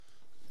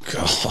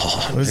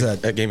What is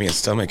that? That gave me a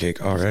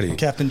stomachache already.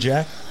 Captain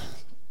Jack?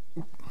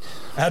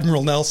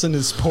 Admiral Nelson,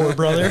 his poor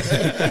brother.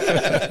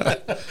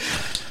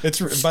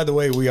 It's, by the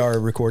way, we are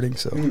recording,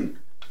 so.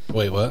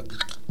 Wait, what?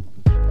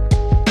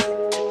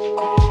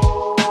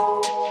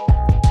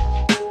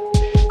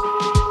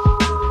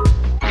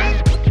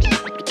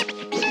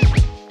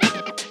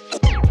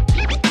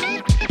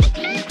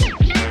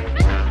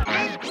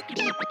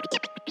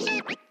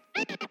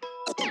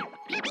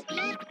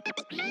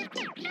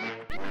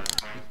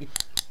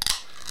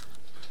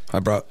 I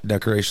brought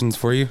decorations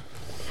for you.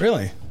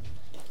 Really?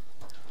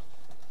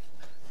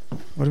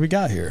 What do we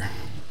got here?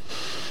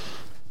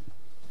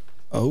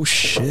 Oh,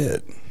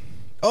 shit.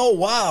 Oh,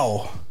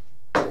 wow.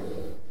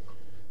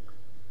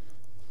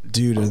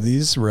 Dude, are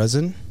these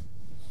resin?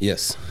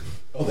 Yes.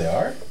 Oh, they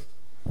are?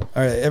 All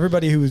right,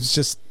 everybody who's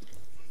just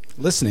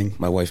listening,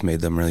 My wife made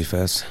them really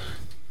fast.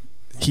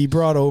 he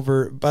brought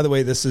over, by the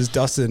way, this is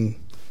Dustin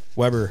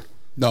Weber.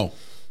 No,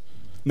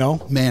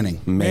 No?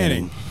 Manning.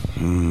 Manning.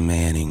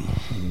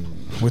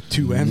 With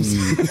two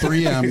M's.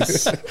 3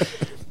 M's.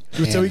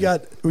 So we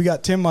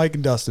got Tim, Mike,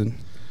 and Dustin.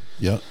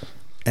 Yep.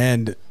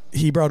 And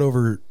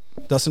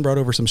Dustin brought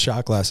over some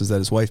shot glasses that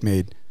his wife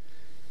made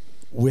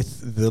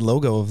with the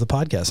logo of the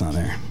podcast on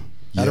there.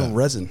 Out of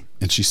resin.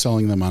 And she's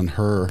selling them on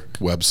her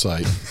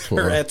website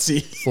for Her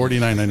Etsy.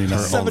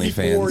 $49.99.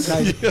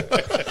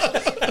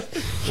 OnlyFans.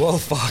 Well,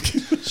 fuck.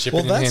 Shipping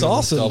Well, and that's handling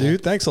awesome, double.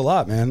 dude. Thanks a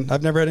lot, man.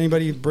 I've never had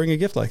anybody bring a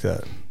gift like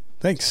that.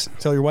 Thanks.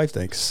 Tell your wife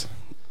thanks.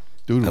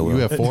 Dude, I will. you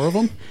have 4 of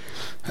them?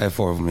 I have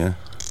 4 of them, yeah.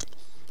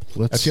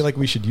 I feel like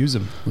we should use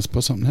them. Let's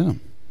put something in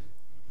them.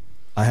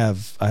 I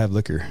have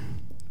liquor.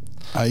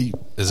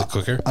 Is it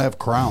quicker? I have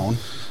Crown.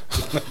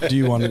 Do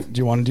you want to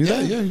do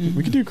that? Yeah.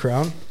 We can do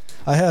Crown.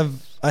 I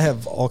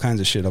have all kinds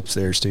of shit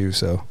upstairs too.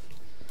 So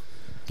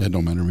That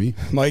don't matter to me.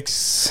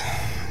 Mike's,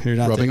 you're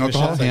not Rubbing taking a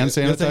alcohol, shot? hand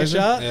You're not taking a sanitizer?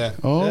 shot? Yeah.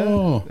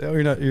 Oh. Yeah,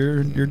 you're not.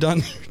 You're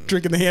done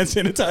drinking the hand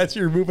sanitizer.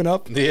 You're moving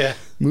up. Yeah.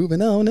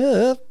 Moving on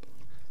up.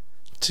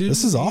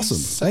 This is awesome.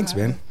 Thanks,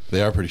 man.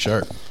 They are pretty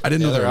sharp. I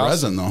didn't know they they're were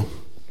awesome. resin, though.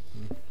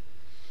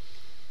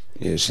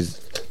 Yeah,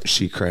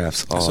 she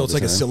crafts all So it's the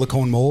like a time.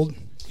 silicone mold,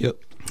 Yep.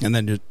 and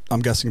then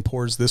I'm guessing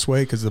pours this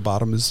way because the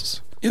bottom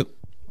is Yep.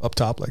 up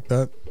top like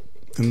that,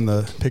 and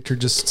the picture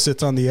just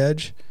sits on the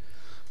edge.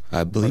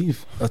 I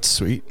believe. That's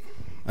sweet.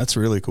 That's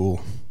really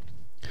cool.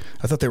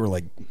 I thought they were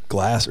like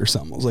glass or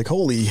something. I was like,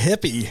 holy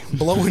hippie,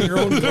 blowing your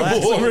own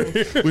glass over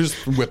here. We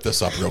just whip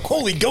this up real quick.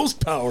 Holy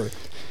ghost power.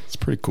 It's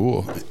pretty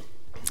cool.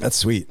 That's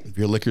sweet. If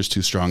your liquor's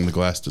too strong, the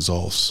glass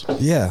dissolves.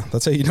 Yeah,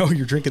 that's how you know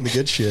you're drinking the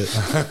good shit.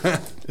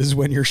 Is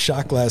when your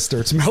shot glass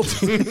starts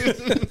melting. You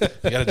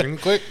gotta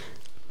drink quick.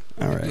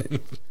 All right.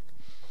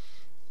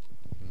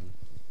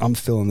 I'm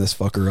filling this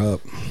fucker up.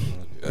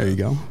 There you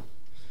go.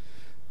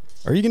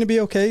 Are you going to be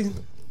okay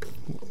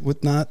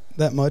with not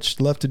that much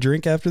left to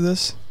drink after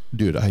this?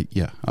 Dude,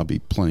 I'll be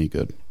plenty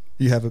good.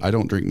 You have a I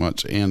don't drink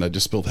much, and I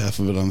just spilled half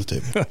of it on the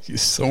table. you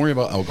son, Don't worry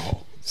about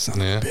alcohol. son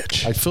Yeah. of a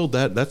bitch. I filled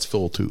that. That's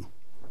full, too.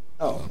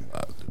 Oh,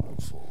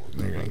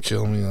 You're gonna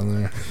kill me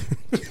on there.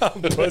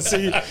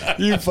 pussy.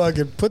 You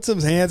fucking put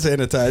some hand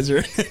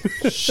sanitizer.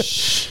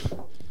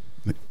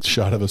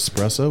 Shot of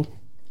espresso.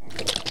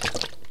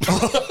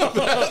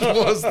 That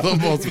was the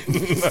most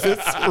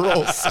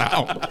visceral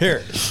sound.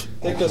 Here,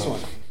 take this one.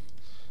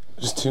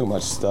 Just too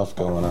much stuff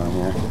going on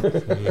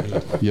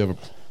here. You want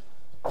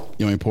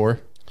me to pour?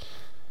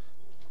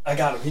 I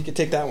got him. He could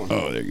take that one.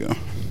 Oh, there you go.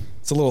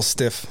 It's a little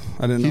stiff.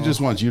 I didn't know. He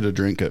just wants you to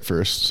drink it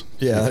first.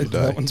 Yeah, If you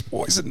die. that one's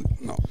poison.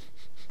 No.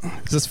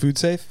 Is this food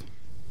safe?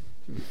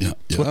 Yeah.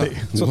 It's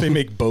what they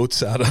make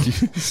boats out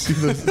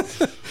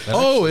of.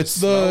 Oh,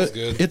 smells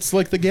good. it's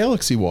like the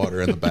Galaxy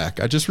water in the back.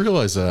 I just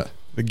realized that.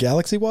 The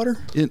Galaxy water?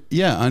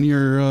 On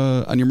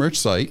your merch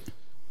site,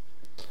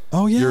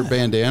 Oh yeah. your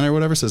bandana or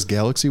whatever says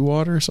Galaxy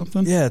water or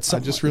something. Yeah, it's I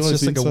just realized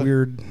it's just like a inside-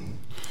 weird.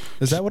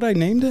 Is that what I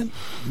named it?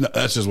 No,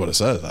 that's just what it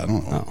says. I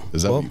don't know. Oh,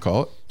 Is that well. what you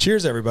call it?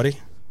 Cheers, everybody.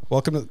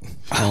 Welcome to.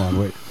 Hold on,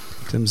 wait.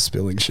 Tim's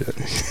spilling shit.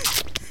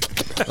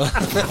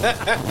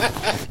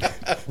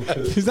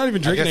 He's not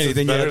even drinking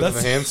anything yet. Better than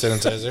the hand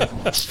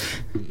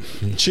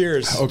sanitizer.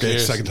 Cheers. Okay,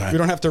 Cheers. second time. We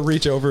don't have to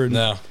reach over and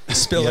No.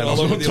 spill it all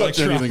Don't over the touch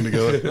anything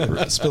electronics.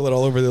 together. Spill it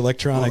all over the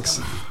electronics.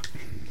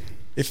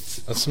 That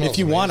smells If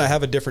you want, I amazing.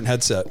 have a different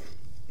headset.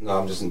 No,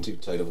 I'm just in too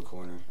tight of a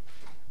corner.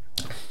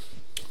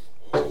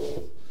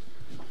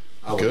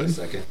 I'll Good? wait a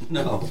second.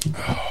 No,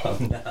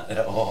 I'm not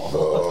at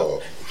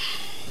all.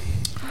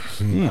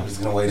 I'm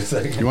just gonna wait a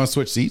second. You want to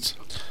switch seats?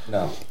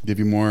 No. Give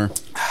you more.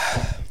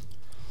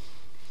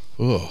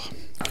 Oh,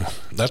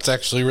 That's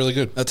actually really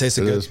good. That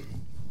tasted it good. is.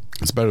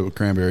 It's better with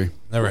cranberry.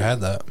 Never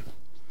had that.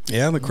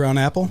 Yeah, the Crown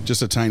Apple.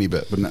 Just a tiny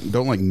bit, but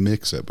don't like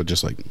mix it, but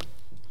just like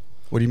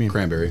What do you mean?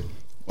 cranberry.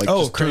 Like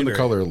Oh, just turn the cranberry.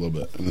 color a little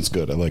bit, and it's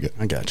good. I like it.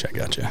 I gotcha.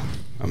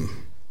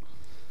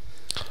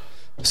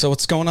 So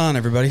what's going on,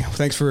 everybody?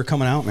 Thanks for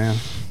coming out, man.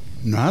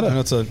 I know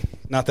it's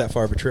not that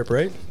far of a trip,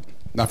 right?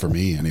 Not for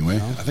me, anyway.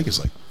 I think it's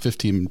like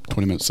 15,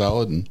 20 minutes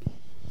solid, and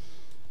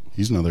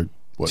he's another,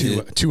 what?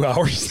 2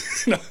 hours.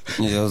 No.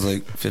 Yeah, I was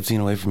like 15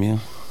 away from you.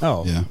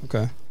 Oh, Yeah.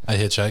 okay. I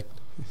hitchhiked.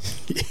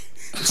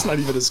 It's not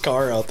even his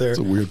car out there. It's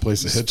a weird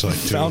place to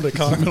hitchhike to. Found a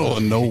car. In the middle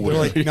of nowhere.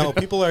 They're like, no,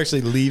 people are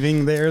actually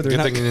leaving there. They're Good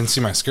not. thing you didn't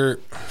see my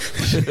skirt.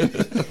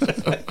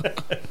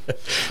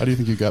 How do you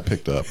think you got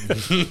picked up?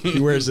 He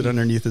wears it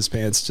underneath his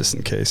pants just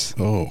in case.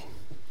 Oh,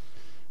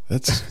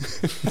 that's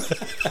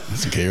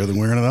gayer than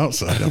wearing it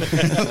outside.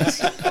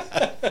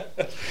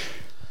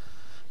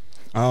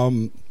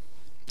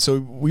 So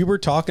we were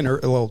talking.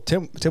 Well,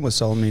 Tim was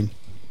telling me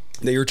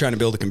that you were trying to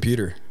build a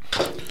computer.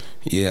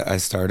 Yeah, I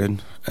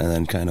started and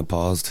then kind of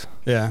paused.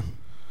 Yeah.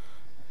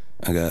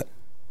 I got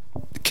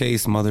the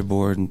case,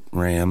 motherboard,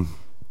 RAM,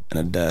 and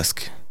a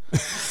desk.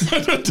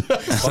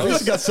 So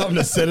he's got something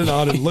to sit it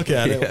on and look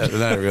at it. Yeah,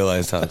 then I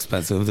realized how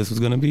expensive this was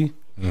going to be.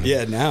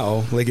 Yeah,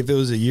 now, like if it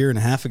was a year and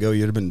a half ago,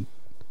 you'd have been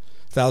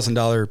 $1,000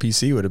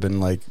 PC would have been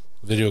like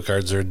Video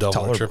cards are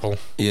double or triple.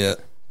 Yeah.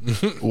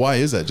 Why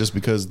is that? Just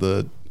because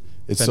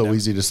it's so Pandemic.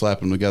 easy to slap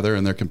them together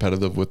and they're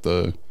competitive with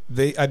the.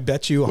 I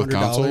bet you With $100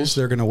 consoles?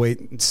 they're going to wait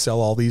and sell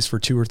all these for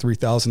 $2,000 or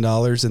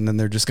 $3,000, and then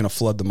they're just going to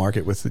flood the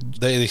market with.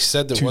 They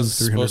said there was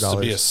supposed to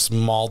be $200-$300. a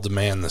small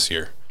demand this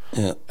year,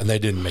 Yeah. and they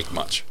didn't make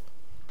much.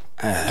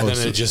 And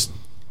then it just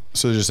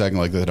So they're just acting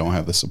like they don't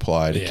have the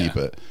supply to Yeah. keep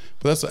it.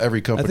 But that's every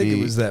I company. think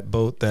it was that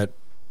boat that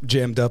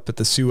jammed up at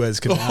the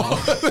Suez Canal. well,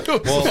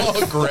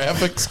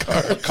 graphics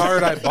card. the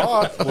card I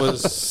bought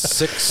was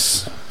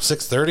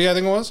 $630, I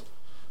think it was.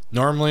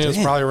 Normally it's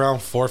probably around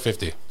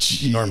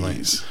 $450. Normally,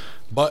 Jeez.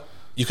 but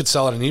you could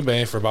sell it on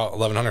eBay for about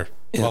 $1,100,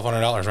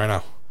 $1,200 right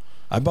now.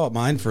 I bought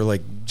mine for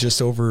like just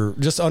under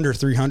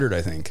 $300,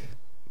 I think.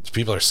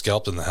 People are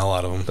scalping the hell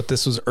out of them. But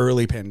this was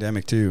early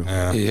pandemic too.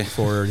 Yeah. Yeah.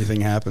 Before anything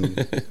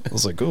happened, I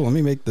was like, "Oh, let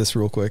me make this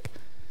real quick."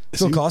 It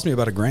still cost me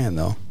about $1,000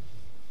 though.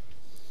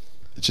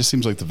 It just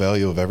seems like the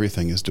value of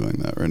everything is doing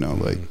that right now.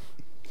 Like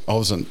all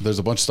of a sudden, there's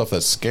a bunch of stuff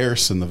that's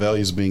scarce, and the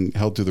value is being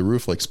held through the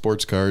roof, like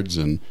sports cards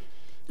and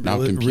now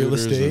Real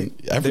computers. estate. And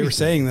They were everything.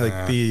 saying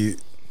like the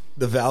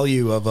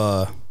value of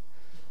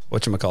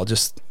whatchamacallit,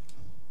 just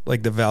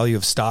like the value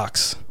of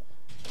stocks.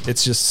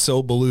 It's just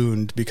so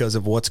ballooned because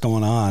of what's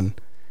going on,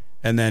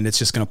 and then it's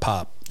just gonna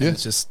pop. And Yeah.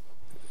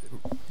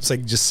 it's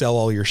like just sell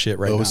all your shit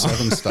right now.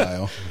 07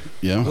 style.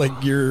 Yeah.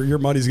 Like your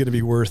money's gonna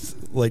be worth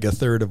like a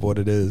third of what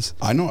it is.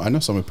 I know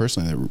somebody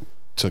personally that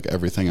took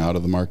everything out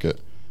of the market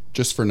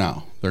just for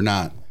now. They're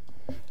not,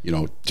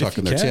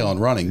 tucking their can. tail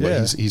and running, but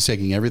Yeah. he's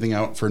taking everything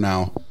out for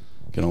now,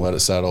 going to let it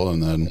settle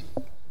and then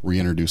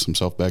reintroduce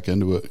himself back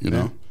into it,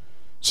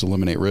 just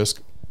eliminate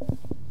risk.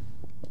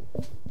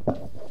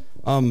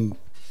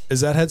 Is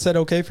that headset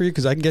okay for you?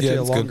 Because I can get Yeah, you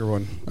a it's good. longer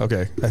one.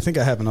 Okay, I think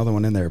I have another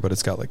one in there, but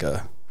it's got like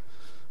a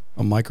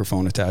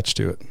microphone attached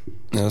to it.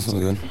 Yeah, that's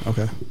good.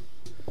 Okay.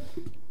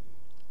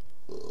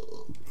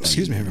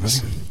 Excuse me, everybody.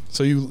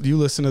 So you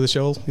listen to the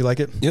show? You like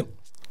it? Yep.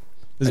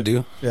 I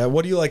do. Yeah.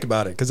 What do you like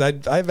about it? Because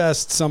I've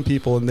asked some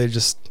people and they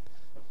just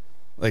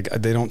like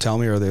they don't tell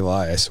me or they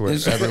lie. I swear.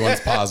 Everyone's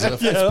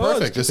positive. Yeah, It's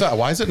perfect. It's not,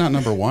 why is it not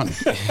number one?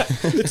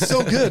 It's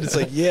so good. It's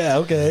like yeah,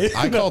 okay.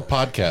 I called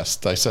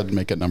podcast. I said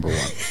make it number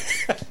one.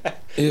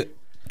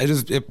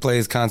 It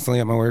plays constantly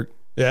at my work.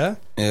 Yeah.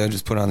 Yeah, I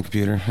just put it on the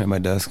computer at my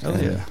desk. Oh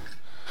and yeah.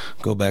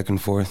 Go back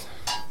and forth.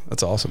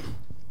 That's awesome.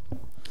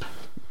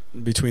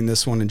 Between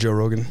this one and Joe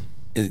Rogan.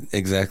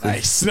 Exactly.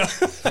 Nice.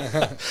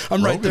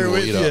 I'm right Rogan there will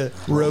with eat you, up-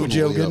 Rogan will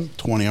eat Rogan. up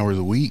 20 hours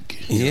a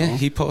week. Yeah,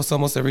 he posts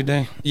almost every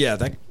day. Yeah,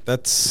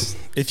 that's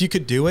if you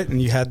could do it and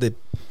you had the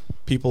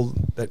people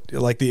that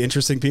like the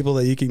interesting people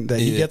that he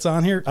gets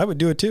on here, I would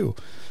do it too.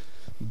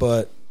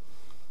 But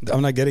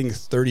I'm not getting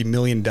 30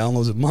 million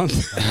downloads a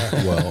month.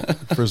 Well,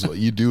 first of all,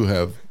 you do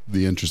have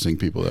the interesting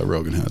people that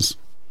Rogan has.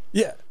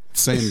 Yeah.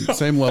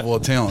 Same level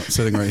of talent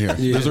sitting right here.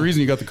 Yeah. There's a reason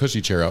you got the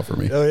cushy chair out for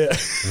me. Oh yeah.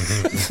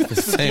 The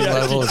same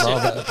level as all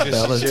the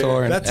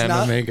Bellator and That's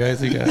MMA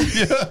guys you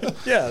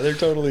got. Yeah, they're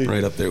totally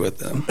Right up there with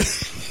them.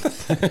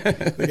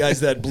 the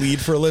guys that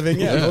bleed for a living.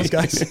 Yeah, those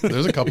guys.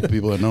 There's a couple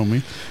people that know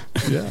me.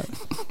 Yeah.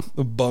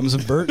 The bums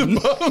of Burton.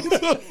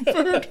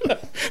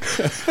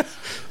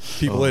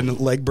 People in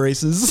leg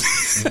braces.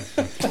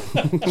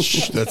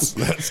 Shh,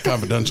 that's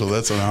confidential.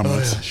 That's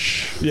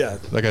anonymous. Yeah.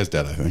 That guy's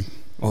dead, I think.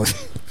 Well,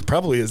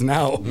 probably is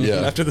now. Yeah.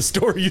 After the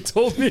story you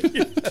told me.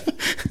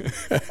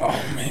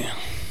 Oh man.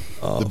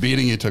 The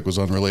beating he took was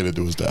unrelated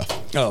to his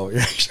death. Oh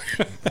yeah.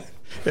 Sure.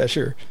 Yeah,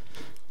 sure.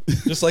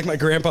 Just like my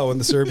grandpa when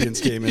the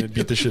Serbians came in and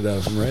beat the shit out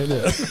of him, right?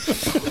 Yeah.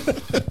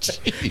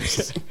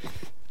 Jeez.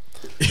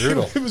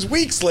 Brutal. It was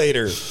weeks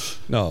later.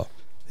 No,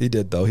 he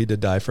did though. He did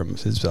die from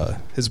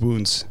his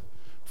wounds.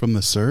 From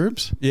the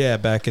Serbs? Yeah,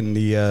 back in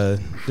the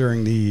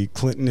during the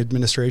Clinton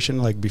administration,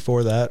 like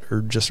before that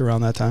or just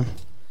around that time.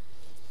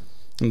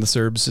 And the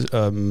Serbs, it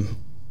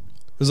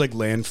was like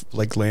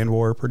land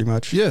war, pretty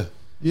much. Yeah.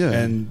 Yeah.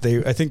 And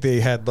I think they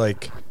had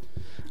like,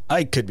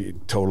 I could be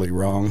totally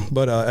wrong,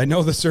 but I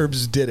know the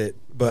Serbs did it.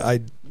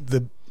 But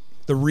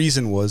the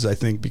reason was, I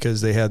think,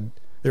 because they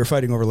were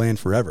fighting over land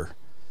forever,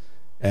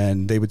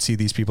 and they would see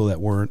these people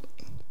that weren't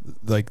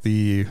like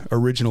the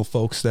original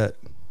folks that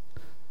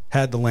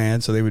had the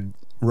land, so they would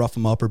rough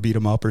them up or beat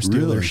them up or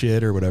steal their Really?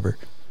 shit or whatever.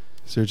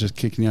 So they're just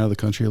kicking you out of the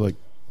country like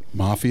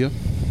mafia?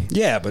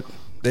 Yeah, but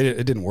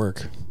It didn't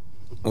work.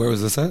 Where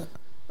was this at?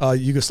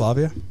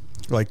 Yugoslavia,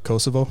 like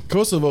Kosovo.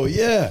 Kosovo,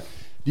 yeah.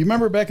 Do you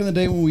remember back in the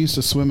day when we used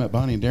to swim at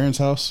Bonnie and Darren's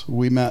house?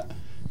 We met.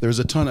 There was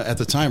a ton of, at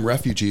the time,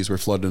 refugees were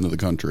flooded into the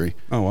country.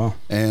 Oh wow!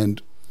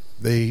 And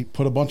they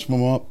put a bunch of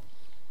them up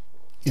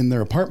in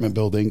their apartment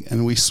building,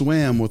 and we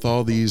swam with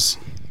all these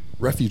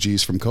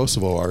refugees from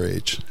Kosovo our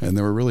age, and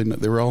they were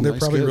all They're nice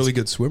probably kids. really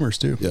good swimmers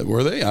too. Yeah,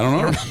 were they? I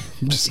don't know.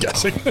 I'm just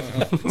guessing.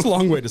 It's a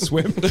long way to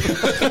swim.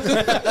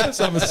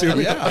 So I'm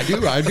assuming. Yeah,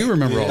 I do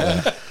remember all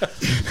that.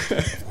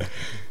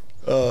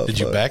 Did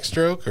you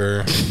backstroke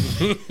or?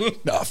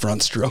 No,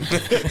 front stroke.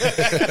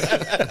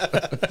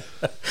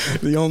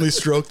 The only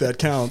stroke that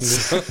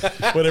counts,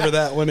 whatever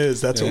that one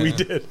is, that's what we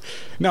did.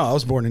 No, I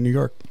was born in New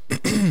York. I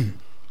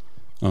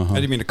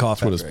didn't mean to cough.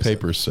 That's what his after I said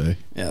papers say.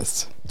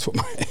 Yes,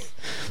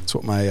 that's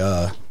what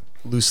my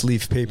loose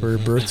leaf paper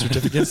birth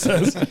certificate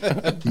says.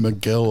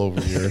 Miguel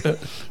over here.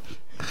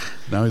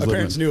 Now he's My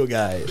parents knew a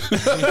guy.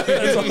 That's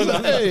all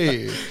that-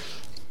 Hey,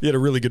 He had a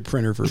really good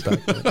printer for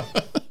back then.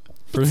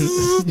 Back in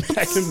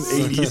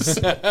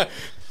the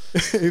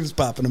 80s. He was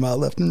popping them out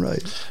left and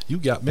right. You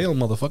got mail,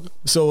 motherfucker.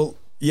 So,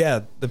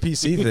 yeah, the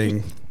PC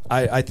thing,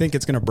 I think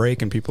it's going to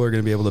break and people are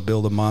going to be able to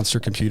build a monster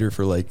computer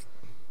for like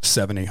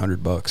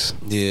 $700-800.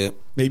 Yeah.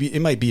 Maybe it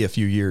might be a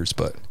few years,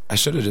 but I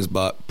should have just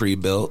bought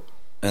pre-built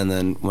and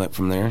then went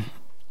from there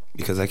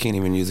because I can't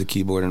even use a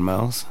keyboard and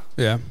mouse.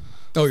 yeah.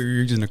 Oh, you're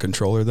using a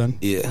controller then?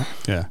 Yeah.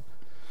 Yeah.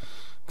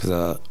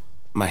 Because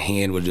my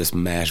hand would just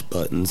mash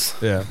buttons.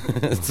 Yeah.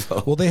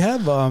 So, Well, they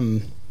have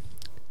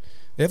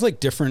like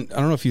different, I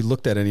don't know if you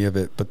looked at any of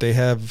it, but they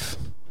have,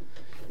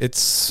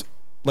 it's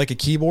like a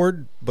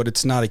keyboard, but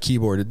it's not a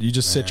keyboard. You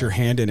just sit your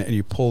hand in it and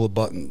you pull the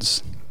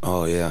buttons.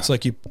 oh, yeah. It's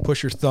like you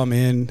push your thumb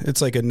in.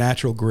 It's like a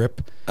natural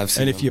grip. I've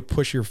seen And if them. you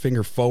push your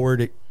finger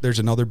forward, there's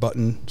another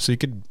button. So you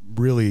could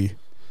really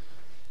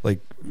like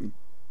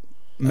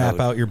map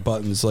would- out your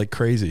buttons like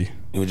crazy.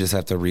 You would just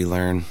have to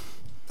relearn.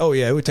 Oh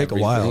yeah, it would take a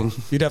while.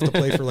 Everything. You'd have to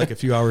play for like a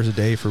few hours a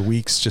day for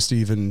weeks just to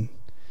even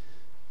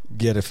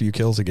get a few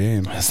kills a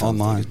game That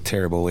sounds online. like a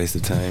terrible waste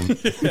of time.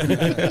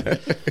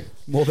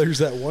 Well, there's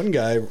that one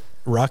guy,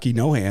 Rocky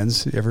No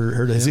Hands. You ever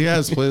heard of does him? he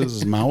has play with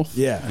his mouth?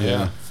 Yeah.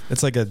 Yeah.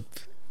 It's like a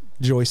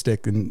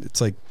joystick, and it's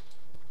like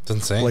It's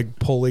insane. like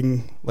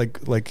pulling,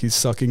 like he's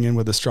sucking in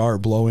with a straw or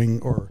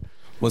blowing, or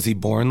Was he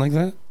born like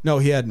that? no,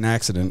 he had an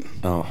accident.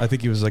 Oh. I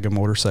think he was like a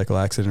motorcycle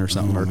accident or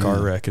something, or a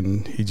car wreck,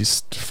 and he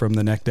just from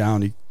the neck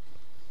down,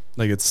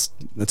 that's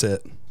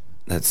it.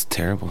 That's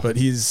terrible. But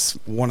he's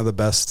one of the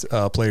best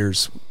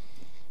players,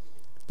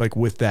 like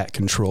with that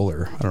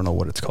controller. I don't know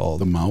what it's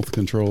called. The mouth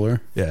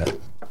controller. Yeah, but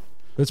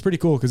it's pretty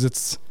cool because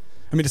it's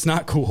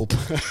not cool.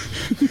 But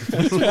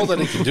It's cool that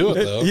he can do it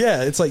though.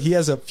 yeah, it's like he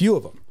has a few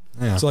of them.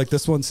 Yeah. So like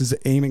this one's his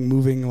aiming,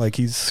 moving, like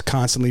he's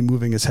constantly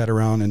moving his head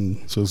around,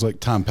 and So it's like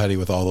Tom Petty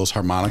with all those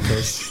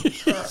harmonicas.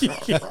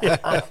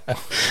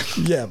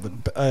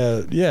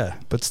 yeah,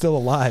 but still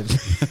alive.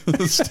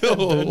 Still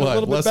a little alive.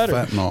 bit Less better.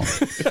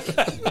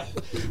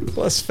 fentanyl.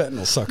 Less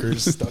fentanyl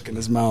suckers stuck in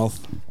his mouth.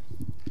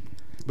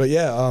 But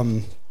yeah,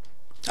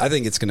 I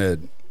think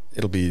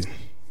it'll be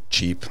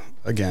cheap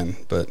again.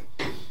 But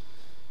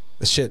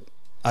the shit,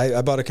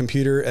 I bought a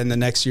computer, and the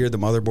next year the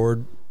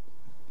motherboard,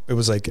 it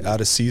was like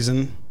out of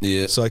season.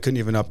 Yeah. So I couldn't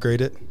even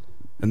upgrade it.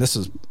 And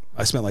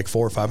I spent like $400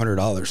 or $500.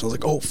 I was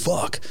like, oh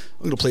fuck,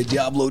 I'm gonna play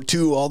Diablo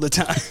 2 all the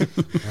time.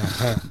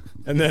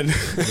 And then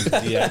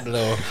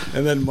Diablo.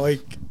 and then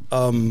Mike,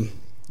 you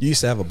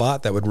used to have a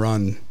bot that would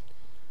run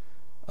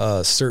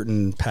a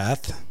certain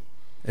path,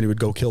 and he would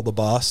go kill the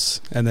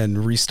boss, and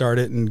then restart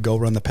it and go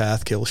run the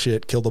path, kill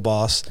shit, kill the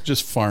boss,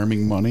 Just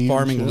farming money. and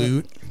farming shit.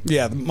 loot.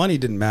 Yeah, the money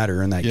didn't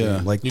matter in that Yeah.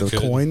 game. Like You the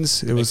could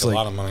coins, it Make was a like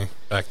lot of money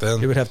back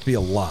then. it would have to be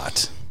a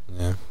lot.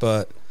 Yeah.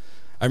 But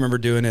I remember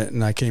doing it,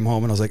 and I came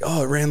home and I was like,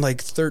 oh, it ran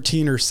like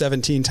 13 or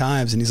 17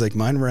 times, and he's like,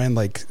 mine ran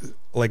like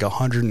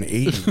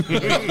 180.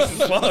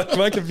 Fuck,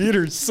 my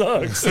computer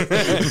sucks.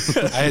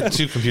 I had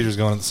two computers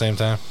going at the same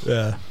time.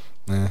 Yeah.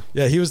 Yeah.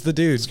 Yeah, he was the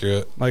dude. Screw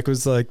it. Mike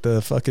was like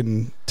the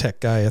fucking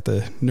tech guy at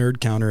the nerd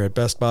counter at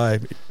Best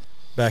Buy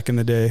back in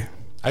the day.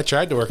 I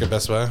tried to work at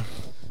Best Buy.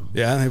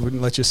 Yeah, they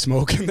wouldn't let you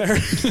smoke in there.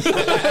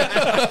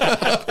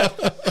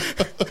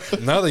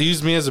 No, they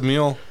used me as a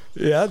mule.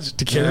 Yeah, just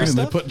to carry And they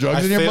stuff. put drugs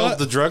I in your failed butt.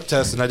 the drug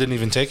test and I didn't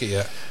even take it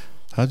yet.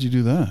 How'd you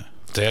do that?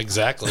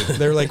 Exactly.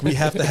 They're like, we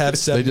have to have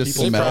 7 just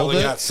people. They smelled probably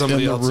it got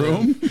somebody in the else in.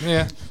 room?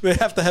 Yeah. They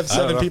have to have I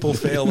don't 7 know. people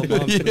fail a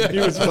month. He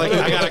was Like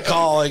I got a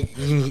call like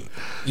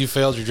you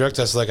failed your drug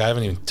test. Like I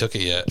haven't even took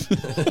it yet.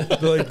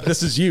 They're like,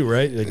 this is you,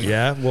 right? Like,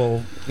 yeah.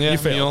 Well, Yeah, you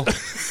failed. mule.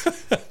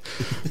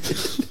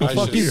 I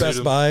Fuck should've you, sued Best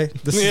him. Buy.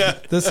 Yeah.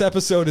 This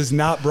episode is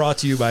not brought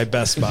to you by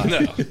Best Buy. No.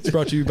 It's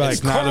brought to you by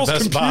It's not a Carl's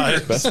Best Buy.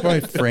 Computers. Best Buy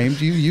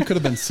framed you. You could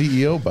have been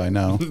CEO by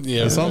now.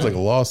 Yeah. It sounds like a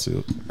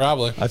lawsuit.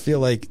 Probably. I feel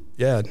like,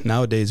 yeah,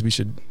 nowadays we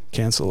should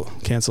cancel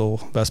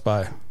Best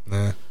Buy.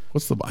 Nah,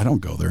 What's the? I don't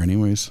go there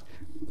anyways.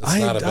 it's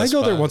not a I Best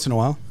go there Buy. once in a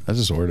while. I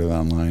just order it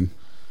online.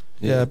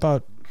 Yeah,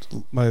 about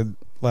my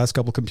last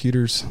couple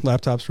computers,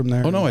 laptops from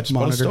there. Oh no, I just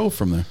bought a Monitor. stove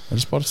from there. I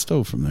just bought a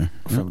stove from there.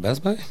 From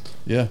Best Buy?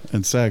 Yeah,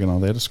 and Saginaw,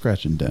 they had a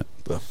scratch and dent.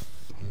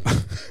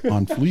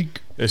 On fleek.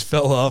 It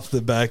fell off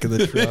the back of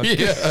the truck.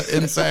 Yeah,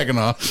 in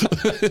Saginaw.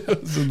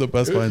 It was in the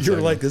Best Buy in You were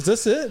Saginaw. like, "Is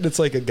this it?" And it's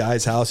like a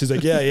guy's house. He's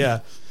like, "Yeah."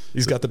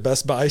 He's got the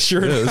Best Buy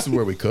shirt. yeah, this is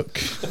where we cook.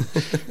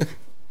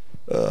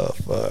 Oh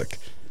fuck.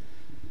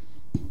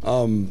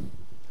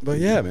 But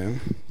yeah,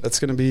 man, that's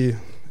gonna be.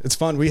 It's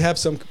fun. We have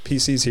some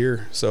PCs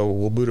here, so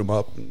we'll boot them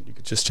up, and you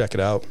can just check it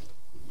out.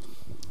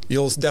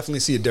 You'll definitely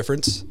see a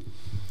difference.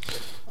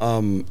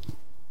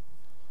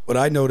 What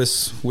I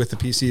notice with the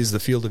PC is the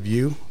field of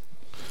view.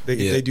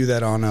 They do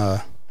that on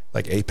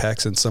like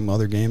Apex and some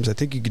other games. I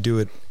think you could do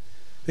it.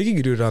 I think you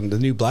could do it on the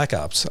new Black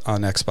Ops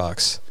on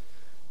Xbox,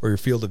 where your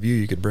field of view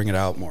you could bring it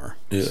out more.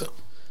 Yeah.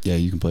 Yeah,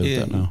 you can play with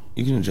that now.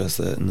 You can adjust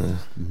that in the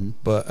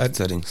But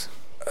settings.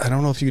 I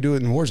don't know if you could do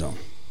it in Warzone.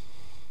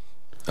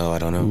 Oh, I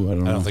don't know. Ooh, I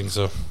don't I know. don't think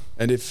so.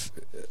 And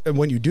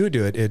when you do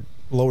it, it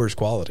lowers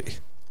quality.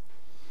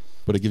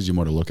 But it gives you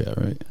more to look at,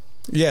 right?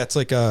 Yeah, it's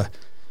like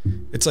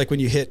when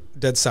you hit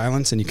dead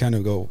silence and you kind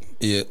of go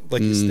Yeah.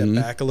 like you step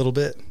back a little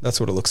bit. That's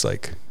what it looks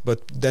like.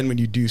 But then when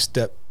you do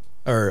step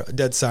or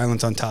dead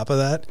silence on top of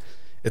that,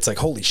 it's like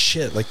holy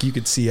shit! Like you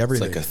could see It's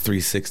everything. like a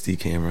 360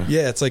 camera.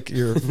 Yeah, it's like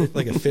you're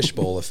like a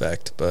fishbowl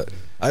effect. But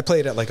I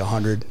played at like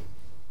 100,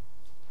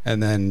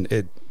 and then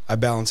I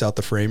balance out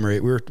the frame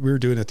rate. We were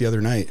doing it the other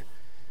night,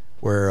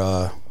 where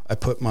I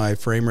put my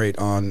frame rate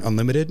on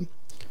unlimited,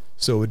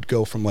 so it would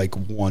go from like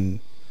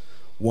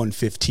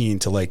 115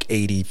 to like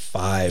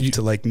 85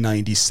 to like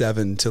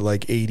 97 to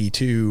like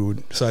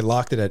 82. So I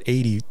locked it at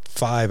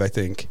 85, I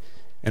think,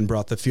 and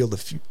brought the field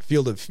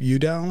of view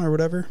down or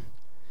whatever.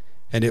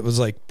 And it was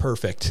like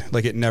perfect.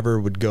 Like it never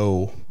would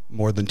go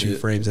more than 2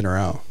 frames in or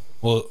out.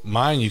 Well,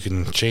 mine, you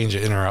can change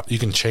it in or out. You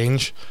can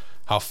change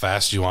how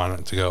fast you want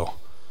it to go.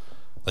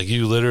 Like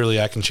you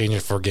literally, I can change it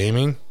for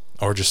gaming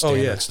or just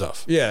standard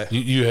stuff. Yeah.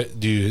 Did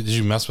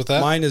you mess with that?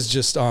 Mine is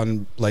just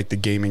on like the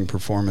gaming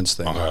performance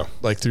thing, Okay.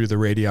 like through the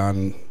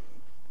Radeon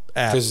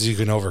app. Because you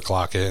can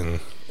overclock it and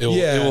it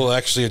will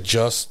actually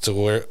adjust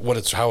to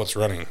how it's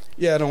running.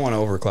 Yeah, I don't want to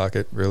overclock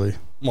it really.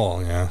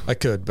 Well, yeah. I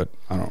could, but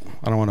I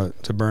don't want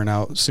it to burn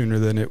out sooner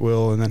than it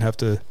will, and then have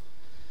to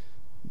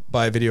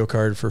buy a video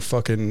card for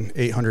fucking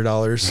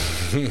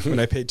 $800 when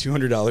I paid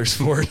 $200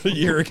 for it a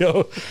year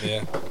ago.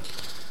 Yeah.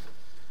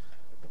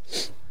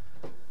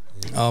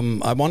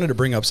 I wanted to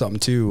bring up something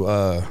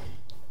too.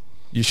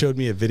 You showed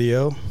me a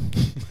video.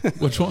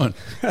 Which one?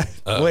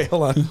 Wait,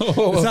 hold on.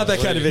 It's not that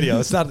kind of video.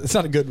 It's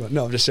not a good one.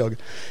 No, I'm just joking.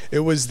 It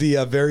was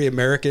the Very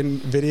American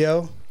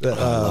video. That,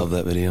 I love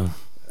that video.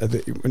 I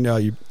think you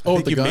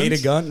the made a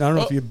guns? gun. I don't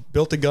know if you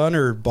built a gun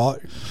or bought.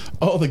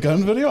 Oh, the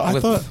gun video? I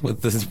thought.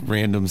 With this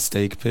random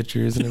steak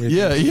pictures and everything.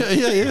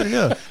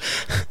 Yeah.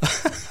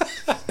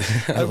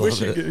 I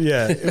wish love you it. could,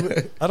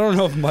 yeah. I don't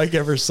know if Mike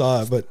ever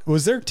saw it, but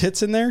was there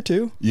tits in there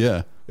too?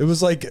 Yeah. It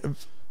was like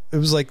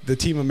the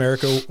Team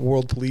America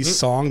World Police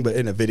song, but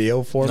in a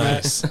video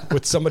format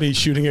with somebody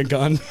shooting a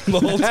gun the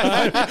whole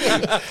time.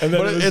 And then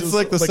But it was it's just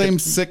like the same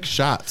 6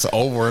 shots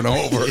over and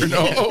over and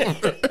over.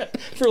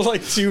 for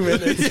like 2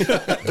 minutes.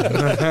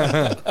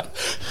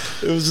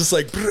 It was just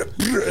like, brr,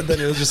 brr, and then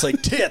it was just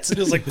like tits, and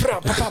it was like, brr,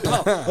 brr,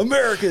 brr, brr,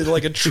 America,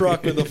 like a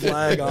truck with a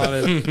flag on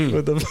it.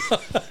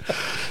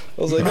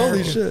 I was like,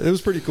 holy shit! It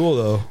was pretty cool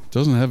though.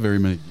 Doesn't have very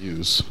many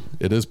views.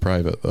 It is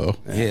private though.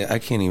 Yeah, I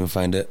can't even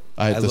find it.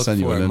 I have to look send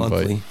you for an it invite.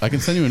 monthly. I can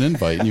send you an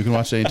invite and you can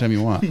watch it anytime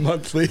you want.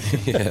 Monthly.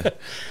 Yeah.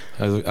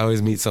 I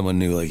always meet someone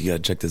new, like, you gotta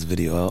check this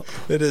video out.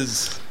 It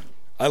is.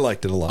 I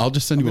liked it a lot. I'll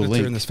just send you I'm a gonna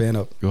link. Turn this fan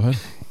up. Go ahead.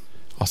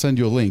 I'll send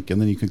you a link and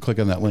then you can click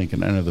on that link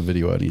and enter the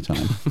video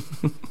anytime.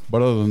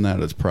 But other than that,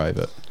 it's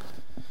private.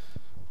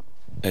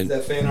 Is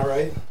that fan all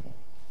right?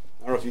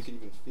 I don't know if you can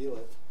even feel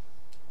it.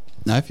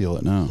 I feel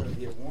it now. It's starting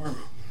to get warm.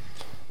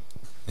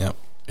 Yep.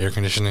 Air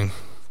conditioning.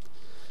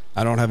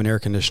 I don't have an air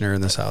conditioner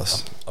in this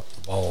house. Up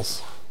the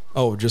balls.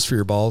 Oh, just for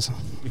your balls?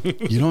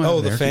 You don't have Oh,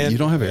 an the air, fan? You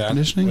don't have air Yeah.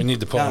 conditioning? We need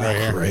to put one right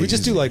here. We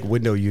just do like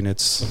window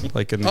units,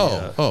 like in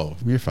the.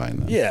 You're fine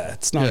then. Yeah,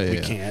 it's not. Yeah, we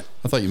yeah. can't.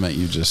 I thought you meant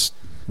you just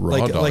raw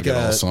Like- dog like it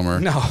all a- summer.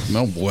 no.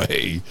 No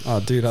way. Oh,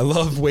 dude, I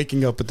love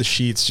waking up with the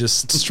sheets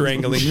just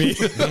strangling me.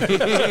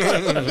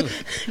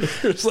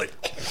 It's like,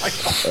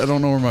 I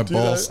don't know where my I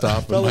balls stop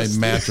and fell my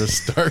asleep. mattress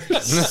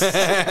starts.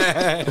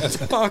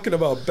 talking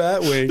about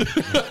Batwing.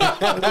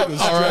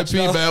 R.I.P.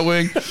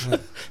 Batwing. I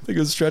think it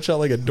was stretched out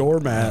like a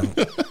doormat.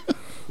 It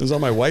was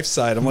on my wife's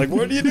side. I'm like,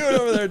 what are you doing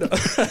over there?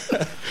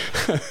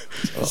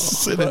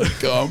 Sit in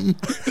gum.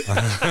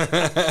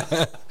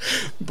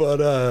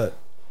 But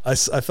I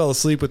fell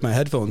asleep with my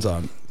headphones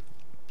on,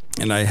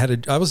 and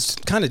I was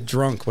kind of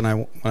drunk when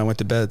I went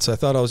to bed, so I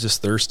thought I was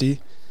just thirsty.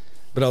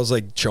 but I was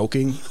like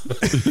choking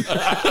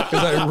because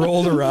I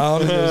rolled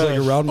around and it was like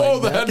around my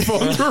the neck.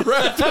 headphones were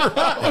wrapped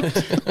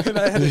around. And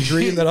I had a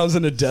dream that I was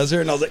in a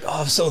desert and I was like,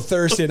 oh, I'm so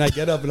thirsty. And I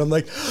get up and I'm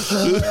like,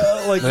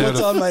 like They what's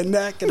would've- on my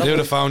neck? And They I'm would like,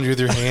 have found you with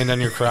your hand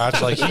on your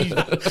crotch. Like, he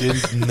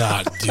did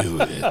not do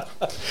it.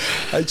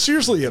 it's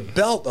usually a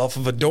belt off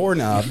of a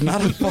doorknob,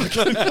 not a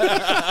fucking,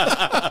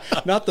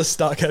 not the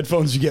stock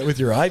headphones you get with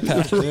your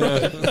iPad.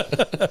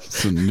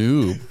 It's a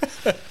noob.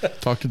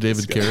 Talk to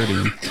David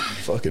Carradine.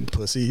 Fucking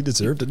pussy. He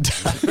deserved to die.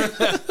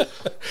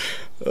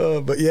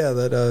 But yeah,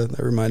 that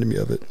reminded me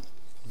of it.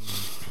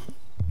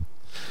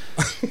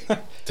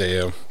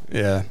 Damn.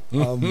 Yeah.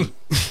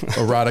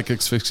 Erotic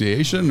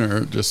asphyxiation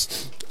or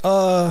just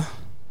Yeah,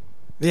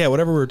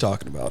 whatever we were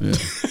talking about.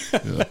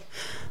 yeah.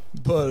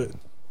 But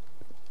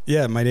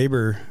yeah, my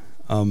neighbor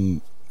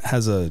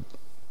has a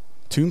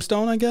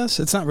tombstone, I guess.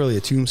 It's not really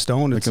a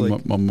tombstone. It's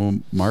like a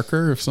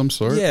marker of some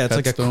sort. yeah, it's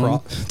like a Headstone?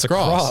 cross. It's a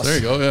cross. There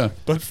you go. Yeah.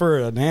 But for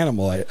an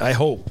animal, I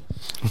hope.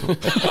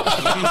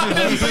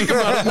 Think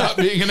about it not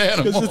being an Because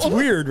animal. it's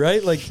weird,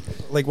 right? Like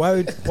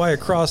why a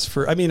cross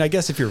for? I mean, I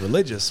guess if you're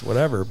religious,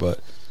 whatever. But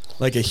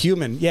like a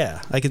human,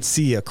 yeah, I could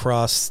see a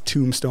cross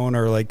tombstone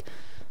or like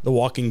The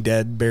Walking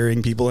Dead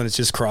burying people and it's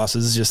just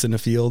crosses just in a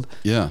field.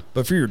 Yeah.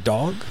 But for your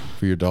dog,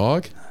 For your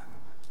dog,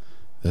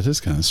 that is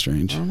kind of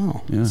strange. I don't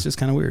know. Yeah. It's just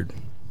kind of weird.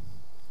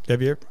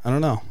 Have you ever? I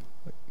don't know.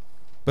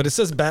 But it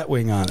says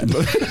Batwing on it.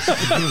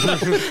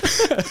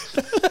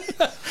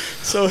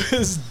 So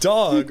his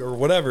dog or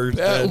whatever.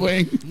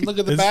 Batwing. Look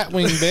at the His-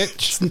 Batwing,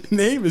 bitch. His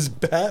name is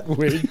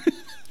Batwing.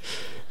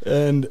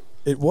 And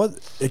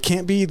it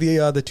can't be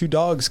the two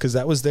dogs because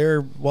that was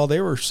there while they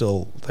were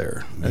still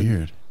there. And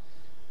Weird.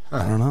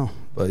 I don't know.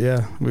 But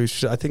yeah,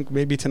 I think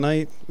maybe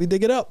tonight we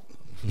dig it up.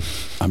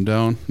 I'm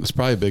down. It's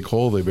probably a big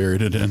hole they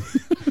buried it in.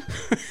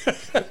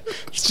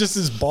 It's just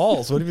his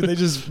balls. What if they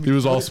just He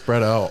was all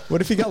spread out. What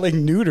if he got like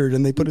neutered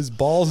and they put his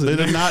balls in They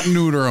there? did not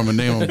neuter him and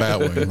name him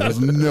Batwing. There's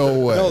no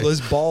way. No,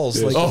 those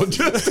balls. Like, oh,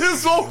 just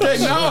his. Okay,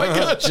 now I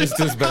got you. Just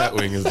his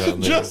Batwing is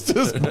down there. Just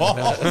his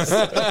balls.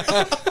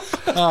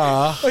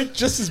 like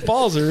just his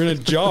balls are in a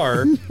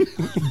jar,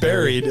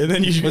 buried, and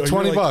then you With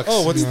you're $20 like,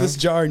 oh, what's you know? this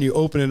jar? And you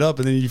open it up,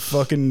 and then you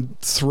fucking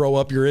throw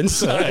up your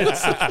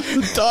insides.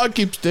 The dog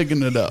keeps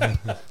digging it up.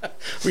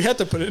 We had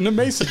to put it in a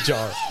mason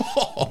jar.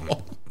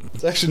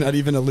 It's actually not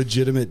even a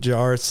legitimate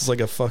jar. It's just like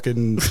a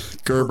fucking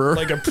Gerber.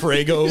 like a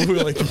Prego,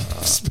 like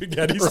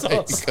spaghetti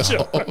sauce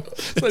jar.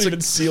 It's not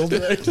even sealed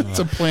right. It's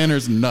a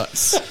planter's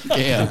nuts.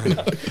 Yeah.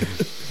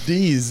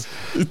 D's.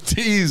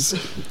 D's.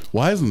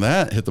 Why hasn't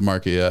that hit the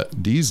market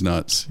yet? D's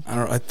nuts. I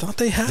don't. I thought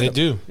they had. They them.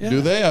 do. Yeah.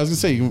 Do they? I was gonna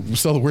say you can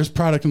sell the worst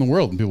product in the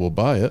world and people will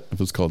buy it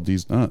if it's called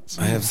D's nuts.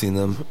 I have seen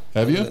them.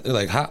 Have you? They're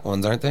like hot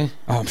ones, aren't they?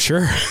 Oh, I'm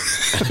sure.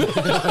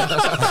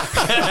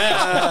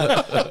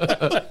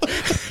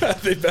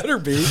 They better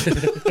be.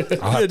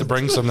 I'll have to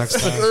bring some next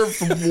time. They're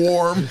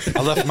warm.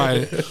 I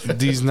left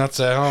these nuts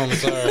at home.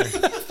 Sorry.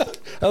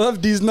 I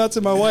left these nuts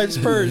in my wife's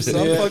purse.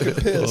 I'm fucking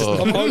pissed.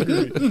 I'm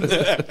hungry.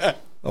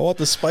 I want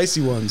the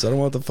spicy ones. I don't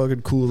want the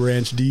fucking Cool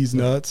Ranch D's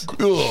nuts.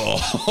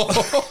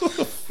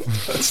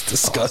 That's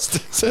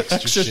disgusting.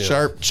 Extra shit.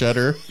 sharp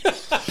cheddar.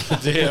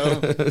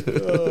 Damn.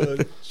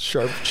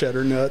 Sharp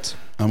cheddar nuts.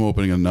 I'm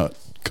opening a nut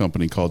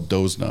company called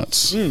Doe's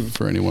Nuts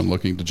for anyone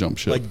looking to jump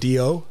ship. Like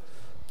D.O.?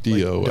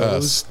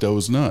 DOS.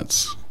 Doe's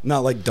Nuts.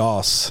 Not like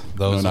DOS.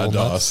 No, Those not old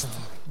DOS. nuts.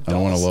 I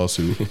don't want a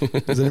lawsuit.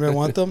 Does anybody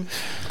want them?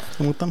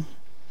 I want them.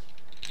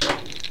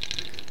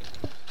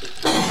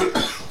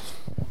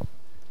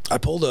 I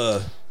pulled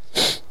a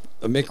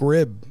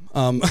McRib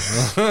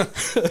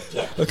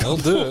a couple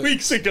do it.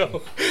 weeks ago.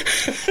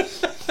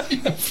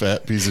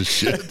 Fat piece of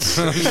shit.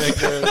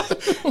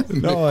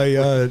 No,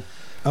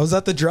 I was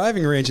at the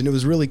driving range and it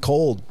was really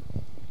cold,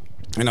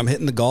 and I'm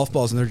hitting the golf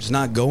balls and they're just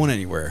not going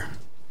anywhere.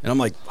 And I'm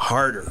like,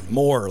 harder,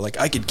 more. Like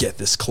I could get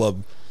this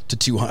club to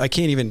 200. I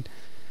can't even.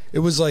 It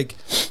was like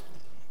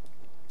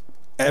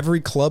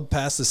every club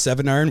past the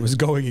 7-iron was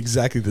going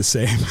exactly the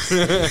same.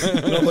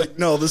 And I'm like,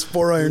 no, this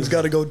 4-iron's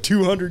got to go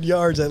 200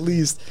 yards at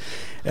least.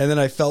 And then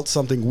I felt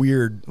something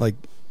weird like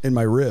in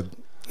my rib.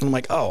 And I'm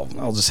like, oh,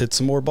 I'll just hit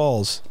some more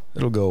balls.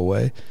 It'll go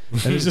away.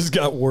 And it just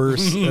got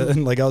worse.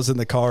 And like I was in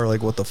the car,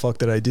 like, what the fuck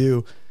did I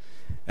do?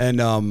 And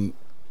then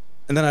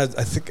I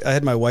think I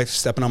had my wife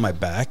stepping on my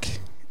back,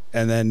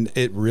 and then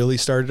it really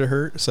started to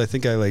hurt. So I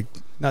think I like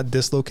not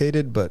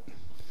dislocated, but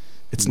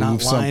it's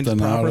Move not lined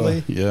something out of-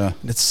 properly. yeah.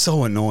 It's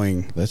so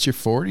annoying. That's your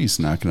 40s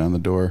knocking on the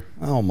door.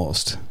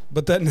 Almost.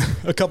 But then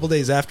a couple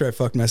days after I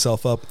fucked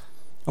myself up,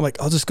 I'm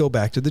like, I'll just go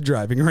back to the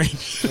driving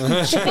range.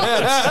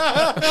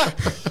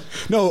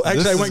 No,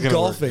 actually, This I is went gonna work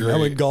golfing. I great.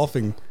 went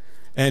golfing.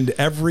 And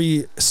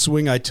every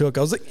swing I took,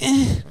 I was like,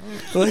 eh.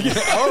 Like,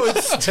 Oh,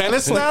 it's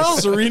tennis now?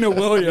 Serena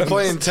Williams.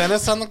 Playing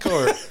tennis on the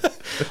court.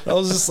 I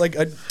was just like,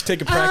 I'd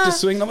take a practice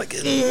swing, and I'm like,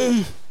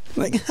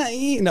 like,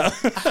 hi. No,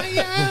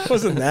 it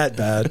wasn't that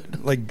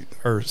bad, like,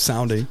 or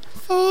sounding.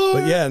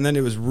 But yeah, and then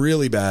it was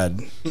really bad.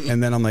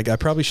 And then I'm like, I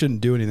probably shouldn't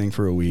do anything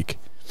for a week.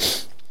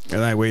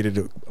 And I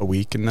waited a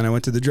week, and then I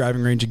went to the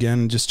driving range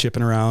again, just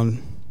chipping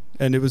around.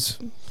 and it was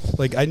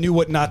like I knew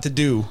what not to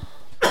do,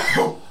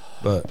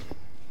 but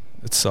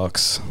it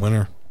sucks.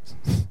 Winter.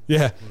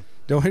 Yeah,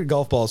 don't hit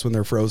golf balls when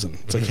they're frozen.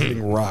 It's like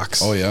hitting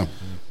rocks. Oh yeah.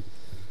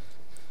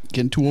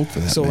 Getting too old for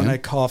that. So man. when I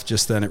coughed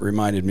just then, it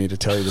reminded me to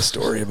tell you the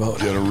story about.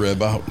 got a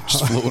rib out,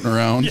 just floating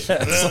around.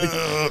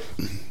 Yeah,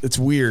 it's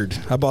weird.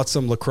 I bought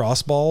some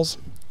lacrosse balls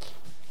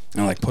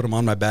and like put them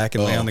on my back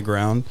and lay on the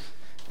ground,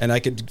 and I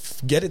could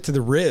get it to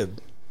the rib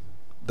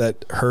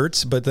that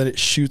hurts, but then it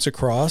shoots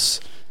across.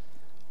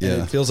 And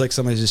Yeah. it feels like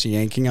somebody's just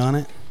yanking on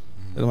it.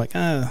 And I'm like,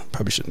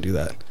 probably shouldn't do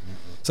that.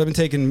 So I've been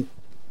taking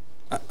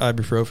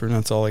ibuprofen.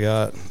 That's all I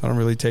got. I don't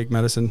really take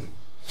medicine.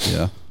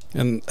 Yeah.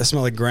 And I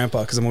smell like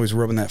grandpa because I'm always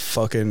rubbing that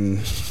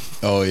fucking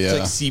Oh yeah. it's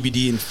like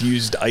CBD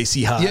infused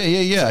icy hot.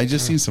 Yeah. I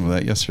just seen some of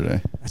that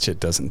yesterday. That shit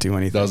doesn't do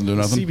anything. Doesn't do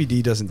nothing?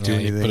 CBD doesn't do Yeah,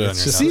 you anything. put it on It's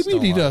your just, nose.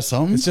 Don't CBD lie. does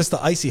something. it's just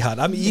the icy hot.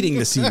 I'm eating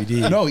the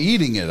CBD. No,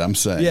 eating it. I'm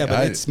saying. Yeah,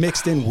 but it's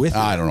mixed in with it.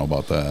 I don't know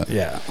about that.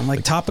 Yeah. I'm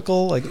like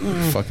topical, like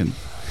Fucking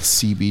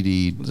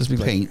CBD just be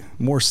paint, like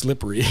more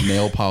slippery.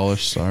 nail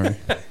polish. Sorry.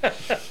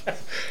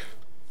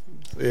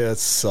 Yeah, it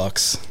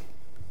sucks.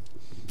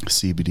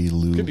 CBD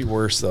lube. Could be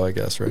worse though, I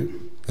guess, right?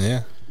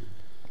 Yeah.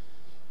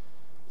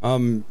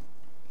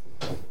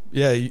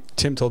 Yeah,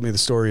 Tim told me the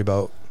story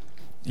about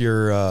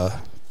your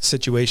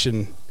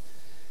situation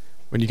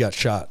when you got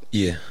shot.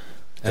 Yeah.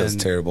 That was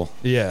And- terrible.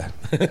 Yeah.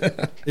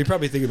 You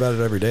probably think about it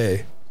every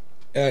day.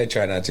 Yeah, I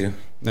try not to.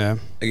 Yeah.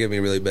 It gave me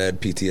really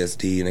bad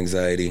PTSD and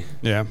anxiety,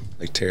 Yeah.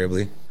 like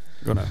terribly.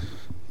 Gonna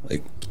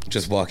Like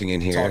just walking in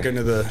here. talk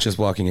into the Just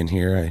walking in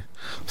here, I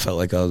felt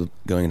like I was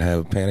going to have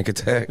a panic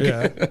attack.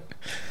 Yeah.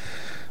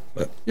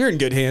 You're in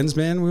good hands,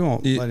 man. We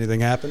won't Yeah. let anything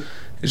happen.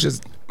 It's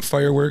just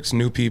fireworks,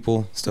 new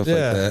people, stuff Yeah.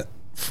 like that.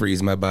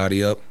 Freeze my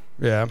body up.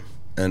 Yeah.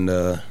 And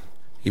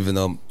even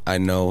though I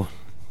know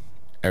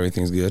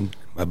everything's good,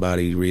 my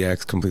body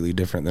reacts completely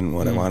different than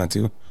what I want it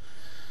to.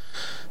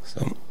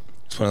 So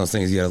it's one of those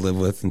things you got to live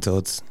with until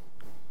it's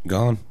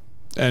gone.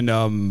 And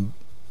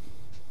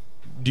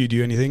do you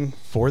do anything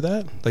for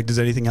that? Like, does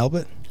anything help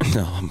it?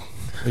 No,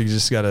 You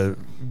just gotta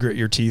grit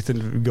your teeth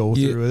and go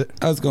Yeah. through with it.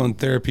 I was going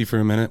therapy for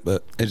a minute,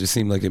 but it just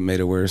seemed like it made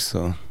it worse.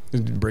 So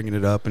Bringing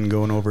it up and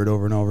going over it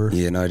over and over.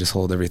 yeah, now I just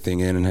hold everything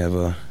in and have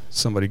a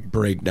Somebody,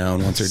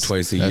 breakdown once or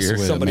twice a That's year.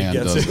 the way Somebody a man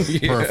gets does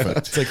it. it. Perfect.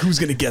 it's like, who's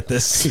gonna get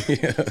this?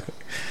 Yeah.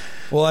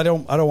 Well, I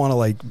don't want to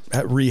like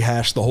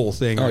rehash the whole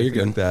thing. Oh, or you're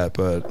anything good. like that,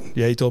 but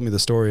yeah, he told me the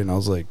story, and I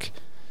was like,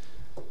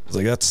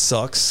 that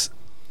sucks.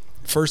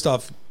 First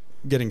off,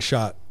 getting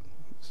shot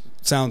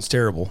sounds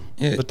terrible,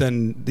 Yeah. but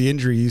then the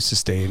injury you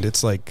sustained,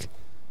 it's like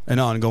an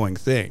ongoing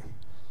thing.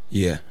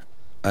 Yeah,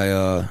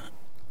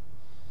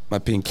 my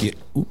pinky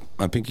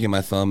and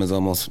my thumb is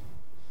almost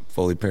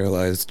fully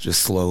paralyzed,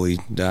 just slowly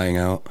dying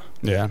out,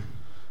 Yeah,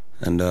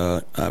 and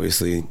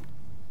obviously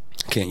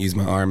can't use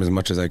my arm as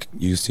much as I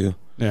used to,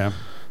 yeah,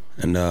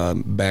 and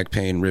back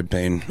pain, rib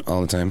pain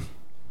all the time.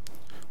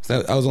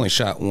 So I was only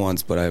shot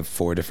once, but I have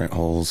 4 different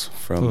holes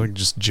from. so like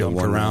just jumped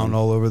one around round.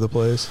 all over the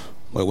place.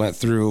 Well,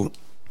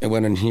 it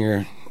went in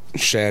here,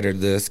 shattered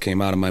this,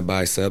 came out of my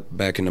bicep,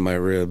 back into my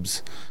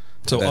ribs.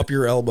 So That- up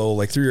your elbow,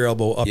 like through your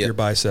elbow, up Yep. your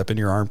bicep and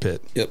your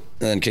armpit. Yep,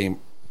 and then came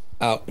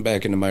out and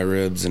back into my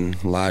ribs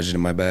and lodged in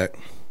my back.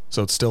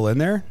 So it's still in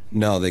there.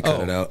 No, they cut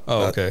Oh. it out.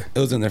 Oh, But okay. It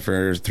was in there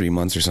for 3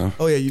 months or so.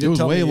 Oh yeah, you It did was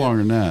tell way me. longer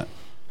than that.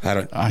 I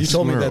don't. I You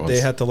told me swear that it they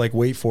was. had to like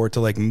wait for it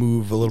to like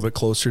move a little bit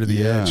closer to the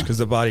Yeah. edge because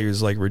the body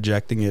was like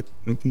rejecting it,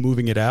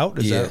 moving it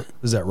out. Yeah.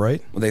 Is that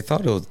right? Well, they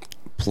thought it was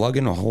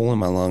plugging a hole in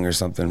my lung or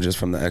something just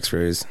from the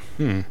X-rays,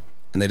 and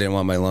they didn't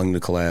want my lung to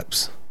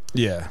collapse,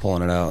 Yeah.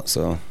 pulling it out.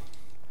 So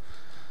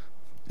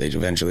they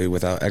eventually,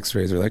 without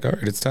X-rays, were like, "All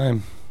right, it's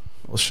time."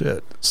 Well,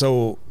 shit.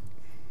 So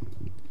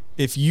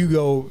if you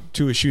go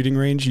to a shooting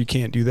range, you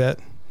can't do that.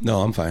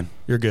 No, I'm fine.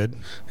 You're good.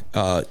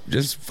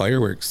 Just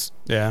fireworks,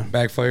 Yeah.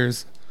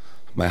 backfires,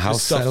 my house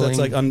Just stuff settling. that's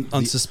like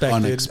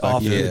unsuspected, unexpected.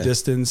 off in Yeah. the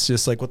distance.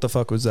 Just like, what the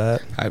fuck was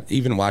that?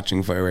 Even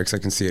watching fireworks, I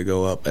can see it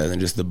go up, and then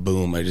just the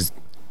boom. I just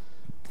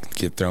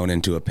get thrown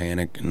into a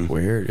panic, and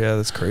Weird. Yeah,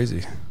 that's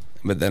crazy.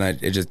 but then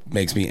it just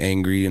makes me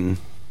angry, and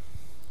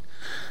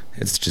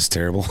it's just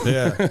terrible.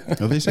 Yeah.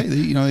 Well, they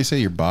say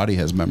your body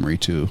has memory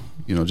too.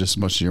 Just as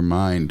much as your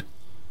mind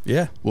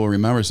Yeah. will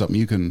remember something.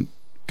 You can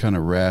kind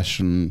of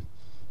ration,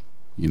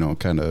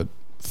 kind of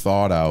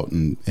thought out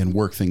and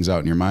work things out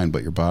in your mind,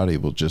 but your body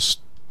will just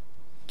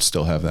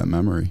still have that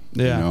memory.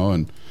 Yeah.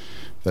 And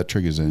that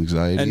triggers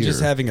anxiety. And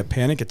just or- having a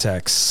panic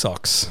attack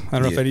sucks. I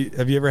don't know Yeah. if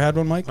have you ever had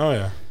one, Mike? Oh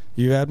yeah.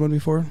 You had one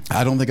before?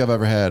 I don't think I've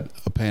ever had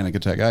a panic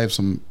attack. I have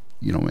some,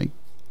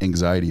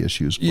 anxiety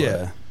issues. But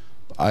Yeah.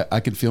 I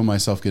can feel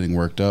myself getting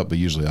worked up, but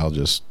usually I'll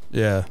just.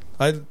 Yeah.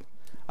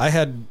 I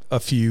had a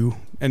few,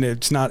 and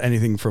it's not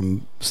anything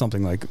from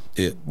something like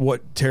Yeah.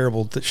 what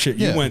terrible shit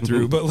you Yeah. went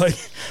through, but like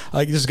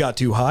I just got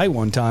too high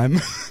one time.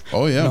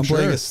 Oh yeah, and I'm sure.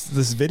 playing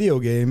this video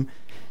game,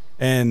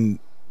 and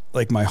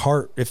like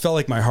it felt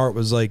like my heart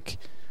was like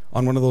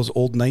on one of those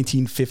old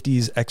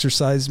 1950s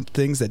exercise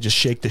things that just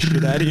shake the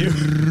shit out of you.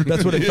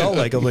 That's what it felt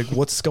like. I'm like,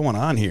 what's going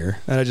on here?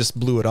 And I just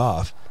blew it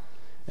off.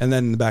 And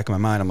then in the back of my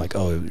mind, I'm like,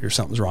 oh,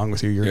 something's wrong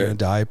with you. You're going to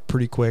die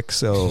pretty quick.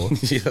 So,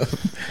 Yeah.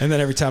 and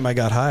then every time I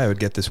got high, I would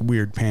get this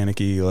weird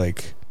panicky,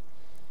 like,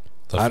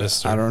 I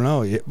don't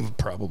know. Yeah,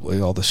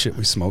 probably all the shit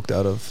we smoked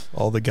out of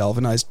all the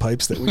galvanized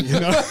pipes that we,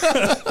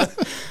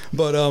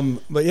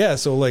 but yeah.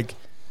 So like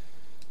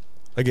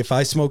if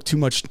I smoke too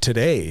much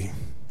today,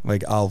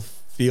 like I'll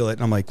feel it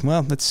and I'm like,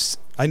 well,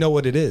 I know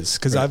what it is.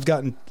 Cause I've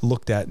gotten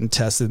looked at and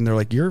tested and they're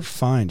like, you're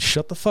fine.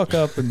 Shut the fuck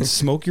up and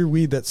smoke your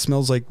weed that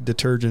smells like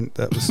detergent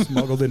that was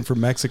smuggled in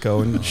from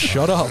Mexico and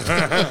shut up.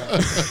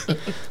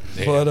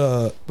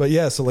 But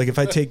yeah. So like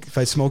if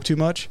I smoke too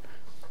much,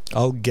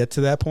 I'll get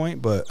to that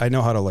point, but I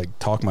know how to like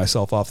talk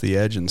myself off the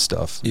edge and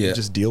stuff. Yeah. And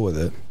just deal with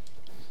it.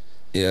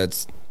 Yeah,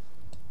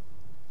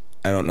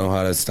 I don't know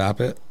how to stop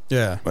it.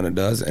 Yeah. When it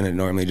does, and it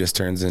normally just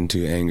turns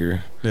into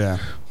anger. Yeah.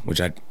 Which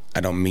I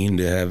don't mean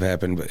to have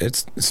happen, but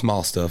it's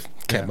small stuff.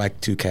 My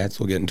 2 cats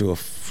will get into a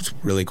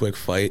really quick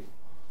fight,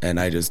 and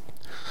I just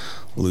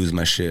lose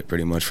my shit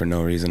pretty much for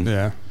no reason.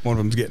 Yeah. One of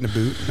them's getting a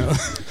boot.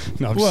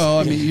 No, Well,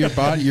 I mean, your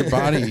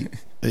body.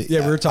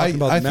 Yeah, we were talking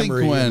about the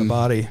memory in the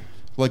body.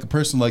 Like a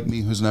person like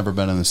me who's never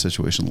been in a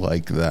situation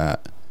like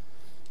that,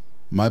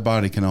 my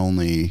body can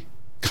only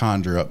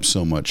conjure up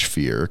so much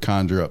fear,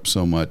 conjure up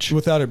so much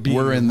without it being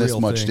we're in a this real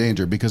much thing.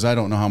 danger, because I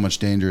don't know how much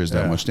danger is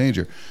that much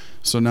danger.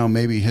 So now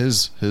maybe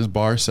his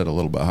bar set a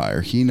little bit higher.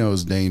 He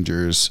knows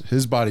dangers.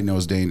 His body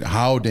knows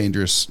how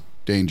dangerous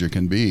danger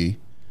can be.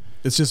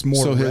 It's just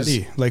more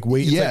ready. Like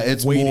wait. Yeah,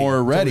 it's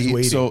more ready.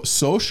 Waiting. So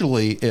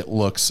socially, it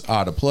looks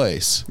out of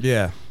place.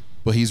 Yeah.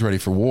 But he's ready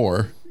for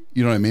war.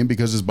 You know what I mean?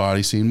 Because his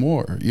body's seen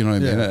war. You know what I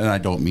mean? Yeah. And I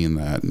don't mean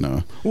that.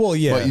 No. Well,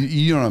 yeah. But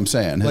you know what I'm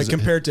saying? Like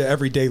compared to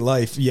everyday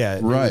life, yeah,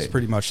 it was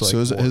pretty much like.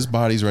 So his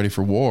body's ready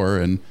for war,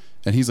 and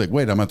he's like,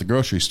 wait, I'm at the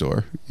grocery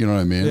store. You know what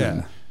I mean?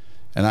 Yeah.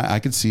 And I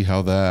could see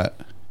how that.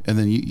 And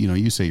then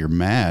you say you're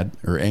mad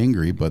or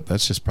angry, but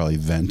that's just probably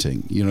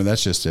venting. You know,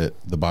 that's just it.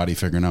 The body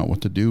figuring out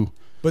what to do.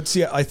 But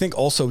see, I think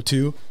also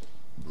too.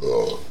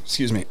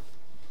 Excuse me.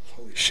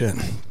 Holy shit.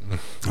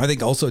 I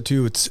think also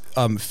too, it's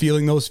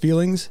feeling those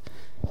feelings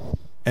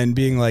and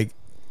being like,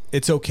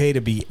 it's okay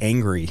to be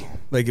angry.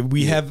 Like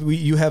you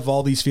have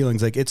all these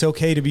feelings. Like it's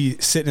okay to be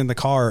sitting in the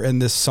car and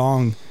this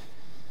song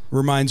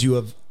reminds you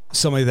of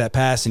somebody that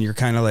passed and you're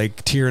kind of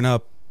like tearing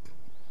up.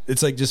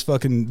 It's like, just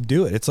fucking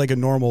do it. It's like a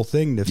normal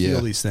thing to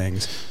feel these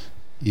things.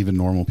 Even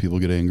normal people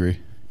get angry.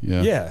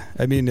 Yeah. Yeah.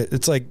 I mean,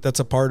 it's like, that's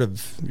a part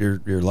of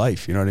your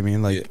life. You know what I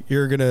mean? Like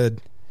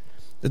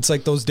it's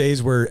like those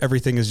days where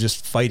everything is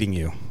just fighting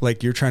you.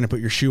 Like you're trying to put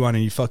your shoe on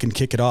and you fucking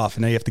kick it off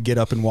and now you have to get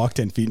up and walk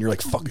 10 feet and you're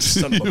like, fucking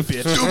son of a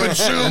bitch. Stupid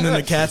shoe. And then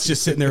the cat's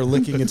just sitting there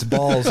licking its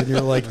balls and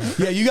you're like,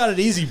 yeah, you got it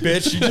easy,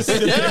 bitch. You just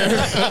sit there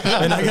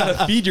and I got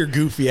to feed your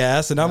goofy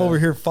ass and I'm over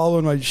here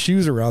following my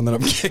shoes around that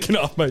I'm kicking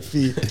off my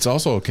feet. It's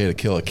also okay to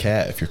kill a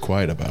cat if you're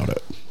quiet about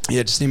it.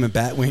 Yeah, just name a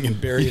bat wing and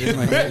bury it in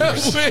my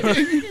ears.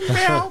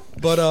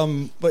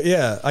 But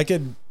yeah, I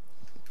could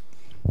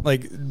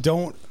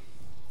don't.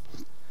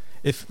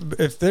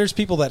 If there's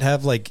people that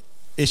have like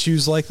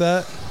issues like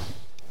that,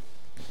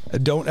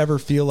 don't ever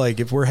feel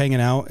like if we're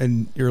hanging out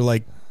and you're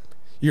like,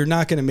 you're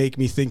not going to make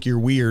me think you're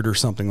weird or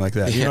something like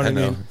that. You know what I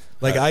mean?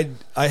 Like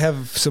I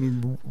have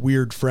some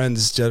weird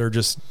friends that are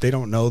just, they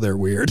don't know they're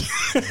weird.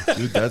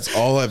 Dude, that's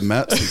all I've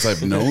met since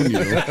I've known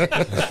you.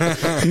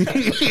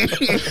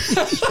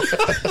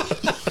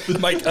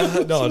 Mike,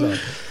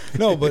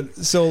 no, but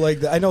so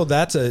like, I know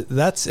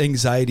that's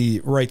anxiety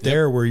right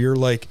there where you're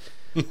like,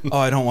 oh,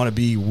 I don't want to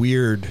be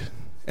weird.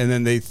 And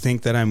then they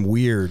think that I'm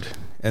weird.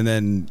 And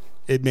then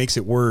it makes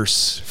it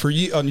worse for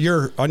you on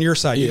your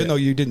side, even though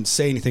you didn't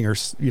say anything or,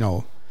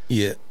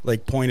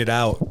 like point it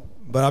out.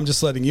 But I'm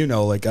just letting you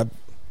know, like,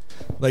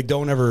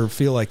 don't ever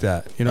feel like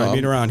that. You know what I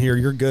mean? Around here,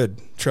 you're good.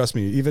 Trust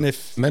me. Even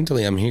if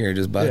mentally I'm here,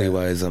 just body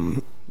wise,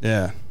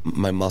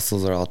 my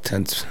muscles are all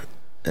tense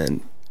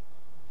and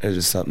it's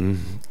just something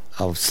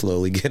I'll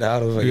slowly get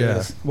out of, I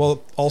guess.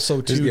 Well,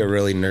 also too, just get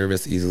really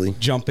nervous easily.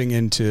 Jumping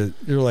into,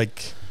 you're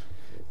like,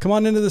 come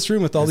on into this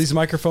room with all these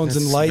microphones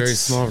and lights. Very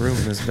small room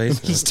in this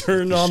basement. Just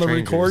turn on the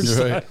record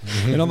side.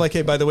 And I'm like,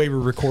 hey, by the way, we're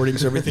recording,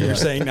 so everything you're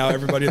saying now,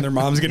 everybody and their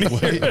mom's gonna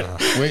hear.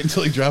 Wait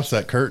until he drops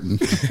that curtain.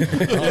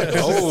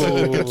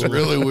 It's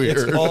really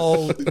weird. It's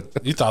all,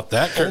 You thought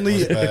that curtain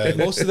was bad.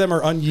 most of them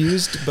are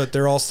unused, but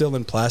they're all still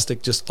in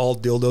plastic, just all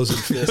dildos and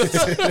fists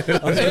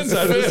on the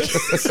inside of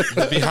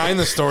this. Behind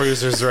the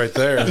stories is right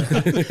there.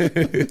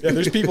 Yeah,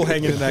 there's people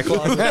hanging in that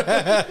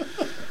closet.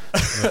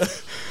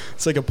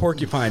 It's like a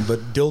porcupine,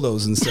 but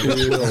dildos instead of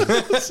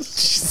dildos.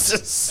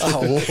 Jesus.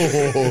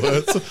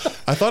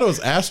 I thought it was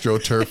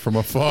AstroTurf from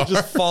afar.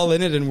 Just fall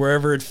in it, and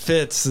wherever it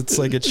fits, it's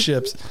like it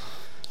ships.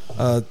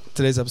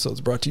 Today's episode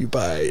is brought to you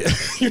by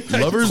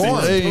Lovers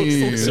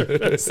Lane.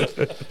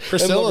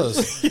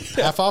 Priscilla's.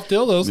 Half off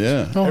dildos.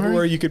 Yeah.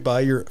 everywhere you could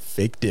buy your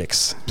fake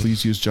dicks.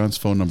 Please use John's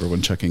phone number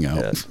when checking out.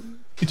 Yeah.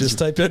 Just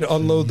type in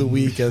 "unload the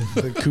week" at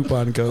the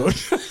coupon code.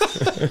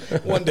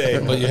 One day,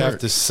 But you have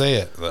to say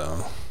it,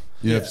 though.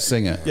 You have to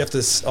sing it. You have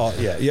to,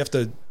 you have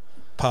to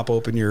pop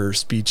open your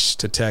speech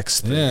to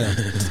text. Yeah.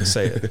 To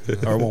say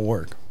it, or it won't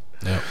work.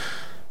 Yeah.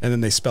 and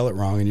then they spell it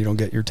wrong, and you don't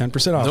get your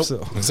 10% off. Nope.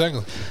 So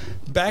Exactly.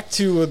 back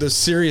to the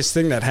serious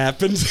thing that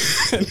happened,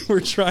 and we're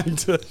trying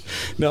to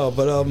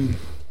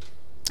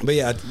but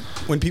yeah,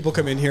 when people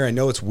come in here, I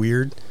know it's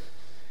weird,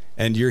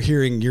 and you're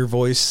hearing your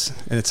voice,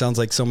 and it sounds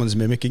like someone's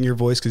mimicking your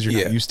voice because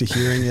you're not used to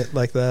hearing it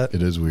like that.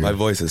 It is weird. My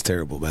voice is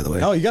terrible, by the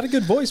way. Oh, you got a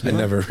good voice, I man.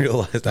 never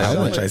realized how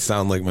much I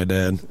sound like my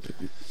dad.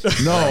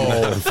 No,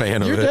 I'm not a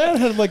fan of your it. dad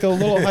had like a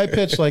little high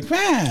pitch, like,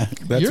 man.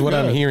 That's what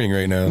I'm hearing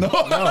right now.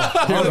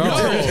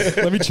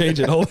 Let me change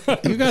it. Hold on.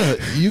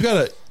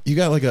 You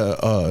got like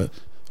a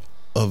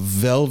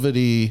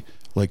velvety,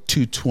 like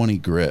 220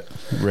 grit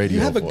radio.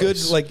 You have a voice.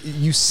 good, like,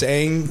 you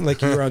sang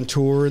like you were on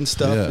tour and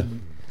stuff. Yeah.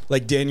 And,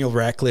 like Daniel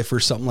Radcliffe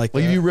or something like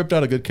Like that. if you ripped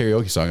out a good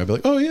karaoke song, I'd be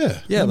like, oh yeah,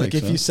 Yeah, that like makes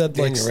if you sense. said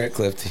like Daniel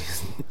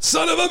Radcliffe.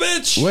 "Son of a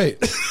bitch." Wait,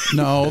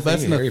 no,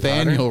 that's Harry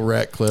Nathaniel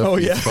Ratcliffe. Oh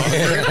yeah,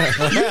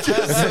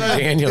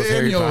 Daniel's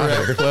Harry Daniel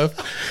Potter.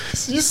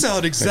 Ratcliffe. you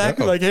sound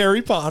exactly like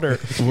Harry Potter.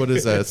 What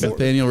is that? It's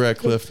Nathaniel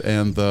Ratcliffe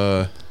and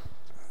the.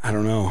 I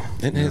don't know.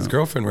 And his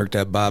girlfriend worked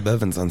at Bob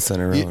Evans on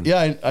Center Road.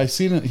 Yeah, I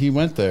seen it. He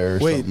went there. Or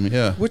Wait, something.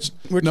 Yeah. which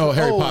No,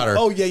 Harry oh, Potter.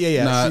 Oh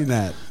yeah. Not- I've seen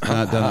that.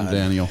 Not Denim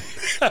Daniel.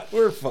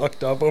 We're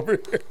fucked up over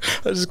here.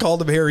 I just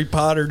called him Harry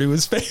Potter to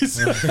his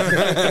face.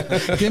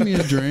 Give me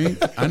a drink.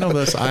 I know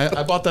this.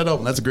 I bought that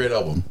album. That's a great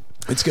album.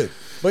 It's good.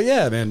 But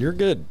yeah, man, you're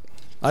good.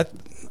 I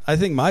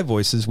think my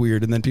voice is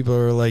weird, and then people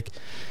are like,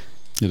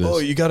 It is. "Oh,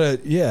 you gotta."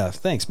 Yeah,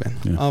 thanks, man.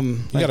 Yeah. You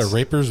got a thanks.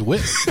 raper's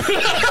wit.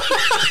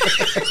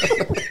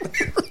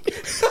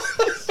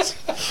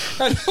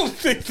 I don't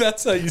think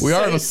that's how you say We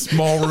are in a it.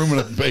 small room in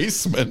a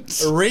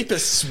basement. A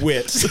rapist's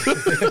wit.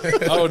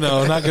 Oh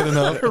no, not good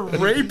enough. A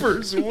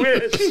raper's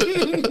wit.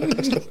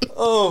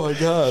 Oh my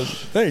god.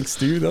 Thanks,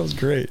 dude. That was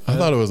great. I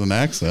thought it was an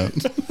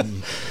accent.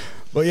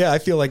 But yeah, I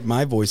feel like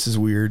my voice is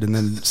weird, and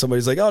then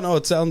somebody's like, "Oh no,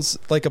 it sounds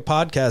like a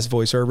podcast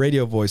voice or a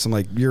radio voice." I'm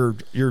like, "You're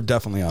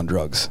definitely on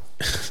drugs."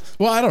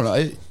 Well, I don't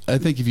know. I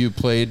think if you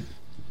played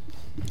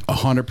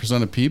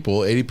 100% of people,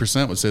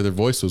 80% would say their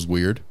voice was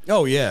weird.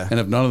 Oh yeah. And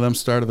if none of them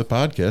started the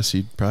podcast,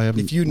 you'd probably have.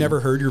 If you never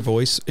heard your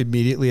voice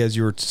immediately as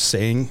you were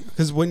saying,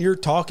 because when you're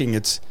talking,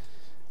 it's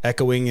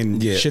echoing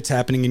and Yeah. shit's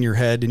happening in your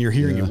head, and you're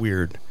hearing Yeah. it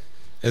weird.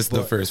 It's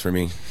the first for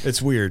me.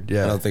 It's weird. I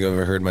Yeah. don't think I've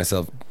ever heard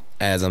myself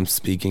as I'm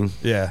speaking.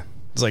 Yeah.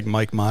 It's like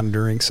mic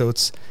monitoring, so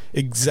it's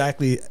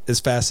exactly as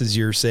fast as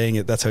you're saying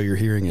it. That's how you're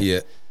hearing it. Yeah.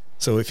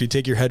 So if you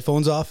take your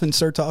headphones off and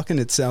start talking,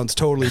 it sounds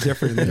totally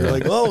different. And you're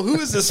like, "Oh, who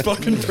is this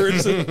fucking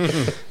person?"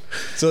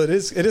 So it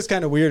is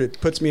kind of weird. It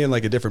puts me in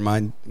like a different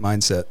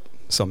mindset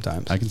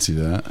sometimes. I can see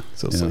that.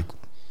 So it's Yeah. like,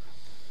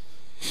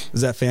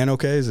 is that fan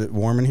okay? Is it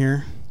warm in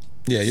here?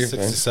 Yeah, you're fine.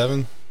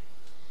 67.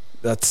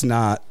 That's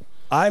not.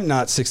 I'm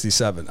not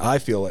 67. I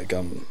feel like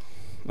I'm.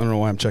 I don't know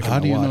why I'm checking. How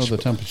my do you know watch, the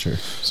but temperature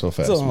so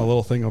fast? It's on a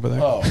little thing over there.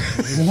 Oh,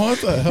 what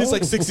the hell? He's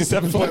like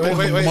 67.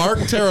 wait. Mark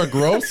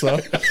Terragrossa.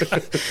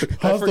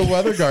 How's the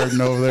weather garden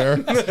over there?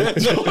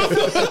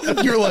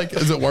 You're like,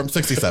 is it warm?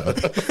 67.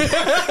 What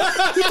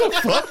the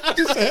fuck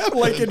just happened?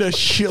 Like in a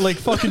like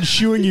fucking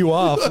shooing you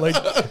off. Like,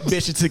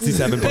 bitch, it's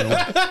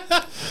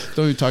 67.1.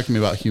 Don't even talk to me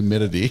about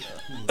humidity.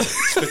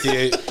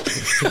 58.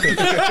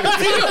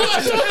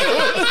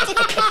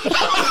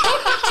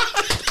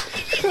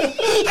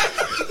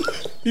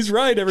 He's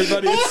right,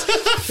 everybody.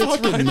 It's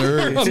Fucking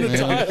nerds,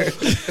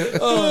 man.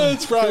 oh,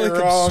 It's probably I feel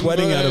like wrong. I'm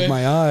sweating out of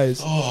my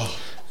eyes.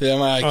 Yeah,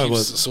 my eye I keeps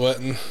was-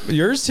 sweating.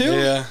 Yours too?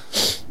 Yeah,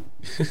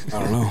 I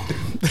don't know.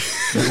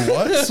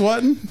 What?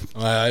 Sweating?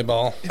 my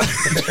eyeball.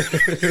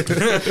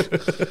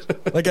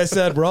 Like I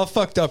said, we're all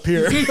fucked up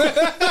here.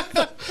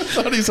 I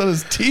thought he said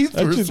his teeth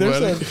were Actually,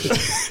 sweating.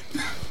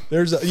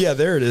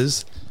 there it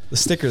is. The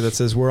sticker that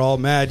says "We're all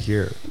mad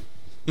here."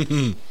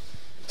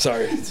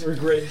 Sorry, we're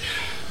great.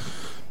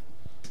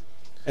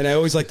 And I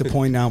always like to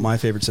point out my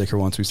favorite sticker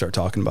once we start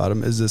talking about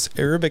him is this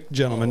Arabic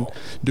gentleman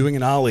doing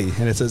an Ali,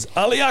 and it says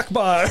Ali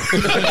Akbar.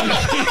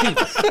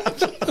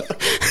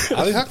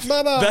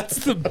 That's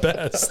the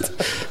best.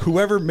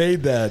 Whoever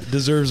made that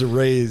deserves a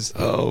raise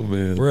Oh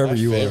man. wherever My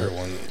you favorite are.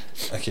 one.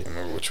 I can't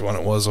remember which one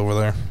it was over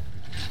there.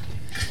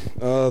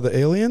 The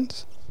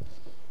aliens?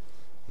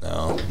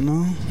 No,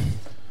 No.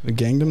 The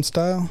Gangnam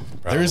Style?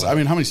 There is, I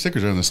mean, how many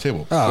stickers are on this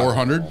table? Oh,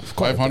 400?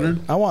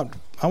 500? I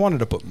wanted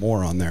to put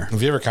more on there.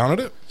 have you ever counted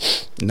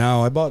it?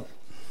 No, I bought.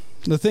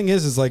 The thing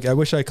is like I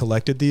wish I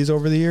collected these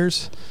over the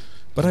years,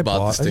 but I Bought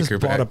the I just sticker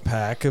bought a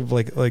pack. pack of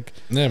like Yeah,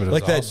 but it was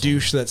like that awesome.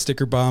 douche that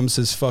sticker bombs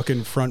his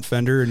fucking front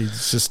fender and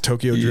he's just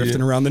Tokyo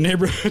drifting around the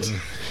neighborhood.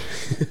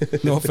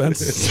 No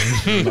offense,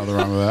 Nothing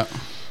wrong with that.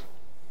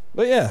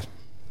 but yeah.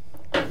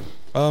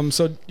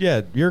 So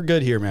yeah, you're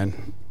good here,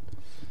 man.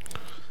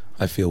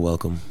 I feel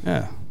welcome.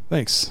 Yeah,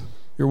 thanks.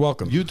 You're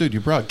welcome. You, dude, you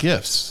brought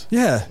gifts.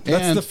 Yeah,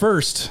 that's And- the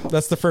first.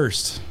 That's the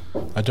first.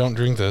 I don't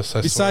drink this.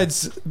 I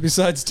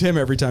Besides Tim,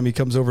 every time he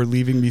comes over,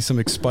 leaving me some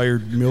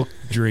expired milk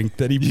drink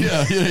that he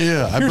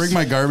Yeah. I bring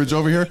my garbage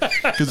over here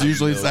because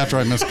usually it's after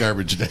I miss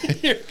garbage day.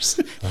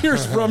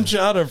 Here's Rum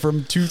Chata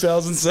from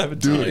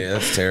 2017. Oh yeah,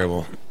 that's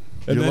terrible.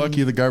 And You're then-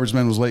 lucky the garbage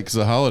man was late because of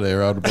the holiday,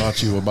 or I would have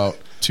brought you about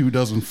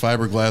 24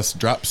 fiberglass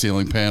drop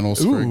ceiling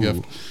panels for a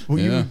gift. Well,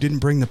 Yeah. you didn't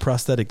bring the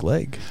prosthetic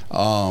leg.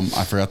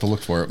 I forgot to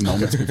look for it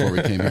moments before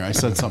we came here. I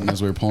said something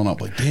as we were pulling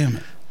up, like, damn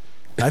it.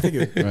 I think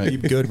it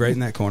would be good right in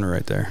that corner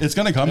right there. It's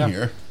going to come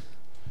here.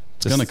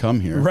 It's going to come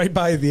here. Right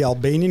by the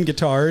Albanian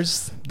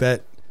guitars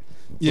that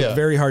look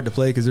very hard to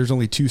play because there's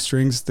only 2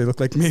 strings. They look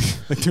like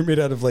they're made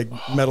out of like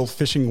metal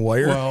fishing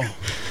wire. Well,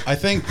 I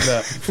think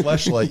that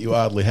fleshlight you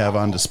oddly have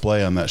on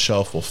display on that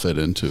shelf will fit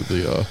into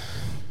the.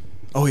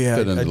 oh yeah,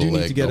 fit into I the do need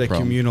leg, to get no a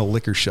problem. communal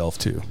liquor shelf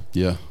too.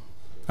 Yeah.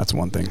 That's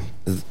one thing.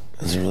 Is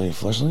there really a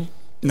flashlight?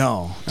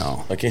 No.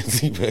 I can't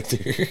see back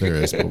there. There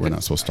is, but we're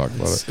not supposed to talk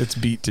about it. It's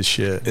beat to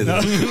shit. Is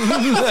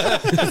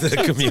it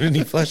a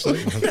community flashlight?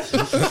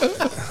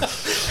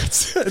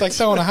 It's like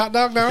throwing a hot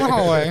dog down the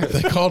hallway.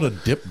 They call it a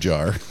dip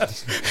jar.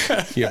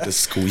 You have to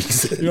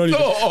squeeze it. You don't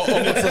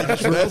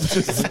even, That's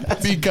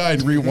just be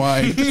kind,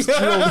 rewind.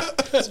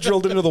 it's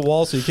drilled into the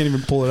wall so you can't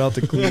even pull it out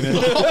to clean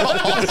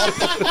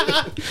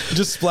it.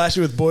 Just splash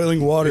it with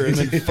boiling water and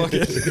then fuck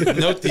it.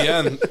 Note the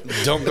end.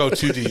 Don't go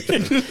too deep.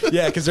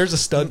 Yeah, because there's a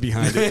stud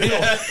behind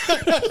it.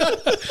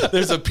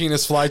 There's a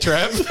penis fly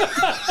trap.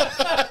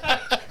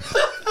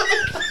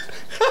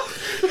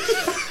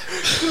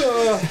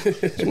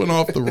 Went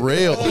off the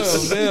rails.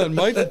 Oh man,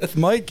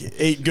 Mike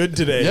ate good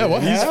today. Yeah,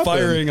 what He's happened?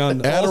 firing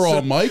on all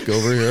Adderall Mike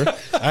over here.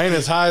 I ain't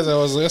as high as I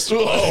was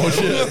yesterday. Oh,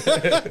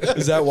 shit.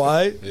 Is that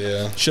why?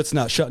 Yeah. Shit's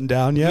not shutting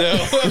down yet.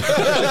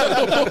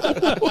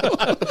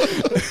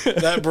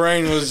 That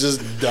brain was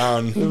just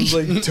done. It was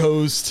like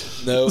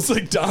toast. No. It's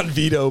like Don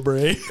Vito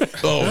brain.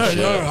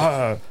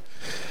 Oh,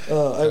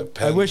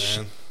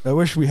 shit. I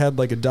wish we had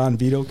like a Don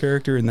Vito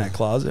character in that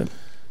closet.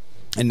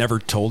 I never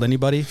told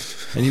anybody,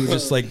 and he would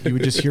just like you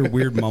would just hear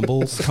weird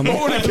mumbles coming.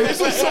 He's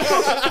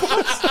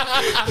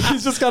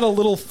just got a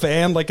little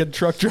fan, like a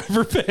truck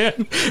driver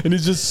fan, and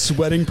he's just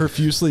sweating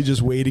profusely,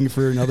 just waiting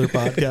for another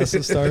podcast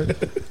to start.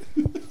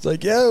 It's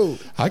like, yo,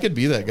 I could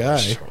be that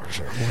guy.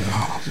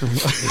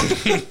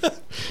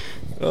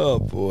 oh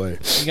boy,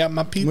 You got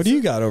my pizza? what do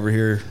you got over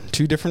here?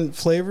 2 different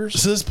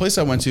flavors. So this place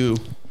I went to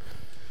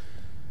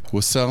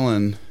was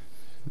selling.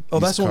 Oh,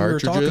 that's these what we were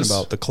talking cartridges.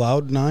 about, the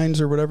Cloud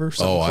 9s or whatever.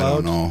 Oh, I Cloud.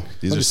 don't know.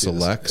 These Let are me see this.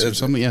 selects or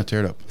something. Yeah, tear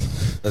it up.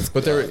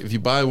 But they're, if you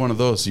buy one of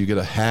those, you get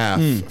a half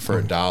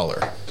for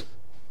 $1.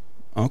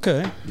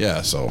 Okay,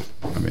 Yeah, so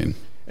I mean,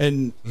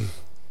 and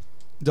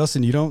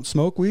Dustin, you don't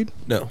smoke weed?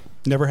 No.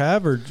 Never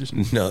have, or just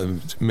No,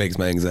 it makes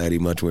my anxiety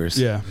much worse.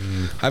 yeah.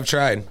 I've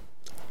tried,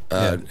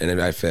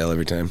 and I fail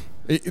every time.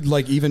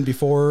 Like even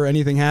before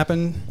anything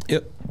happened.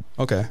 Yep.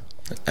 Okay,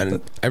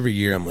 And every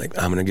year I'm like,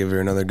 I'm going to give her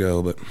another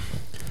go, but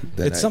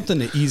then it's something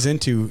to ease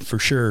into for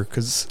sure.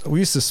 Because we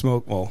used to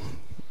smoke. Well,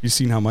 you've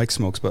seen how Mike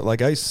smokes, but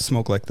like I used to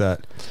smoke like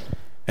that,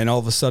 and all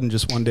of a sudden,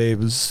 just one day, it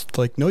was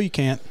like, no, you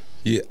can't.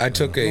 Yeah, I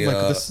took I'm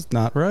like, this is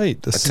not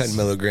right. This a 10 is,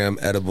 milligram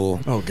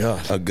edible, Oh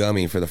god, a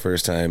gummy for the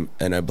first time,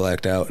 and I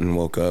blacked out and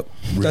woke up.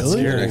 That's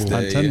really? scary. Next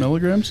On day, 10 yeah.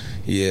 milligrams?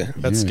 Yeah.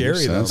 that's Yeah, you're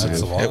scary though. sensitive.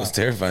 That's a lot. It was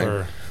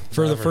terrifying.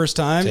 For the never first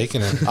time?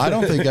 taking it. I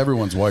don't think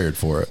everyone's wired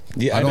for it.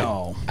 Yeah, I don't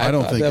know. I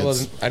don't thought think that it's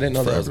wasn't. I didn't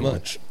know for that was everyone.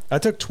 much. I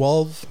took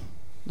 12,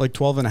 like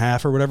 12 and a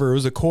half or whatever. It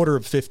was a quarter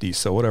of 50,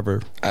 so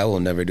whatever. I will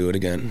never do it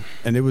again.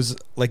 And it was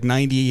like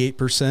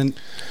 98%.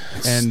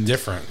 And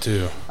Different,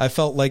 too. I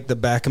felt like the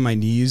back of my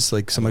knees,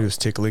 like somebody was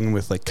tickling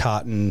with like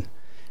cotton,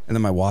 and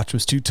then my watch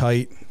was too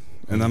tight,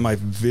 and then my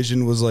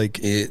vision was like,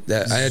 I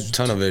had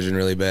tunnel vision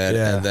really bad,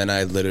 Yeah. and then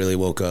I literally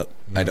woke up.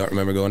 I don't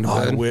remember going to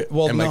Oh, bed,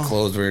 well, and my no.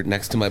 clothes were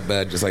next to my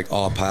bed, just like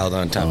all piled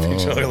on top of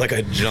each other, like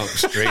I jumped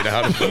straight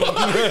out of them.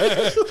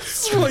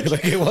 like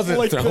it wasn't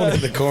like thrown that. in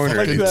the corner.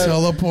 Like Getting that.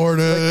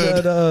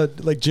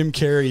 teleported. like Jim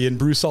Carrey in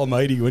Bruce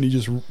Almighty when he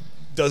just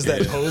does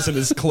that pose and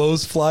his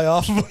clothes fly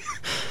off of him.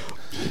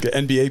 Like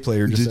an NBA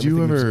player. Just Did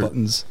you everything was ever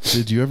buttons?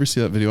 Did you ever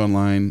see that video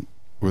online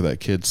where that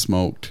kid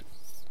smoked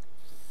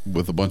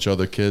with a bunch of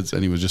other kids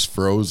and he was just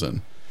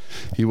frozen?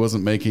 He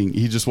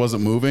just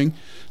wasn't moving.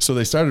 So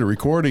they started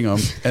recording him,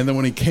 and then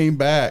when he came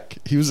back,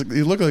 he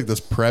looked like this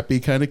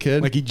preppy kind of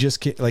kid. Like he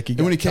just like he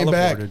and when he came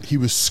back, he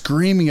was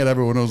screaming at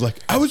everyone. I was like,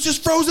 "I was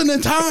just frozen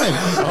in time.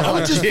 I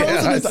was just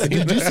frozen in time."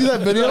 Did you see that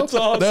video? That's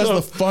awesome. That's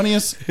the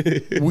funniest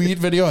weed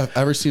video I've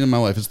ever seen in my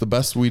life. It's the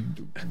best weed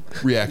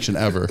reaction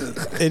ever.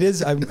 It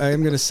is. I'm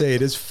going to say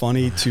it is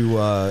funny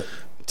to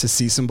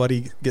see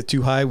somebody get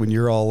too high when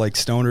you're all like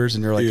stoners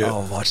and you're like, Yeah.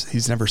 oh, watch,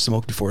 he's never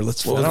smoked before.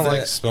 Let's. What I was don't that?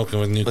 like smoking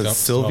with new Was it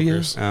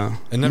Sylvia? smokers.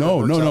 Oh. It never No,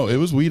 works out. it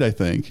was weed. I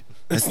think.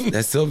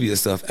 That's Sylvia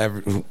stuff.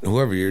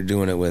 Whoever you're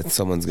doing it with,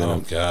 someone's Oh,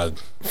 gonna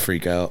God.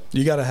 freak out.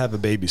 You got to have a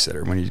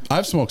babysitter when you.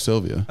 I've smoked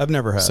Sylvia. I've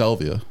never had.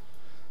 Salvia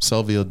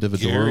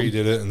Dividorum. Gary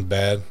did it and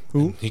bad.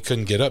 Who? He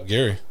couldn't get up,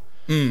 Gary.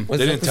 Was They that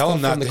didn't the tell him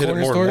stuff not from to the hit it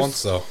corner more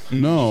stores? than once, though.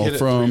 No, He hit it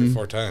 3 from or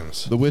 4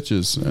 times. the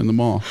witches and the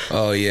mall.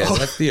 Oh yeah,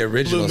 that's the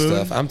original Blue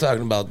Moon. stuff. I'm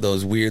talking about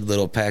those weird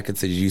little packets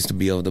that you used to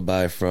be able to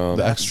buy from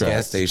The extracts.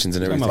 gas stations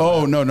and everything. about-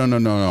 Oh no!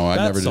 I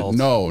Bath never did. salts.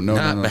 No.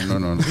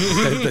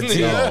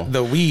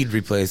 The weed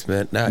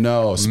replacement, not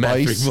No,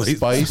 meth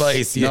spice.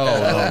 Spice, yeah. No.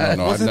 I've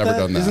Wasn't never that-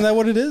 done that. Isn't that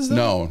what it is?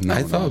 Though? No.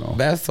 I thought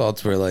bath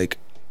salts were like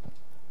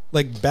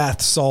like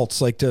bath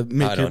salts, like to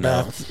make I your don't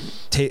know.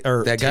 bath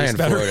or That guy taste in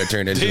better. Florida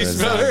turned into a Tastes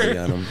zombie better.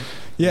 on him.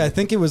 Yeah, I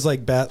think it was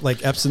like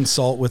like Epsom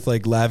salt with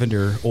like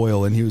lavender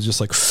oil, and he was just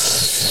like,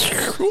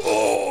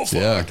 oh, fuck.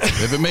 Yeah.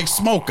 If it makes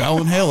smoke, I'll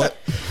inhale it.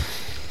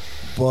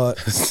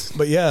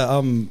 But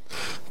yeah,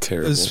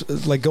 Terrible.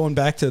 it's like going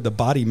back to the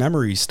body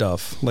memory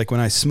stuff. Like when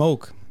I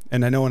smoke,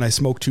 and I know when I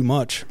smoke too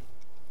much,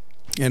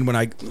 and when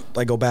I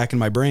go back in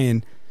my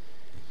brain,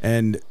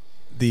 and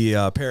the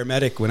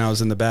paramedic when I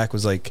was in the back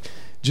was like,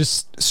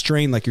 just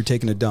strain like you're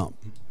taking a dump,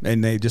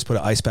 and they just put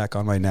an ice pack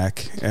on my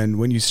neck. And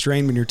when you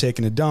strain when you're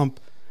taking a dump,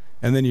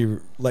 and then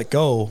you let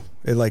go,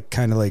 it like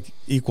kind of like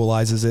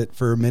equalizes it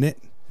for a minute.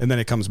 And then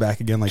it comes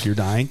back again like you're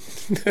dying.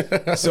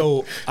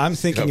 So I'm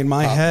thinking in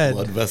my Pop head,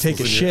 blood vessels take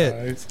a in your shit.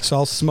 eyes. So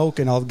I'll smoke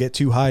and I'll get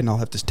too high and I'll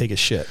have to take a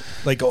shit.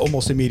 Like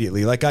almost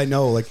immediately. Like I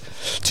know, like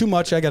too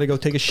much, I got to go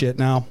take a shit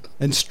now.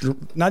 And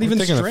not even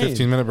Taking a strain.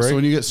 15-minute break. So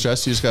when you get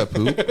stressed, you just got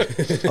poop.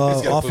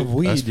 Off of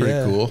weed. That's pretty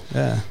yeah. cool.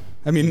 Yeah.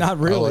 I mean, not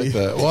I really. like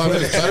that. Well, I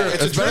mean,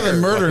 it's better than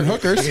murdering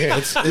hookers. Yeah,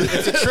 it's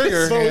a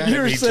trigger. So yeah,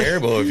 you're it'd be saying-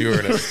 terrible if you were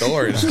in a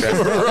store and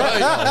stressed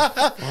out.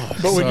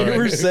 But when you Sorry.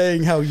 were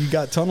saying how you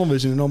got tunnel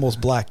vision and almost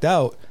blacked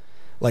out,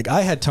 like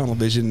I had tunnel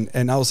vision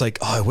and I was like,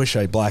 oh, I wish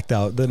I blacked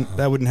out. Then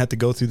I wouldn't have to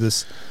go through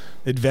this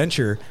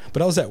adventure.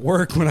 But I was at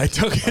work when I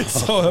took it,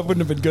 so it wouldn't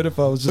have been good if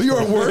I was just You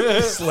were at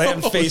work?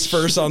 slammed face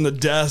first on the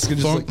desk and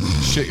just Don't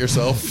like shit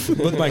yourself.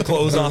 with my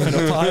clothes off in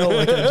a pile,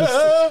 like I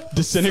just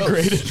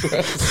disintegrated.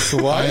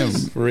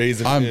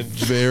 I'm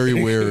very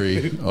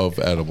wary of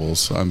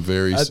edibles. I'm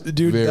very,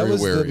 Dude, very that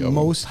was wary the of them.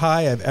 most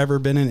high I've ever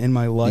been in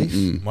my life.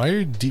 Why are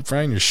you deep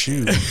frying your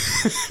shoe?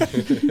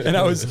 And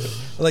I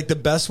was like, the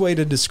best way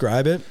to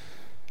describe it,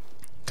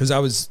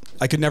 because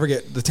I could never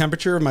get the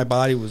temperature of my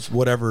body was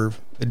whatever.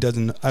 It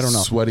doesn't, I don't know.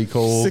 Sweaty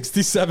cold.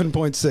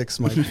 67.6.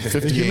 My the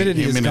 58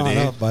 humidity has gone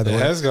humidity. up, by the It way.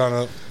 has gone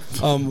up.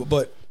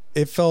 But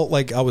it felt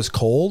like I was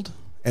cold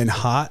and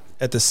hot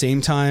at the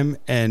same time,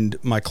 and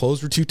my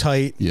clothes were too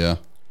tight. Yeah.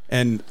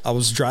 And I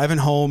was driving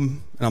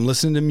home, and I'm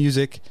listening to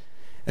music,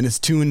 and it's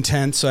too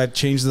intense, so I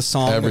changed the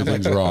song.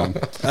 Everything's wrong.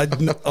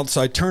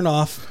 So I turn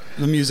off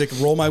the music,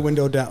 roll my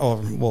window down.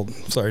 Oh, well,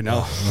 sorry,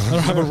 no. I don't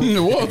have a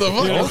What the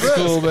fuck? Yeah, was this?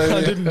 cool, baby.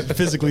 I didn't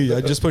physically. I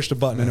just pushed a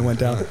button and it went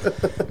down.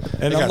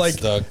 And I'm got like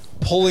stuck.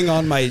 pulling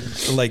on my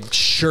like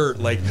shirt,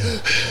 like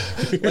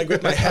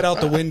with my head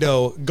out the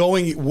window,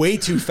 going way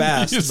too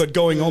fast, but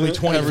going only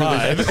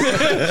 25.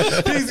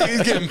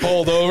 he's getting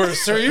pulled over.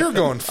 Sir, you're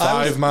going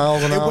 5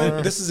 miles an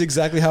hour. This is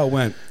exactly how it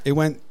went. It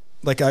went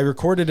like I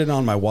recorded it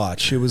on my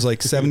watch. It was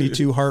like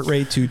 72 heart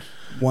rate to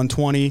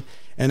 120.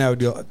 And I would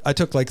go, I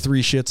took like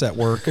 3 shits at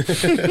work.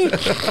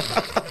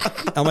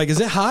 I'm like,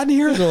 is it hot in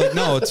here? They're like,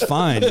 no, it's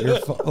fine.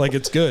 Like,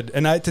 it's good.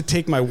 And I had to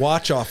take my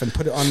watch off and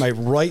put it on my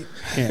right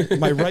hand,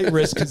 my right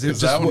wrist. Because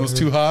That one was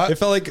too hot. It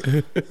felt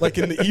like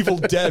in the Evil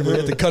Dead where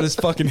he had to cut his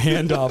fucking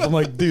hand off. I'm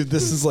like, dude,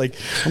 this is like,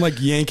 I'm like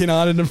yanking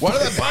on it. And Why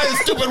did I buy a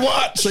stupid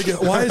watch? it's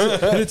like, why is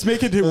it? And it's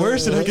making it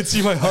worse, and I can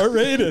see my heart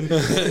rate, and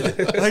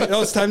like,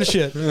 no, it's time to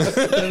shit.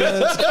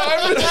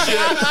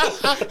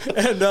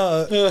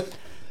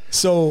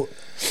 So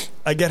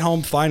I get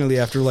home finally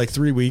after like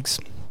 3 weeks.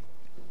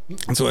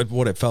 And so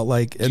what it felt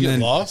like, and You get then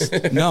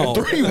lost? no,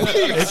 3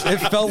 weeks. It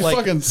felt like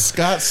Fucking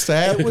Scott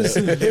Stapp.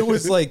 it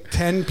was like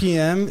 10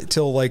 p.m.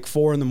 till like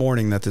 4 in the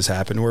morning that this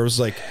happened, where it was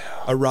like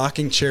a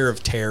rocking chair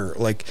of terror.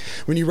 Like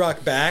when you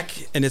rock back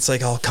and it's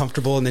like all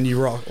comfortable, and then you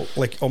rock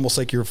like almost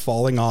like you're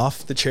falling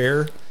off the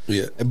chair.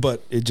 Yeah.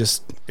 But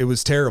it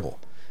was terrible.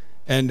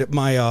 And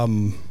my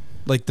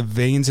like the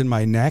veins in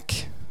my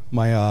neck,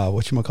 my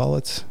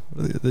whatchamacallits,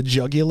 the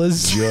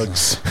jugulars,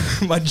 Jugs.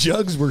 my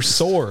jugs were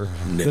sore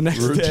the next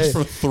We're day. just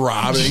from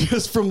throbbing,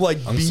 Just from like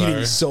beating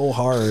sorry. so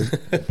hard.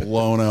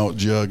 blown out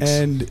jugs.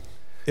 And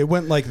it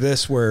went like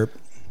this, where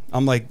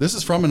I'm like, this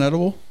is from an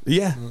edible?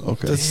 yeah,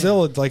 Okay. it's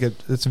still like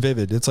it's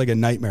vivid. It's like a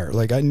nightmare.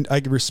 Like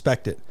I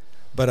respect it,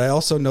 but I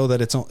also know that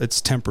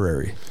it's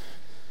temporary.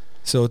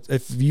 So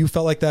if you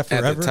felt like that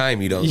forever, At the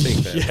time, you don't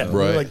think that. yeah, though.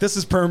 Right. you're like this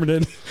is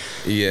permanent.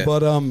 Yeah.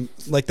 But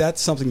like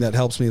that's something that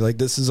helps me. Like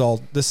this is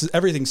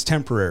everything's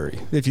temporary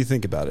if you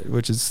think about it,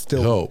 which is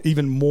still Dope.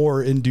 even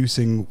more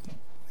inducing.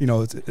 You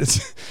know,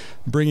 it's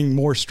bringing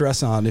more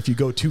stress on if you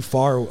go too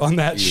far on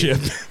that ship.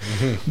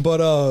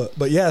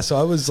 But yeah, so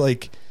I was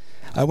like,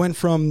 I went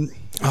from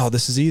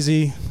this is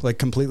easy, like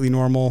completely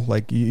normal,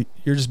 like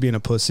you're just being a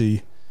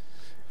pussy.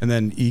 And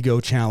then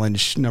ego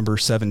challenge number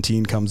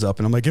 17 comes up,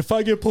 and I'm like, if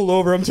I get pulled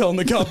over, I'm telling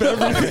the cop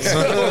everything.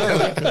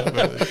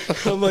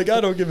 I'm like,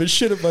 I don't give a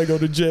shit if I go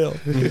to jail.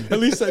 At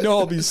least I know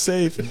I'll be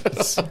safe.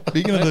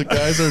 Speaking of the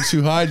guys that are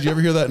too high, did you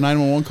ever hear that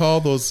 911 call?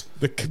 Those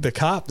The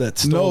cop that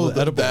stole the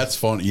edible. that's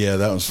funny. Yeah,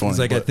 that was funny. He's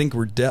like, I But- think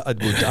we're dying.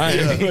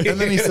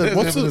 and then he said,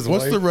 "What's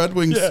the Red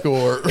Wings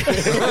score?" He's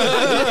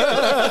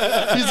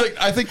like,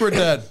 "I think we're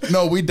dead."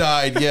 No, we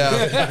died.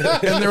 Yeah.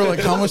 And they were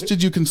like, "How much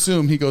did you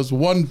consume?" He goes,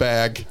 "1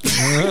 bag."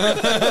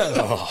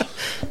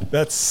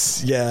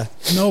 That's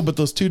No, but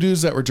those 2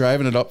 dudes that were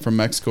driving it up from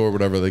Mexico or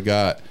whatever they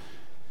got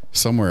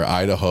somewhere,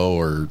 Idaho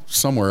or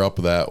somewhere up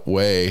that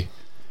way,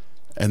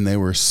 and they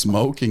were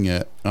smoking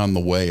it on the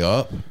way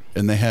up,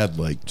 and they had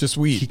like Just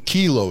weed.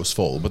 kilos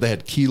full, but they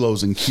had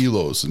kilos and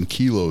kilos and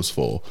kilos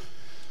full.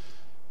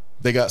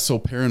 They got so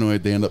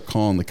paranoid they end up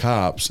calling the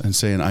cops and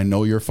saying, "I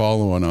know you're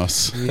following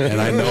us, and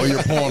I know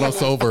you're pulling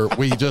us over.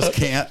 We just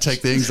can't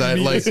take the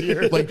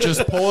anxiety. Like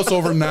just pull us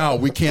over now.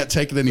 We can't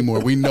take it anymore.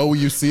 We know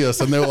you see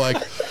us." And they're like,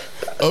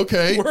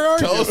 "Okay,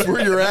 tell us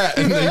where you're at."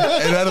 And it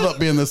ended up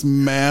being this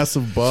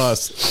massive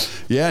bust.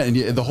 Yeah, and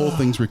the whole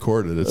thing's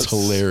recorded. It's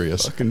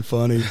hilarious. Fucking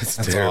funny. That's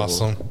terrible.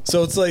 awesome.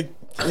 So it's like,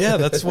 yeah,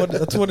 that's what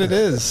it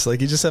is. Like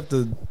you just have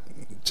to,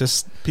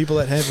 just people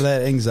that have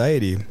that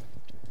anxiety.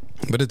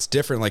 But it's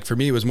different. Like for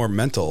me, it was more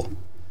mental.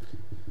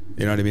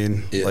 You know what I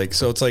mean? Yeah. Like,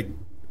 so it's like,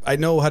 I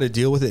know how to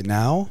deal with it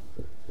now,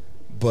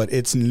 but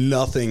it's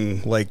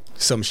nothing like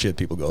some shit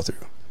people go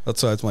through.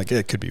 That's why I'm like,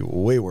 it could be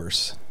way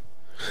worse.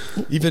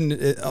 Even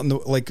on the,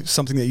 like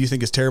something that you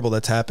think is terrible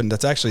that's happened,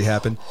 that's actually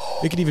happened,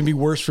 it could even be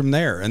worse from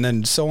there, and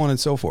then so on and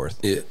so forth.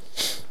 Yeah.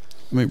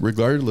 I mean,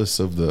 regardless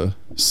of the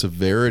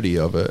severity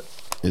of it,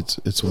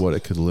 it's what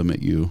it could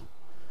limit you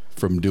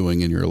from doing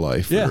in your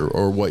life, Yeah.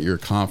 or what you're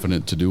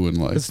confident to do in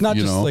life. It's not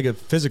you just know? like a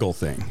physical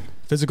thing.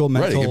 Physical,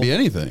 mental. Right, it could be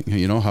anything.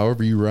 You know,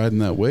 however you ride in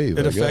that wave.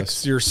 It I affects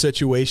guess. your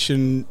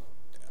situation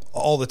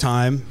all the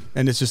time,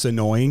 and it's just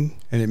annoying,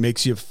 and it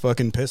makes you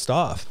fucking pissed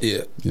off.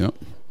 Yeah. Yep.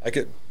 I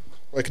could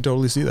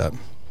totally see that.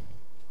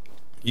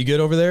 You good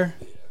over there?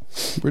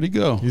 Where'd he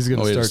go? He's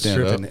gonna Oh, he had to start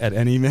stand stripping up. at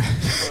any minute.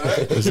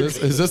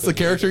 Is this the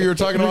character you were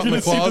talking about in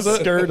the See the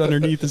closet? skirt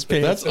underneath his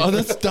pants.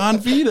 That's Don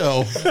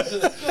Vito.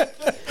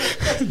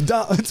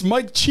 It's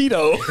Mike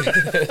Cheeto.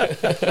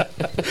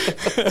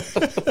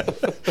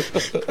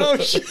 Oh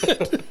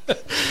shit!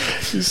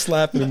 He's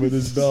slapping him with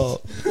his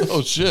belt.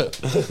 Oh shit,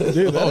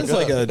 Dude, that was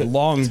like a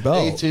long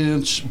belt.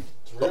 8-inch.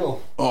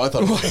 Oh, I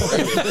thought it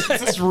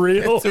was It's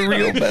real. It's a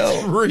real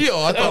bell. real.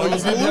 I thought it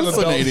was you didn't have a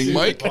belt. hallucinating,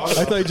 Mike.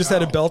 I thought he just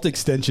had a belt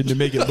extension to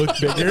make it look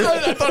bigger.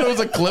 I thought it was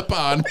a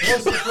clip-on.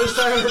 His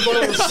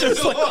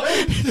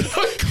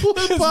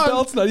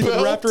belt's not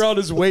even wrapped around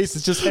his waist.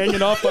 It's just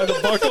hanging off by the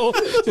buckle.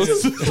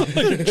 It's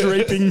like a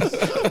draping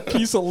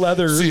piece of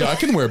leather. See, I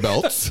can wear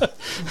belts.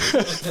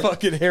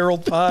 Fucking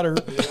Harold Potter.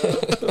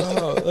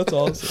 Oh, that's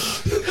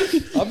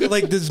awesome. I'll be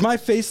like, does my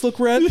face look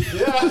red?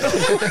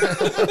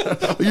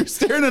 You're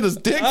staring at his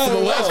dick for the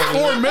last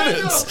 4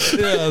 minutes.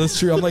 Yeah, that's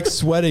true. I'm like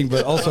sweating,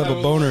 but also have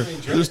a boner.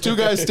 There's two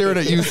guys staring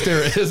at you.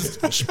 Stare at his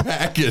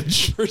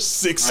package. For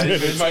 6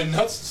 minutes. My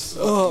nuts.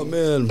 Oh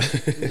man.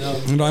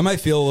 No, I might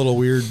feel a little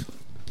weird.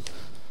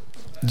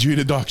 Did you eat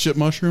a dog shit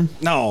mushroom?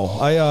 No,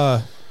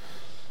 I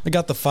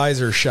got the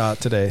Pfizer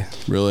shot today.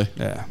 Really?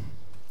 Yeah.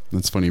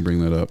 That's funny you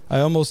bring that up. I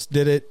almost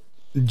did it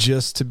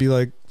just to be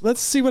like,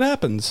 let's see what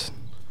happens.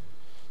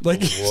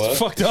 Like, it's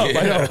fucked up,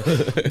 I know.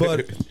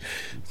 But,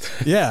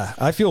 yeah,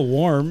 I feel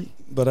warm,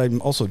 but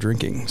I'm also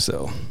drinking,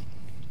 so.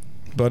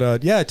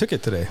 But, yeah, I took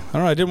it today. I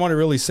don't know. I didn't want to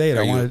really say it.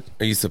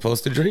 Are you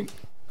supposed to drink?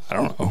 I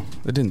don't know.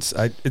 It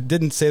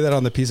didn't say that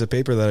on the piece of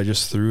paper that I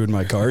just threw in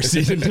my car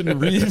seat and didn't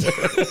read.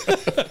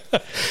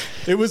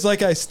 It was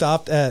like I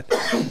stopped at,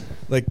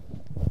 like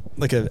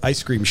an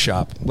ice cream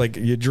shop. Like,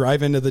 you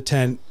drive into the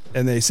tent,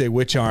 and they say,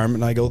 which arm?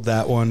 And I go,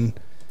 that one.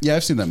 Yeah,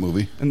 I've seen that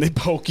movie. And they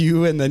poke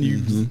you, and then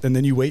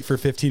you wait for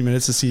 15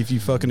 minutes to see if you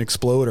fucking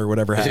explode or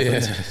whatever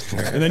happens,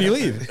 and then you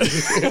leave.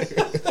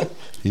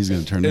 He's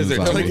gonna turn Is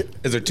into a there, zombie.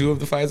 is there two of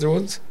the Pfizer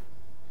ones?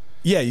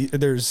 Yeah,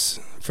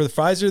 there's for the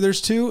Pfizer there's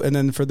 2, and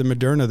then for the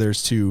Moderna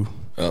there's 2.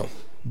 Oh.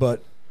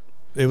 But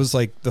it was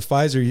like the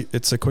Pfizer,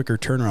 it's a quicker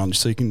turnaround,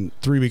 so you can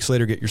 3 weeks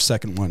later get your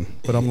second one.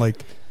 But I'm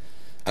like,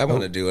 I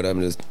want to do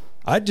it.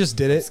 I just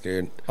did it.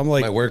 Scared. I'm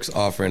like, my work's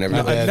offering I've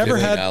everybody never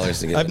had $50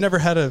 to get I've it. never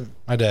had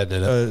My dad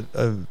did it.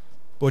 a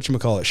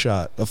whatchamacallit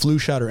shot, a flu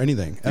shot or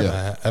anything. Ever.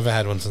 Yeah. I haven't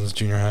had one since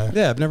junior high.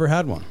 Yeah, I've never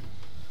had one.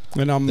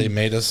 And They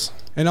made us.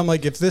 And I'm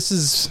like, if this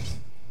is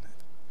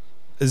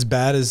as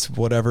bad as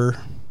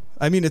whatever,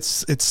 I mean,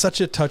 it's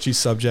such a touchy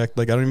subject.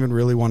 Like, I don't even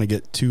really want to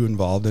get too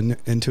involved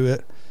into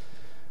it.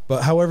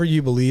 But however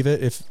you believe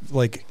it, if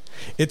like,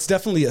 it's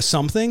definitely a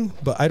something,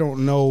 but I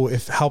don't know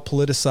how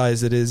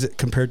politicized it is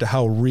compared to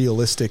how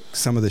realistic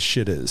some of this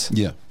shit is.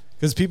 Yeah.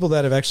 Because people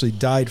that have actually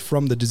died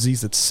from the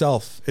disease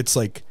itself, it's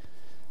like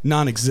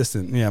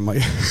non-existent. Yeah, my.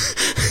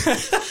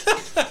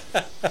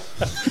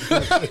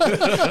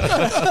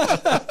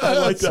 I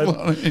like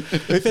that.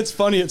 If it's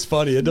funny, it's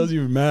funny. It doesn't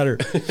even matter.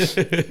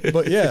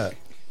 But yeah,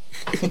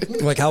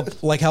 like how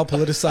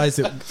politicized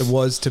it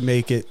was to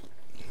make it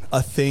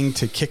a thing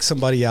to kick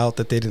somebody out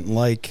that they didn't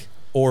like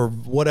or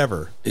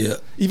whatever. Yeah.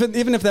 Even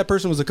if that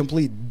person was a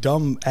complete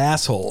dumb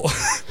asshole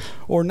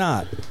or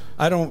not.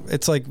 I don't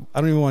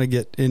even want to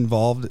get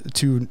involved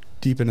too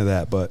deep into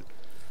that, but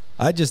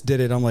I just did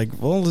it. I'm like,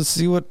 well, let's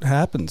see what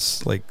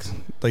happens. Like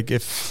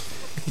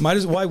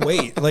why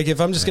wait? Like, if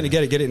I'm just going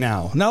to get it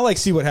now. Not like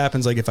see what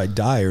happens, like if I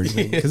die or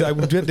anything. Because I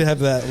would have to have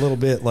that little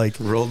bit like,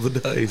 Roll the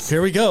dice.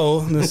 here we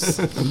go. This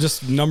I'm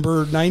just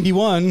number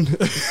 91.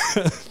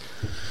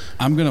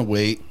 I'm gonna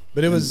wait.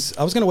 But I was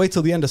going to wait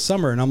till the end of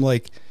summer, and I'm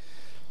like,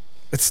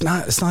 it's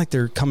not like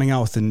they're coming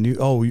out with the new.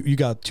 Oh, you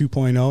got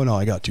 2.0. No,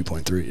 I got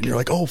 2.3. And you're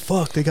like, oh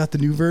fuck, they got the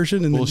new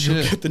version. And then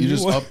you get the You new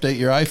just one. update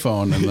your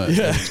iPhone and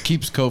it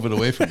keeps COVID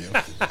away from you.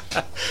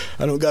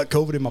 I don't got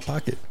COVID in my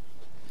pocket.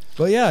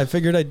 But yeah, I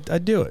figured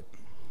I'd do it.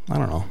 I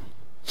don't know.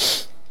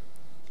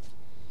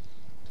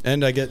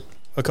 And I get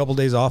a couple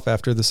days off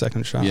after the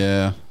second shot.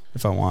 Yeah.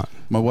 If I want.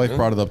 My wife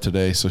brought it up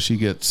today, so she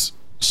gets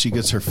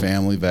her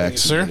family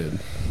vaccinated.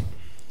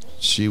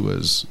 She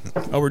was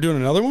Oh, we're doing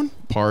another one?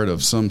 part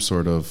of some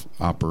sort of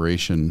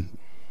Operation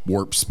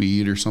Warp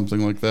Speed or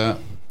something like that.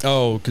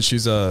 Oh, because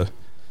she's So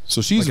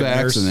she's Like a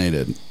nurse?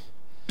 vaccinated.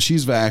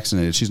 She's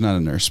vaccinated. She's not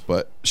a nurse,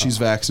 but she's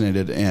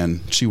vaccinated,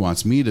 and she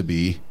wants me to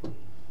be.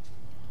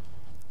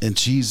 And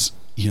she's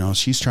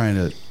trying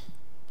to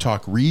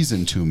talk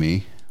reason to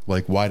me,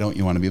 like, why don't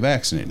you want to be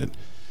vaccinated?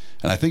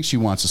 And I think she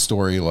wants a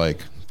story like,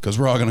 because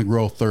we're all going to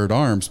grow third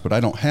arms, but I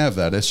don't have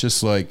that. It's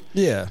just like,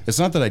 yeah. it's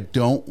not that I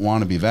don't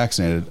want to be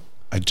vaccinated.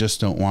 I just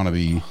don't want to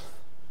be.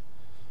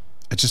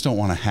 I just don't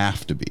want to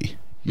have to be.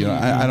 You know,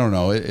 I don't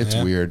know. It's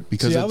weird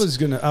because See,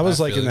 it's, I was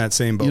like feel in you. that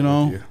same boat. You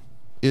know, with you.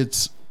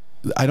 it's.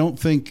 I don't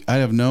think I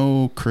have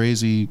no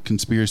crazy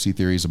conspiracy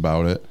theories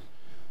about it.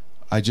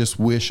 I just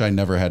wish I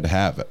never had to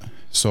have it.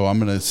 So I'm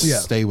gonna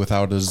stay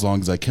without it as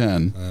long as I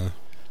can.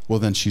 Well,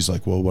 then she's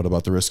like, "Well, what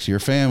about the risk to your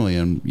family?"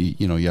 And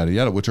you know, yada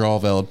yada, which are all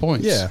valid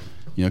points. Yeah.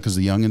 You know, because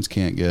the youngins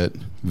can't get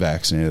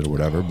vaccinated or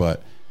whatever.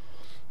 But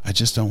I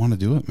just don't want to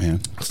do it, man.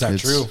 It's not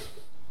true.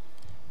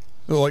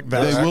 Like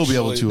They will be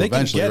able to they can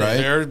eventually, get it.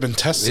 right? They've been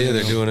testing. Yeah,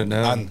 they're doing it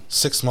now. on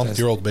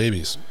 6-month-old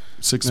babies.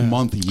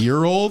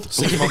 6-month-year-old.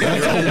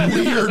 6-month-year-old.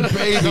 Weird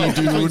baby,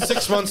 Between dude.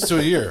 6 months to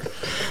a year.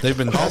 They've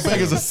been How testing.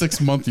 big is a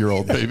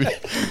 6-month-year-old baby?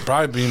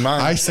 Probably be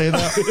mine. I say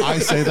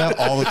that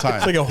all the time.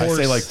 It's like a horse.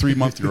 I say like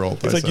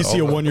 3-month-year-old. It's like you see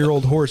a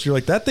 1-year-old horse. You're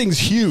like, that thing's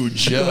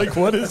huge. Yeah. Like,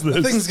 what is this?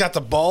 the thing's got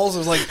the balls. It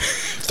was like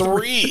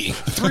 3.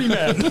 3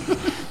 men.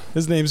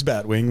 His name's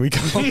Batwing. We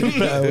call him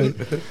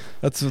Batwing.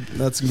 That's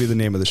gonna be the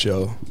name of the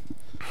show.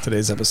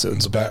 Today's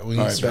episode's Batwing.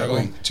 All right,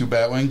 Batwing. 2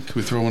 Batwing. Can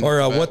we throw one?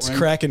 Or up for what's Batwing?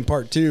 cracking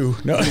part 2?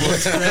 No.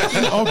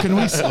 Oh, can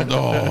we?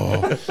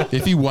 Oh,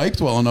 if he wiped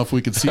well enough,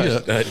 we could see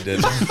it. I did.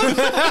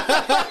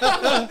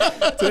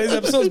 Today's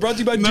episode is brought to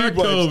you by Not Dude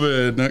Wipes.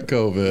 COVID. Not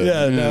COVID.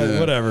 Yeah, no,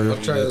 whatever.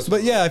 try this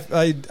But yeah,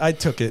 I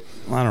took it.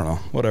 I don't know.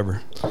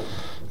 Whatever.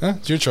 Huh?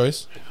 It's your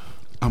choice.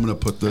 I'm gonna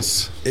put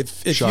this.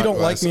 If you shot don't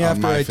like glass me on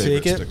after my I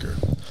favorite take it, sticker.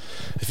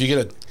 If you get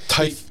a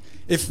tight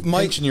if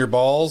Mike, pinch in your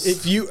balls,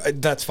 if you,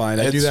 that's fine.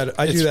 I do that.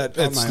 I do that.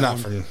 On It's my not own.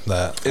 from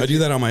that. I do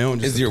that on my own.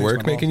 just Is to your pinch work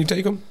my balls. making you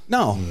take them?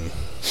 No,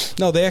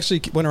 no. They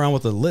actually went around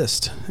with a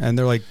list, and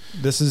they're like,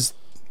 "This is.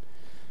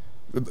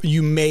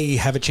 You may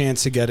have a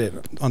chance to get it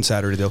on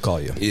Saturday. They'll call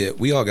you." Yeah,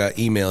 we all got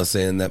emails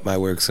saying that my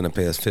work's going to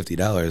pay us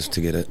 $50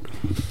 to get it.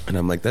 And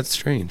I'm like, that's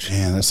strange.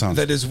 Man, that sounds.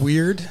 That is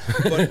weird,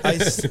 but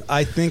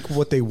I think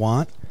what they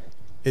want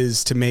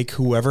is to make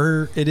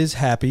whoever it is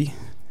happy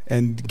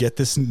and get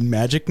this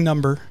magic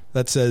number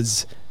that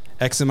says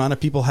X amount of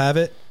people have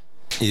it,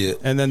 Yeah.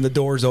 and then the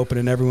doors open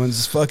and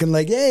everyone's fucking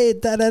like, "Hey,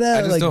 da da da!" I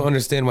just Like, don't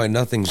understand why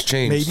nothing's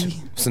changed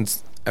Maybe.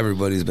 since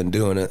everybody's been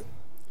doing it.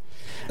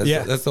 That's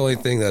Yeah. that's the only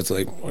thing that's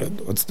like,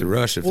 what's the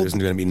rush if Well, there's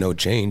going to be no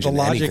change the in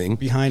logic anything?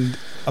 behind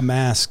a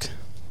mask.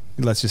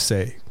 Let's just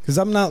say, because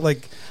I'm not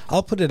like,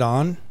 I'll put it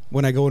on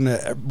when I go into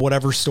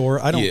whatever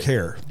store. I don't Yeah.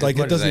 care. As Like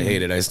much it doesn't. as I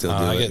hate it. I still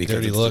do I it get because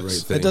dirty it's looks. the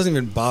right thing. It doesn't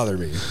even bother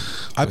me.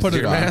 I put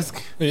Your it on.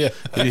 mask. Yeah.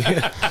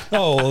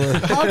 Oh, well,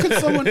 How could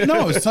someone?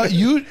 No, it's not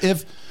you.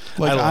 If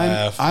like I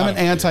laugh. I'm I an don't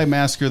care.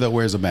 anti-masker that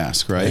wears a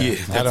mask, right?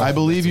 Yeah, I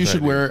believe you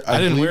should wear. I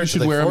didn't believe wear you it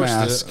should till they wear a forced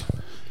mask. it.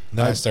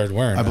 Then I started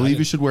wearing. I it. believe you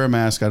didn't- should wear a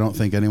mask. I don't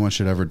think anyone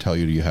should ever tell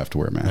you you have to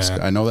wear a mask.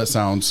 Yeah. I know that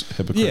sounds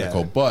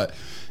hypocritical, Yeah. but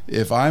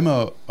if I'm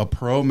a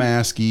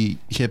pro-masky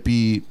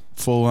hippie,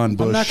 full-on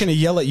Bush, I'm not going to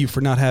yell at you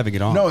for not having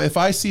it on. No, if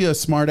I see a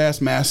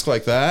smart-ass mask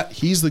like that,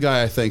 he's the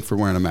guy I thank for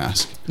wearing a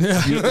mask. You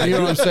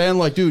know what I'm saying?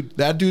 Like, dude,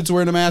 that dude's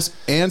wearing a mask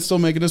and still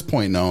making his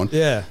point known.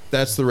 Yeah.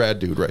 That's the rad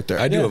dude right there.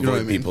 I do You know avoid what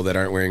I mean? people that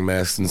aren't wearing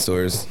masks in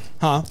stores.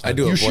 Huh? I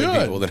do You avoid should,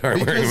 people that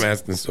aren't wearing because-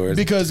 masks in stores.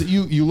 Because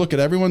you look at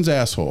everyone's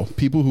asshole,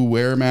 people who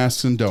wear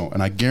masks and don't,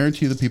 and I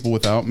guarantee the people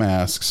without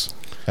masks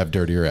have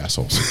dirtier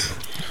assholes.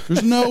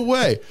 There's no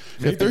way.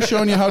 If they're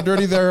showing you how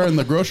dirty they are in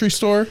the grocery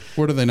store,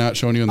 what are they not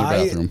showing you in the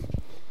bathroom?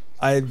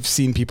 I've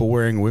seen people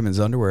wearing women's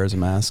underwear as a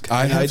mask.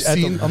 I And have at the-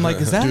 seen. I'm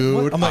like, is that?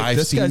 Dude, what? I'm like, I've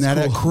this seen guy's that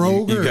at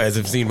cool. Kroger. you guys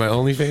have seen my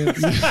OnlyFans?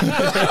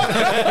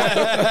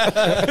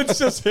 It's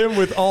just him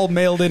with all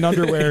mailed in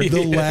underwear.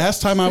 The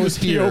last time I was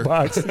PO here,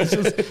 box.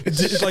 It's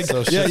just like,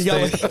 So yeah, you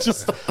got shit like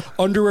just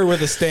underwear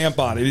with a stamp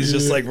on it. He's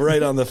just like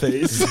right on the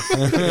face.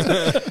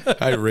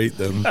 I rate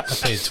them. I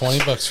paid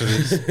 $20 for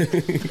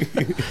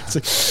these.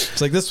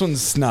 It's like this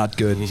one's not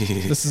good.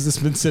 This has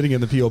been sitting in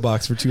the PO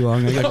box for too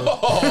long. I gotta,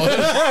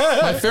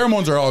 My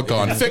pheromones are all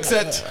gone. Fix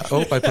it.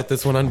 Oh, I put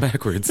this one on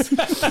backwards.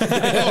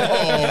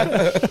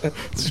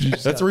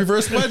 That's a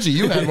reverse wedgie.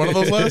 You had one of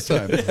those last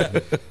time.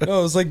 No,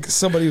 it was like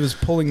somebody was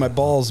pulling my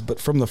balls, but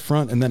from the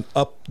front and then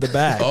up the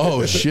back.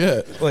 Oh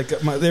shit! Like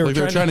they were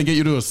trying to get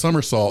you to a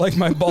somersault. Like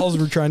my balls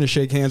were trying to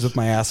shake hands with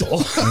my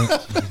asshole.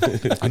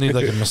 I need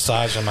like a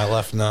massage on my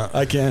left nut.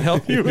 I can't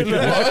help you with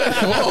that.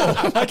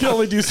 Whoa. I can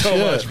only do so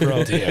much, bro.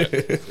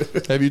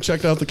 Have you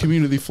checked out the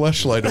community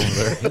fleshlight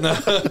over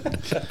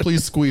there?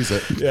 Please squeeze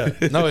it. Yeah.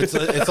 No, it's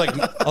like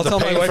I'll tell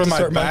my wife to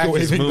start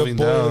microwaving the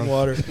boiling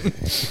water.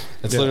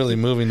 It's literally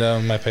moving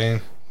down my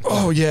pain.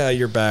 Oh yeah,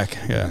 your back.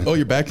 Yeah. Oh,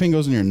 your back pain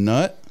goes in your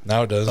nut?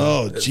 Now it doesn't.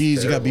 Oh,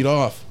 geez, you got beat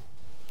off.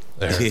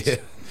 There. Yeah.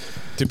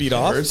 To beat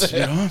off?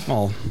 Yeah.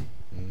 Well,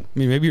 I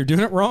mean, maybe you're doing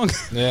it wrong.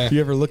 Yeah. You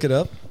ever look it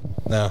up?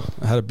 No.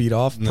 How to beat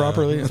off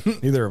properly?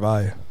 Neither have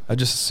I. I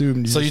just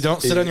assumed. So you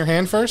don't sit on your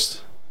hand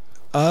first?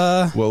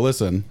 Well,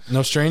 listen.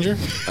 No stranger?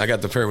 I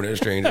got the permanent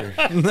stranger.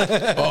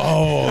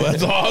 Oh,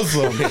 that's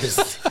awesome.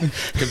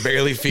 Can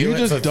barely feel You it.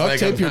 just so it's duct like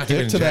tape I'm your not dick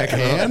even to that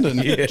jacking off. hand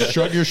and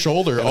shrug your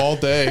shoulder all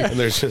day. And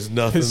there's just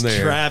nothing His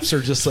there. traps are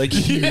just like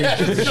huge.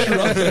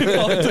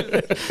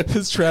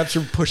 His traps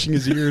are pushing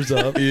his ears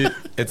up.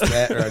 It's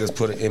that, or I just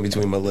put it in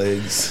between my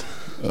legs.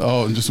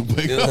 Oh, and just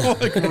wiggle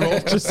like roll.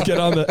 Just get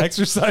on the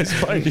exercise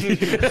bike.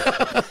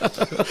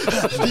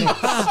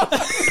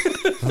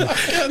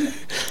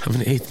 I'm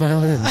an 8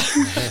 mile in.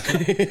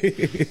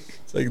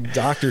 It's like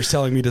doctors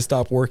telling me to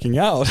stop working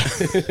out.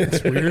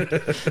 It's weird.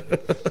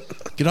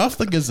 Get off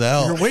the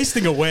gazelle. You're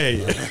wasting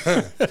away.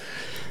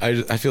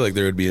 I feel like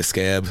there would be a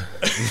scab.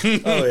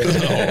 Oh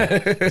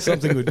yeah.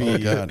 Something would be. Oh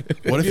God!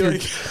 What if Be you?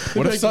 like-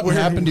 What if like something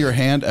wearing- happened to your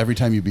hand every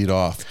time you beat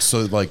off,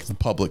 so like the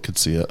public could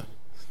see it?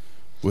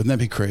 Wouldn't that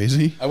be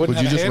crazy? I wouldn't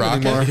Would you have just a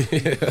rock hand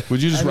it?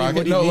 Would you just I mean, rock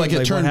what it? do you No, mean? like it Like,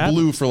 what turned happened?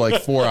 blue for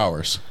like 4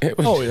 hours,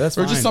 Oh, that's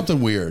or fine. just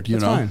something weird, you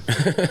That's know?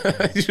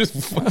 fine. You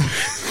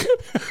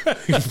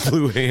just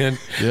blue hand.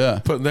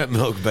 Yeah. Putting that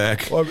milk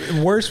back. Well,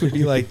 worse would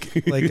be like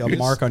a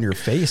mark on your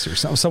face or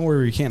somewhere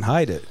where you can't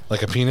hide it.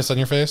 Like a penis on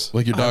your face?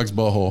 Like your dog's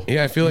butthole.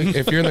 Yeah, I feel like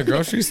if you're in the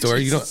grocery store,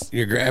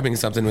 you're grabbing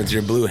something with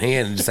your blue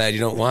hand and decide you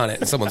don't want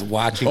it, and someone's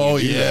watching. Oh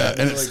you do yeah, that.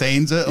 and it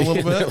stains it a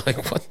little bit.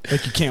 Like what?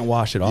 Like you can't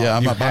wash it off. Yeah,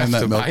 I'm You not buying have that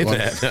to milk buy one.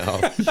 that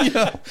now.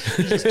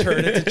 You just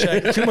turn it to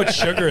check. Too much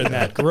sugar in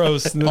that.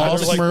 Gross. And then All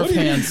they're like, Smurf "What do you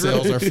hand mean,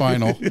 sales are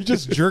final. You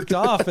just jerked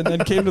off and then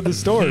came to the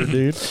store,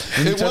 dude.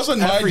 It wasn't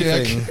my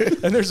dick.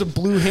 And there's a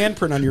blue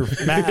handprint on your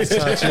mask.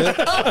 Touch it.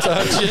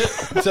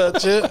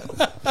 Touch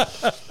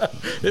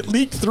it. It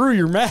leaked through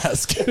your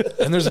mask.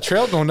 And there's a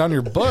trail going down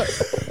your butt.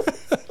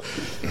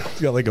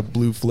 It's got like a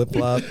blue flip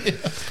flop.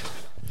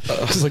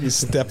 Just like you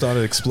stepped on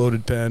an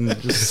exploded pen,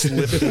 just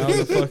slipped out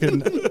of the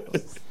fucking.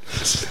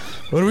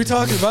 What are we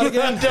talking about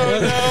again? I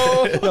don't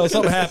know. No,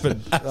 something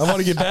happened. I want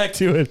to get back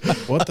to it.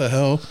 What the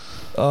hell?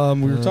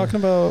 We were talking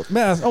about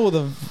mask.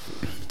 Oh,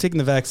 taking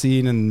the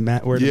vaccine and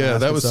wearing the Yeah, mask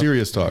that and was stuff.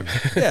 serious talk.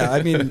 Yeah,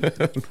 I mean,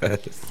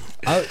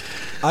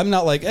 I'm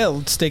not like,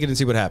 let's take it and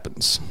see what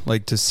happens.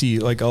 Like to see,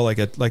 like, oh,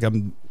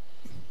 I'm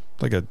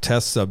like a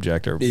test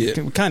subject, or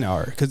kind of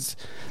are, because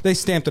they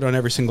stamped it on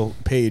every single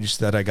page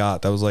that I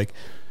got. That was like,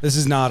 this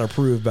is not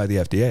approved by the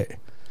FDA.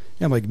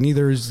 Yeah, I'm like,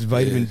 neither is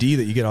vitamin D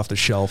that you get off the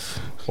shelf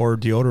or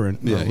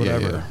deodorant or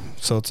whatever. Yeah.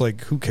 So it's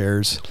like, who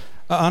cares?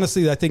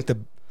 Honestly, I think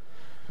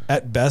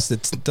at best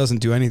it doesn't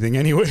do anything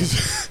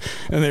anyways.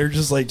 And they're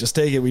just like, just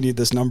take it. We need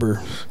this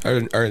number.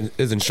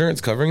 Is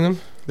insurance covering them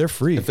They're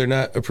free. if they're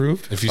not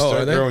approved? If you are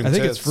start they? growing I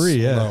think it's tits, free,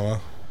 yeah. no,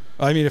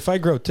 I mean, if I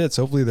grow tits,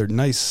 hopefully they're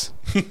nice.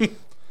 I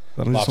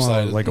don't just want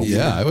Lopsided. like a Yeah,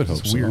 weird, I would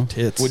hope so. weird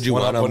tits. Would you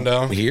One want up, them one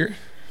down? here?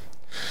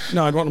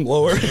 No, I'd want them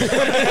lower.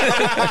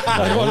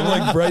 I'd want them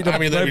like right,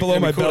 right below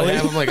my cool to belly.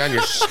 have them like on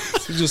your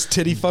Just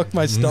titty fuck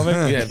my stomach.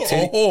 yeah,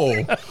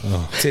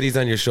 titties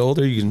on your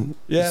shoulder. You can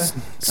Yeah.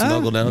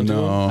 snuggle down to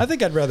them. No, I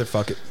think I'd rather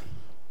fuck it.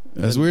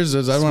 as weird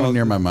as I want it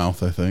near my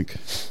mouth. I think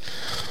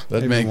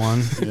that'd Maybe make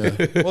one.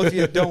 Yeah. Well, if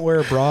you don't wear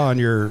a bra on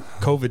your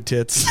COVID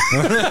tits,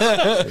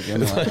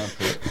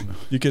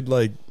 you could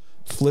like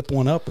flip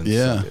one up and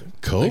Yeah, suck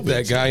it. COVID. Like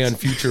that guy on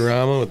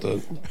Futurama with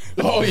the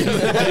Oh yeah,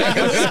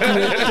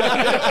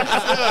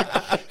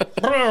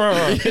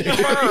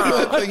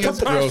 that thing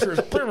is gross.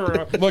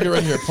 Look at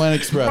right here, Planet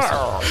Express.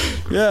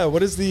 Yeah.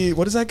 What is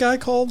that guy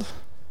called?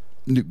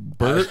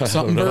 Bert, I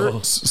something don't know.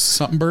 Bert,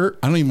 something Bert.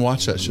 I don't even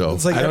watch that show.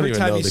 It's like I don't every even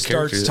time know he the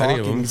starts characters, any of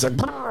talking, them. he's like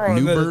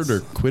Newbird or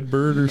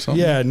Quidbird or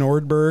something. yeah,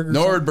 Nordberg. or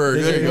Nordberg.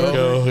 something. There you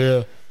go.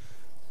 Yeah.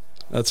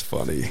 That's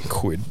funny.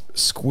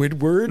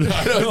 Squidward.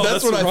 No,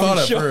 That's what the I wrong thought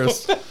at show.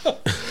 first.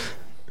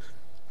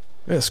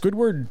 Yeah,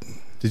 Squidward.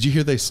 Did you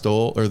hear they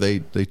stole or they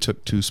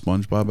took 2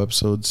 SpongeBob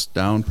episodes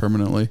down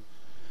permanently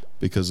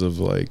because of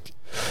like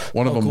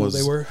one of How them cool was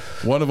they were?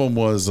 one of them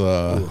was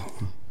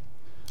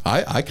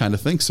I kind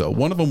of think so.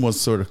 One of them was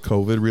sort of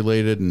COVID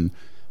related and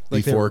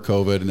Like before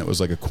COVID, and it was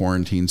like a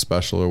quarantine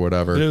special or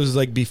whatever. But it was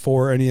like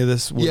before any of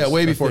this was Yeah,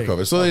 way a before thing.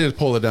 COVID. So they just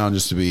pulled it down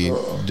just to be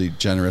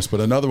generous.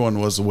 But another one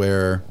was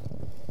where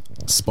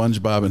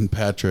SpongeBob and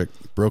Patrick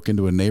broke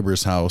into a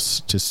neighbor's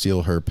house to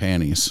steal her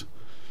panties.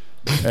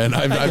 And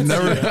I've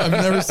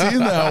never seen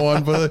that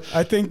one, but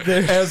I think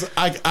there. as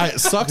it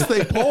sucks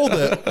they pulled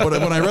it, but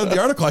when I read the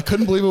article, I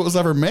couldn't believe it was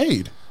ever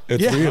made.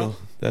 It's Yeah. real.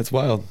 That's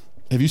wild.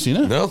 Have you seen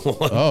it? No.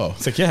 Oh,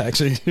 It's like, yeah,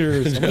 actually,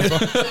 here's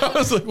I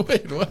was like,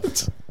 wait,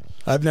 what?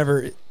 I've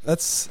never.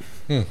 That's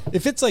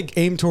if it's like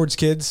aimed towards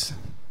kids,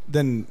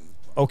 then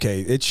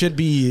okay, it should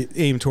be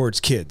aimed towards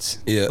kids.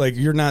 Yeah. like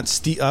you're not.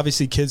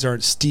 Obviously, kids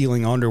aren't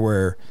stealing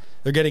underwear.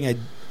 They're getting a.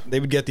 They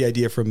would get the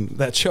idea from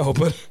that show,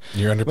 but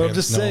Your underpants. but I'm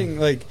just no. saying,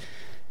 like,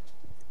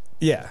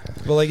 yeah,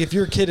 but like if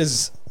your kid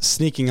is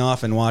sneaking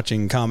off and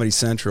watching Comedy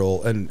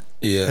Central and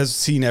Yeah. has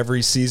seen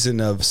every season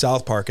of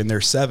South Park and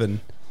they're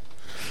 7.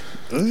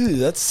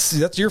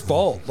 That's your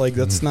fault. Like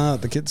that's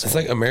not the kid's It's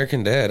fault. like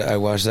American Dad. I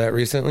watched that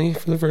recently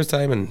for the first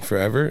time in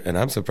forever, and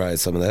I'm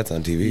surprised some of that's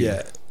on TV.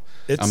 Yeah,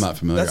 I'm not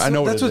familiar. That's, I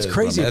know what that's it what's is,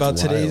 crazy but about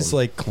that's today's wild.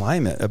 like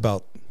climate,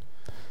 about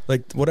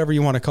like whatever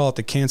you want to call it,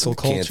 the cancel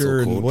culture Cancel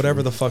and culture.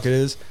 whatever the fuck it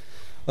is.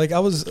 Like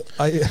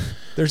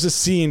there's a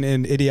scene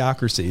in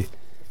Idiocracy,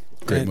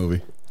 Great and-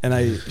 movie. and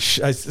I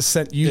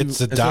sent you. It's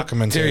a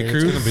documentary.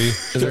 Terry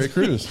It's gonna be. Terry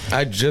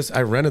Crews.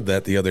 I rented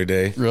that the other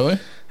day, Really?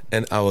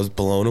 and I was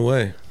blown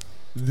away.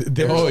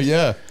 Oh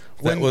yeah.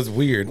 That was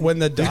weird. when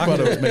the You thought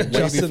it was doctor made way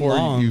Justin before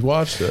Long you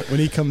watched it. when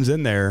he comes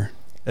in there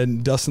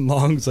and Dustin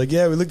Long's like,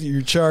 yeah, we looked at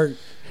your chart.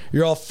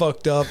 You're all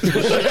fucked up. He's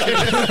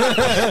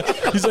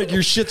like,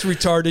 your shit's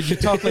retarded. You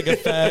talk like a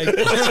fag.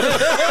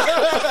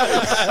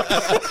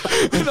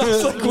 And I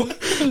was like, what?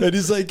 And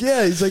he's like,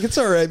 yeah. He's like, it's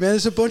all right, man.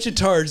 There's a bunch of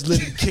tards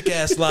living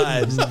kick-ass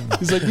lives.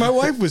 He's like, my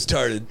wife was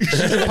tarded. She's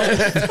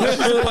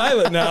a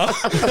pilot now.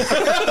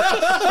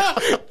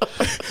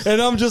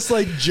 And I'm just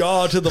like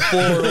jaw to the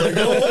floor. Like,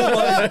 oh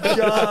my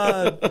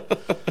God.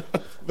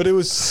 But it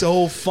was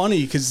so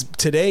funny because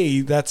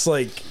today that's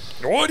like,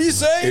 what do you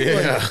say?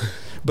 Yeah. Like,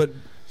 but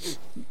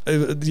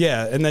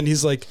yeah, and then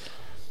he's like,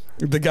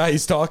 the guy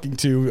he's talking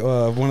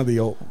to, one of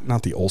the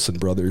not the Olsen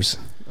brothers.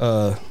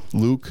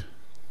 Luke.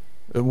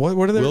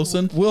 What are they?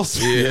 Wilson?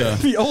 Wilson. Yeah.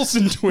 The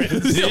Olsen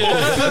twins.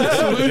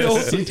 The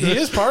Olsen He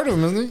is part of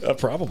him, isn't he?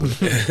 probably.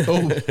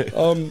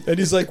 Oh, And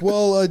he's like,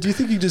 well, do you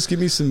think you just give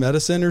me some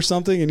medicine or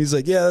something? And he's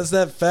like, yeah, that's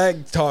that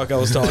fag talk I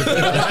was talking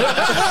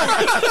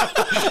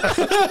about.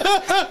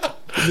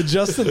 The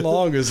Justin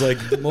Long is like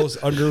the most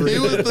he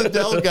underrated. was the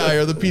Dell guy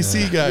or the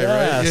PC guy,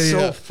 Yeah, right?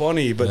 so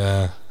funny, but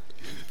Yeah.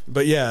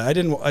 But yeah, I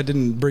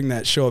didn't bring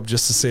that show up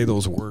just to say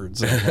those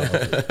words.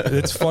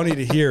 It's funny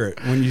to hear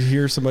it when you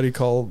hear somebody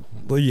call.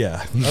 Well,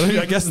 yeah,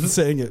 I guess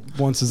saying it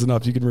once is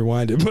enough. You can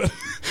rewind it,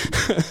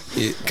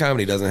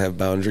 Comedy doesn't have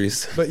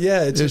boundaries. but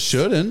yeah, It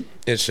shouldn't.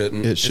 It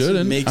shouldn't. It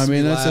shouldn't. makes I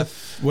mean, me that's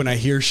laugh when I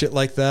hear shit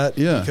like that.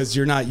 Yeah. because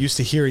you're not used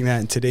to hearing that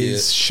in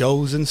today's Yeah.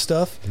 shows and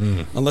stuff,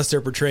 unless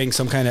they're portraying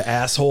some kind of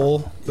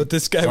asshole. But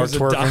this guy Or was a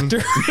twerking.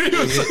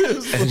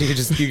 doctor. And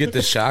you get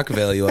the shock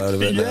value out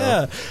of it now.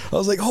 Yeah, I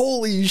was like,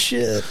 "Holy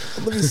shit!"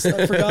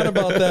 I forgot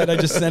about that. I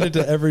just sent it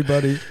to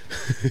everybody.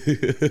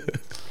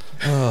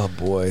 Oh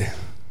boy,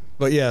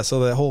 but yeah. So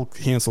that whole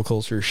cancel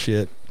culture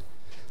shit,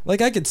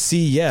 like I could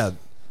see, yeah.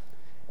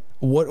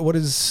 What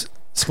is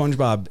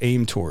SpongeBob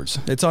aimed towards?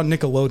 It's on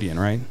Nickelodeon,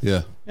 right?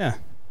 Yeah. Yeah,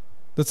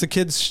 that's a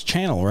kids'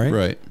 channel, right?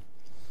 Right.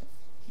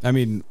 I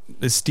mean,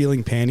 is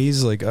stealing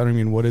panties like? I don't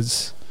mean, what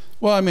is?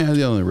 Well, I mean,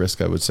 the only risk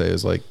I would say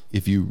is like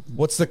if you.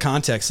 What's the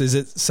context? Is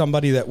it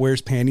somebody that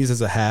wears panties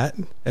as a hat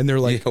and they're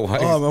like, Yeah, why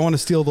is- "Oh, I want to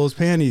steal those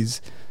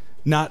panties,"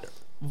 not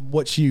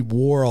what she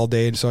wore all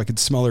day, so I could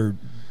smell her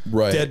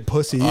Right. dead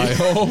pussy. I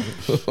hope.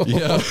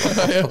 Yeah.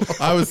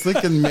 I was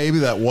thinking maybe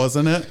that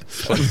wasn't it.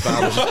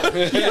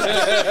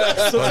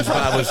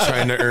 SpongeBob was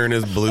trying to earn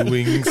his blue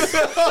wings.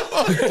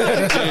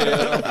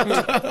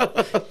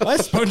 My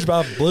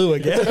SpongeBob blue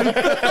again.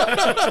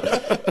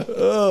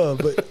 Oh,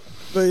 but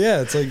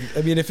yeah, it's like,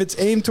 I mean, if it's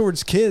aimed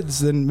towards kids,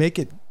 then make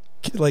it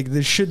like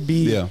there should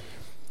be Yeah.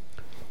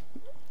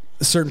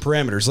 certain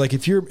parameters. Like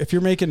if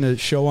you're making a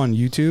show on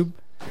YouTube,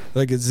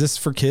 like, is this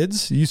for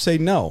kids? You say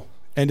no,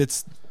 and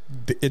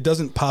it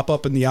doesn't pop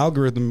up in the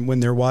algorithm when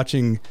they're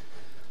watching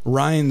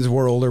Ryan's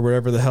World or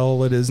whatever the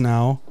hell it is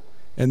now,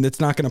 and it's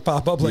not going to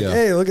pop up like, Yeah.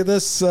 hey, look at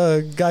this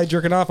guy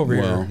jerking off over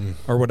Well, here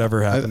or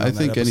whatever happened. I on that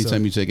think episode.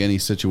 anytime you take any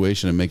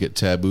situation and make it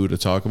taboo to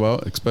talk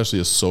about, especially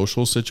a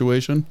social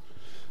situation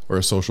or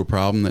a social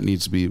problem that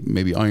needs to be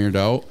maybe ironed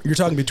out. You're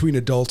talking between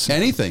adults,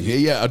 Anything.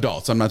 Yeah,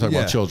 adults. I'm not talking Yeah.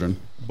 about children.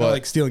 but But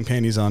like stealing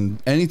panties on.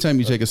 anytime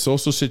you take a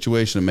social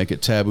situation and make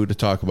it taboo to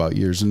talk about,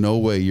 there's no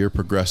way you're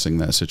progressing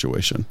that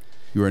situation.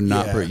 You are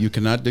not. Yeah. You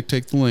cannot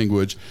dictate the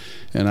language.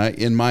 And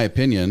in my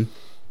opinion,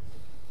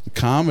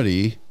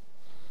 comedy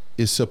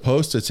is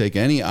supposed to take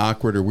any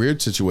awkward or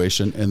weird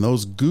situation, and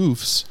those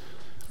goofs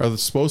are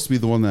supposed to be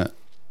the one that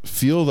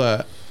feel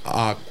that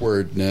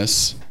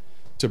awkwardness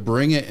to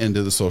bring it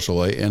into the social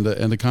light and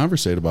to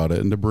conversate about it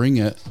and to bring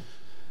it,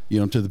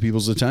 to the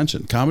people's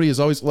attention. Comedy is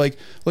always like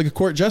a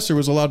court jester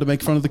was allowed to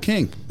make fun of the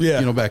king.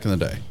 Yeah. Back in the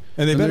day.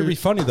 And they better they're- be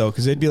funny though,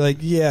 because they'd be like,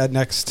 "Yeah,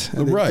 next."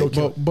 And they'd go Right,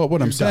 kill- but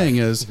what I'm saying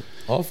is,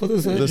 All for the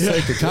the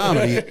sake of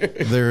comedy,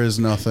 there is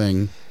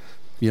nothing,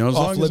 as Off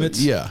long as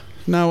limits? yeah.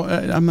 No,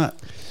 I'm not.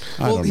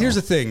 Well, here's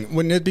the thing: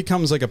 when it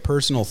becomes like a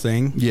personal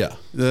thing, Yeah,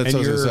 that's And what I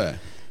was you're- gonna say.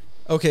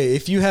 okay,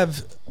 if you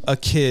have a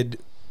kid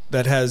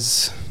that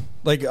has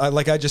like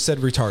I just said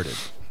retarded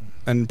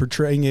and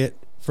portraying it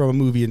from a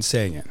movie and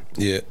saying it.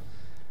 Yeah.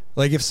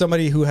 Like if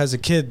somebody who has a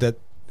kid that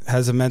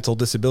has a mental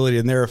disability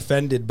and they're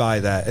offended by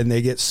that and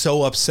they get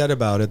so upset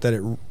about it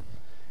that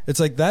it's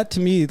like that to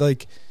me,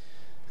 like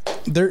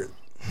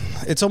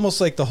it's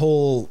almost like the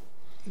whole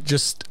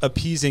just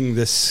appeasing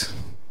this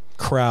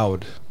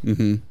crowd.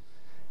 Mm-hmm.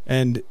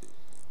 And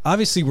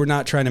obviously we're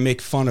not trying to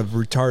make fun of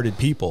retarded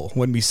people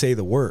when we say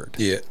the word.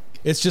 Yeah.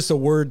 It's just a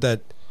word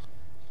that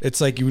it's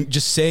like you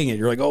just saying it.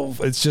 You're like, oh,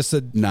 it's just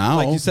a Now,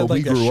 like you said, but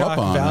we like a grew shock up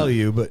on it.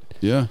 value. But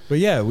Yeah.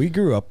 yeah, we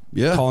grew up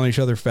calling each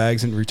other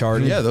fags and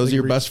retarded. Yeah, those Like, are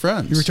your best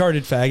friends. You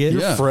retarded faggot.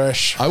 Yeah.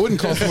 Fresh. I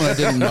wouldn't call someone I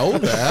didn't know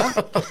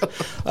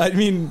that. I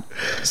mean,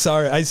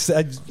 sorry, I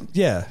said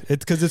yeah.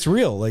 It's because it's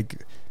real. Like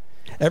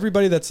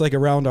everybody that's like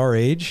around our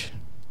age,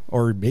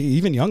 or maybe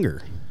even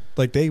younger,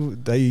 like they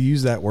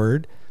use that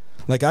word.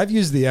 Like I've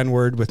used the N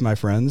word with my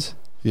friends.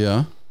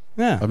 Yeah.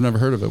 Yeah. I've never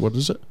heard of it. What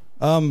is it?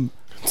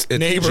 It's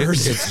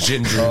Neighbors. It's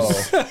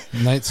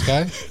gingers. Night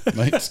Sky.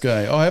 Night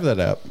Sky. Oh, I have that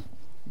app.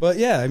 But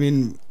yeah, I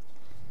mean,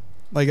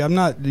 like I'm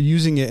not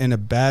using it in a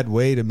bad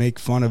way to make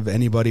fun of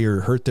anybody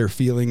or hurt their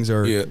feelings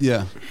or Yeah.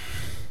 Yeah.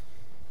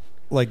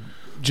 like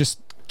just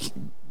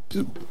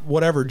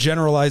whatever,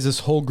 generalize this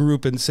whole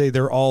group and say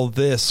they're all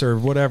this or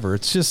whatever.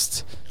 It's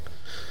just,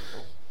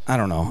 I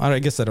don't know. I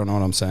guess I don't know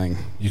what I'm saying.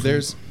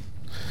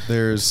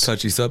 There's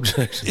Touchy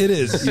subject. It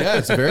is. yeah,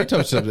 it's a very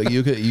tough subject.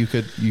 You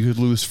could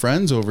lose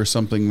friends over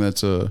something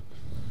that's a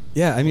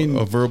Yeah, I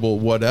mean, verbal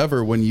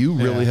whatever when you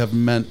really have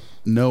meant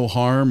no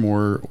harm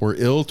or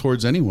ill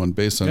towards anyone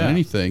based on Yeah.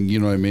 anything. You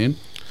know what I mean?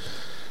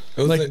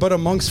 It was like, but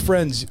amongst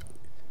friends,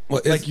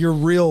 well, like your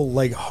real,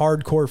 like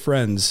hardcore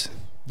friends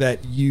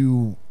that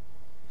you've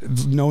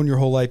known your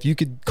whole life, you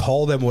could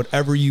call them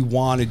whatever you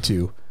wanted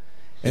to.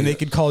 And they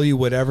could call you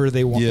whatever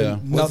they want. Yeah.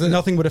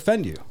 Nothing would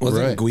offend you.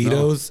 wasn't Right,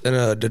 Guidos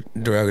a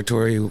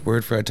derogatory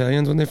word for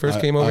Italians when they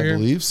first came over I here?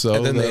 believe so.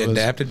 And then they That was-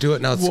 adapted to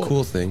it. Now it's a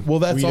cool thing. Well,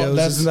 that's all.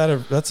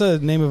 Guido's, that's a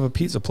name of a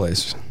pizza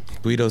place.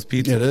 Guido's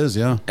Pizza. It is.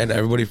 Yeah. And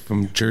everybody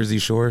from Jersey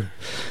Shore.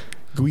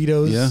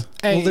 Guido's. Yeah.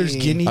 Well, there's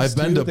Guineas. I've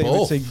been too. to They would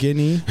both. say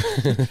Guinea.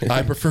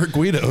 I prefer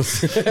Guidos.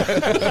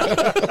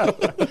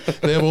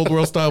 They have old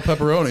world style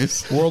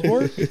pepperonis. World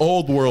War?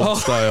 Old world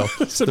style.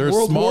 said They're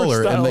World War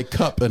smaller style. and they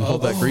cup and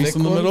hold that grease thick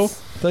in the middle.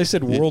 ones? They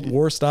said World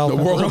War style. The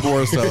World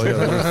War style, yeah,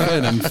 they're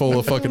thin and full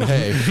of fucking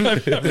hay.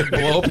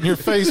 Blow up in your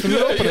face when you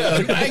open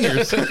it.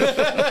 Bangers,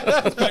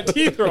 My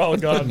teeth are all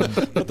gone.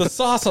 But the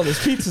sauce on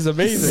this pizza is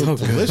amazing. so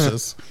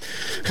delicious.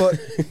 But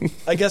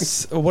I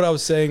guess what I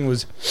was saying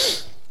was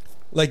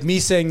like me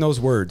saying those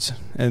words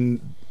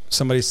and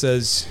somebody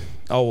says,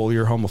 oh, well,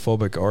 you're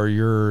homophobic or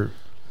you're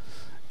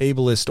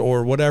ableist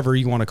or whatever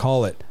you want to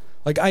call it.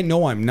 Like, I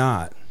know I'm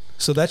not.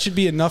 So that should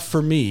be enough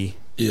for me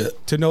Yeah.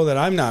 to know that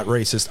I'm not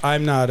racist.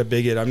 I'm not a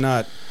bigot. I'm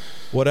not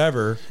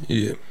whatever.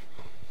 Yeah.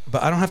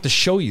 But I don't have to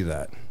show you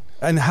that.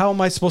 And how am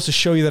I supposed to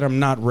show you that I'm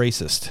not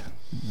racist?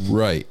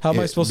 Right. How am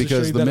I supposed to show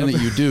because you the that minute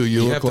I'm- you do,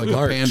 you look have to like a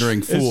march.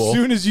 pandering fool. As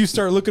soon as you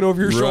start looking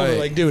over your shoulder, Right.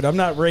 like, dude, I'm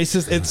not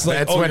racist. It's like,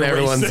 That's oh, when you're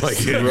everyone's racist.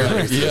 like,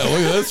 Right. Yeah, look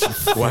at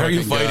this. why are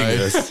you fucking fighting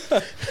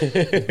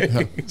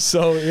guy. this?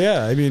 So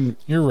yeah, I mean,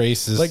 You're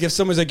racist. like if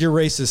someone's like you're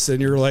racist, and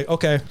you're like,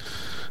 okay,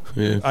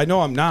 Yeah. I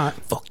know I'm not.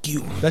 Fuck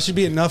you. That should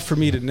be enough for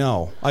me to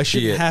know. I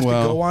shouldn't Yeah. have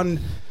Well- to go on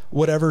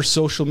whatever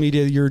social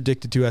media you're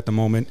addicted to at the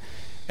moment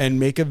and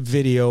make a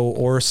video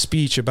or a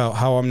speech about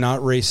how I'm not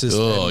racist.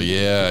 Oh and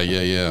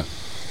yeah.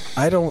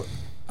 I don't.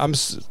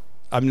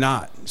 I'm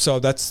not. So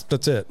that's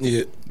it.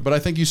 Yeah. But I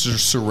think you should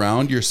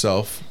surround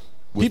yourself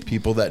with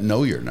people that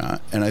know you're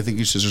not, and I think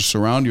you should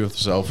surround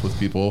yourself with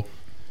people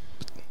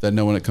that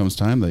know when it comes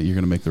time that you're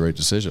going to make the right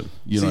decision.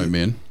 You know what I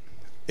mean?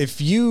 If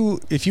you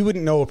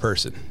wouldn't know a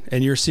person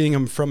and you're seeing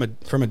them from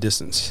a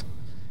distance,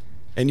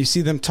 and you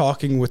see them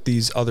talking with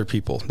these other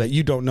people that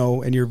you don't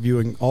know, and you're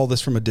viewing all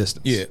this from a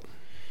distance, Yeah.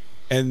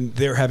 and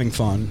they're having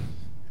fun,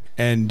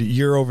 and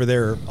you're over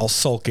there all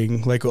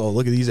sulking, like, oh,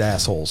 look at these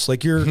assholes.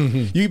 Like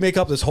you make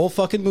up this whole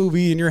fucking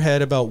movie in your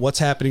head about what's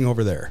happening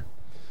over there.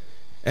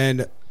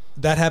 And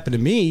that happened to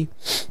me,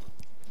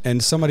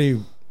 and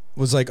somebody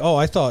was like, oh,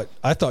 I thought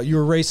you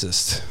were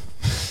racist.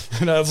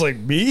 And I was like,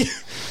 me?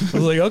 I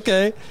was like,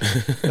 okay.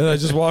 And I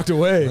just walked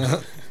away.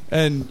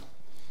 And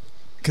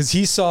because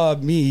he saw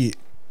me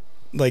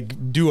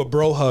like do a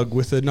bro hug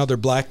with another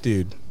black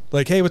dude.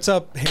 Like, hey, what's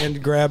up?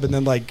 Hand grab and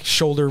then like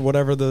shoulder,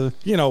 whatever the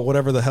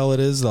hell it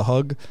is, the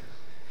hug.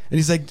 And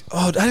he's like,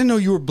 oh, I didn't know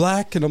you were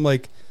black. And I'm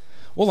like,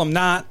 well, I'm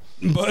not.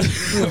 But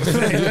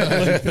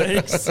like,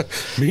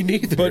 thanks. Me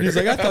neither. But he's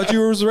like, I thought you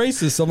were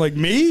racist. I'm like,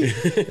 me?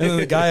 And then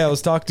the guy I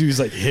was talking to, he's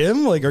like,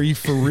 him? Like, are you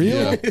for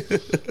real? Yeah.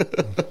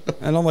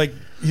 And I'm like,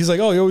 he's like,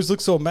 oh, you always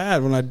look so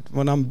mad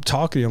when I'm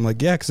talking to you. I'm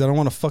like, yeah, because I don't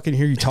want to fucking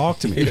hear you talk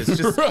to me. It's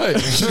just Right.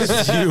 It's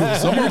just you.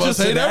 Some You're of us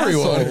just hate an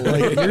everyone. asshole.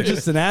 Like, you're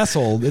just an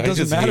asshole. It I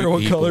doesn't just matter hate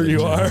what people color in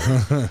you are.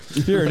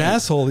 If you're an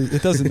asshole,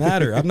 it doesn't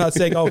matter. I'm not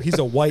saying, oh, he's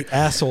a white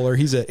asshole or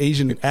he's an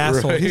Asian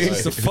asshole. He's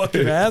just a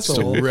fucking Just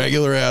asshole. a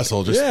regular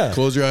asshole. Just Yeah.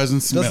 close your eyes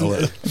and smell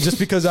it. Just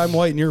because I'm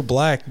white and you're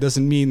black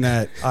doesn't mean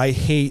that I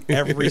hate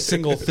every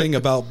single thing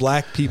about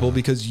black people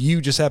because you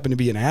just happen to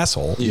be an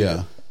asshole.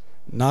 Yeah.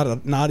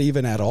 Not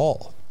even at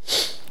all.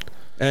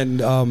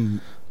 And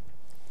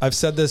I've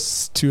said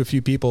this to a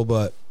few people,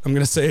 but I'm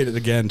going to say it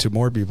again to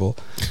more people.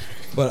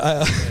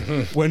 But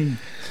when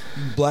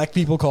black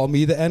people call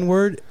me the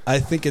N-word, I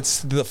think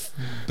it's the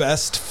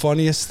best,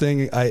 funniest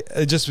thing.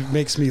 It just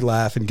makes me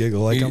laugh and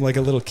giggle. Like I'm like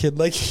a little kid,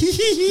 like, hee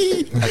hee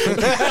hee.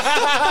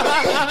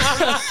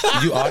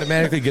 you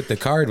automatically get the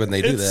card when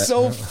they do It's that.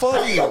 so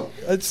funny.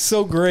 It's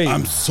so great.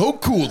 I'm so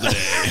cool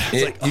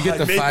today. You get I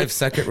the made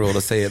 5-second rule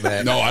to say it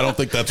back. No, I don't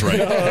think that's right.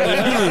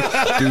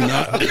 Do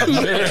not. You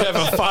have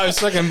a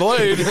 5-second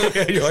blade.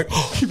 You're like,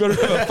 You better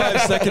have a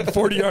 5-second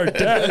 40-yard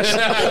dash.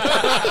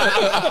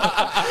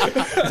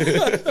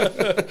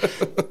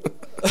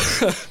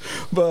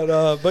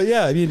 But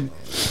yeah, I mean,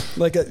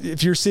 like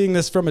if you're seeing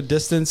this from a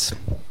distance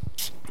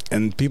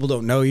and people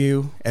don't know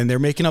you and they're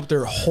making up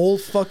their whole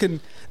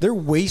they're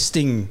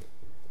wasting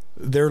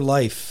their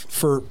life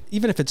for,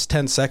 even if it's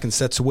 10 seconds,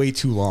 that's way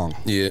too long.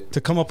 Yeah.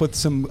 To come up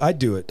with I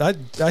do it.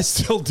 I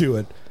still do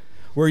it,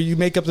 where you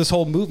make up this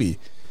whole movie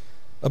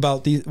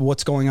about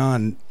what's going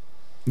on.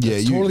 Yeah,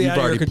 It's totally you've out of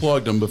your already control.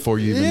 plugged them before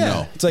you even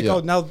know. It's like, Yeah. oh,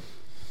 now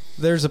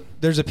there's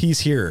a piece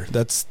here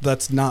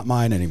that's not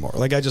mine anymore.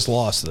 Like I just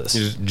lost this.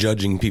 You're just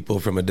judging people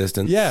from a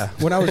distance. Yeah,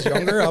 when I was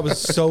younger, I was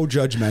so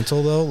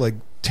judgmental though, like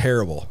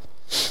terrible.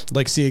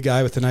 Like see a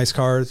guy with a nice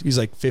car, he's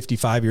like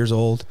 55 years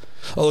old.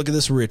 Oh, look at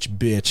this rich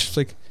bitch. It's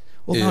like,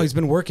 well, no, Yeah. he's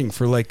been working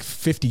for like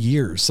 50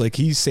 years. Like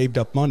he's saved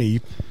up money.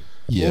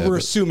 Yeah, Well, we're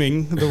but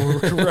assuming the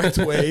correct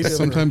way.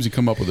 sometimes you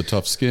come up with a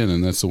tough skin,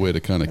 and that's the way to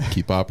kind of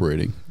keep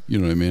operating. You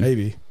know what I mean?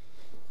 Maybe.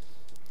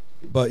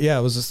 But yeah,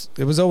 it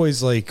was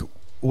always like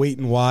wait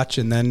and watch,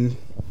 and then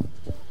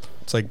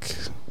it's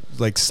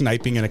like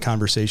sniping in a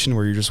conversation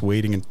where you're just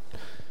waiting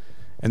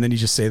and then you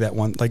just say that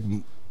one, like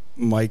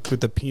Mike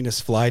with the penis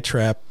fly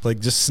trap, like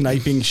just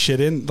sniping shit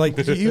in. Like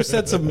you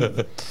said some of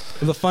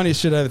the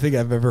funniest shit I think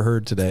I've ever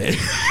heard today.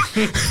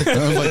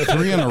 That was like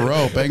 3 in a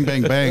row. Bang,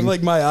 bang, bang. And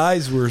like my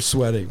eyes were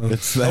sweating.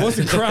 It's I that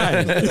wasn't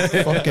crying.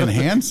 fucking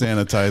hand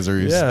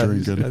sanitizer he's Yeah,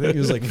 drinking. I think he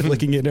was like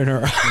flicking it in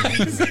her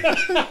eyes.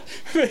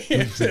 The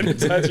hand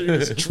sanitizer he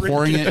was drinking.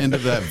 Pouring it into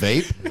that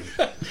vape.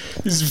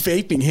 He's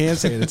vaping hand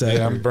sanitizer.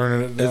 Yeah, I'm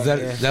burning it.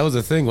 Is that was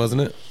a thing,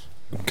 wasn't it?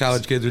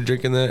 College kids were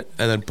drinking that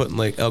and then putting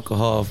like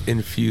alcohol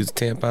infused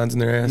tampons in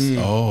their ass.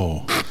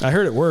 Oh. I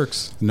heard it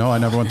works. No, I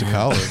never went to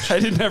college. I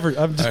didn't ever.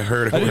 I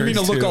heard it I didn't mean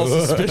to works, look all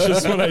too.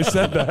 suspicious when I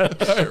said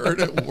that. I heard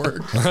it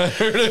worked.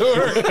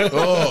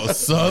 Oh,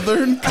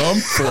 Southern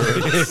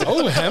Comfort.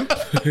 Oh, hemp.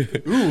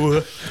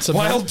 Ooh, Some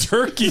wild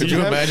turkey. Could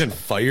you imagine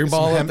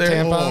Fireball up hemp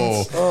there?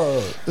 tampons?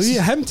 Oh,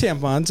 Yeah, hemp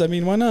tampons. I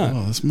mean, why not? oh,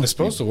 this It's must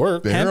supposed be to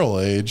work. barrel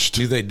aged.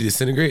 Do they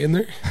disintegrate in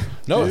there?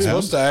 No, it's Yeah.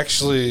 supposed to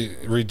actually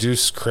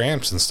reduce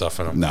cramps and stuff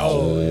in them.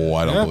 No,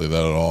 I don't Yeah. believe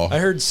that at all. I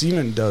heard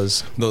semen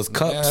does. Those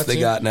cups that's they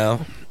it. got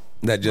now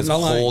that just I'm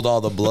not lying. hold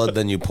all the blood,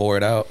 then you pour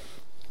it out.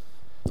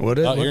 What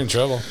Oh, you're in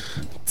trouble.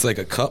 It's like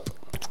a cup.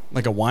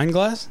 like a wine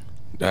glass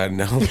I don't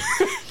know.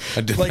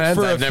 It depends.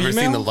 for a I've never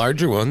seen female? the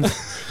larger ones.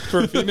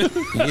 for a female?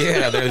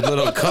 Yeah, there's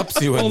little cups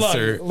you Hold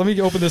insert. on, let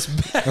me open this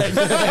bag.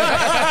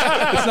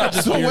 It's not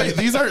just So beer. wait,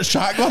 these aren't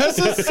shot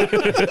glasses?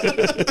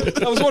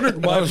 I was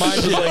wondering why mine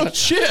was like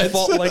shit.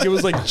 like it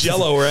was like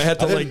Jello, where I had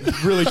to like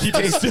really keep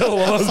it still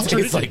while I was It's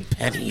drinking. like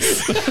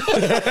pennies.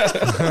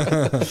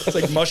 It's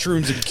like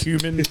mushrooms and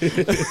cumin.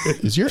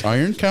 Is your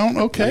iron count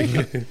okay?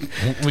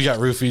 We got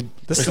roofied.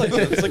 This is like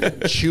it's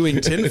like chewing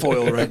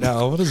tinfoil right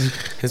now. What is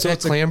it? Is that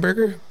clam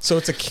burger? So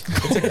it's a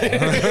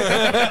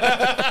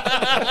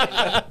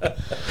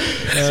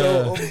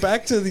so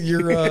back to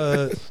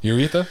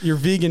Urethra? your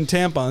vegan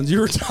tampons you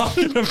were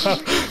talking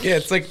about. Yeah,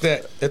 it's like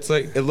that. It's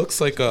like it looks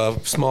like a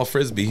small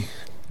frisbee,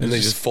 and they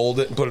just fold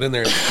it and put it in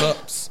there in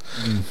cups.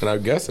 And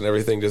I'm guessing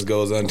everything just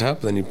goes on top,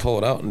 and then you pull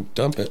it out and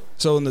dump it.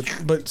 So in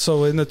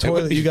the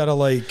toilet be- you gotta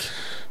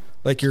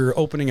like you're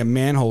opening a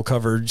manhole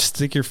cover, just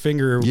stick your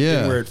finger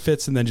Yeah. in where it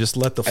fits and then just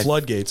let the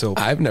floodgates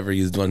open. I've never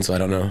used one, so I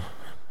don't know.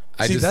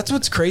 See, that's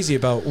what's crazy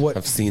about what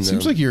I've seen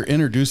Seems them. like you're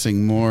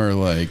introducing more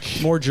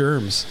like, more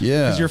germs.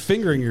 Yeah. Because you're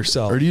fingering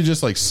yourself. or do you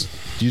just like,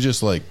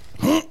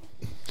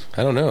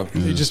 I don't know.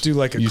 You just do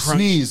like a you crunch.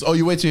 sneeze? Oh,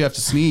 you wait till you have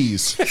to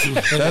sneeze.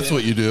 That's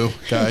what you do,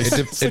 guys.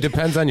 It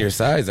depends on your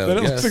size, I Then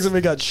would it looks like guess.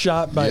 somebody got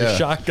shot by Yeah. a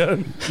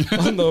shotgun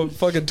on the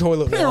fucking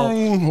toilet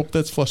wall. Hope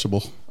that's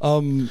flushable.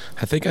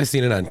 I think I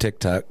seen it on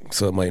TikTok,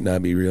 so it might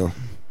not be real.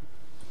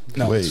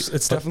 No, Wait.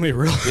 it's definitely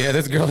real. Yeah,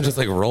 this girl just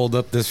like rolled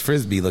up this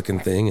frisbee looking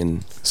thing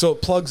and So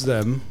it plugs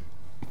them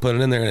put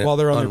it in there and while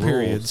they're it on their unrolls.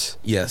 periods,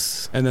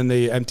 Yes, and then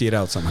they empty it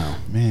out somehow.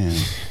 Man,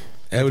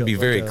 that would be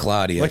very Like a-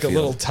 cloudy. Like I a feel.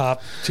 little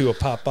top to a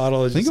pop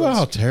bottle. It think just about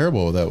how looks-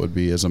 terrible that would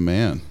be as a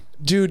man.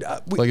 dude.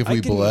 Like if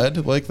we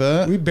bled like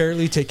that. we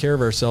barely take care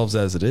of ourselves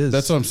as it is.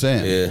 That's what I'm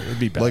saying. Yeah. It'd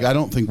be bad. Like I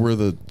don't think we're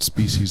the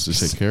species to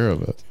take care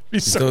of it. It'd be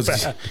so Those,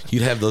 bad.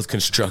 you'd have those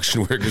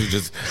construction workers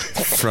just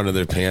front of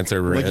their pants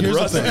are Like red. here's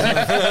the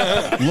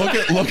thing.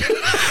 look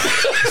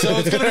at So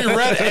it's gonna be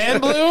red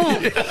and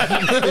blue.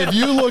 if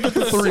you look at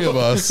the three of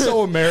us,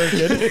 So American.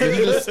 if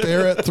you just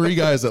stare at three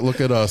guys that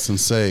look at us and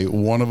say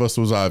one of us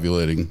was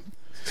ovulating,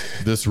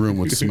 this room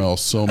would smell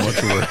so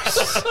much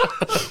worse.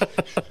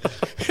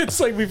 It's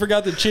like we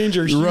forgot to change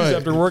our shoes Right.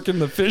 after working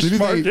the fish If you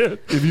think-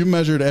 market. if you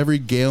measured every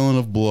gallon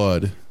of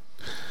blood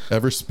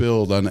ever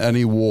spilled on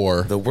any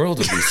war, The world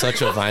would be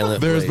such a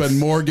violent there's place. been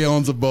more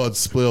gallons of blood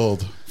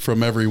spilled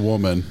from every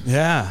woman.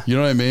 Yeah. You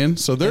know what I mean?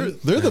 So they're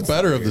the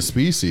better of the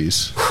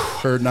species,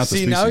 or not the See,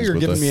 species. now you're but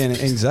giving the, me an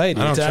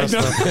anxiety I don't attack.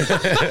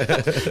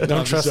 trust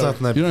Don't trust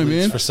nothing that You know what I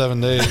bleeds mean? for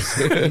 7 days.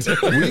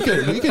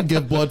 we could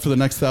give blood for the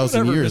next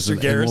 1,000 Never, years Mr. and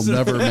we'll Garrison.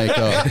 never make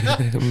up.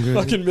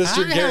 Fucking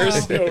Mr.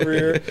 Garrison over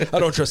here. I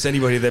don't trust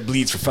anybody that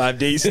bleeds for 5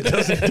 days and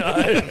doesn't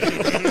die.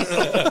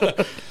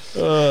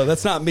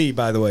 That's not me,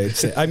 by the way.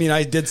 I mean,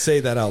 I did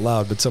say that out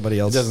loud, but somebody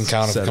else It doesn't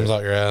count if said it comes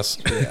out your ass.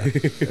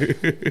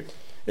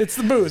 It's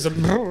the booze.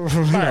 No,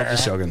 I'm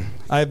just joking.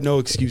 I have no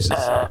excuses.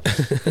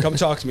 Come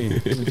talk to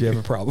me if you have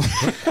a problem.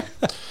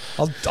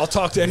 I'll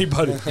talk to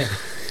anybody,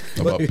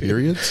 About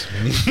periods?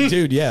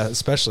 dude. Yeah,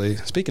 especially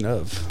speaking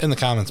of In the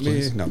comments, me.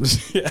 please. No, I'm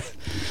just, yeah,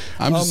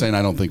 I'm just saying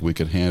I don't think we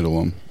could handle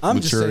them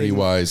I'm just maturity saying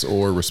wise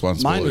or mine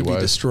responsibility would be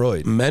wise.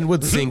 destroyed. Men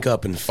would sync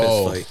up and fist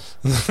Oh.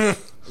 fight.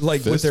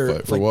 Like with Fist their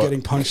fight for like what?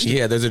 getting punched.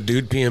 Yeah, there's a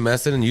dude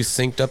PMSing and you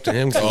synced up to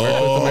him. 'cause you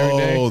work with him every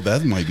day. Oh,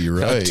 that might be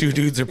right. Two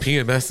dudes are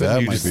PMSing. That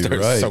you might just be start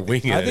right.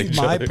 swinging I at think each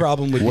my other.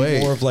 problem would Wait.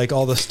 be more of like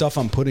all the stuff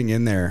I'm putting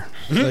in there.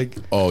 Like,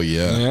 Oh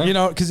yeah. you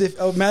know, because if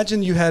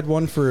imagine you had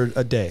one for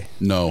a day.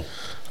 No.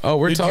 Oh,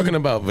 we're talking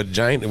about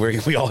vagina.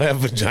 We all have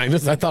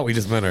vaginas. I thought we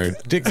just meant our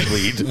dicks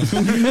bleed.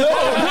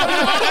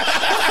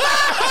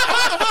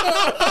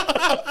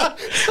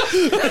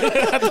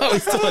 I thought we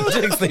still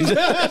had dicks. They just,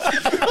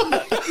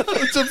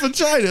 It's a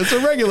vagina. It's a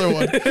regular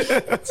one.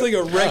 It's like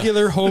a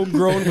regular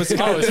homegrown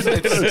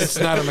Wisconsin. It's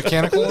not a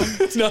mechanical one.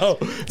 No,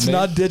 it's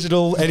not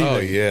digital anything. oh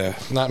yeah.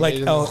 Not Like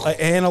made in an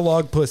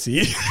analog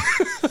pussy.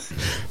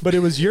 But it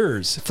was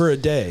yours for a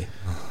day.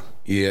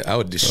 Yeah, I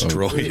would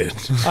destroy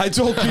it. I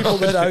told people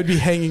that I would be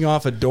hanging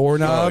off of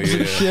doorknobs Oh, yeah.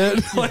 and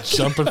shit. Like,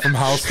 jumping from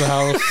house to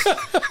house.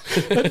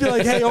 I'd be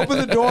like, "Hey, open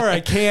the door! I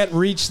can't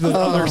reach the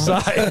other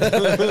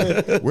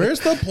side." Where's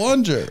the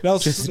plunger? Now,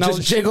 Just now,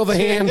 jiggle the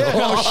handle.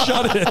 now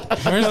shut it.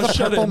 Now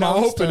shut it. Now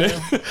open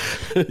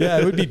it. Yeah,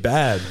 it would be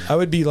bad. I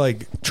would be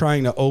like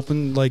trying to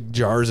open like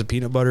jars of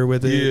peanut butter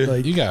with it. Yeah.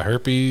 Like, You got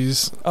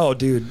herpes. oh,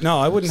 dude, no,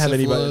 I wouldn't have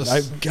anybody.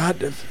 Syphilis. I've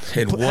got And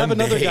have one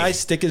another day- guy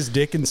stick his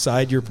dick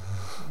inside your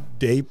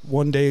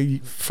one day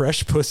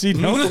fresh pussy.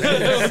 No, no.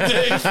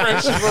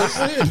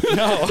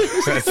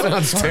 That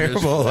sounds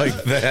terrible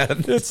like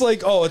that. It's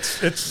like, oh, it's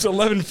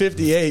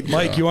 11:58.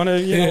 Mike, you want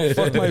to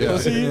fuck my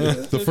pussy?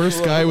 The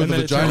first guy with And a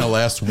then it's vagina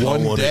lasts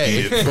one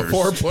day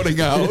before putting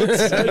out. You'd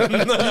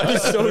be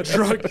so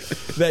drunk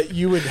that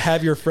you would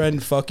have your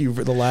friend fuck you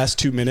for the last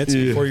 2 minutes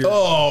before your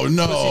Oh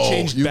no! pussy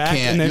changed You back,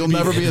 can't. and then You'll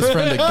never be his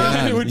friend And then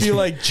again. it would be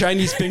like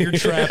Chinese finger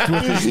trapped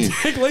with his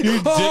dick. Like,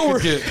 oh, Dick we're,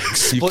 get You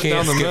split can't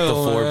down the skip the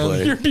middle. man.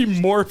 foreplay. you'd be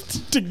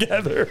morphed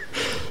together,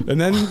 and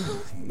then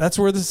that's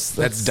where this.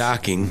 That's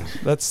docking.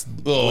 That's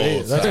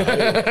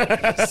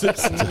that's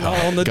sits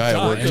on the Guy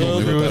at work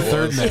told me what that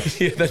Third was. neck.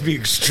 Yeah, that'd be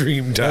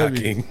extreme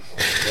docking.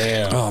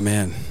 Damn. Oh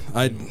man,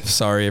 I'm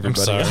sorry,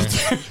 everybody.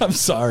 sorry. I'm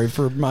sorry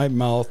for my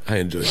mouth. I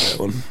enjoyed that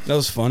one. That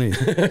was funny.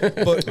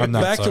 But I'm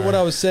not back to sorry. what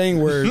I was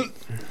saying, where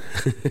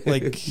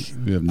like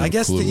You have no I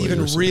guess to clue what even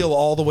you're saying. reel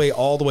all the way,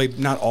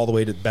 not all the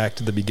way to back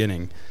to the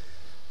beginning,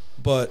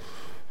 but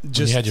When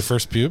just you had your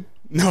first pube?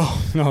 no.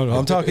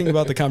 I'm talking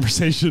about the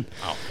conversation.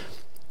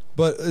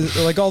 But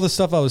like all the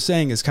stuff I was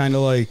saying is kind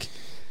of like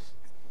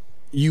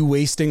you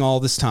wasting all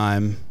this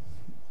time,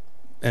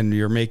 and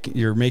you're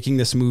making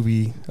this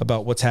movie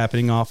about what's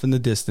happening off in the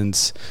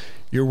distance.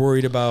 You're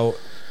worried about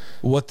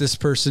what this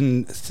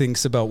person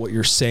thinks about what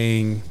you're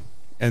saying,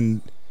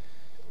 and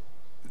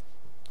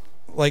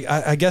like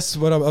I guess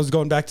what I was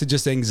going back to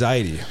just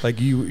anxiety. Like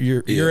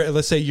your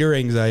let's say your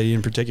anxiety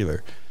in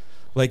particular,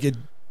 like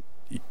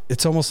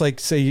it's almost like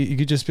say you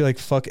could just be like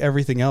fuck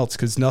everything else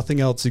because nothing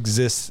else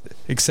exists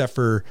except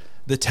for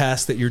the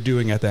task that you're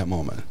doing at that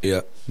moment.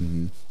 Yeah.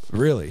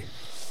 Really,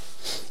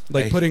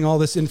 like I- putting all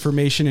this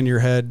information in your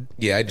head.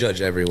 Yeah, I judge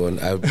everyone.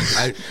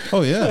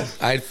 Oh yeah.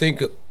 I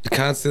think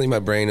constantly my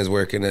brain is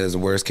working as a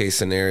worst case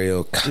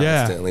scenario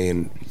constantly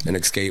and an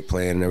escape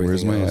plan and everything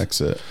Where's my else.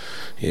 exit?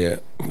 Yeah.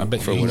 I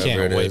bet For you whatever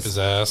can't it wipe is. his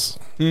ass.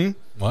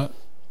 What?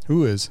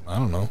 Who is? I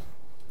don't know.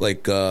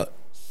 Like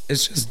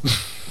It's just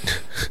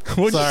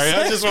What'd you Sorry,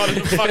 say? I just wanted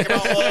to fuck it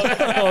all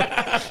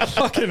up.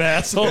 Fucking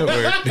asshole.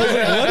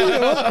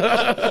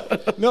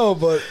 No,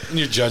 but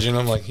You're judging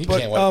him like he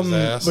can't wipe his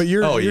ass. but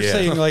you're yeah.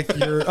 saying like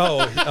you're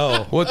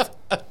what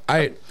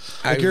I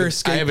your I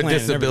escape have a plan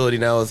and disability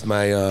now with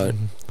my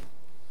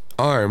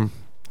arm,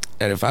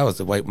 and if I was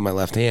to wipe with my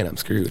left hand, I'm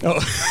screwed. oh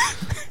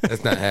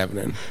That's not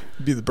happening.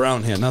 be the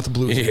brown hand, not the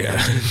blue hand. Yeah,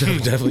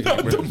 definitely.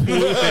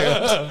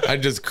 I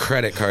just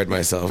credit card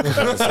myself.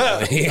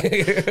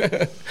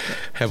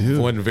 Have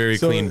one very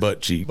So- clean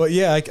butt cheek. But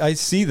yeah, I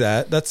see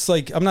that. That's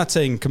like I'm not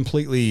saying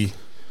completely.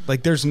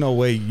 Like, there's no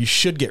way you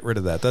should get rid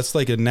of that. That's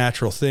like a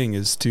natural thing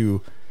is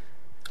to,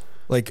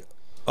 like,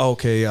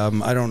 okay,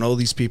 I don't know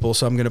these people,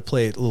 so I'm gonna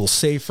play it a little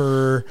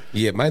safer.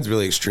 Yeah, mine's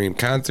really extreme.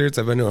 Concerts,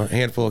 I've been to a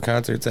handful of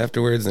concerts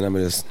afterwards, and I'm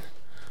just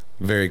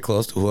very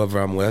close to whoever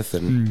I'm with,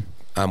 and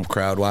I'm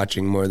crowd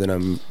watching more than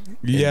I'm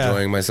Yeah.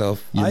 enjoying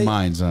myself. Your I-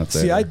 mind's not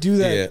there. See, I do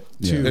that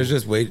Yeah. too. There's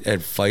just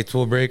and fights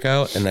will break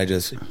out, and I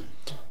just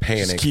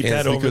panic. Just keep that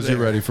instantly. over because you're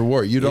there. ready for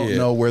war. You don't Yeah.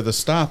 know where the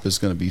stop is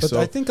going to be. But So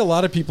I think a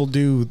lot of people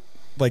do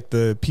like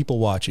the people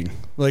watching.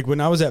 Like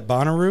when I was at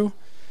Bonnaroo,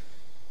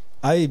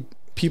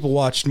 people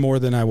watched more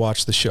than I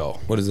watched the show.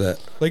 What is that?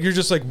 Like you're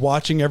just like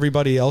watching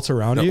everybody else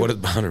around No, you. what is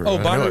Bonnaroo? Oh, I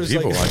know what Bonnaroo's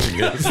people like- watching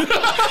is.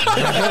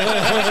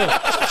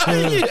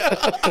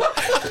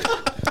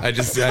 I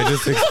just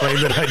explained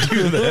that I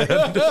do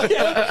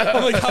that.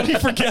 I'm like, how do you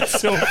forget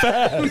so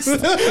fast?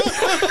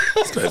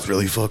 This guy's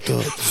really fucked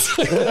up.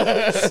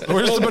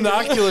 Where's the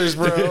binoculars,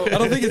 bro? I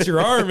don't think it's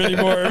your arm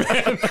anymore,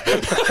 man.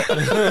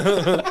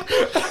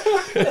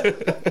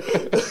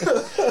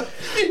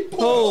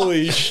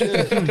 Holy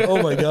shit.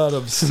 Oh my god,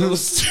 I'm so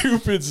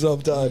stupid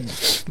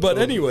sometimes. But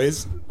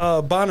anyways,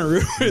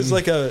 Bonnaroo is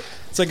like a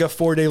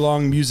 4-day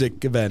long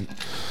music event.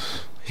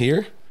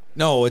 Here?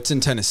 No, it's in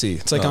Tennessee.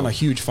 It's like on a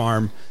huge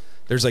farm.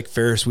 There's like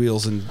Ferris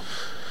wheels and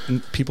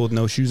people with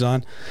no shoes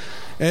on.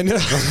 And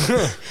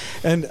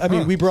and I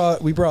mean we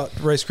brought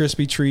Rice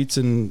Krispie treats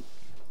and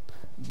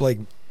like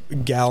a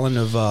gallon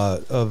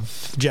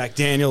of Jack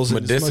Daniels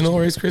and as Medicinal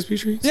much- Rice Krispie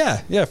treats?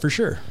 Yeah, for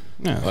sure.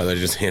 Yeah. Oh, they're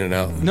just handing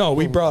out. No,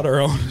 we brought our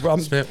own.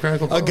 Snap,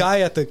 crackle, A pop.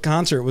 guy at the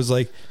concert was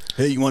like,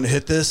 "Hey, you want to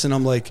hit this?" And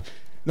I'm like,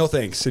 "No,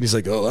 thanks." And he's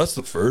like, "Oh, that's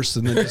the first."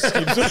 And then just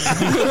keeps.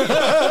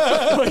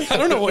 Like, I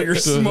don't know what you're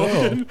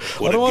smoking.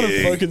 I don't want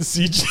to fucking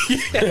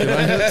CG. Did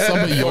I hit some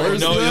of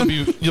yours? No, then?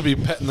 you'll be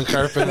petting the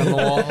carpet on the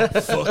wall.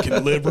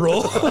 Fucking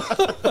liberal.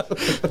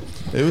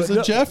 It was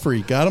a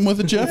Jeffrey. Got him with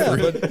a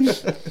Jeffrey.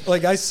 But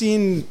like I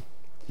seen,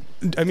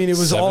 I mean, it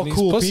was all 70s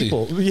cool pussy.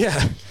 people.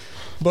 Yeah,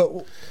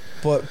 but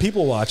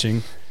people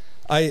watching.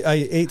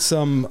 I ate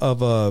some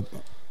of a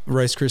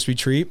Rice Krispie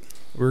treat.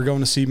 We were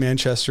going to see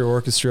Manchester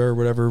Orchestra or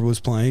whatever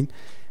was playing,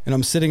 and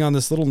I'm sitting on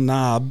this little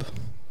knob,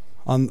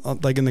 on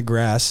like in the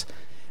grass,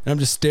 and I'm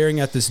just staring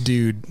at this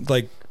dude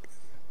like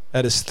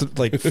at his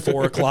like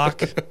 4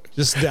 o'clock,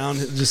 just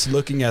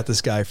looking at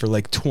this guy for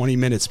like 20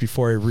 minutes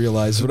before I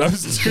realized what I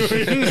was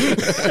doing.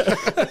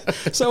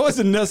 So I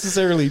wasn't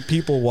necessarily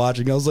people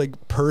watching; I was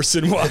like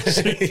person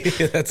watching.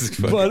 Yeah, that's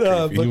fucking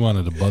But He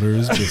wanted to butter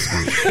his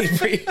biscuit.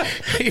 creepy.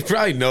 He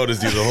probably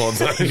noticed you the whole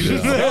time.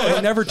 No,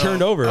 it never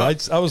turned over. I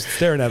was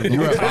staring at him. You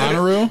were at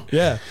Bonnaroo?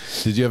 Yeah.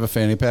 Did you have a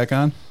fanny pack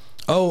on?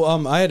 Oh,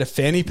 I had a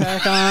fanny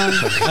pack on.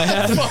 I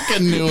had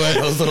Fucking knew it.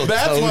 Those little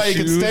That's toe why you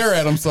could shoes. stare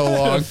at him so a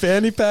long.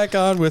 fanny pack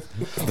on with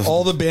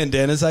all the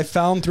bandanas I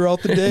found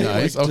throughout the day,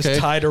 Nice, like, okay.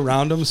 just tied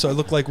around them, so I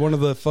look like one of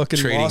the fucking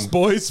Trading. Lost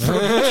Boys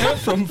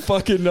from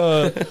fucking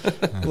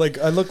like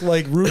I look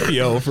like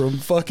Rufio from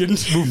fucking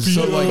So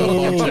Rufio. like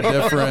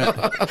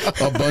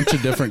a bunch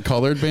of different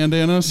colored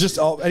bandanas. Just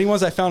any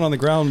ones I found on the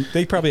ground,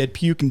 they probably had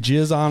puke and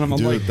jizz on them. I'm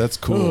Dude, like, that's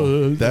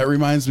cool. That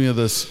reminds me of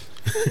this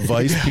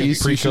Vice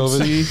piece you should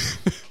Pre-COVID. see.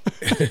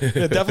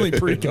 yeah, definitely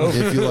pre-COVID.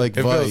 If you like If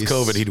it was Vice.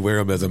 COVID, he'd wear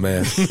them as a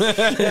mask.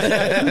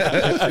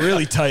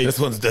 Really tight. This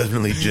one's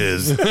definitely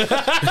jizz.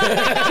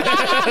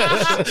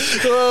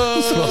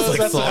 Smells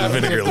like salt and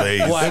vinegar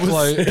lace. Black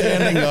light.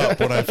 standing up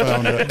when I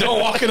found it. Don't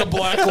walk in a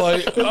black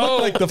light. Oh,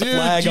 like the dude,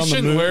 flag you on the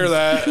shouldn't moon. wear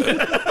that.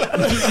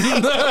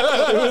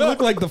 It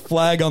looked like the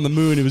flag on the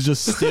moon. It was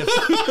just stiff,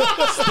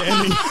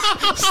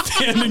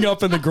 standing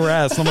up in the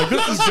grass. I'm like,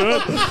 this is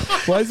good.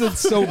 Why is it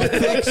so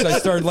thick? So I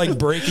started like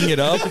breaking it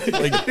up,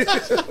 like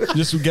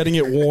just getting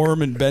it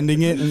warm and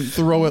bending it. And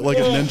Throw it like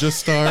a ninja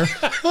star.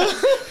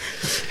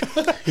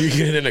 You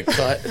get in a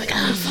cut.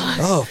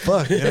 oh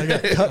fuck, yeah, I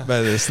got cut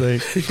by this thing.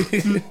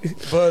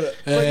 But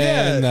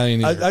yeah, And now you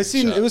need a I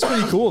seen shot. it was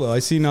pretty cool though. I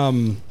seen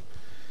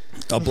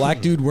a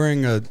black dude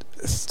wearing a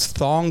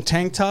thong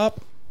tank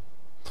top.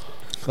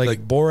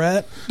 Like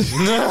Borat.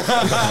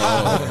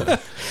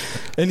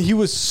 And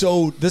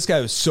this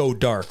guy was so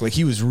dark. Like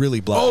he was really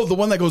black. Oh, the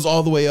one that goes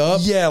all the way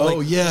up? Yeah, Oh,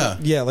 like- yeah.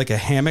 Yeah, like a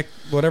hammock,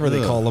 whatever they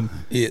Ugh. call them.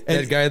 Yeah, that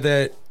And guy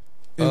that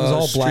it was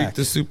all streaked black.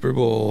 the Super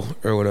Bowl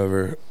or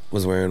whatever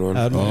was wearing one.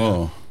 I don't know.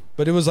 Oh.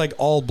 But it was like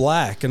all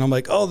black. And I'm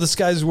like, oh, this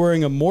guy's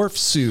wearing a morph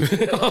suit.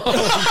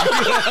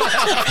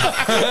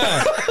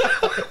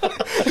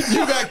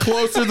 You got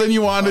closer than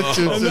you wanted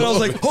to. And then I was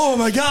like, oh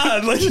my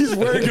God, like he's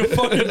wearing a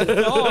fucking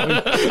thong.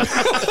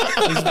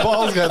 His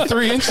balls got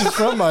 3 inches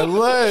from my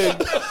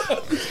leg.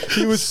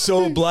 He was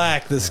so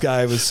black. This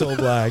guy was so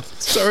black.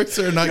 sorry,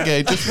 sir, not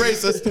gay, just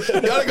racist.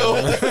 Gotta go.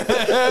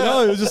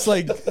 No, it was just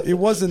like, it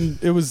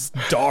was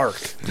dark.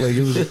 Like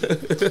it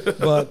was,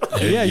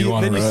 but yeah, you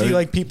wanna then you see ride?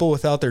 like people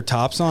without their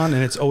tops on,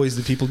 and it's always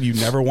the people you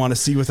never want to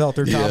see without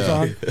their tops Yeah.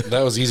 on.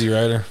 That was Easy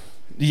Rider.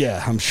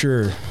 Yeah, I'm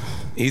sure.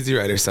 Easy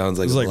Rider sounds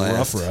It like was a like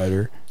blast. Rough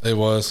Rider. It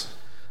was.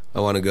 I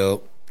want to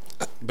go.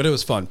 But it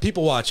was fun.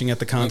 People watching at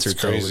the concert,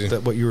 That's crazy. though,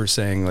 that what you were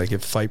saying, like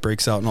if fight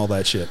breaks out and all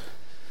that shit.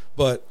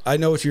 But I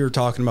know what you were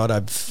talking about.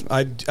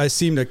 I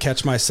seem to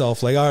catch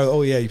myself like,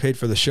 oh yeah, you paid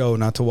for the show,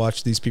 not to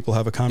watch these people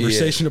have a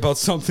conversation about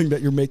something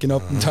that you're making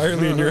up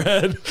entirely in your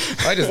head.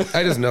 I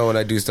just know when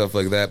I do stuff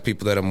like that,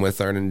 people that I'm with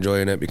aren't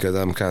enjoying it because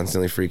I'm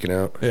constantly freaking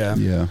out, Yeah,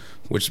 Yeah,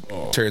 which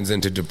turns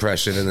into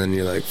depression, and then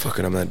you're like, "Fuck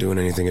it, I'm not doing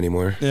anything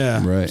anymore." yeah,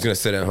 I'm right. just gonna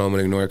sit at home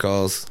and ignore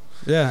calls.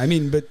 yeah. I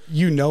mean, but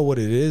you know what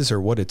it is or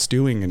what it's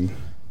doing, and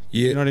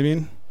Yeah, you know what I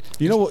mean.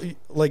 You know what,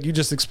 like you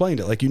just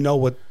explained it. Like you know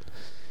what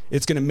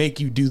it's going to make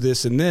you do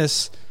this and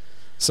this.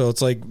 So it's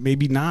like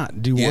maybe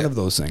not do one Yeah. of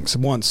those things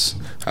once.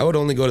 I would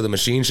only go to the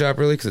machine shop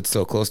really because it's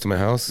so close to my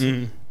house,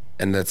 Mm.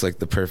 and that's like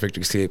the perfect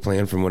escape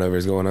plan from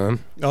whatever's going on.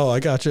 Oh, I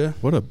gotcha.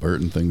 What a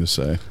Burton thing to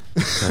say.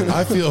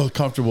 I feel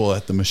comfortable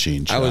at the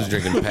machine shop. I was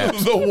drinking Pabst.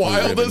 the Blue Ribbon,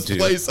 wildest too.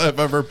 place I've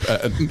ever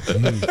been.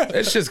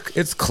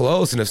 It's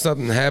close, and if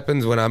something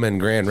happens when I'm in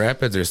Grand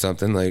Rapids or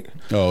something, like,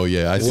 Oh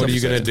yeah, what are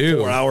you gonna do?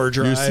 4-hour You're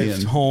drive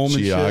seeing home and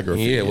shit.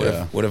 geography.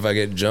 Yeah, what if I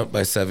get jumped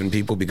by 7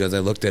 people because I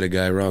looked at a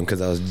guy wrong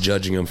because I was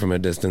judging him from a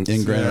distance?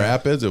 In Grand Yeah.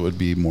 Rapids, it would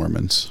be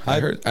Mormons.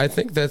 I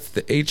think that's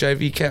the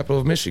HIV capital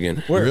of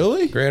Michigan.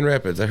 Really? Grand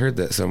Rapids. I heard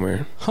that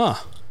somewhere. Huh?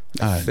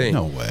 think.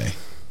 No way.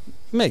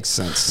 Makes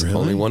sense. Really?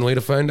 Only one way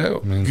to find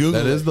out. Google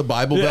That it. is the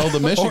Bible Belt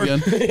of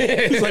Michigan.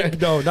 It's like,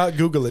 no, not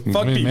Google it.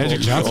 Fuck I mean, people. Magic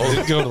Johnson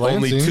did go to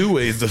Only Lansing. 2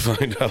 ways to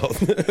find out.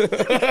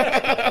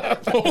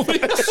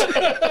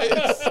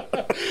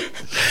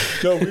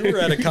 No, we were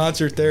at a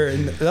concert there,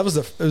 and it was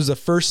the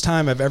first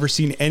time I've ever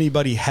seen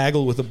anybody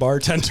haggle with a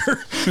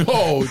bartender.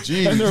 Oh,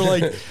 geez. And they're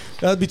like,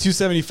 that'd be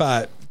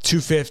 $275,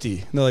 $250.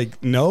 And they're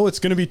like, no, it's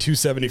going to be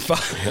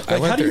 $275. Like,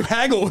 went how do you there-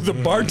 haggle with a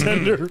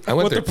bartender? I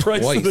went what the there price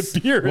of twice. the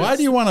beer is? Why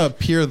do you want to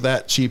appear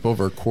that cheap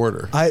over a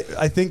quarter?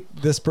 I think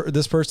this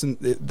person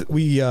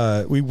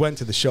we went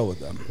to the show with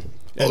them.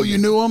 Oh, you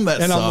knew him?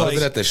 That and I'm sucks. like-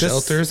 Was it at the this-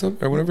 shelter or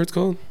something, or whatever it's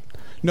called?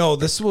 No,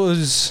 this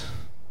was,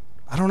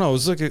 I don't know. It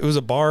was like it was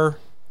a bar,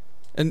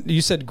 and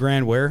you said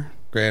Grand where?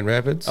 Grand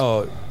Rapids.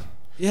 Oh,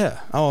 yeah.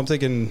 Oh, I'm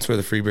thinking. That's where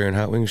the Free Beer and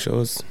Hot Wings show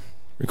is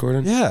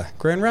recorded. Yeah,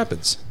 Grand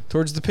Rapids,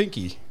 towards the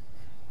Pinky,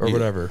 or Yeah.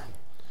 whatever,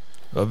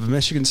 of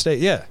Michigan State.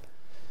 Yeah,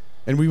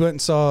 and we went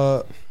and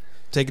saw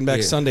Taking Back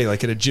Yeah. Sunday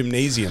like at a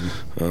gymnasium,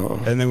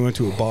 Oh. and then we went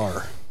to a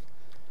bar.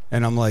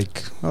 And I'm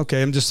like,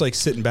 okay, I'm just like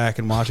sitting back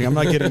and watching. I'm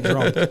not getting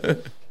drunk.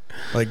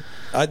 Like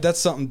that's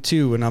something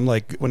too. And I'm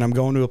like, when I'm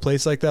going to a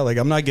place like that, like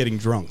I'm not getting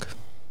drunk.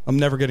 I'm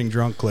never getting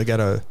drunk. Like at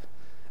a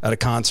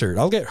concert,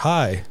 I'll get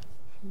high,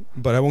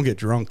 but I won't get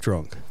drunk.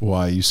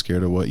 Why? You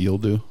scared of what you'll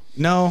do?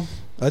 No,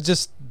 I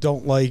just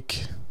don't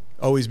like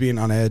always being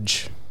on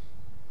edge,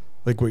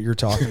 like what you're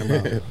talking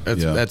about.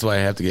 That's why I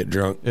have to get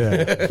drunk. Yeah,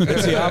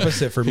 it's the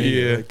opposite for me.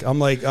 Yeah. Like, I'm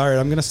like, all right,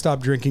 I'm gonna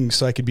stop drinking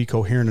so I could be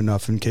coherent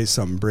enough in case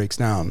something breaks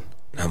down.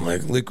 I'm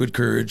like, liquid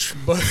courage.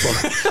 But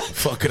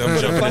Fuck it, I'm if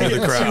I jumping into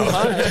get the too crowd.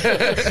 high,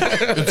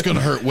 It's going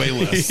to hurt way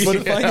less. but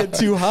if I get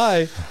too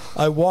high,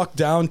 I walk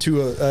down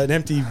to an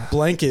empty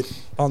blanket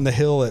on the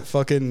hill at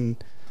fucking,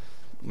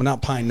 well,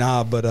 not Pine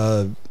Knob, but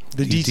the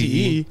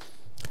DTE.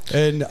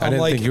 And I I'm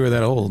didn't like, think you were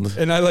that old.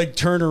 and I like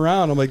turn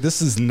around. I'm like,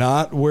 this is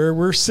not where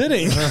we're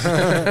sitting,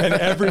 and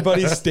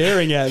everybody's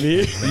staring at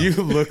me. You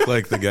look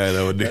like the guy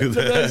that would do And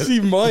then I see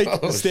Mike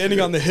standing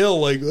on the hill,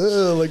 like,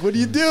 "Ugh, what are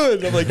you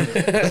doing?" I'm like,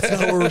 that's not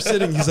where we're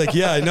sitting. He's like,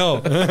 yeah, I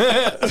know.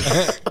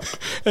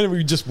 And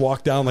we just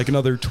walk down like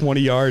another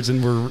 20 yards,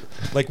 and we're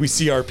like, we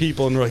see our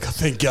people, and we're like, oh,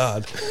 thank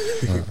God.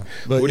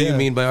 But What do yeah. you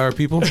mean by our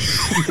people?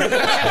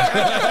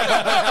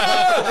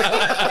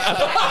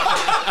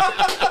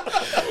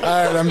 All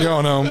right, I'm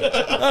going home.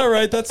 All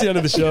right, that's the end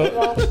of the show.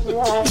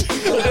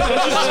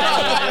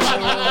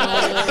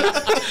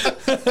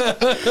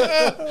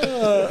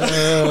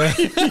 Our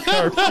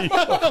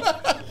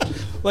people.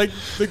 Like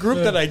the group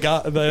that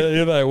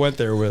I went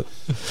there with.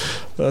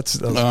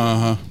 That's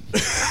Uh-huh.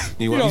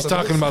 He's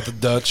talking about the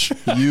Dutch.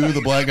 You,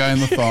 the black guy in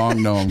the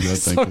thong. No, I'm good.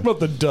 Thank talking you. about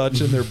the Dutch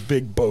and their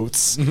big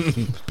boats.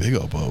 Big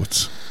old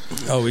boats.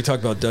 Oh, we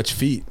talked about Dutch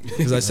feet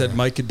because I said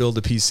Mike could build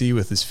a PC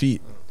with his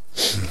feet,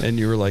 and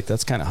you were like,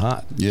 "That's kind of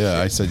hot." Yeah,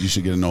 I said you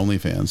should get an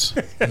OnlyFans.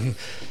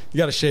 You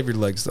got to shave your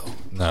legs though,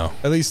 No.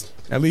 at least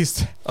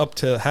up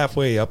to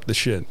halfway up the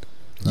shin.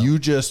 You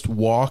just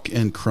walk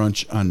and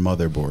crunch on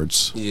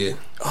motherboards. Yeah.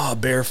 Oh,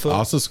 barefoot.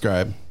 I'll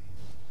subscribe.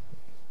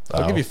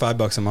 I'll give you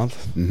 $5 a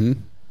month. Mm-hmm.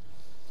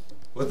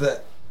 What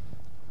that?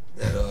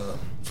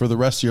 For the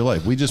rest of your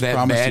life. We just That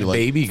promised bad you like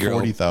baby girl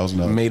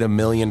 $40,000. made $1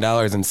 million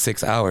in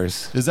 6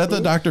 hours. Is that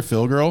the Dr.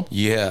 Phil girl?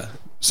 Yeah.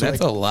 So That's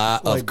like- a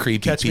lot like, of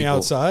creepy catch people. me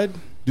outside.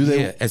 Do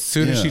they? Yeah, as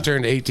soon as yeah. she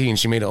turned 18,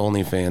 she made an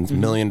OnlyFans, $1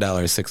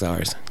 million, 6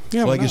 hours.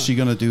 Yeah, Like, why is she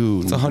gonna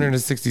do? It's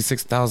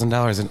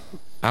 $166,000 an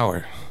hour.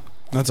 not?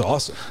 That's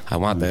awesome. I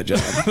want that job.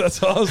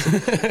 That's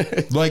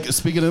awesome. Like,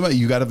 speaking of that,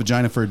 you got a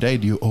vagina for a day.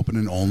 Do you open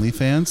an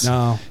OnlyFans?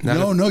 No,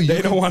 no. You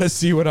they don't want to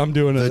see what I'm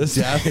doing to the this.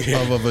 death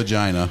of a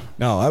vagina.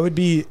 No, I would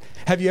be.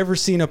 Have you ever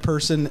seen a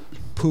person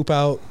poop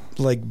out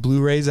like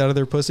Blu-rays out of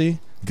their pussy?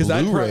 Because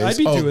Blu-rays? I'd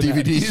be Oh, doing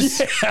DVDs?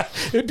 That.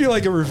 Yeah, it'd be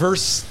like a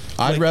reverse.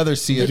 I'd like, rather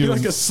see it. It'd be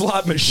like a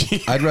slot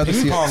machine. I'd rather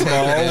see it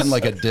tailored in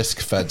like a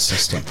disc-fed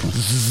system.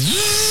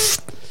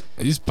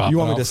 He's popping you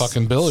want me out to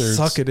fucking billiards.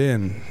 suck it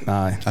in?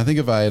 Nah, I think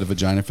if I had a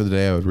vagina for the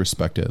day, I would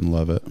respect it and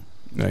love it.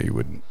 no, you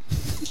wouldn't.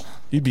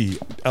 You'd be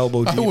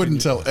elbow deep. I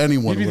wouldn't tell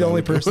anyone. You'd be what the I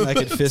only would do person with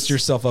that could it. fist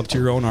yourself up to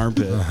your own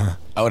armpit.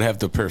 I would have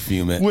to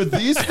perfume it With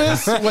these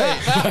fists? Wait.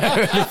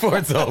 before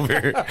it's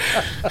over.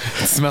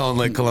 Smelling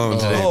like cologne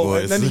today, Oh,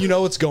 boys. and then you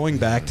know it's going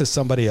back to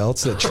somebody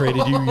else that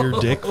traded you your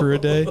dick for a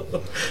day,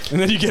 and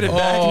then you get it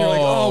back, and you're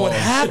like, "Oh, what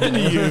happened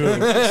to you?"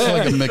 It's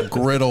like a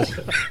McGriddle.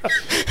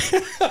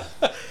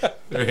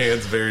 Their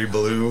hand's very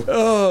blue.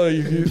 Oh,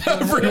 you,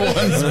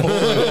 Everyone's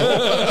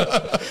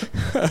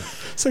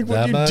it's like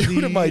what you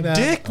do to my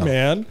dick,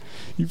 man.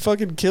 You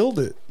fucking killed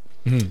it.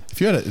 If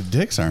you had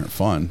dicks aren't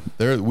fun.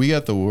 We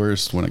got the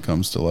worst when it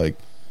comes to like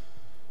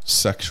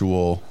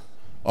sexual,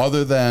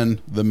 other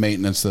than the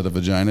maintenance that a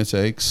vagina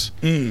takes.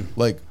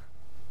 Like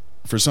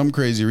for some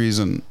crazy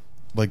reason,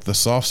 like the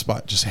soft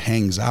spot just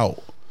hangs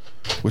out,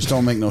 which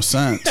don't make no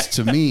sense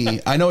to me.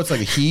 I know it's like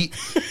a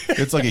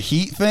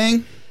heat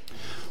thing,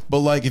 but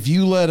like if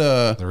you let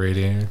The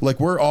radiator. like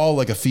we're all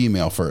like a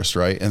female first,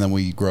 right? And then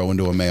we grow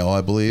into a male,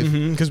 I believe.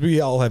 Because we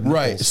all have nipples.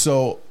 Right.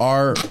 So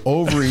our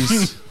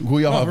ovaries,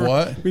 we all have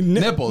what?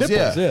 Nipples,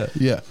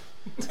 Yeah.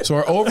 So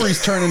our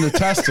ovaries turn into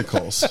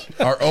testicles.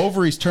 Our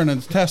ovaries turn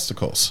into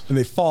testicles and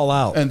they fall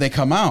out. and they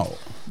come out.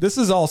 This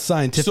is all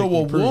scientific. So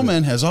a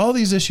woman has all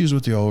these issues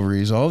with the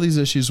ovaries, all these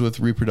issues with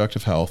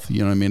reproductive health, you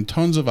know what I mean?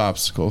 Tons of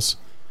obstacles,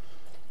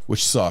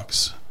 which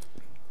sucks.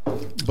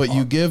 But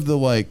you give the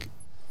like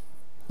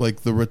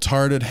the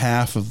retarded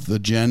half of the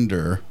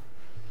gender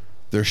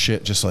their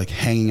shit just like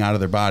hanging out of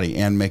their body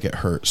and make it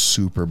hurt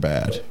super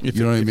bad. You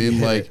know what I mean?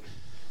 Like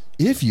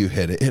if you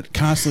hit it, it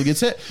constantly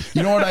gets hit.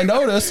 You know what I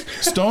noticed?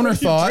 Stoner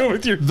thought doing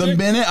with your the dick?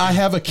 minute I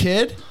have a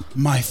kid,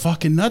 my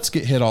fucking nuts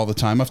get hit all the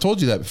time. I've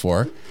told you that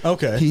before.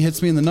 Okay. He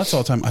hits me in the nuts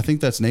all the time. I think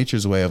that's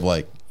nature's way of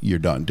like, you're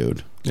done, dude.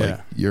 Like,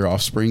 Yeah. your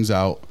offspring's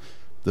out.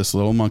 This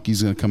little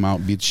monkey's gonna come out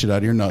and beat the shit out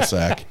of your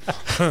nutsack,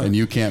 and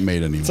you can't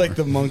mate anymore. It's like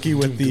the monkey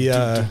with the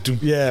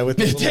with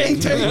the Dang,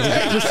 dang,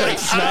 dang. just like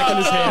smacking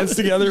his hands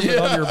together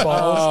on your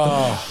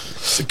balls.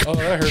 Oh,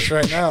 that hurts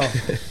right now.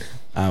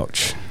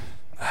 Ouch.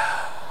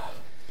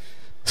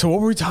 So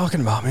what were we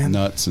talking about, man?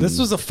 Nuts and- This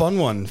was a fun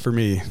one for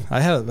me.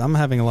 I'm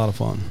having a lot of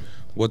fun.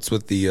 What's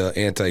with the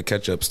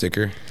anti-ketchup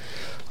sticker?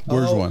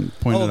 Where's one?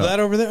 Point it that out.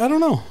 over there? I don't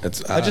know.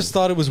 That's I just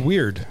thought it was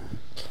weird.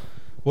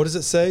 What does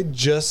it say?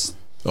 Just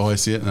Oh, I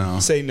see it now.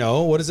 say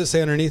no. What does it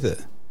say underneath it?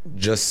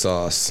 just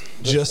sauce.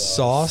 Just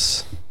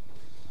sauce.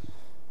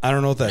 I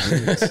don't know what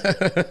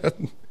that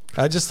means.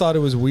 I just thought it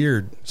was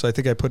weird, so I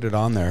think I put it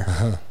on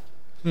there.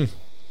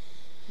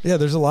 Yeah,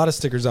 there's a lot of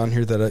stickers on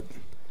here that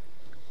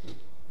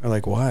I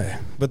like. Why?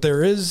 But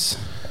there is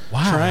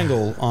a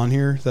triangle on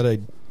here that I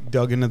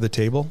dug into the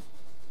table.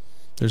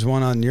 There's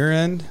one on your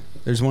end.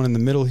 There's one in the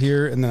middle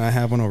here, and then I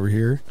have one over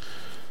here.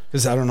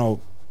 Because I don't know,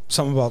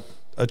 something about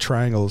a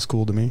triangle is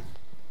cool to me.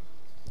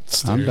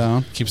 I'm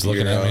down. Keeps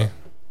looking Your, at me.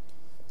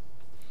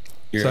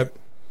 Your So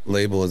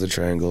label is a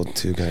triangle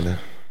too, kind of.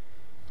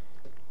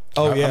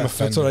 Oh I'm yeah, that's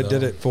offended, what I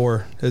did though. it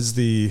for.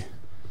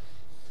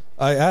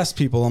 I asked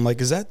people, I'm like,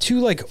 is that too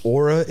like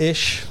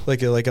aura-ish?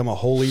 Like I'm a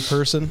holy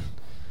person? And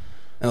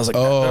I was like,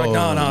 Oh,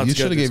 no, you it's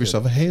should good, have gave it's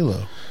yourself a halo.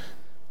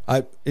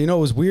 good. You know,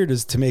 what was weird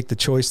is to make the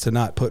choice to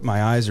not put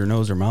my eyes or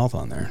nose or mouth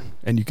on there,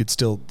 and you could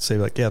still say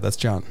like, yeah, that's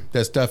John.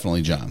 That's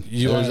definitely John.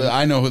 You are-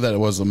 I know who that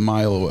was a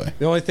mile away.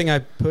 The only thing I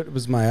put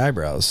was my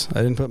eyebrows.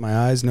 I didn't put my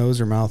eyes, nose,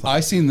 or mouth on.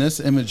 I seen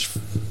this image.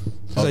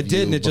 I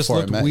did, and it just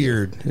looked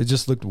weird. It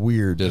just looked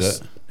weird. Did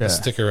Just- it? Yeah. The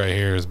sticker right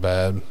here is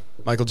bad.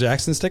 Michael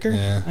Jackson sticker?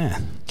 Yeah.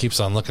 Keeps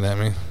on looking at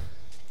me.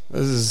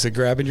 Is it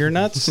grabbing your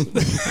nuts?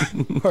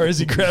 Or is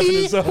he grabbing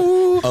his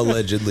own?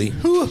 Allegedly.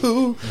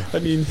 I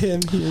mean, him.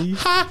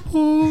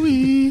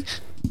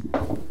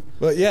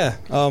 But yeah,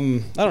 I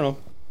don't know.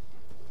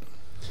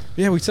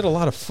 Yeah, we said a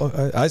lot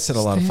of I said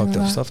a lot of fucked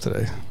up stuff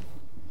today.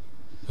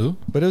 Who?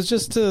 But it was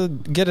just to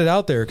get it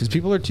out there because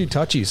people are too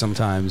touchy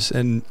sometimes.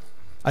 And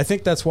I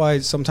think that's why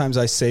sometimes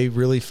I say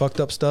really fucked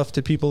up stuff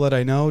to people that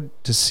I know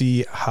to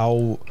see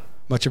how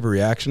much of a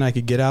reaction I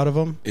could get out of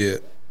them. Yeah.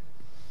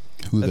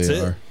 Who That's they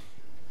it. are.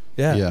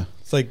 Yeah. Yeah.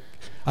 It's like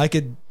I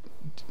could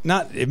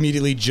not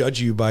immediately judge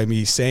you by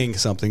me saying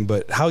something,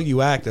 but how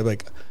you act, I'm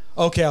like,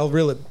 okay,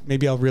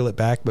 maybe I'll reel it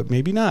back, but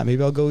maybe not.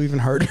 Maybe I'll go even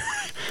harder.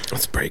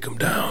 Let's break them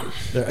down.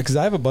 Because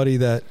I have a buddy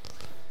that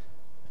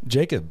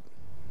Jacob,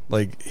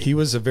 like he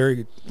was a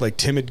very like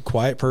timid,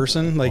 quiet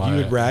person. Like you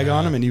would Quiet, rag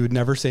on yeah. him and he would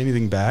never say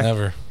anything back.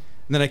 Never.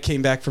 And then I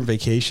came back from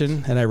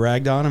vacation and I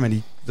ragged on him and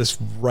he just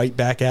right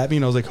back at me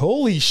and I was like,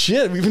 holy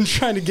shit, we've been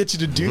trying to get you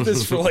to do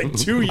this for like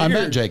 2 years. I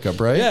met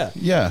Jacob, right? Yeah.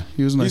 Yeah.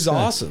 He was a nice He's guy.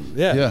 awesome.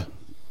 Yeah. Yeah.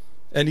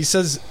 And he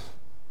says,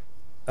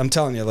 I'm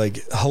telling you,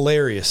 like,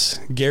 hilarious.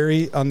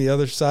 Gary on the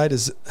other side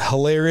is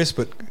hilarious,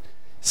 but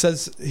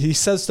he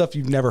says stuff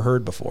you've never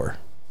heard before.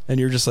 And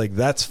you're just like,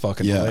 that's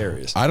fucking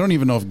hilarious. I don't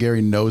even know if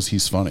Gary knows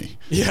he's funny.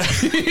 Yeah.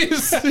 he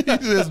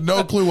has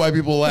no clue why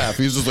people laugh.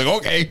 He's just like,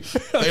 okay,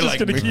 they like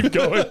me. Keep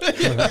going.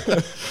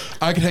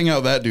 I could hang out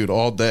with that dude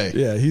all day.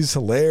 Yeah, he's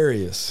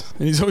hilarious.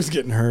 And he's always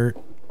getting hurt.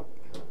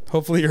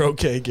 Hopefully you're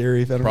okay,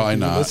 Gary. If I don't Probably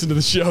know if you not. listen to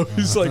the show.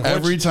 He's like,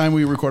 Every time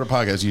we record a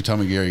podcast, you tell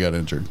me Gary got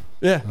injured.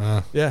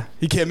 yeah.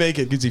 He can't make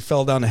it because he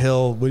fell down a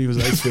hill when he was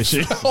ice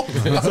fishing.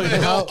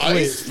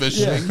 Ice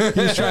fishing. Yeah.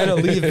 He was trying to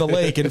leave the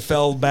lake and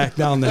fell back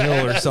down the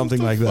hill or something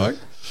like that.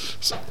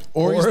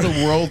 Or he's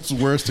the world's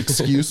worst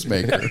excuse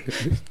maker.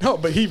 No,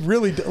 but he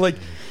really like.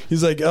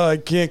 He's like, oh, I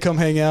can't come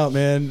hang out,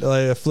 man.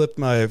 I flipped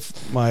my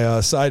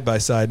side by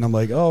side, and I'm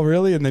like, oh,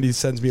 really? And then he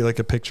sends me like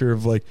a picture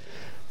of like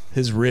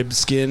his rib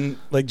skin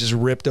like just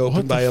ripped open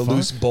What the by a fuck?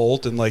 loose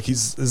bolt, and like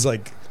his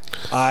like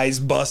eyes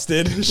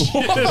busted and shit.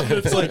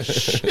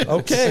 It's like,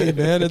 okay,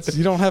 man,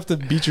 you don't have to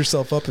beat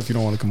yourself up if you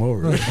don't want to come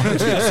over.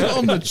 Tell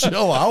him to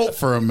chill out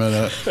for a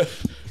minute.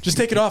 Just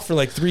take it off for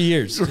like 3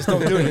 years. Just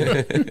don't do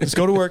it. Just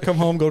go to work, come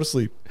home, go to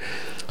sleep.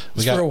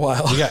 Just for a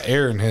while. We got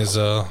air in his his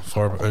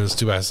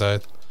 2x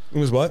side. It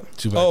was what?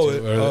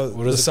 2x2.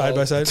 What is the it side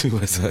by called? side. 2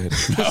 by side.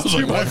 I was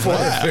like, what's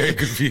that? Very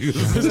confused.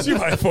 His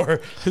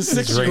 2x4.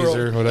 His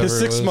razor, whatever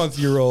His it was.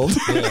 6-month-year-old.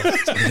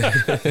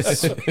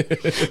 That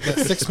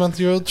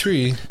 6-month-old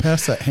tree.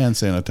 Pass that hand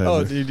sanitizer.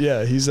 Oh, dude,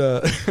 yeah, he's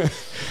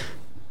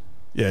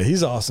yeah,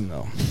 he's awesome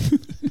though.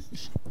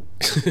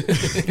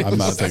 I'm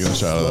not taking a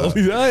shot of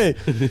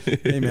that.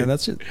 Hey, man,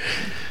 that's just.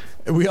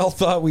 We all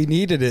thought we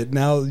needed it.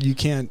 Now you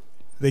can't.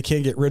 They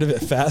can't get rid of it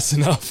fast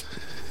enough.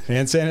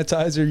 Hand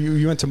sanitizer.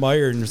 You went to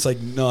Meijer and it's like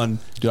none.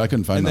 Dude, I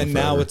couldn't find And that then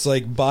now forever. it's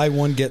like buy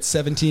one get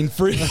 17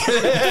 free.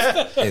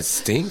 It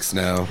stinks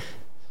now.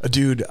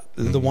 Dude,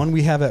 the one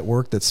we have at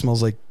work that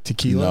smells like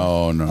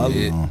tequila.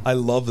 No. I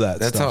love that.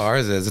 That's stuff. how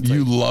ours is. It's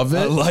You like, love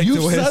it? I like you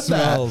the way it said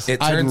smells.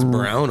 it I'd turns r-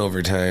 brown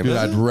over time. Dude,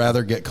 I'd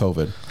rather get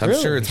COVID. I'm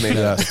sure it's made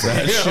up. Yes,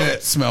 that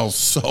shit smells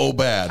so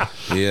bad.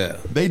 Yeah.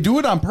 They do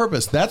it on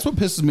purpose. That's what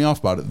pisses me off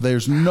about it.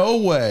 There's no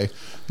way.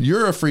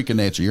 You're a freak of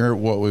nature. You're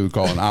what we would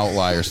call an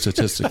outlier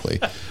statistically.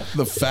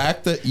 The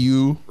fact that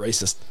you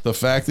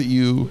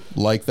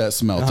like that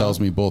smell tells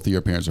me both of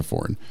your parents are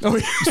foreign. Oh,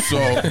 yeah. So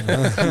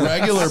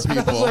regular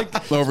people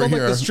over Like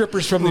here, the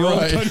strippers from the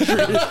old country.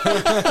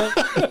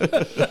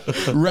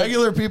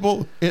 regular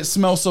people, it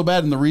smells so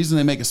bad, and the reason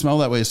they make it smell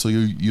that way is so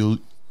you'll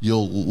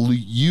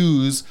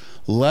use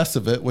less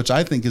of it, which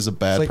I think is a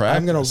bad Like,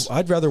 practice.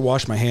 I'd rather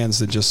wash my hands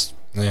than just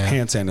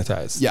hand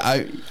sanitize.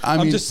 Yeah, I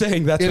mean, just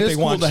saying that's it what is they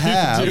cool want to you to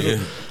have. do.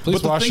 Please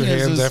But the wash your thing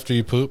hands is- after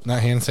you poop,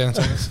 not hand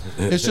sanitize.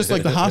 It's just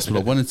like the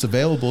hospital. When it's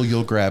available,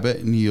 you'll grab it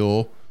and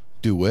you'll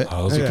do it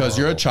Oh, because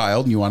yeah. you're a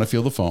child and you want to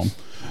feel the foam.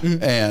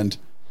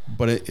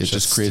 But it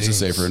just creates a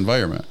stinks. safer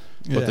environment.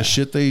 But Yeah. the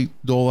shit they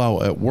dole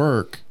out at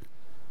work,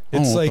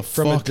 It's what like the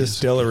from a fuck is-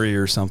 distillery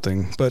or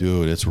something. But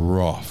dude, it's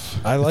rough.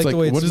 I like It's the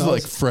way it what is it,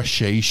 smells. like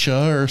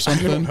Freshacia or I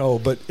something? don't know,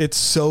 but it's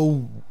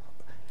so.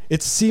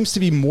 It seems to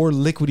be more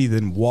liquidy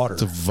than water.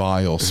 It's a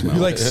vile smell.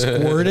 You like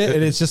squirt it,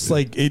 and it's just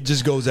like it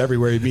just goes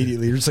everywhere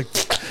immediately. You're just like,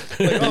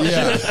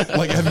 yeah.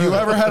 Like, have you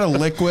ever had a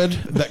liquid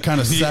that kind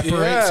of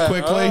separates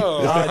quickly? Oh.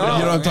 You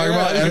know what I'm talking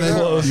about? And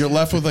then you're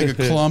left with like a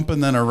clump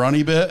and then a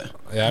runny bit.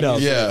 Yeah, No.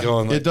 Yeah,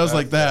 going like it does that,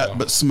 like that, though.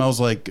 but smells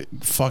like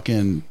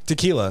fucking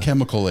tequila.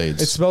 chemical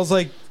aids. It smells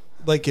like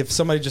if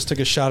somebody just took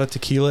a shot of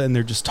tequila and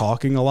they're just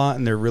talking a lot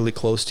and they're really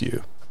close to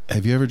you.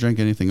 Have you ever drank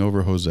anything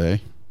over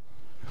Jose?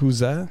 Who's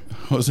that?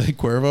 Jose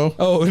Cuervo?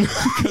 Oh,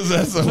 Because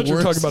that's the I thought you were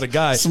worst talking about a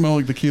guy.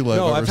 smelling tequila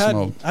no, I've ever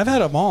smelled. I've had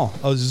them all.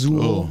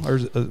 Azul or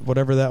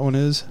whatever that one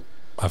is.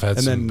 I've had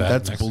And some then bad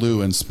That's Mexican.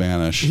 blue in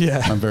Spanish.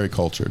 Yeah. I'm very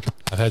cultured.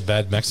 I've had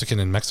bad Mexican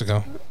in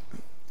Mexico.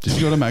 Did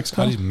you go to How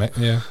Mexico? do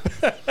you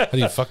How do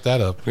you fuck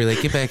that up? We're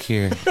like, get back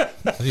here.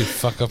 How do you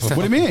fuck up? What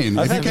do you mean?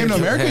 If you had came to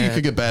Mexican America, you hat.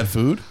 could get bad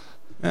food.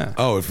 Yeah.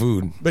 Oh, with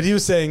food. But he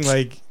was saying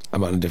like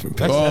I'm on a different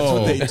page. that's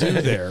Oh. what they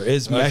do there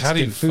is Like, how do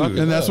Mexican you fuck food.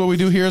 it And that's what we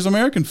do here as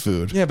American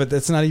food. Yeah, but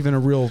that's not even a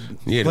real.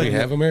 Yeah, do like, we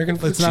have American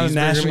food? it's not a Cheeseburger,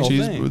 national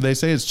maybe? thing. They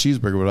say it's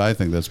cheeseburger, but I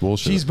think that's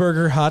bullshit.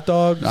 cheeseburger, hot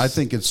dogs. I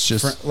think it's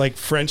just like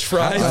French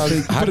fries.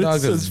 Hot but it dog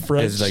says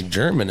French. is like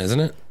German, isn't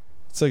it?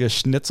 It's like a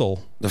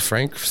schnitzel. The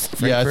Frank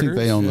yeah. I think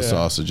they own the Yeah.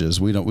 sausages.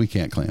 We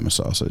can't claim a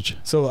sausage.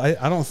 So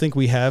I don't think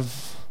we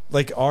have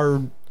like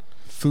our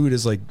food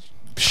is like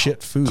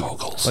shit food.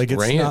 Goggles. Like it's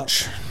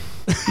ranch.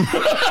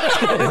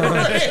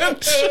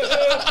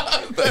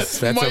 That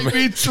That's might a-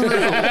 be true.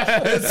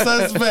 It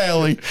says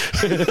Valley.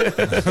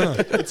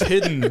 it's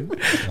hidden.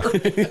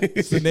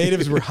 The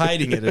natives were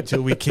hiding it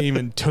until we came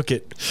and took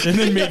it, and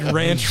then made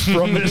ranch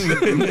from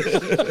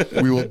it.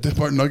 We will dip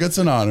our nuggets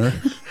in honor.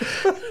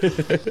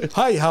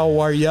 Hi, how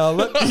are ya?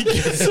 Let me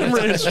get some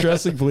ranch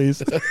dressing, please.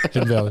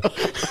 Hidden Valley.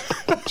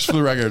 Just for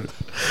the record,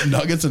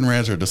 nuggets and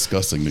ranch are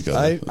disgusting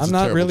together. It's I'm a not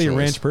terrible really a choice.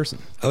 ranch person.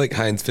 I like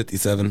Heinz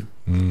 57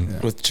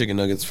 with chicken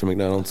nuggets from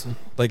McDonald's.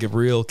 Like a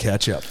real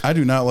ketchup. I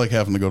do not like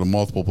having to go to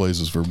multiple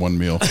places for one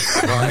meal.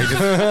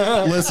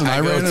 Listen, I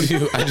ran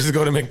into. I just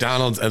go to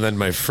McDonald's and then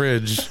my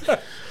fridge.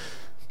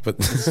 But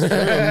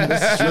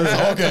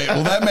Okay,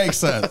 well that makes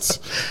sense.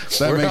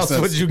 That where makes else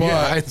sense. would you get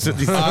But Heinz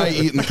 57? I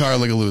eat in the car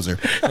like a loser.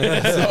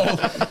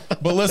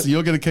 But listen,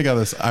 you'll get a kick out of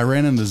this. I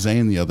ran into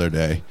Zane the other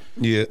day.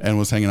 Yeah. And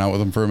was hanging out with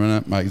him for a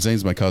minute.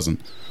 Zane's my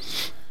cousin.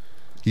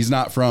 He's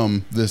not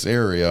from this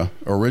area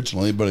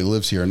originally, but he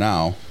lives here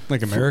now.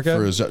 Like America?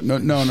 For his, no,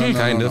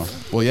 Kind no.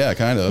 of. Well, yeah,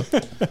 kind of.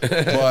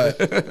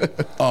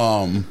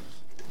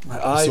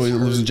 But so he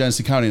lives in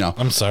Genesee County now.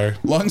 I'm sorry.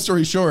 Long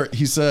story short,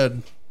 he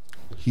said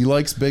he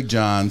likes Big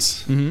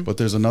John's, but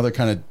there's another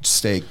kind of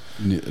steak,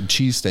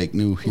 cheese steak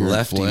new here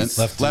in Flint.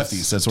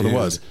 Lefties, that's what it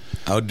was.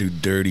 I would do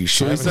dirty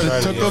So he shit. said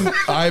it took him.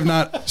 I've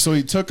not. So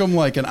he took him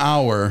like an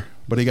hour,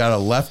 but he got a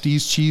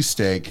Lefty's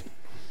cheesesteak,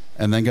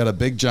 and then got a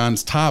Big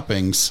John's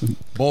toppings,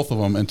 both of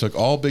them, and took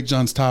all Big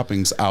John's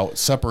toppings out,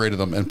 separated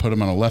them, and put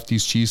them on a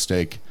Lefty's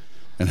cheesesteak,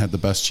 and had the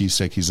best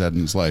cheesesteak he's had in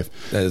his life.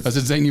 That is- I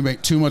said, Zane, you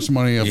make too much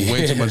money, you have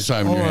way too much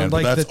time in your hand.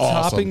 like But that's the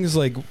awesome. toppings,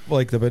 like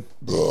the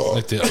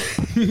Like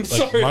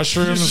the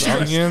mushrooms,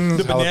 onions,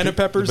 the banana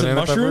peppers and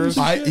mushrooms?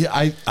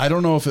 I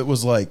don't know if it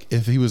was like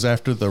if he was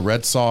after the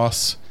red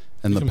sauce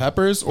and the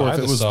peppers, or buy if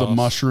it the was the sauce.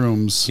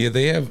 mushrooms. Yeah,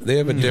 they have a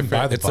can buy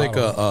different. the It's like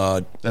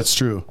bottle. That's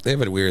true. they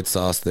have a weird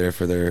sauce there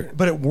for their.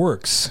 but it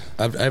works.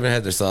 I haven't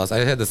had their sauce. I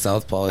had the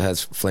Southpaw. It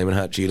has flaming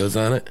hot Cheetos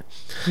on it.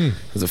 It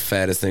was the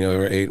fattest thing I've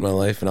ever ate in my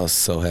life, and I was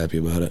so happy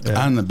about it.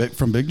 On the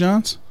from Big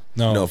John's.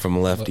 No, from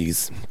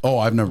Lefties. Oh,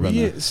 I've never been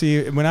there.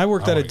 See, when I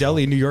worked I at a wanna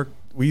deli go. in New York,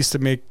 we used to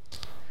make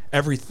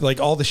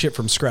all the shit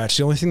from scratch.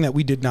 The only thing that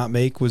we did not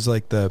make was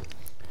like the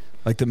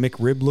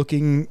McRib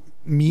looking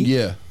meat.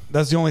 Yeah.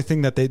 That's the only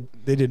thing that they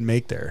didn't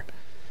make there.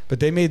 But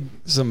they made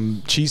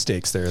some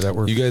cheesesteaks there that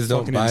were You guys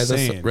don't fucking buy the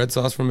insane. red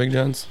sauce from Big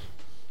John's?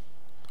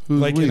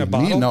 Like in a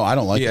bottle? No, I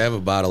don't like Yeah, I it. have a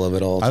bottle of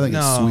it all. I think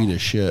it's No. sweet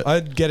as shit.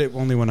 I'd get it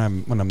only when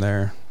I'm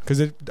there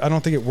because I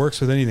don't think it works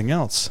with anything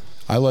else.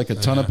 I like a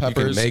ton of You can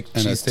peppers make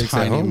and a cheesesteaks at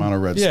tiny home? amount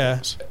of red Yeah.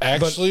 sauce.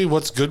 Actually,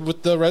 what's good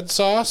with the red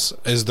sauce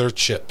is their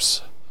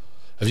chips.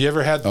 Have you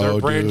ever had their Oh,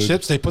 brand dude,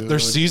 chips? They put their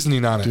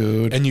seasoning on it,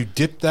 dude. and you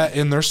dip that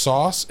in their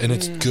sauce, and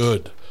it's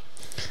good.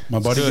 My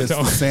buddy gets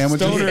the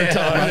sandwiches. Stoner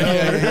time.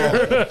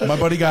 Yeah. My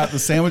buddy got the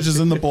sandwiches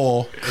in the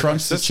bowl,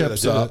 crunched the sister that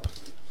chips did up,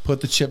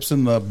 put the chips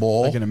in the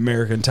bowl, Like an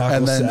American taco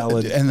and then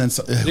salad. and then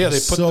Yeah, they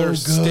put their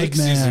steak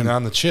seasoning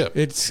on the chip.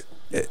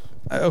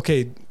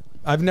 Okay,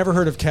 I've never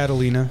heard of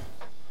Catalina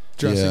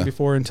dressing Yeah.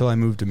 before until I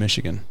moved to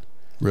Michigan.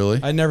 Really?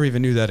 I never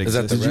even knew that Is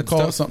that existed. Did you red call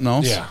it stuff? something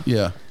else? Yeah.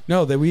 Yeah.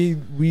 No, that we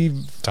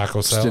Taco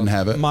Just salad. didn't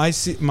have it.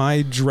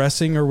 my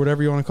dressing or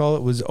whatever you want to call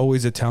it was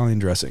always Italian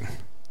dressing.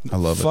 I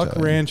love it. Fuck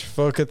ranch,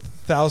 fuck a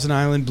Thousand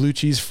Island, blue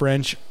cheese,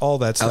 French, all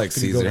that stuff. like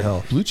can go to Caesar.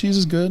 hell. Blue cheese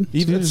is good.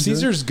 Even Caesar's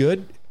Caesar's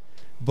good,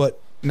 but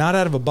not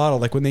out of a bottle.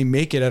 Like when they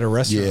make it at a good.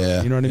 restaurant.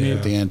 Yeah. You know what I mean?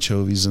 With the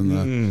anchovies and the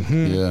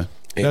Mhm. yeah.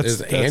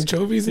 There's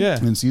anchovies? in it? Yeah.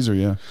 And Caesar,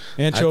 yeah.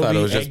 Anchovy, I thought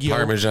it was just egg yolk.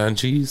 Parmesan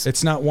cheese.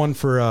 It's not one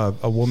for a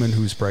woman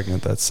who's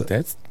pregnant. That's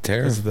That's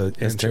terrible. the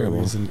That's terrible.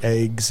 anchovies and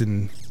eggs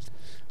and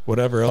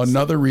whatever else.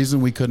 Another reason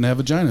we couldn't have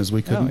vaginas.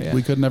 We couldn't. yeah.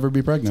 We could never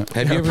be pregnant.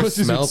 Have you ever Pussies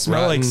would smelled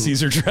smell like rotten?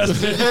 Caesar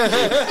dressing?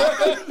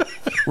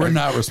 We're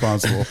not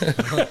responsible.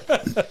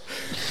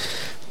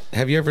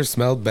 Have you ever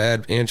smelled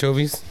bad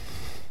anchovies?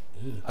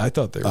 I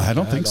thought they were I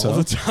don't bad think so. all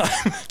the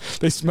time.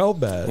 They smelled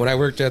bad. When I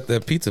worked at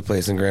the pizza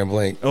place in Grand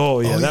Blanc,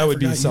 Oh yeah, Oh, yeah, that I would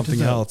be forgot you did something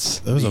that. else.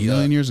 That was a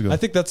million years ago. I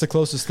think that's the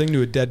closest thing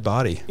to a dead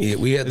body.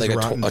 we had Is like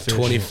rotten a fish.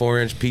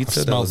 24-inch pizza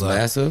that smelled was that.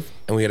 massive,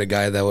 and we had a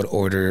guy that would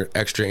order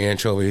extra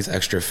anchovies,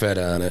 extra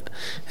feta on it,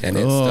 and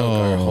it stunk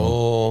our Oh.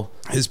 whole.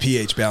 His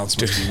pH balance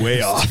must be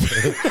way off.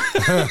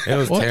 It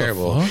was What the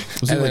terrible.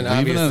 fuck? Was he And like then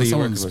leaving it in obviously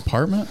someone's working with-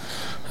 apartment?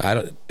 I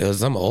don't. It was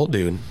some old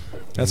dude.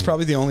 That's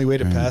probably the only way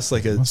to pass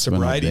like a Must have been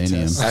sobriety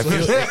Albanian. test. I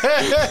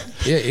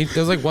feel. Yeah, it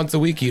was like once a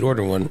week he'd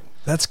order one.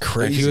 That's Like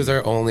crazy. he was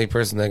our only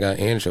person that got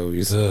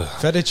anchovies.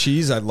 Feta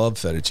cheese. I love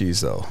feta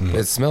cheese though.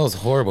 It smells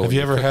horrible. Have when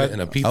you ever cook it had- in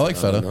a pizza? I like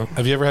feta. don't know.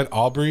 Have you ever had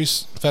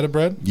Aubrey's feta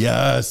bread?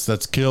 Yes,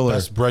 that's killer.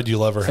 Best bread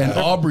you'll ever And have.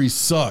 Aubrey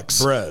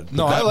sucks. Bread.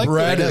 No, That I like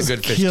bread They got is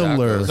good fish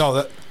killer. tacos.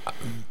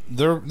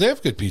 No, they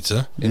have good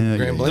pizza. Yeah,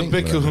 Grand The Blanc?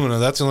 Big Kahuna,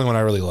 that's the only one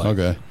I really like.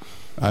 Okay.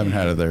 I haven't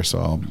had it there, so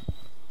I'll,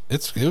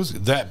 It was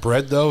that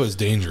bread though is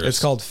dangerous. It's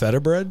called feta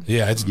bread.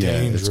 yeah, it's yeah,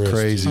 dangerous. it's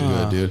crazy dude.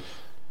 good, dude.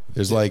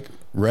 There's like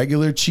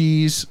regular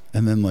cheese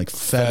and then like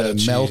feta, Feta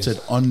cheese.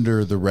 melted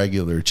under the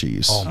regular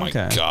cheese. Oh my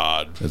Okay.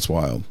 god! It's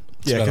wild.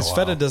 Yeah, been a because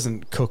feta while.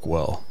 doesn't cook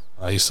well.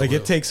 I used to Like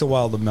live- it takes a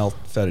while to melt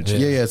feta cheese.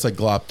 Yeah, yeah, it's like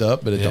glopped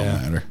up, but it Yeah.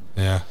 don't matter.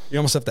 Yeah, You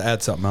almost have to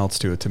add something else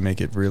to it to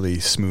make it really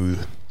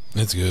smooth.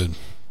 it's good.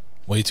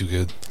 Way too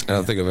good. I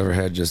don't think I've ever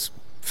had just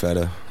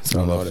feta. So I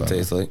don't know love what it feta.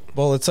 tastes like.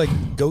 Well, it's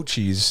like goat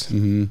cheese,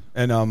 Mm-hmm.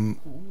 and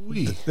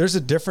there's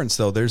a difference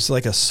though. There's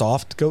like a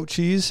soft goat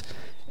cheese,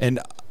 and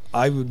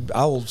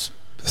I'll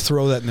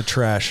throw that in the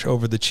trash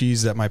over the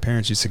cheese that my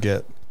parents used to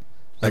get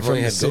I've from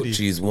only the had city. goat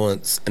cheese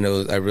once, and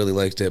I really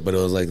liked it, but it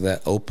was like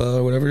that Opa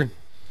or whatever,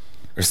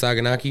 or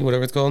Saganaki,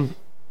 whatever it's called.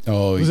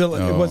 Oh,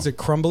 Was it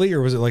crumbly or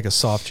was it like a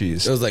soft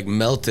cheese? It was like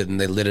melted, and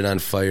they lit it on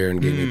fire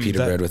and gave me pita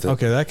That- bread with it,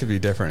 Okay, that could be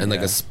different. and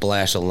like yeah. a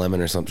splash of lemon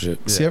or some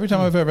shit. See, every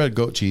time I've ever had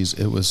goat cheese,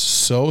 it was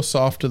so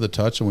soft to the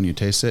touch, and when you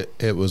taste it,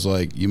 it was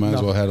like you might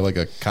as well have like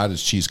a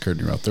cottage cheese curd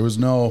in your mouth. There was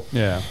no,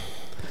 Yeah.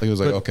 like, it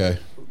was like But- okay,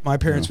 My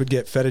parents would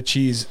get feta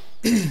cheese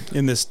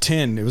in this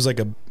tin. It was like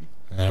a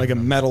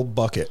metal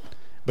bucket,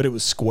 but it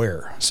was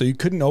square, so you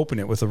couldn't open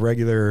it with a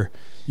regular.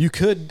 You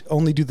could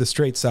only do the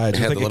straight sides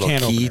It with had like the a little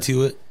can key opener.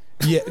 to it.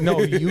 Yeah, no,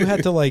 you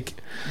had to like.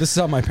 This is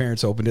how my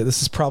parents opened it.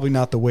 This is probably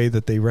not the way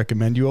that they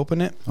recommend you open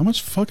it. how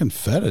much fucking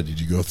feta did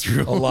you go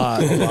through? A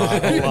lot.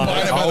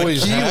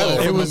 Always had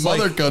From it. the was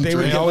mother like, country. They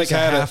would They get always like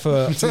had a it. half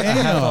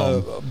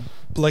a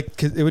like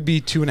 'cause it would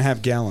be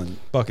 2.5 gallon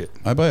bucket.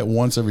 I buy it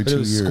once every But it 2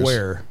 was years.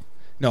 square.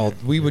 No,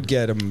 we would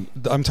get them.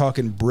 I'm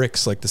talking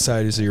bricks like the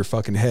size of your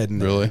fucking head.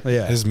 And Really?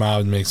 Yeah. His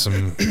mom makes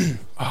some.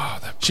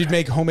 She'd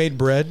make homemade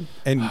bread,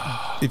 and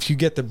if you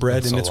get the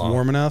bread That's and so it's long.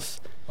 warm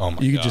enough, Oh my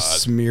you god! could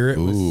just smear it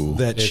Ooh. with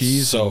that It's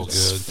cheese. so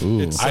It's- good. Ooh.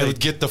 It's I like- would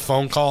get the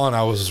phone call and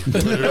I was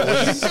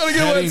literally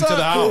heading to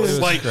the house.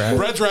 Like,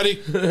 bread's ready.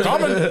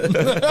 Coming. Dude,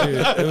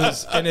 it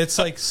was, and it's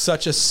like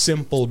such a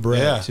simple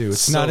bread Yeah, too.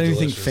 It's so not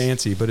anything delicious.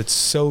 fancy, but it's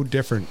so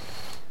different.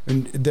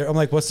 And I'm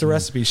like, "What's the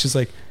recipe?" She's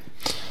like,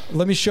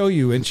 "Let me show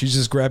you." And she's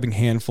just grabbing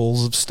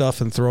handfuls of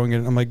stuff and throwing it.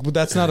 I'm like, "Well,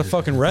 that's not a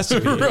fucking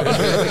recipe.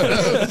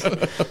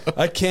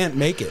 I can't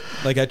make it."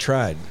 Like I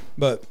tried,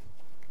 but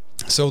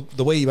so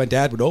the way my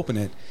dad would open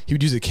it, he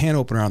would use a can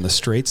opener on the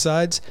straight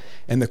sides,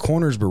 and the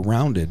corners were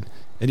rounded.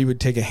 And he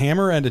would take a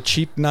hammer and a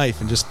cheap knife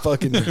and just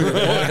fucking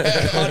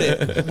cut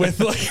it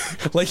with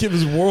like it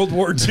was World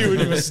War II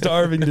and he was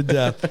starving to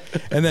death,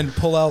 and then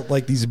pull out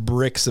like these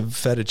bricks of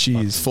feta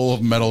cheese. Full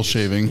of metal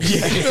shaving.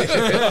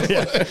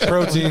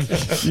 Protein.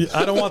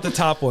 I don't want the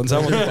top ones. I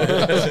want the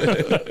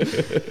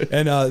bottom ones.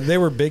 And they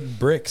were big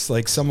bricks.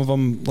 Like some of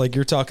them, like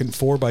you're talking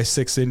 4 by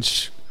 6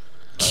 inch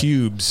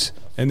cubes,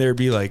 and there'd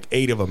be like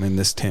 8 of them in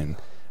this tin.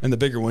 And the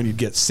bigger one, you'd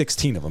get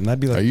 16 of them. That'd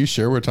be like, Are you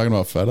sure we're talking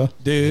about feta?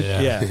 dude,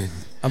 Yeah. yeah.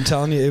 I'm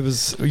telling you, it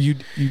was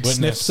you'd sniff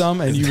Witness.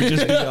 some and you would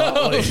just be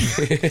like,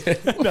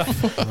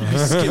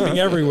 skipping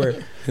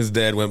everywhere. His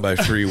dad went by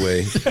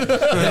freeway.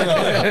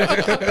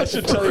 I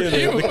should tell you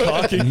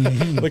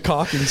the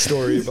caulking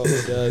story about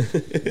my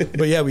dad.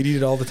 But yeah, we'd eat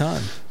it all the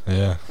time.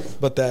 Yeah.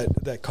 But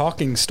that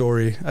caulking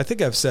story, I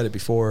think I've said it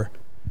before,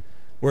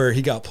 where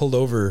he got pulled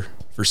over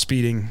for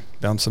speeding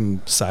down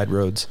some side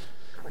roads.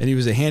 And he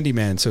was a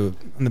handyman, so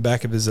in the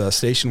back of his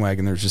station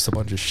wagon, there was just a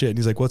bunch of shit. And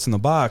he's like, "What's in the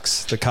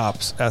box?" The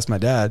cops asked my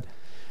dad.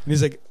 And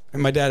he's like,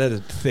 and my dad had a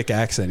thick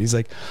accent. He's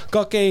like,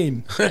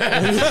 "Cocaine."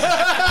 And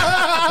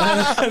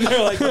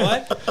they're like,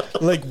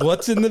 "What?" Like,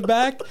 "What's in the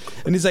back?"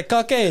 And he's like,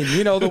 "Cocaine,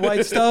 you know, the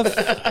white stuff."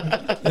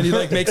 And he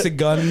like makes a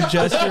gun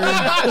gesture.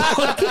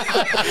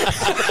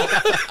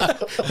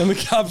 And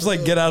the cops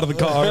like get out of the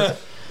car.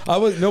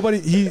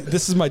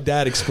 This is my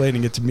dad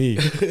explaining it to me.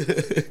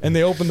 And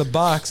they open the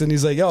box and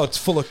he's like, "Oh, it's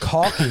full of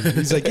caulking."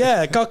 He's like,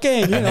 "Yeah,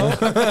 cocaine, you know."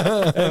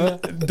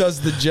 And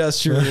does the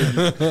gesture.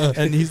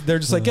 And they're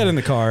just like, "Get in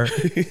the car."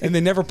 And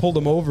they never pulled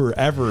him over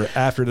ever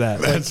after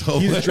that. That's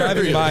Like, he's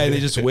driving hilarious. by and they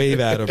just wave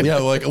at him. Yeah,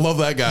 like I love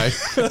that guy.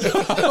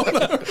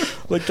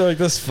 Like they're like,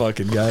 "This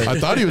fucking guy." I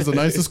thought he was the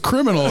nicest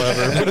criminal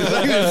ever, but I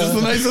think he was just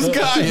the nicest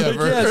guy Like,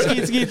 ever.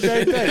 yeah, skeet,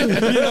 right there.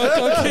 You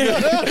know,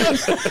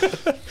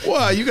 cocaine.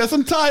 Why? You got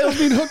some tiles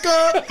need hook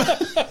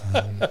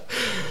up?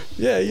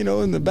 Yeah, you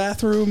know, in the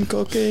bathroom,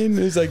 cocaine.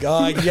 He's like,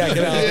 "Oh, yeah, get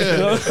out." You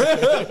know?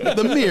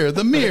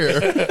 The mirror.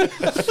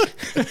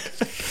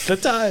 The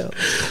tile.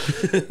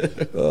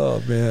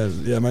 Oh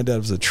man, yeah, my dad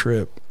was a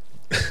trip.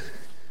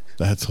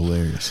 That's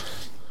hilarious.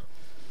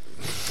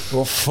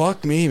 Well,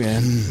 fuck me,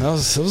 man. It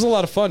was a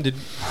lot of fun.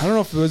 I don't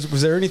know if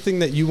was there anything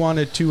that you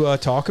wanted to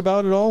talk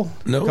about at all?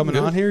 No, coming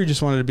good. on here, you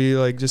just wanted to be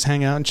like, just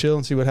hang out and chill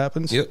and see what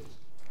happens. Yep.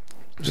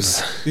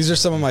 Just These are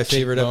some of my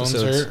favorite Cheekbones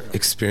episodes. hurt.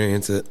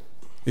 experience it.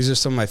 These are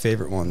some of my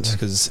favorite ones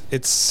because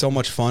it's so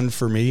much fun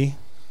for me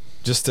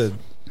just to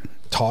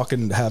talk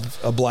and have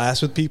a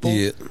blast with people.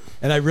 Yeah.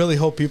 And I really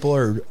hope people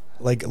are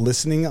like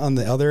listening on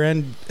the other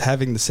end,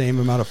 having the same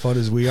amount of fun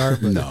as we are.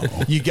 But No.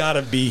 you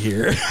gotta be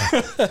here.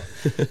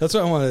 That's what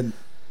I wanted.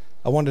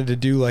 I wanted to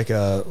do like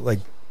I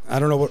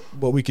don't know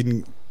what we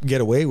can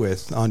get away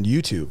with on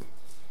YouTube,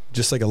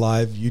 just like a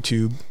live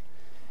YouTube,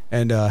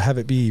 and have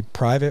it be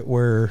private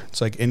where it's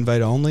like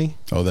invite only,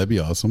 Oh, that'd be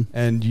awesome.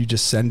 and you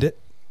just send it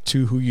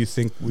to who you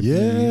think would Yeah,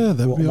 be that'd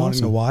be wanting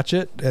awesome. to watch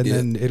it, and Yeah.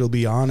 then it'll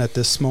be on at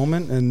this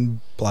moment and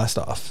blast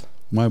off.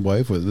 My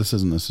wife was, this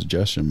isn't a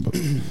suggestion, but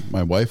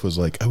my wife was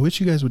like, I wish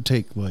you guys would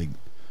take like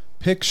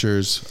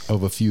pictures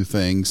of a few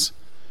things.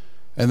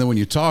 And then when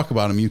you talk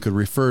about them, you could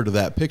refer to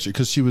that picture.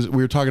 Cause we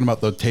were talking about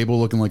the table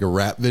looking like a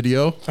rap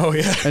video. Oh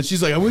yeah. And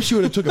she's like, I wish you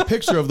would have took a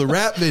picture of the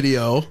rap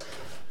video.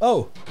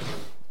 Oh,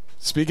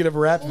 Speaking of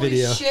rap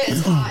video. Holy shit,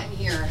 it's hot in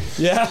here.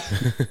 Yeah. I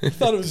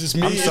thought it was just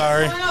me. I'm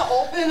sorry. Want to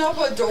open up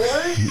a door?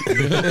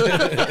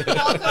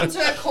 Welcome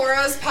to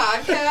Cora's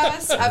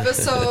podcast,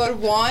 episode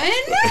 1.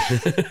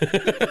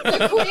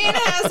 The queen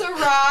has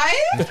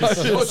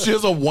arrived. She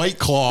has a White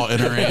Claw in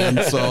her hand,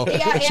 so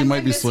Yeah, she and might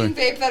my be missing slim.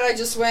 vape that I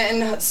just went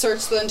and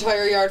searched the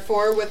entire yard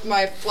for with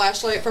my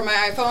flashlight from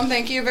my iPhone.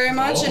 Thank you very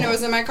much. And it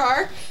was in my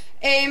car.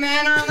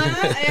 Amen on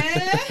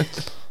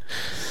that.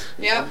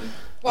 Yep.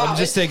 Wow, I'm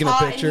just it's taking a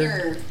hot in picture.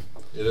 here.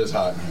 It is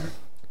hot in here.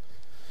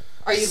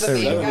 Are you the There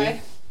we vape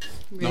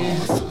go.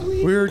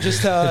 guy? We were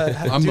just,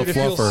 I'm dude, the it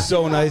feels fluffer.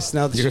 so nice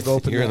now that you've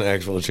opened You're in it. the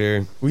actual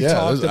chair. We Yeah,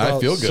 talked I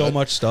about feel so good.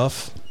 much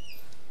stuff.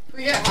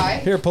 We get high.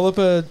 Here, pull up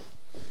a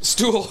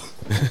stool.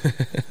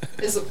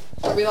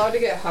 Are we allowed to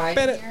get high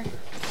Bet in it. here?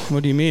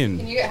 What do you Can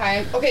mean? you get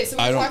high? Okay, so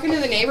I we're don't- talking to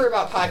the neighbor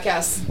about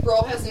podcasts.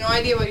 Bro has no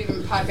idea what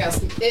even a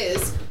podcast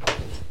is.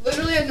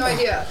 Literally had no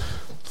idea.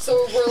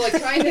 So we're like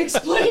trying to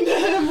explain to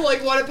him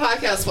like what a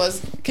podcast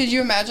was. Could you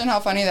imagine how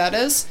funny that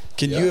is?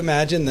 Can you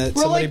imagine that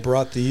We're somebody like-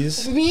 brought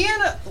these? Me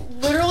and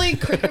literally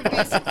Critter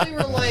basically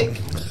were like,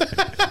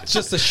 It's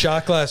just a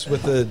shot glass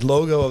with the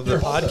logo of the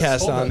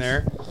podcast on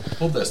there.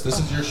 Hold this. This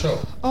is your show.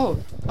 oh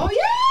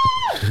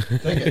yeah!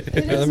 Take it.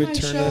 It Here, is let me my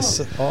turn show. this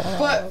off.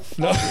 But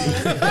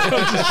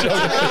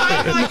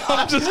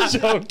I'm just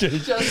joking.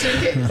 just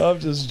in case. I'm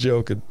just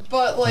joking.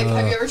 But like,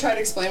 have you ever tried to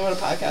explain what a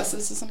podcast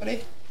is to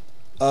somebody?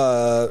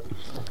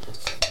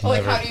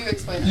 Like, how do you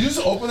explain You it?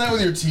 just open that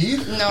with your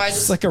teeth? No, I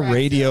just It's like a cracked it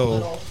radio.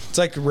 little. It's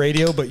like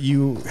radio, but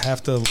you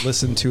have to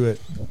listen to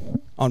it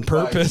on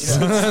purpose.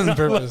 yeah.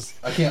 Purpose.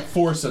 I can't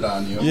force it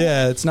on you.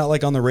 Yeah, it's not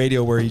like on the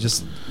radio where you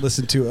just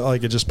listen to it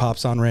like it just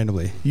pops on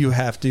randomly. You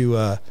have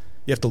to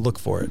look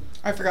for it.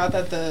 I forgot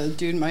that the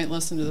dude might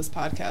listen to this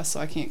podcast, so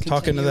I can't continue.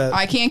 Talking to that-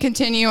 I can't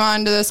continue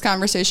on to this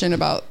conversation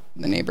about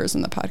the neighbors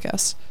in the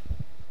podcast.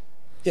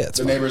 Yeah, it's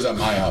The fine. neighbors at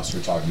my house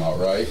you're talking about,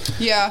 right?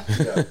 Yeah,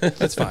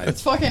 It's fine.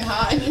 it's fucking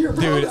hot in here,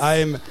 bro. Dude,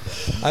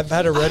 I've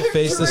had a red I'm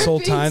face this whole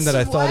dripping time that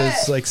I thought is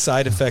sweat. like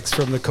side effects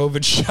from the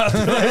COVID shot.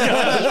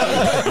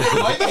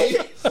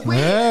 Wait,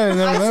 Yeah, you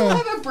never I still know.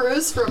 have a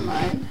bruise from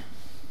mine.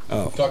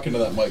 Talking to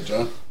that mic,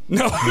 John.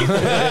 No, Please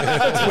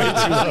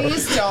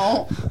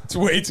don't. it's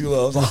way too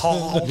low. It's like,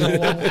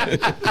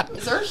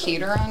 Is there a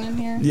heater on in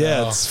here?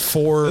 yeah, it's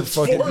four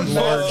fucking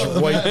large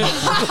white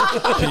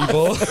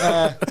people.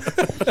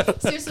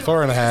 Seriously, 4.5. what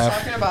were we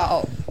talking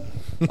about?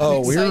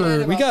 Oh,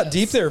 excited we about got this.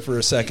 deep there for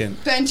a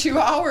second. Been 2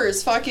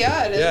 hours. Fuck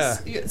yeah, it is. Yeah.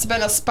 It's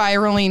been a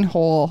spiraling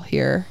hole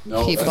here,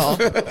 No. people.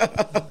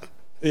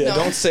 Yeah, No.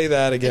 don't say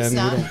that again. It's We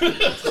not. don't-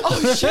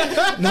 Oh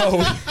shit.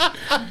 No,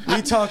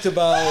 we talked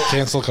about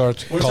Cancel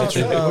culture.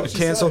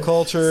 cancel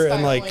culture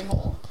and like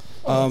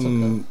Spiraling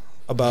hole.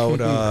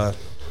 about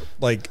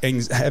like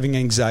having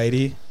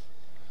anxiety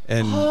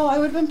and Oh, I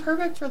would have been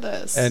perfect for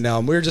this. we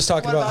were just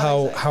talking What about about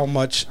anxiety? how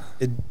much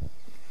it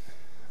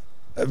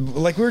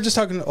like we were just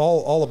talking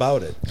all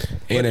about it.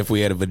 And if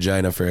we had a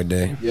vagina for a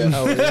day. Yeah.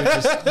 How we would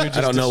just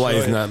I don't know why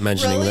he's destroy it. not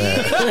mentioning Really?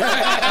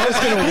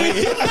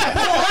 that.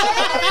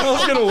 I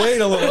was gonna wait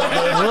a little bit.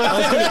 I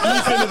was gonna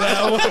ease into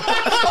that one.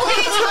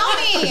 Okay, tell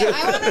me. I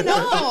want to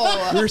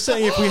know. We were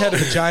saying if we had a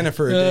vagina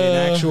for a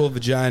day, an actual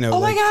vagina. Oh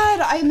my like, god,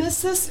 I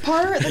missed this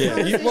part. The Yeah,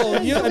 you- well,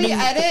 conversation. yeah, Can I we mean-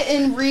 edit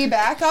and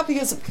re-back up?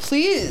 Because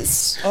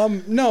please,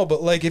 no,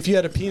 but like if you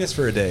had a penis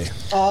for a day,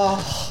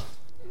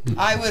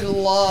 I would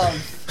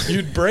love.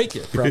 you'd break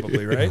it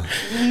probably, right?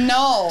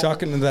 No.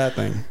 Talking to that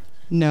thing,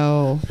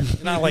 No.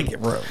 not like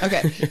it broke.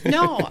 Okay.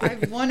 No, I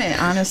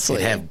wouldn't,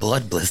 honestly.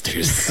 blood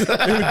blisters.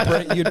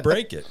 You'd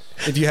break it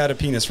if you had a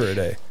penis for a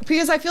day.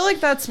 Because I feel like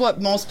that's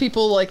what most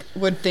people like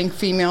would think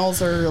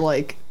females are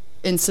like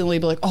instantly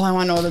be like, oh, I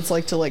want to know what it's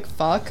like to like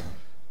fuck.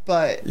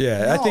 But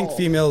Yeah, I think no.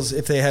 females,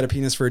 if they had a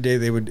penis for a day,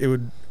 it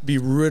would be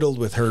riddled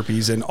with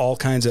herpes and all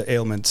kinds of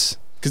ailments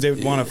because they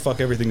would want to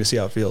fuck everything to see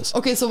how it feels.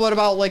 Okay, so what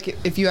about like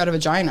if you had a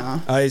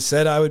vagina? I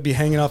said I would be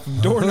hanging off the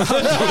doorknob.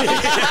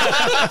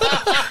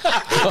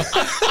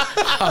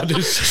 How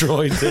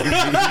destroyed they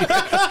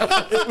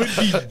It would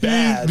be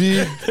bad. Be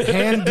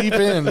hand deep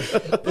in.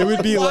 It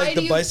would be Why like do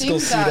the you bicycle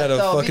think seat that, out of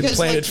though? fucking Because,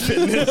 Planet like,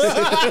 Fitness.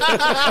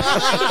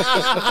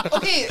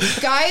 Okay,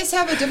 guys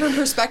have a different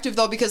perspective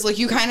though because like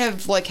you kind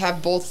of like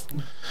have both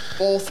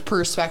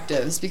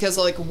perspectives because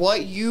like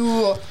what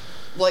you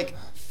like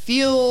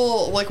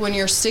feel like when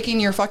you're sticking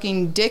your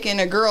fucking dick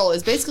in a girl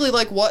is basically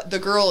like what the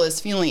girl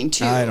is feeling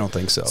too. I don't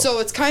think so. So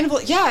it's kind of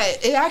like yeah,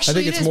 it actually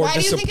think it's is. more Why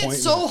do you think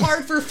it's so disappointment.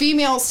 hard for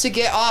females to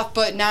get off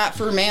but not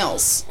for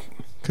males?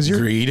 Because you're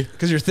Greed.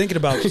 Because you're thinking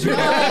about you're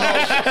No!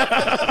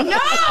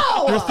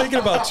 thinking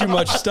about too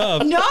much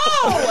stuff. No!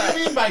 What do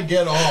you mean by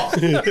get off?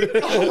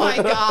 Oh my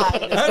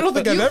god. I don't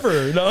think I've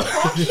ever. No.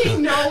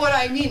 fucking know what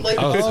I mean. Like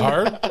Oh, it's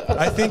hard.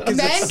 I think 'cause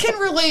men it's- can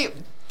relate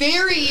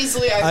very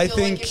easily. I feel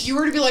think- like if you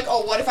were to be like,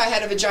 "Oh, what if I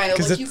had a vagina?"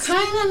 'Cause Like you it's-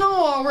 kind of know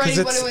already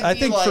 'cause what it would I be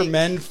think like. for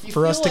men, You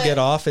for us feel to get it.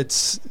 off,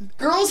 it's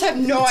Girls have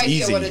no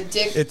idea easy. what a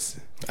dick. It's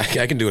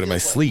I can do it in my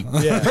sleep.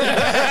 yeah.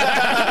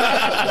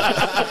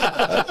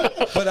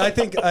 But I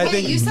think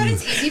you said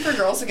it's easy for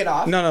girls to get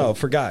off. no,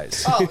 for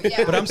guys. Oh,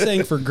 yeah. But I'm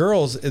saying for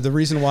girls, the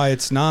reason why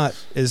it's not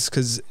is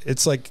because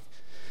it's like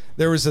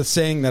there was a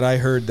saying that I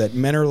heard that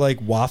men are like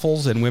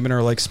waffles and women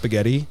are like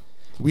spaghetti.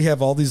 We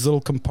have all these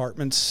little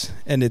compartments,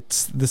 and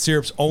it's the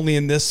syrup's only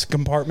in this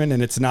compartment,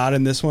 and it's not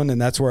in this one,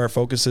 and that's where our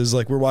focus is.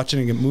 Like we're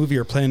watching a movie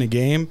or playing a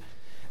game,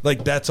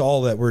 like that's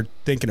all that we're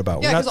thinking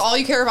about. Yeah, We're not- because all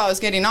you care about is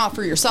getting off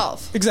for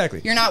yourself.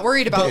 Exactly. You're not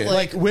worried about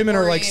like women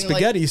are like worrying,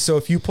 spaghetti, so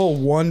if you pull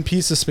one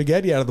piece of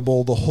spaghetti out of the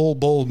bowl, the whole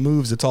bowl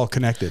moves. It's all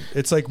connected.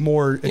 It's like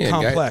more Yeah,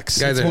 complex.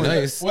 Guys It's are more-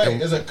 nice. Wait,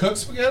 is it cooked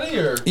spaghetti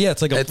or? Yeah,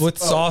 it's like with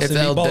sauce It's and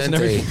al meatballs and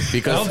everything.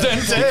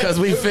 dente because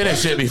we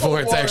finish it before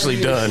it's actually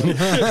done.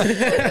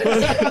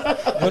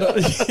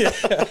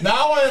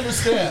 Now I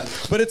understand.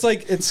 But it's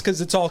like it's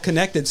because it's all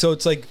connected, so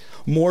it's like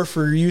more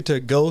for you to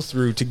go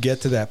through to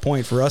get to that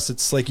point. For us,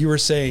 it's like you were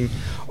saying,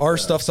 our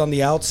stuff's on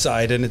the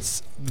outside and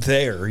it's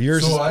there.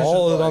 Yours So is I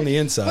all should, on like- the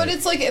inside. But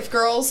it's like if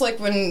girls like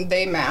when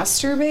they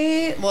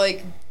masturbate,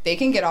 like they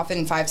can get off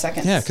in 5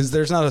 seconds. yeah, because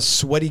there's not a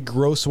sweaty,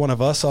 gross one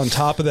of us on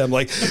top of them.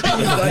 Like, No,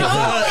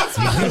 it's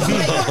because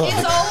like,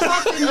 it's all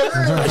about the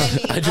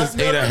nerve. I just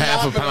ate a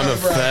half a pound of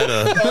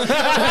feta.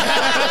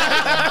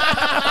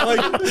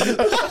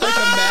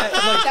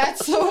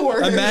 That's the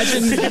worst.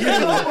 imagine you.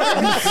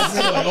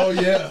 Like, oh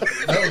yeah,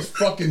 that was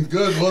fucking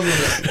good,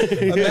 wasn't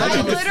it?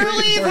 I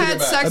literally have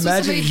had sex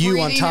Imagine with somebody you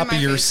on breathing top in my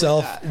of face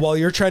yourself like that. while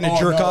you're trying to Oh,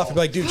 jerk no. off and be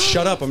like, dude,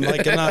 shut up. I'm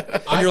like, I'm not.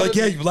 And you're like,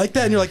 yeah, you like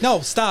that? And you're like, no,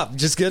 stop.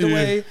 Just get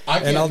away. I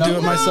can't And I'll do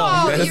it no.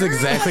 myself. That is You're-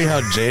 exactly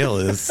how jail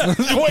is.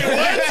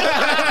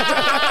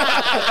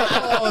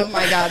 Oh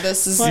my god,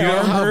 this is. My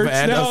arm How hurts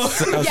bad now.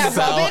 a Yeah,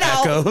 cell rub it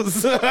out.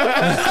 echoes.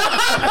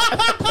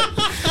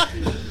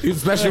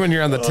 Especially when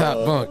you're on the top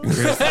bunk. You're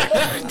just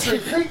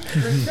like,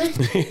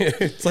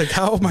 It's like,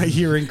 how am I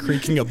hearing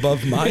creaking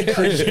above my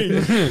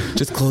creaking?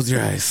 just close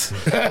your eyes.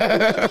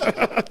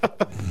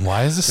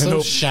 Why is this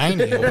so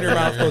shiny? Open your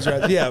mouth, close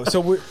your eyes. Yeah. So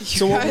we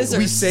guys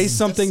we are say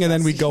something and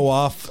then we go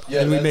off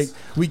Yeah, and we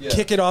that's-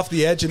 kick it off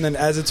the edge, and then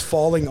as it's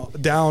falling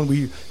down,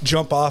 we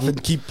jump off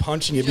and keep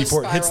punching it Just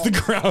before it hits the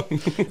ground.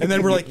 And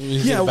then we're like, get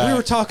yeah, it we back.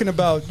 were talking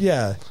about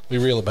We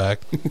reel it back.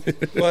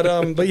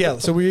 but yeah.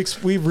 So we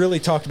really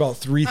talked about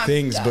three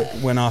things, but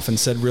went off and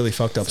said really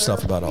fucked up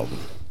stuff about all of them.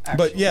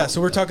 But yeah,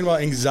 so we're talking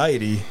about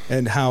anxiety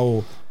and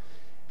how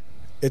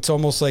it's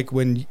almost like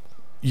when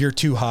you're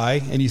too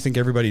high and you think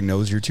everybody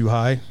knows you're too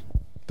high,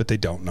 but they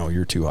don't know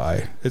you're too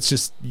high. It's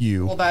just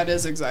you. Well, that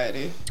is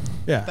anxiety.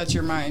 Yeah. That's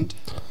your mind.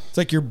 It's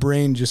like your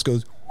brain just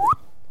goes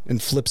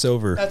and flips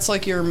over. That's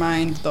like your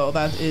mind, though.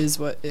 That is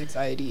what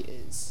anxiety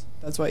is.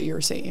 That's what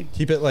you're saying.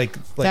 Keep it like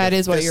That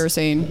is what this- you're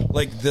saying.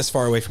 like this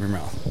far away from your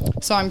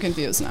mouth. So I'm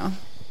confused now.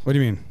 What do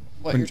you mean?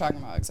 What you're talking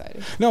about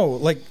anxiety? No,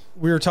 like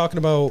we were talking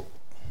about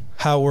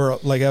how we're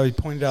like I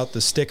pointed out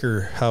the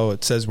sticker, how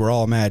it says we're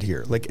all mad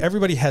here. Like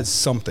everybody has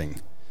something.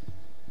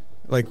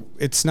 Like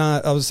it's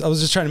not. I was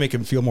just trying to make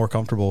him feel more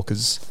comfortable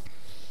because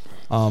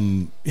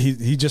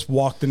he just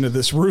walked into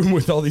this room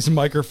with all these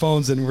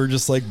microphones and we're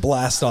just like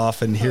blast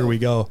off and here we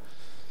go.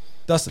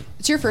 Dustin.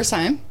 It's your first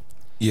time.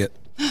 Yeah.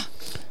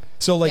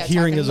 So like Yeah,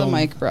 hearing talking his to the own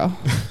mic, bro.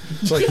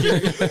 so, like,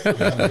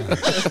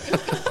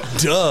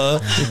 duh.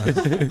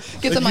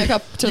 Get the mic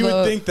up to You the.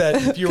 would think that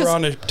if you were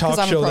on a talk 'cause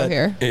I'm a show pro that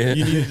here.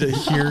 you needed to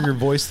hear your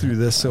voice through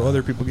this so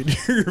other people could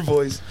hear your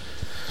voice.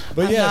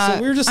 But I'm yeah, so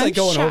not- we were just like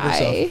I'm going over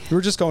shy. stuff. We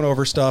were just going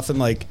over stuff and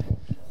like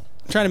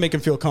trying to make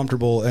him feel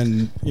comfortable.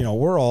 And you know,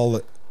 we're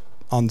all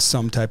on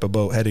some type of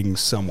boat heading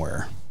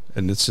somewhere,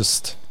 and it's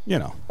just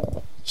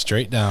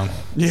Straight down.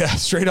 yeah,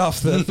 straight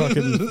off the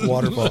fucking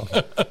waterfall.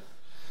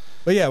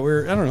 But yeah,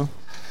 I don't know.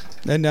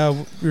 And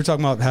we were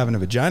talking about having a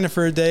vagina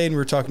for a day, and we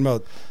were talking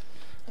about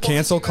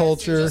cancel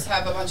culture. Just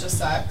have a bunch of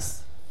sex.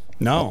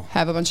 No,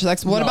 Have a bunch of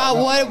sex. What No, about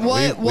no,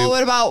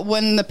 what about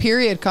when the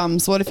period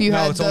comes? What if you no,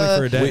 had it's the? only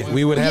for a day.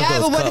 We would have Yeah,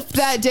 those but what cups. if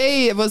that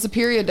day it was a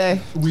period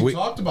day? We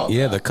talked about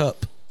Yeah, that. the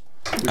cup.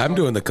 I'm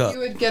doing the cup. You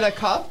would get a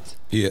cup.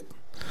 Yeah.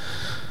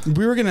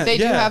 We were gonna. They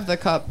do yeah. have the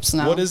cups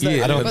now. What is that?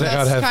 Yeah. I don't But think I'd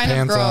that's have kind of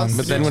pants on. gross.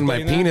 But then when my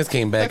explain that? penis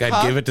came back, The I'd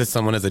cup? give it to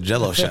someone as a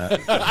Jello shot. Oh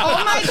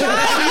my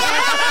god!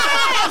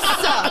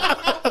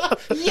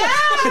 Yes!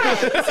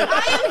 Yes!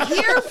 I am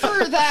here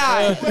for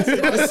that.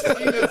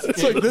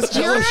 It's like this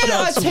You're Jello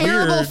shot's a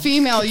terrible weird.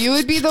 female. You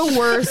would be the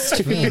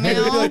worst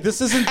female. Like,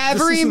 this isn't Every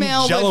this isn't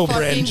male Jello would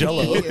fucking brand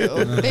Jello. hate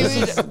you. They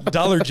would,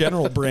 Dollar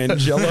General brand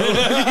Jello.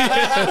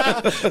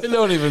 It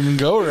don't even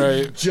go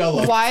right.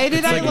 Jello. why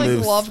did I like like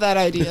loose. love that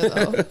idea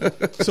though?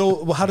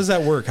 So well, how does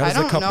that work? How I does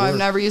the don't cup know. work? I've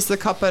never used the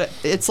cup, but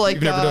it's like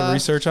You've never done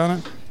research on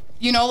it?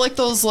 you know, like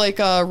those like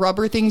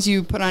rubber things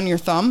you put on your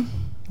thumb.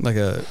 Like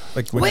when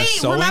you're Wait,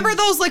 sewing? remember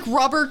those like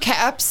rubber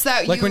caps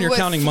that Like you when you're would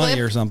counting flip,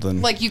 money or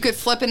something. Like you could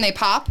flip and they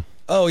pop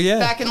Oh yeah.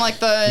 back in like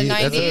the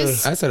That's-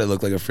 90s. I said it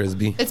looked like a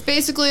frisbee. It's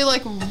basically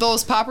like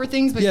those popper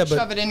things, but yeah, you but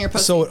shove it in your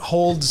pussy. so it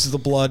holds the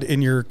blood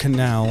in your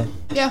canal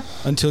yeah,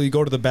 until you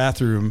go to the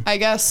bathroom, I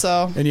guess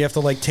so. and you have to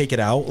like take it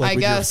out like I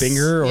with guess. your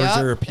finger, or Yep. is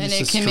there a piece and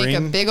it of can string? make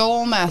a big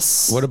old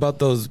mess. What about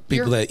those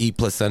people You're- that eat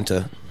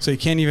placenta? So you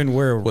can't even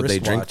wear a Would they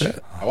drink wristwatch.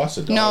 that? I watched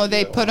it. No,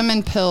 they put them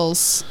in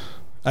pills.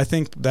 I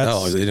think that's.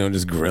 Oh, they don't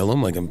just grill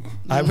them like a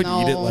I would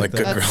No, eat it like like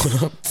a that. grown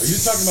up Are you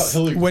talking about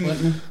Hillary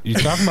Clinton? You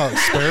talking about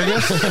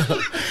asparagus?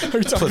 Are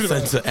you talking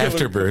placenta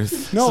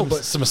afterbirth. No, Some-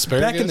 but some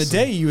asparagus back in the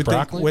day, you would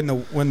broccoli?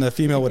 think when the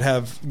female would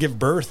give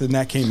birth and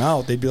that came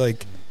out, they'd be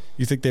like,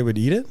 you think they would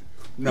eat it?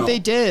 No. They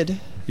did.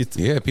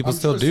 Yeah, people I'm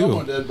still sure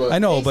someone do. did, but I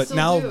know, They but still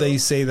now do. they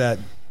say that,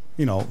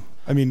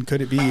 I mean,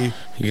 could it be? You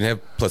can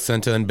have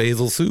placenta and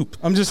basil soup.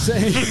 I'm just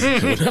saying.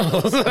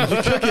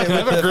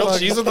 Have a grilled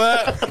cheese with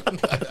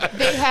that?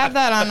 They have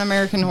that on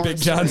American Horror Big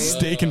John Story.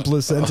 steak and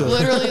placenta.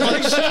 Literally,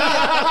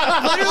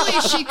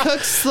 she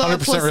cooks the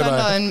 100% placenta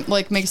ribeye. and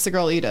like makes the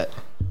girl eat it.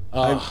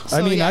 I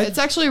So, mean, yeah, it's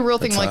actually a real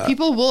thing. Like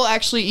people will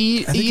actually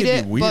eat I think eat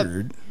it'd it, be but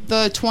weird.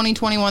 the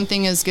 2021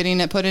 thing is getting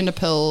it put into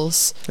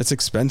pills, It's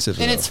expensive.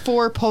 and though. it's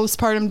for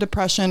postpartum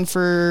depression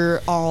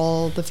for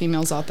all the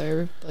females out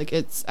there. Like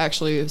it's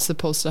actually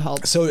supposed to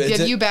help So it's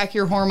give a- you back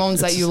your hormones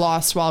that it's- you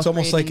lost while It's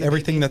almost creating like the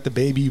everything baby. that the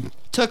baby.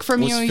 took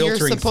from was you. You're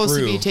filtering supposed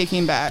to be through.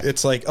 taking back.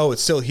 It's like, oh,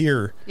 it's still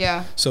here.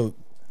 Yeah. So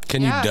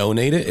Can Yeah. you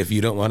donate it if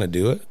you don't want to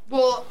do it?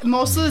 Well,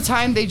 most of the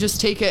time they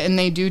just take it and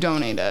they do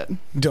donate it.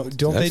 don't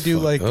they That's do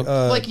fucked like up.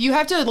 Like you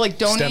have to like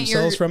donate stem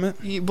your cells from it?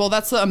 Well,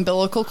 that's the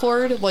umbilical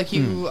cord. Like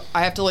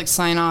I have to like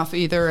sign off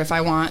either if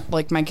I want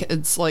like my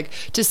kids like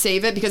to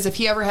save it, because if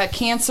he ever had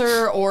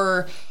cancer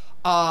or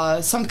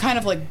some kind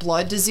of like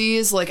blood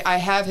disease, like I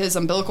have his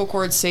umbilical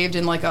cord saved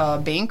in like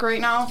a bank right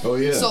now. Oh,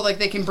 yeah. So like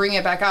they can bring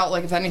it back out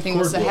like if anything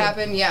was to Cord blood.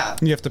 happen. Yeah.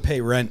 you have to pay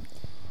rent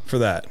for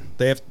that.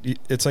 They have.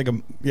 It's like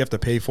you have to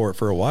pay for it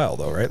for a while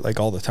though, right? Like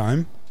all the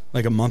time,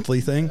 like a monthly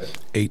thing.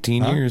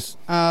 18 years.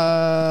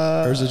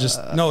 Or is it just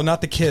no?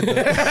 Not the kid.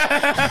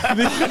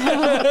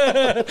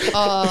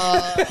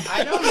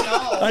 I don't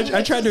know.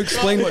 I tried to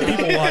explain what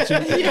people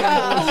watching.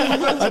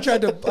 Yeah. I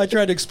tried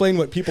to explain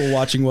what people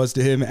watching was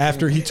to him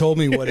after he told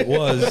me what it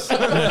was.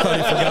 And I thought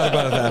he forgot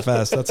about it that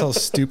fast. That's how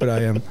stupid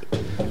I am.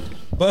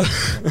 But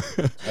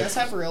Let's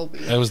have real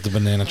weed. That was the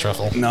banana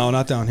truffle. no,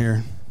 not down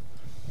here.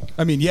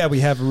 I mean, yeah, we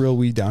have real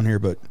weed down here,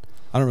 but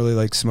I don't really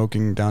like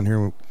smoking down here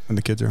when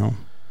the kids are home.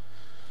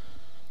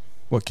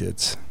 What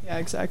kids? Yeah,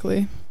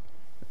 exactly.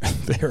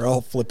 They're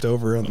all flipped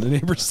over on the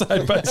neighbor's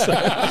side by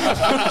side.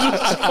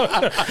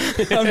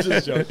 I'm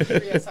just joking. What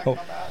are you guys talking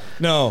about that?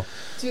 No.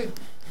 Dude,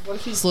 what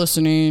if he's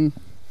listening?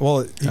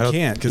 Well, he I don't-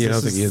 can't because you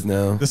don't think he is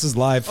now. This is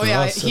live for Oh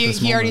yeah, us. at he this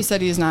already moment.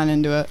 said he's not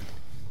into it.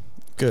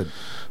 Good.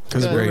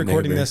 Because Good. we're Great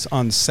recording neighbor. this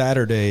on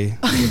Saturday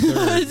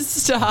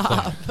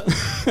Stop.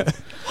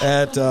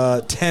 at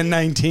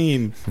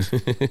 10:19.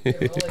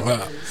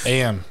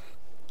 AM.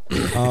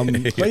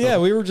 But yeah,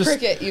 we were just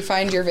Cricket, you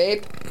find your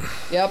vape?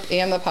 Yep,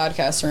 and the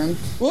podcast room.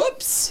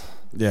 Whoops.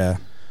 yeah.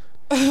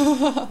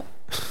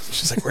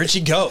 She's like, where'd she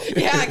go?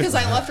 Yeah, because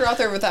I left her out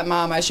there with that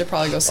mom. I should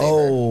probably go save her.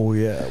 Oh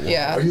yeah.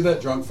 Yeah. Are you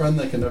that drunk friend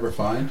they can never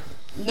find?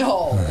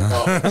 No.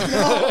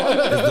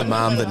 Is the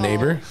mom the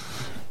neighbor?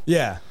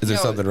 Yeah. Is there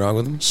No. something wrong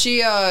with them?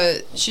 She's No,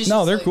 just,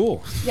 they're like-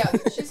 cool. Yeah,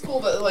 she's cool,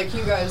 but like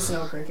you guys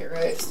know Cricket,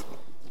 right?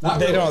 Not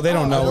They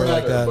don't know her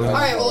like that, no. All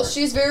right, well,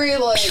 she's very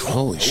like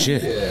Holy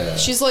shit.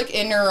 she's like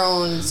in her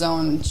own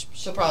zone.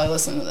 She'll probably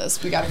listen to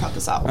this. We got to cut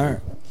this out. All right.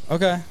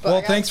 Okay. But I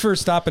Well, got- thanks for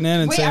stopping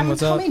in and Wait, saying I'm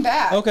what's up. coming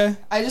back. Okay.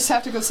 I just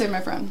have to go save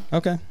my friend.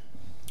 Okay.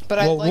 But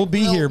Well, I'd like we'll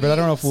be real here, but I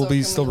don't know if weed, we'll be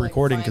can still we,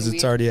 recording find 'cause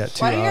it's weed? already at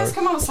 2 Why do you guys hours.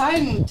 come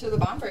outside and to the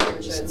bonfire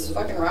and shit? It's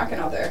fucking rocking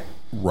out there.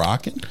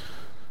 Rocking?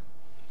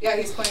 Yeah,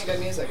 he's playing good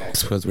music. I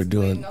suppose we're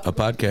doing a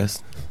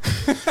podcast.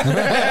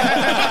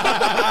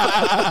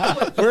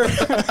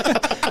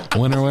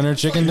 Winner,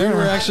 chicken We were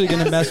dinner. actually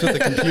going to mess with the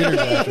computers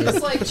after.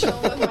 Just like chill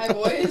with my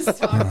voice,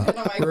 talking into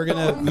a We're going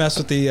to microphone, mess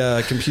with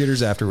the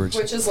computers afterwards.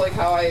 which is like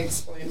how I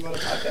explained what a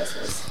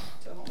podcast was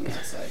to homies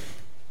outside.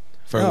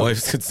 If our Oh.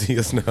 wives could see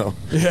us now.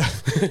 Yeah.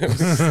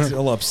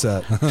 Still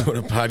upset. Doing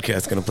a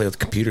podcast, gonna play with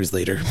computers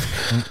later.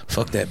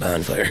 Fuck that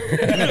bonfire.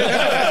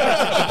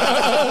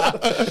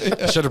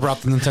 Should have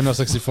brought the Nintendo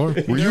 64.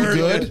 Were you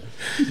good?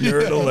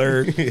 Nerd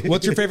alert.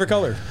 What's your favorite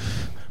color?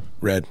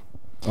 Red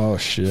Oh,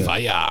 shit.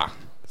 Fire.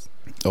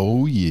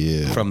 Oh,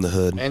 yeah. from the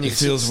hood. And you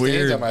feels see the stains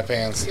weird. on my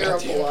pants. You're a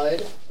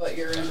blood, but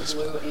you're in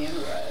blue and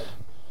red.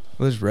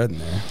 Well, there's red in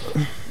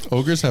there.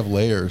 Ogres have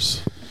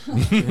layers.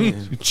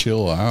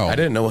 Chill out. I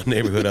didn't know what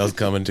neighborhood I was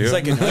coming to. It's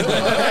like an,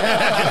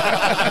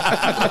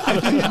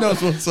 He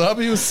knows what's up.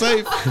 He was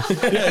safe.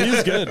 yeah,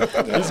 he's good.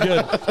 He's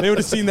good. They would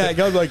have seen that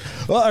gun, like,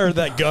 well, or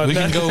that gun. We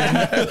can go.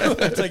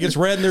 It's like it's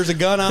red and there's a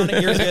gun on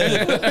it. You're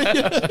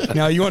good.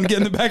 Now you want to get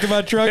in the back of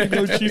my truck and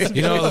go shoot some.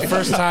 You know, the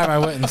first time I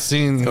went and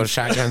seen Go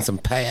shotgun some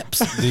paps.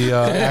 the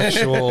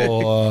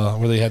actual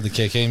where they had the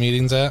KK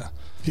meetings at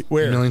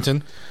Where?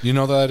 Millington. You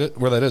know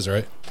where that is,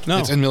 right? No.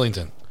 It's in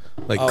Millington.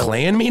 Like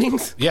clan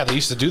meetings? Yeah, they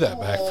used to do that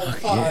back.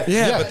 Yeah,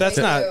 Yeah. but that's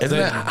not. Isn't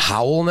that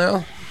Howl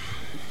now?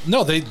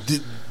 No, they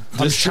did.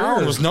 This sure.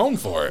 town was known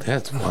for it.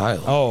 That's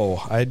wild.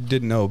 Oh, I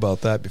didn't know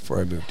about that before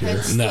I moved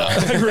here. No,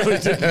 I really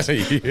didn't.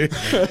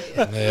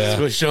 yeah.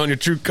 Quit showing your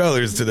true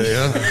colors today,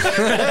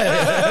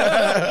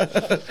 huh?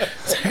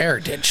 It's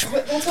heritage.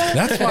 But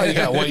That's why you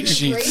got white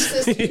sheets.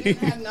 Racist. He didn't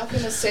have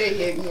nothing to say.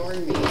 He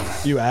ignored me.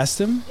 You asked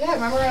him? Yeah,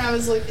 remember when I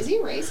was like, "Is he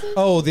racist?"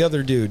 Oh, the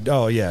other dude.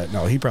 Oh, yeah.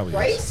 No, he probably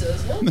was.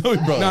 Racist? What? No, he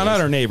probably No, not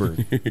our neighbor.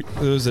 It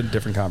was a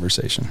different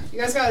conversation. You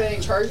guys got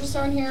any charges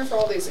down here for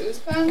all these ooze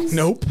pens?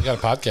 Nope. You got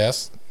a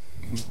podcast.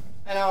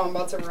 I know, I'm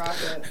about to rock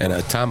it. And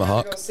a Go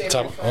tomahawk. save my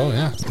Oh friend.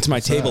 yeah. It's my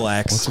table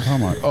What's axe. the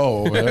problem?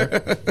 Oh, over there.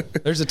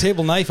 There's a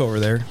table knife over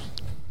there.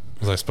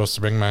 Was I supposed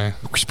to bring my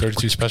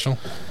 32 special?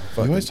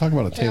 You always talk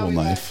about a Yeah, I'll table be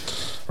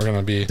knife. We're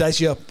gonna be. Dice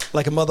you up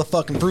like a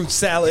motherfucking fruit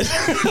salad.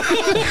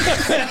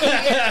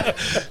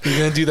 You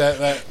gonna do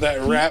that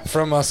rap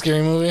from a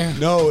scary movie?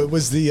 No, it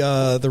was the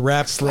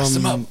rap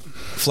from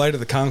Flight of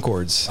the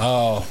Conchords.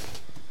 Oh,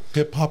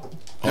 Hip hop.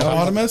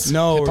 Hippopotamus?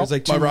 No, it Hip-hop was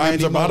like by two Ryan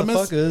rapey Hippopotamus?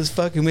 motherfuckers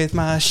fucking with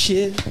my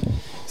shit.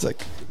 He's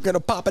like, gonna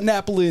pop an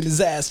apple in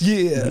his ass,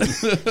 yeah.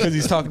 Because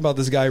he's talking about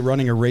this guy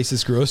running a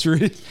racist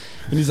grocery.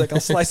 And he's like, I'll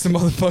slice the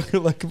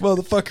motherfucker like a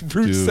motherfucking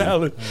fruit Dude.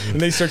 salad. And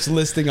then he starts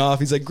listing off.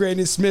 He's like,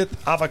 Granny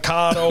Smith,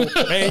 avocado,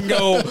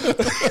 mango. Then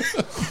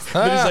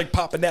he's like,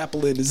 pop an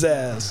apple in his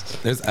ass.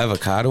 There's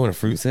avocado in a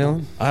fruit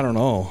salad? I don't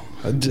know.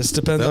 It just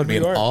depends That on would be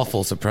who an you are.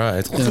 awful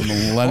surprise. In a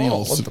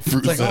millennials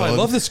fruit It's like, oh, I salad.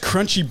 love this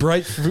crunchy,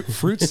 bright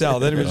fruit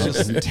salad. Then it was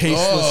just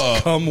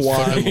tasteless cum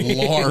wine.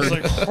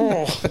 Lard.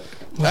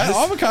 That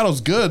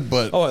avocado's good,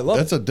 but Oh, I love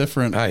that's it. a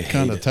different I hate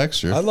kind of it.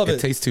 texture. I love It it.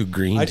 tastes too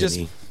green I to just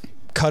me.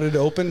 cut it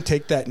open,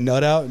 take that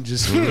nut out, and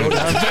just go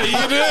down.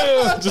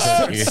 Just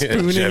start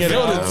spooning it Jeffrey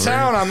go out. to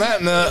town on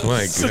that nut. Oh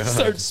my Just God.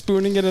 start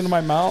spooning it into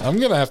my mouth. I'm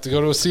gonna have to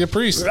go to see a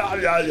priest.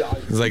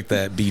 It's like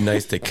that Be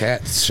Nice to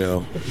Cats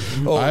show.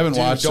 Oh, I haven't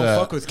watched Don't that.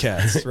 fuck with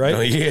cats, right?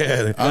 Oh,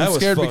 yeah. That I'm was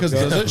scared fucked because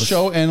up. does it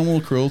show animal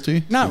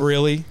cruelty? Not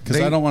really.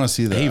 Because I don't want to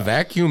see that. He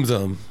vacuums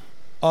them.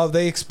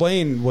 They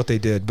explain what they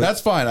did, but That's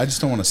fine. I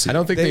just don't want to see I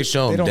don't think they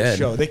show him don't dead.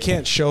 Show. They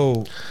can't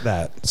show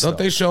that. Don't stuff.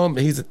 they show him?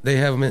 He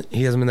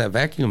has him in that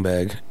vacuum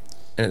bag,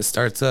 and it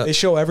starts up. They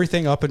show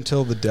everything up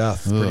until the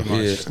death, pretty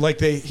much. Yeah.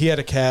 Like he had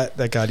a cat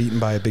that got eaten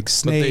by a big But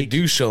snake. they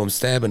do show him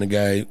stabbing a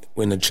guy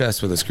in the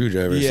chest with a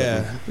screwdriver. Or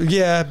Yeah,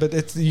 yeah,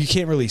 but you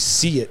can't really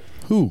see it.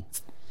 Who?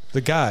 The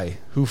guy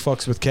who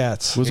fucks with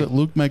cats. Was it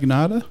Luke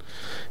Magnotta? something.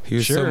 He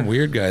was Sure. some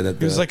weird guy that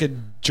He was like a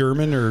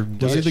German or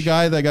Was he the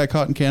guy that got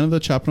caught in Canada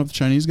chopping up the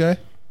Chinese guy?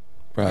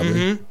 probably.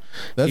 Mm-hmm.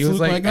 That's He was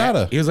Luke like-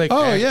 Magnotta. he was like-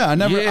 oh yeah, I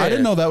yeah.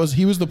 didn't know that was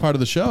he was the part of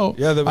the show.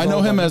 Yeah, that was I know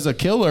all him about- as a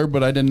killer,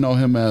 but I didn't know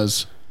him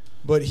as.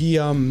 But he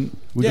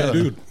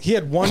gotta- he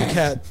had one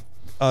cat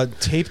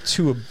taped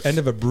to a end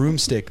of a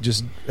broomstick,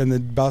 just and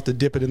then about to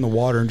dip it in the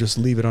water and just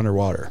leave it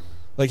underwater.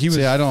 Like he was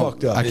See, I don't.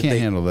 fucked up. I can't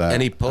handle that.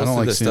 And he I don't posted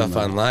like the seeing stuff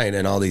that. online,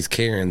 and all these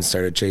Karens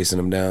started chasing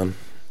him down.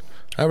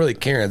 Not really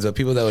Karens, but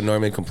people that would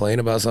normally complain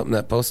about something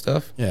that post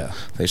stuff. Yeah.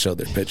 They showed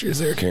their pictures.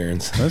 They're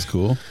Karens. That's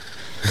cool.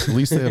 At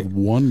least they have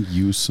one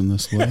use in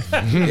this life.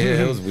 Yeah,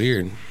 it was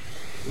weird.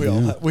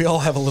 We all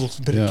have a little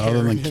bit Yeah, of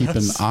other than caring in keeping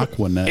us.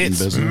 Aquanet in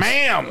business.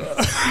 ma'am.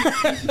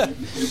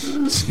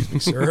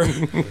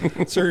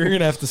 Sir, you're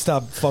gonna have to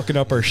stop fucking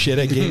up our shit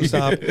at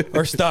GameStop.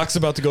 Our stock's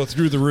about to go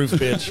through the roof,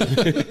 bitch,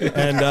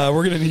 and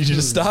we're gonna need you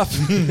to stop.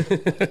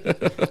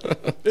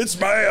 It's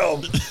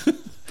ma'am.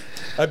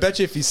 I bet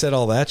you if he said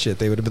all that shit,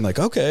 they would have been like,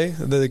 okay,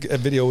 the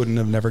video wouldn't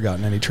have never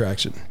gotten any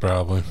traction.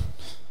 Probably.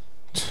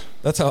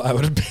 That's how I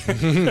would have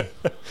been.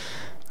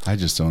 I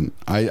just don't.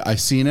 I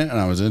seen it and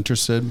I was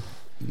interested.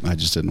 I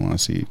just didn't want to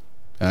see.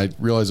 I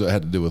realized it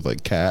had to do with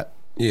like cat.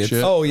 Yeah,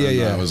 shit. Oh yeah, and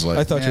yeah. I was like,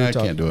 I thought you were I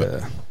talking. can't do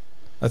it.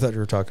 I thought you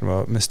were talking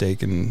about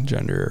mistaken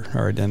gender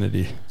or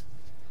identity.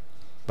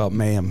 About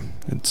ma'am.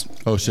 It's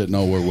Oh shit!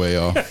 No, we're way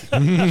off.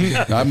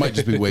 I might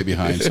just be way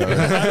behind. Sorry.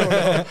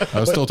 I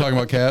was still talking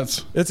about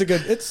cats. it's a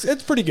good. It's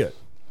pretty good.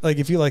 Like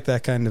if you like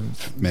that kind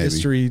of Maybe.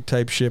 history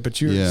type shit, but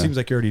it Yeah. seems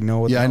like you already know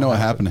what. Yeah, the I know hell what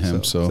happened to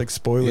him, so- it's like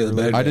spoiler Yeah, the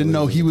alert. bad I didn't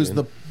know he was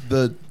the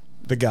the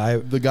The guy.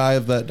 guy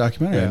of that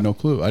documentary. I had Yeah. no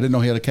clue. I didn't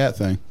know he had a cat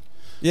thing.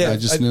 Yeah, I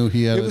just knew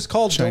he had It was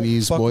called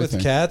Chinese Don't Fuck boy with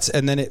thing. Cats,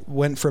 and then it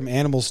went from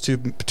animals to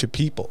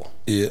people.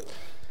 Yeah.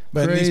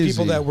 But these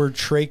people Crazy. that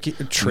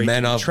were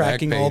Men off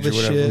tracking all Backpage or this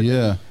whatever. shit,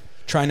 Yeah.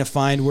 trying to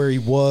find where he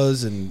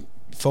was and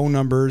phone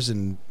numbers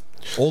and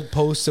old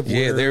posts of Yeah,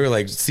 where they were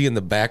like seeing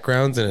the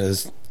backgrounds on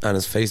his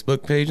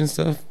Facebook page and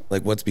stuff,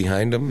 like what's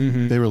behind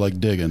him. They were like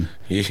digging.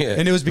 Yeah,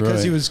 and it was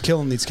because he Right. was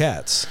killing these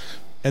cats.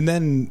 And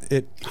then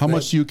How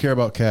much do you care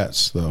about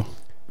cats, though?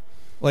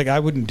 like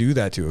I wouldn't do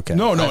that to a cat.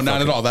 No, not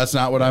at all. That's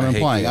not what I'm I hate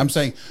implying. I'm cats.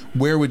 saying,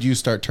 where would you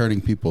start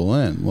turning people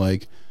in?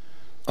 Like,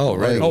 Oh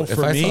right. Oh, if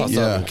for I me? saw something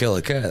Yeah. kill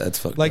a cat, that's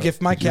fucked Like up.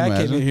 if my Could you cat came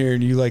imagine? in here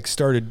and you like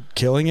started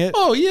killing it,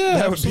 oh yeah,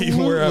 that would be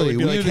where I would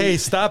be absolutely. like, hey,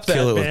 stop that,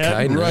 Kill it with man.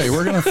 kindness. Right,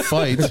 we're gonna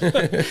fight. We're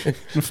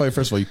gonna fight.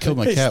 First of all, you killed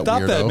my Hey, cat,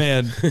 stop weirdo. that,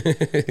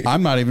 man.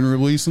 I'm not even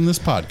releasing this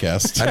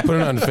podcast. I'd put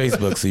it on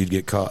Facebook so you'd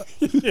get caught.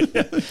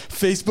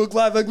 Facebook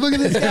Live, like, look at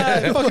this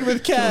guy fucking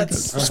with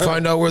cats. Just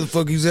find out where the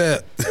fuck he's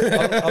at.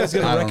 I was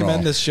gonna I don't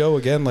recommend know. this show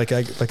again, like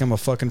I'm a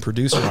fucking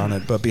producer on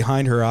it. But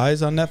Behind Her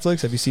Eyes on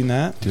Netflix, have you seen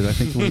that? Dude, I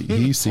think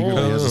he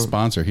secretly has a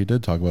sponsor. He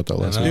did talk about that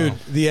last know. week.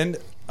 Dude, the end.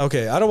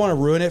 Okay, I don't want to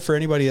ruin it for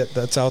anybody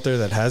that's out there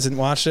that hasn't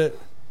watched it,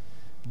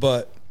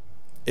 but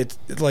it's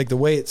like the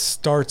way it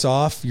starts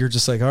off, you're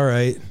just like, all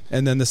right.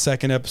 And then the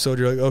second episode,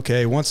 you're like,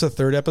 okay. Once the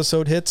third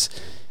episode hits,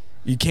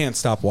 you can't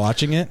stop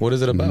watching it. What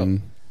is it about?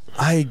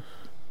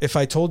 If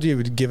I told you, it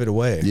would give it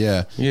away.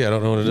 Yeah. Yeah, I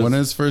don't know what it is. When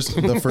his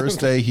the first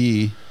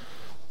day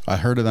I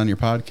heard it on your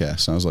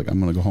podcast. And I was like, I'm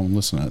going to go home and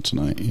listen to it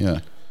tonight. Yeah.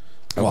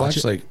 I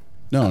watched like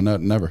No,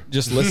 never.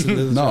 Just listen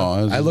to the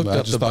No, I looked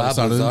up just the thought it Bob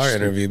sounded Lazar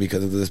interesting. interview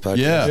because of this podcast.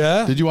 Yeah.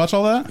 Yeah? Did you watch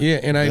all that? Yeah,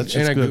 and I That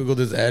shit's good. googled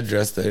his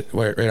address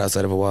right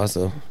outside of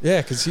Owasso.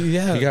 Yeah, because he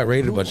He got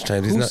raided a bunch of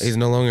times. He's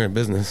no longer in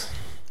business.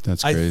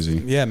 That's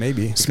crazy. Yeah,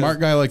 maybe. Smart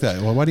guy like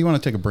that. Well, why do you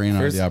want to take a brain out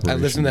of First, the operation?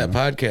 I listened to that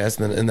bro? podcast,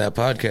 and then in that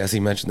podcast, he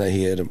mentioned that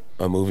he had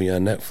a movie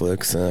on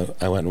Netflix.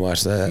 I went and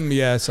watched that.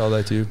 Yeah, I saw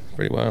that too.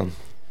 Pretty wild.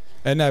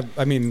 And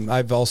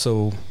I've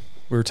also,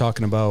 we were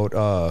talking about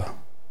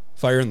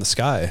Fire in the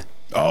Sky.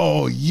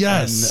 Oh,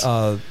 yes.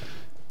 And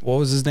what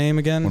was his name One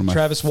of again? my-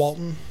 Travis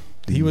Walton.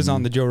 He was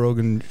on the Joe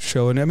Rogan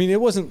show, and I mean,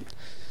 it wasn't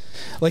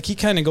like he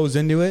kind of goes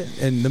into it,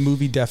 and the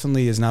movie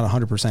definitely is not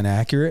 100%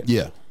 accurate.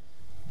 Yeah.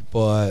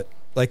 But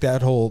like the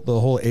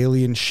whole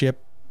alien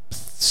ship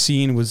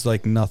scene was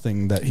like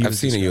nothing that he. I've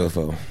seen a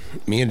UFO.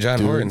 Me and John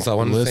Dude, Horton saw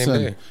one the same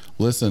day.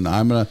 Listen,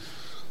 I'm gonna.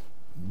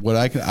 What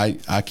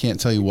I can't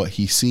tell you what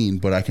he's seen,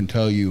 but I can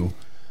tell you,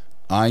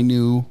 I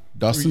knew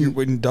Dustin.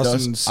 When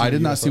Dustin seen I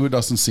did the not see UFO. what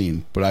Dustin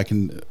seen, but I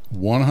can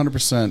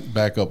 100%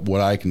 back up what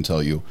I can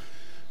tell you.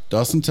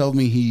 Dustin told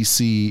me he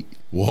see.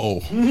 Whoa.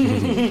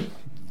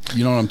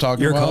 You know what I'm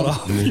talking You're about?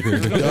 caught off.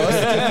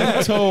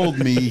 Dustin told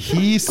me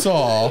he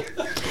saw.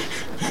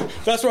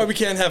 That's why we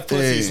can't have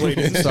pussies, Hey,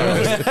 ladies.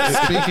 sorry.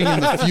 Speaking in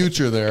the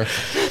future, there.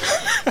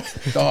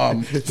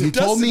 He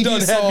told me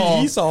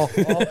he saw.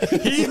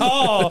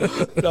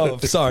 No,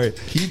 sorry.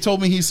 He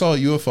told me he saw a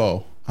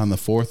UFO on the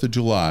 4th of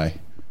July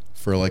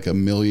for like a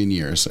million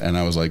years, and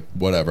I was like,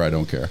 whatever, I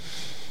don't care.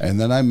 And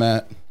then I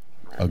met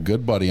a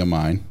good buddy of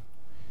mine,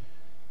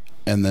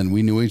 and then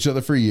we knew each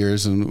other for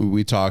years, and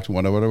we talked,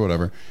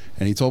 whatever.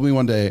 And he told me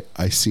one day,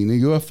 I seen a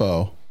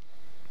UFO,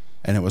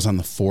 and it was on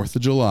the 4th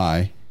of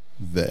July,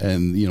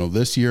 and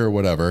this year or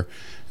whatever.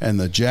 And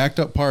the jacked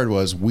up part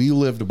was we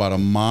lived about a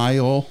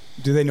mile.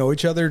 Do they know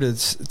each other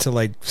to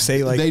like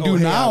say like They do oh,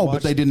 hey, I now, but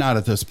watched- they did not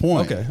at this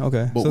point.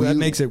 Okay. But So that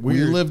makes it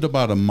weird. We lived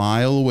about a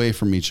mile away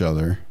from each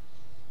other,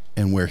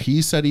 and where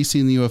he said he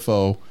seen the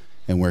UFO,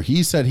 and where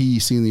he said he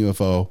seen the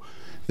UFO,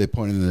 they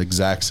pointed in the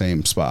exact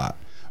same spot.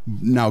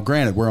 Now,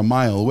 granted, we're a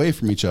mile away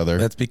from each other.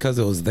 That's because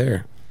it was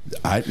there.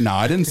 I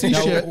didn't see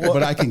shit,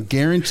 but I can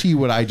guarantee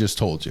what I just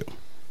told you.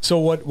 So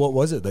what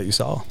was it that you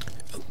saw?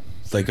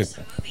 It's like a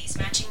Movies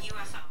matching UFO.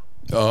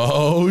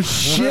 Oh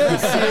shit!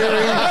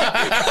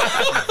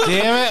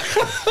 Damn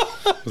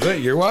it. was that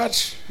your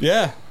watch?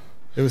 Yeah,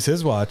 it was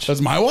his watch.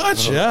 That's my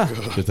watch. Yeah.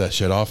 Get that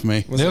shit off me.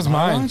 It was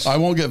mine. I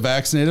won't get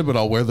vaccinated, but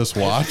I'll wear this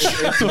watch.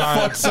 What the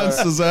fuck sense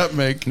does that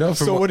make? No,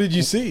 So what did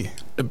you see?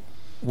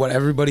 what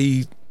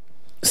everybody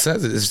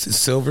says is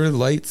silver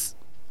lights.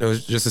 It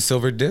was just a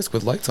silver disc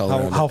with lights all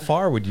around. How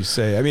far would you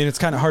say? I mean, it's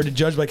kind of hard to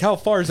judge. Like, how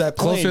far is that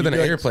plane? Closer than You'd an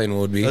be like, airplane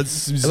would be.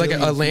 That's Like a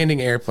zillions.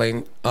 landing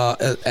airplane.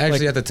 Actually,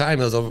 Like, at the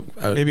time, it was over.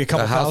 maybe a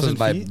couple the house was thousand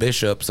by feet?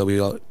 Bishop, so we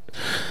all.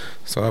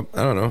 So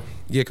I don't know.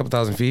 Yeah, a couple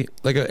thousand feet,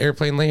 like an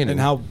airplane landing. And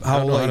how I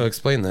don't know how like- to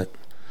explain that.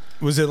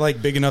 Was it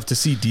like big enough to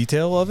see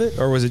detail of it,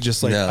 or was it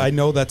just like No. I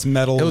know that's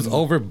metal? It was and-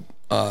 over.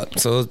 So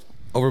it was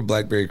over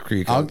Blackberry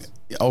Creek.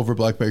 Over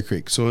Blackberry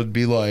Creek, so it'd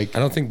be like I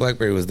don't think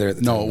Blackberry was there at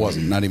the time. no, it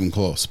wasn't. Not even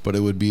close. But it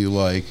would be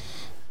like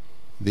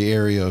the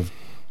area of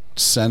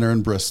center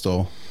in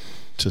Bristol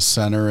to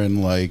center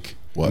in like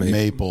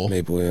Maple,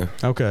 Maple, yeah.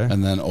 Okay.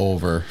 and then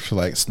over for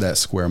like that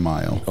square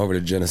mile. Over to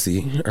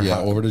Genesee. Or Yeah,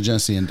 Howe. over to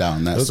Genesee and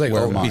down that It was like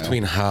square over mile.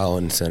 between Howe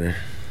and Center.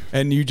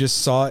 And you just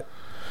saw it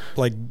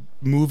like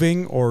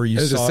moving, or you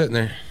It was saw just it sitting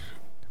there.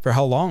 for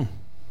how long?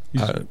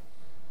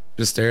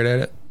 Just stared at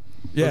it.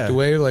 Yeah. Looked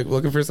away, like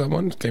looking for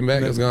someone. Came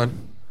back. It was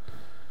gone.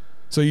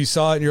 So you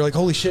saw it, and you're like,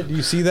 "Holy shit! Do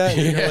you see that?"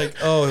 And Yeah. you're like,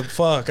 "Oh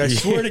fuck! I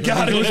swear to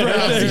God, it was right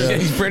there."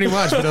 Pretty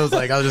much, but I was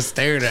like, I was just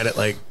staring at it,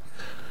 like,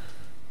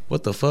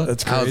 what the fuck?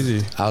 That's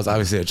crazy. I was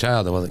obviously a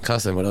child. I wasn't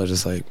cussing, but I was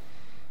just like,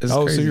 this is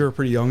Oh, crazy. so you were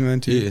pretty young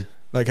then too. Yeah.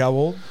 Like how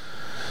old?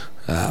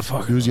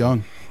 Fuck. He was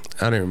young.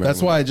 I don't even remember.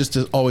 That's why I just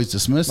always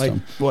dismissed Like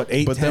him. what?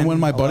 8, But 10, then when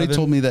my buddy 11?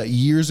 told me that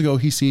years ago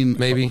he seen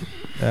maybe.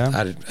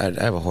 yeah, I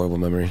have a horrible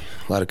memory.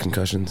 A lot of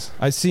concussions.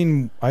 I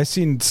seen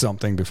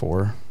something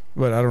before,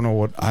 but I don't know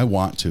what. I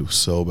want to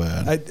so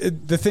bad.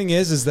 The thing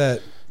is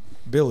that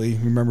Billy,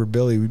 remember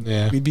Billy?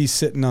 Yeah. We'd be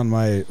sitting on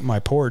my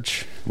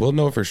porch. We'll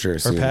know for sure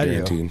soon. patio.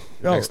 Guaranteed.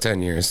 Oh. Next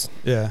 10 years.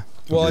 Yeah.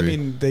 Well, Agreed. I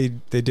mean,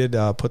 they did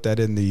put that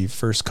in the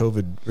first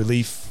COVID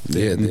relief.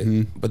 Yeah,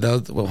 Mhm. but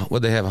that was,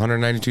 what they have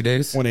 192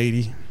 days,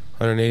 180.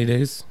 180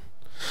 days.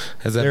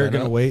 Has that They're been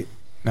gonna out? wait.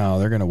 No,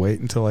 they're gonna wait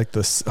until like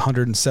the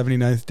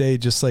 179th day,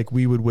 just like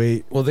we would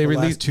wait. Well, they the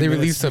last released 2 they minutes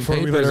released some before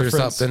we let papers our or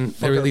friends something. fuck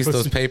They our released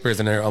those pussy. papers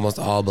and they're almost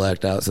all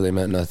blacked out, so they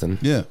meant nothing.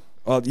 Yeah.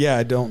 Well, yeah,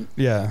 I don't.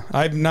 Yeah,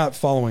 I'm not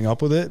following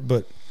up with it,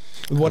 but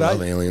what I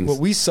love aliens. what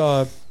we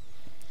saw,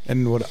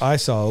 and what I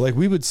saw, like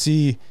we would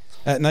see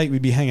at night,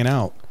 we'd be hanging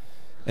out,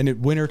 and at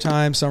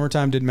wintertime,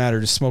 summertime didn't matter,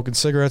 just smoking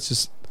cigarettes,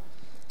 just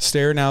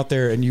staring out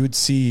there, and you would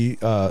see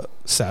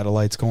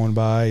satellites going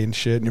by and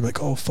shit, and you're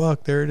like, oh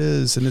fuck, there it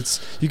is. And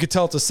you could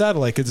tell it's a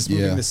satellite because it's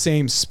moving the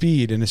same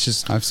speed, and it's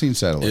just, I've seen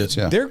satellites.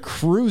 Yeah, they're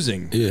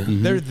cruising. Yeah.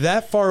 They're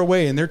that far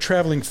away, and they're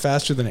traveling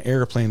faster than an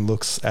airplane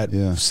looks at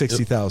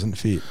 60,000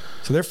 feet.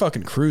 So they're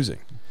fucking cruising.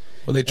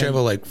 Well, they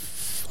travel like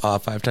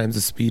 5 times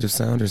the speed of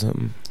sound or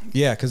something.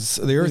 Yeah, because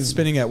the Earth's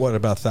spinning at what,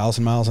 about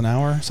 1,000 miles an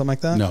hour, something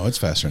like that. no, it's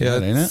faster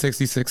than that, ain't it?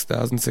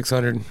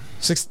 66,600.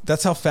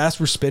 That's how fast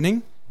we're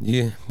spinning.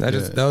 Yeah, I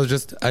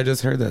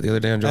just heard that the other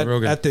day on Joe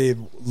Rogan. At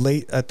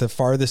the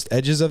farthest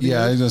edges of the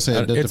I was Earth. gonna say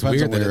it It's depends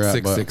weird on that where it's you're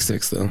at, but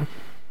 666 though.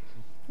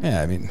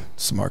 Yeah, I mean,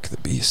 it's the mark of the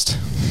beast.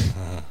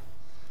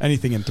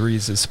 Anything in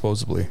threes is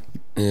supposedly.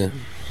 Yeah.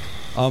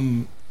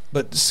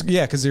 But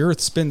yeah, because the Earth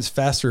spins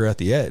faster at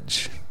the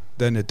edge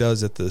than it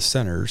does at the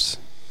centers.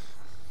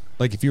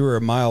 Like if you were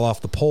a mile off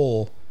the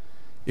pole,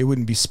 it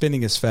wouldn't be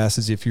spinning as fast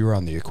as if you were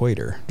on the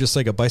equator, just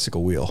like a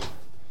bicycle wheel.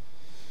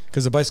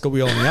 Because the bicycle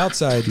wheel on the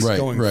outside is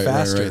going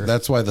faster. Right.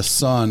 That's why the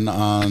sun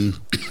on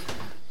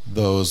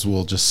those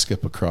will just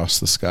skip across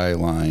the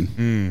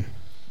skyline.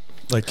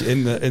 Like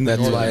in the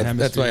northern hemisphere.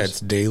 That's why it's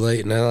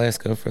daylight in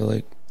Alaska for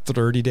like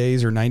 30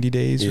 days or 90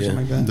 days or something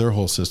like that. Their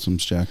whole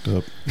system's jacked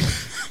up.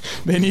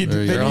 They need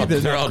they're all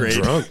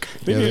upgrade. drunk.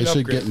 They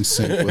should get in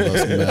sync with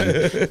us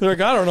men. They're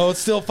like, I don't know, it's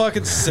still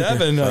fucking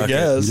 7, I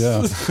guess.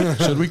 Yeah.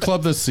 Should we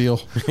club this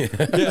seal?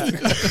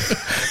 Yeah.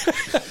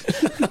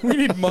 We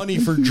need money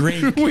for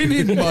drink. We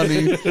need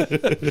money.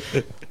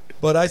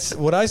 But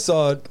what I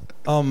saw,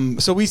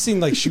 so we seen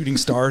like shooting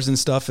stars and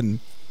stuff, and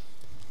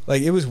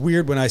like it was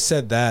weird when I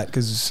said that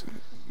because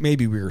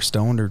maybe we were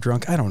stoned or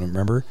drunk. I don't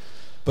remember,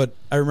 but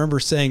I remember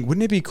saying,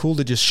 wouldn't it be cool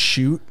to just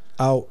shoot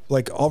out,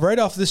 like right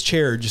off this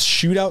chair, just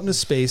shoot out into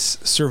space,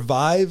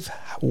 survive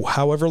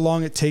however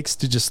long it takes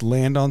to just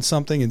land on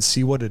something and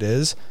see what it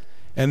is,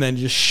 and then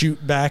just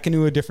shoot back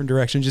into a different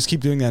direction. Just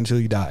keep doing that until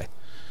you die.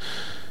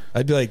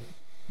 I'd be like,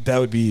 that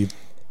would be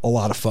a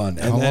lot of fun.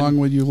 And How long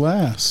would you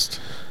last?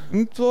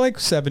 Like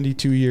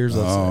 72 years,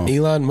 let's say.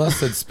 Elon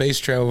Musk said space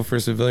travel for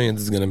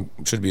civilians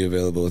should be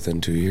available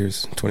within 2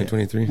 years,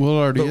 2023. Well, it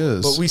already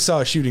is. But we saw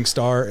a shooting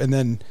star, and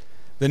then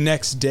the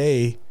next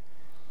day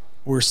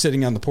we're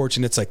sitting on the porch,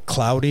 and it's like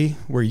cloudy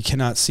where you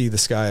cannot see the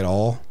sky at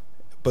all,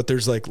 but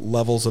there's like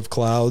levels of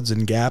clouds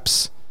and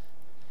gaps.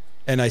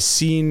 And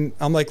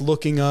I'm like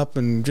looking up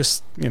and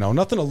just,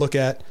 nothing to look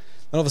at. And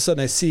all of a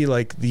sudden I see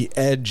like the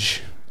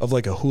edge of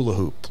like a hula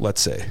hoop,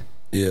 let's say.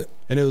 Yeah.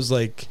 And it was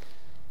like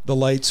the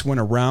lights went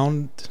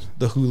around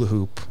the hula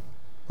hoop.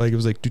 Like it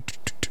was like,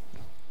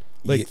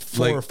 like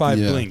 4 or 5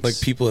 blinks. Like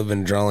people have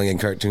been drawing in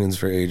cartoons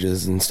for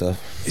ages and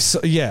stuff. So,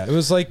 yeah, it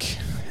was like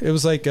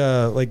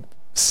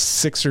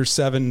 6 or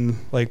 7,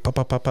 like pop,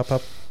 pop, pop, pop,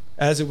 pop,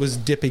 as it was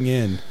dipping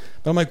in.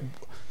 But I'm like,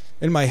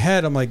 in my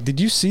head, I'm like, did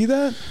you see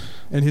that?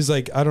 And he's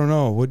like, I don't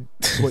know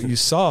what you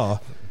saw.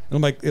 And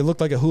I'm like, it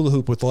looked like a hula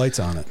hoop with lights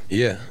on it.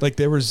 Yeah. Like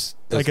there was,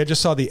 like I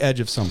just saw the edge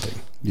of something.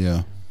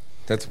 Yeah.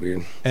 That's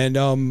weird. And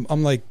I'm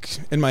like,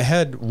 in my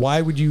head,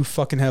 why would you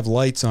fucking have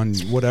lights on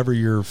whatever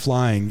you're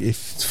flying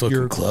if It's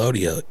fucking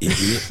cloudy out,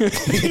 idiot.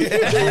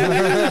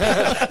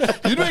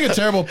 You'd make a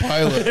terrible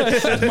pilot.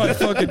 my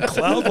fucking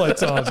cloud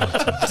lights on?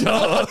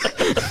 Duh.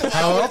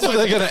 How else are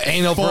they gonna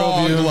anal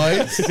probe you?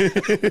 lights.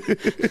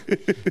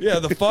 Yeah,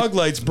 the fog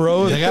lights,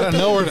 bro. They gotta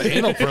know where to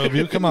anal probe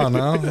you. Come on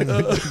now.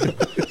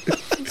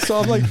 So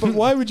I'm like, but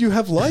why would you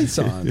have lights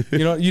on? You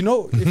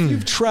know, if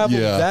you've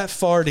traveled that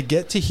far to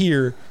get to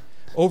here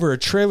over a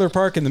trailer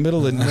park in the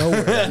middle of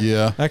nowhere.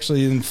 Yeah.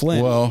 Actually in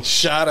Flint. Well,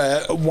 Shot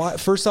at. Why,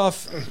 first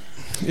off,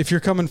 if you're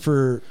coming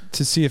to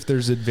see if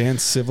there's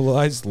advanced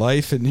civilized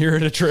life and you're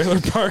in a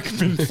trailer park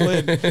in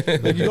Flint,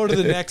 then you go to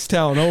the next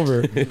town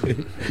over.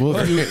 well,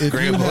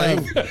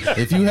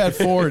 if you had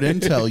forward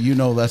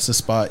intel, that's the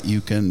spot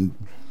you can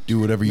do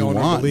whatever you No one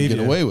will want and believe get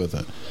you. away with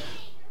it.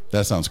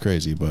 That sounds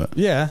crazy, but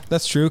Yeah,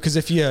 that's true. Because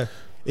if you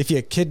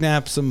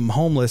kidnap some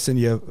homeless and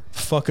you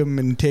fuck them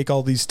and take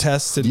all these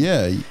tests and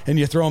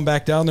you throw them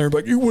back down there,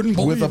 but you wouldn't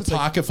believe with a it's like-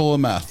 pocket full of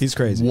meth, He's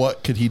crazy.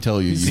 What could he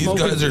tell you? These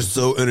guys are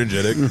so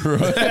energetic.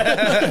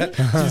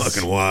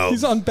 Fucking wild.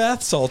 He's on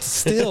bath salts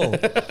still.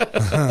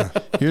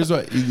 Here's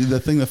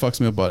the thing that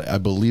fucks me up about it. I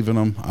believe in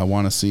him. I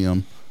want to see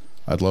him.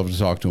 I'd love to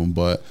talk to him,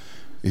 but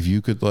if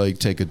you could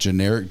take a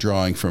generic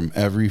drawing from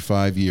every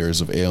 5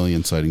 years of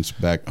alien sightings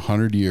back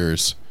 100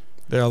 years,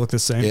 They all look the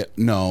same.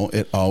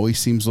 it always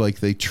seems like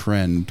they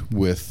trend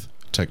with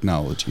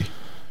technology.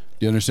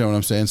 Do you understand what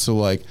I'm saying?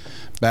 So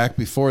back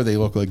before, they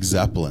look like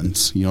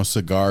Zeppelins,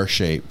 cigar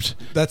shaped.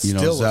 That's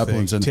still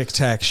Zeppelins a and Tic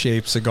Tac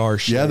shaped cigar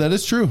shape. yeah, that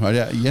is true.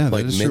 Yeah, that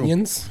Like is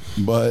Minions?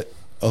 true. But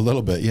a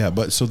little bit, yeah.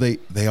 But so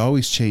they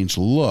always change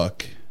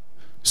look.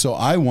 So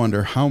I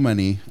wonder how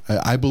many.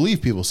 I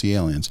believe people see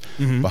aliens,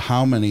 but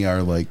how many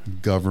are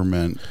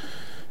government,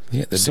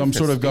 some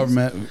sort of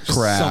government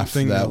craft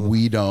Something that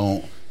we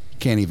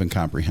can't even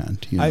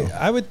comprehend.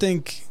 I would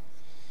think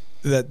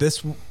that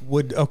this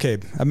would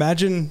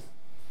imagine,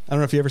 I don't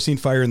know if you ever seen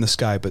Fire in the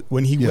Sky, but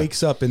when he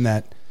wakes up in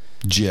that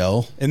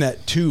gel.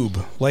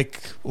 tube,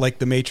 like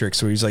the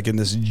Matrix, where he's in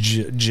this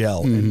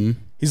gel, and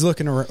he's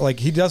looking around, like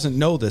he doesn't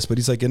know this, but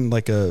he's like in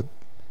like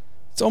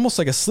it's almost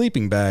like a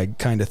sleeping bag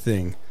kind of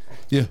thing.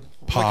 Yeah.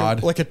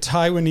 Pod. Like a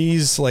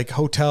Taiwanese like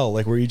hotel,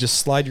 like where you just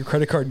slide your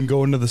credit card and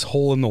go into this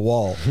hole in the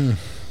wall.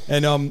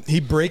 And he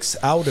breaks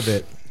out of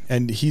it,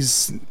 and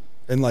he's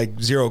in like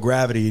zero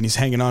gravity, and he's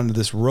hanging on to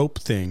this rope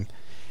thing,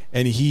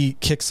 and he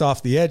kicks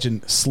off the edge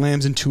and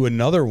slams into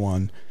another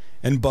one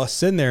and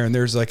busts in there, and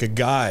there's like a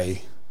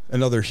guy,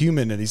 another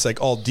human, and he's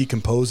like all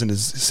decomposed, and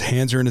his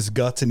hands are in his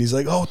guts, and he's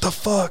like, oh, what the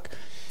fuck?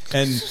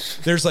 And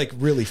there's like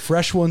really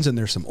fresh ones, and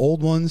there's some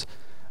old ones.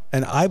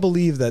 And I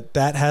believe that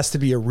has to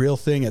be a real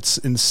thing. It's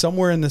in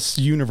somewhere in this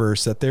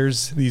universe that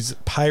there's these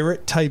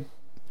pirate type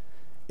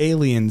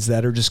aliens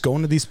that are just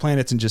going to these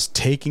planets and just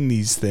taking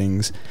these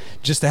things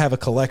just to have a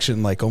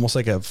collection, like almost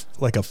like a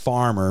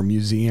farm or a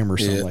museum or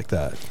something like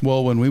that.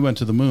 Well, when we went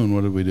to the moon,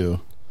 what did we do?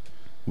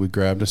 We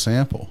grabbed a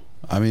sample.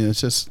 I mean,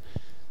 it's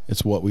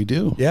what we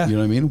do. Yeah. You know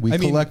what I mean? We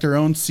collect our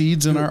own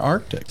seeds in our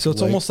Arctic. So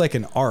it's almost like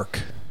an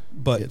ark,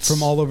 but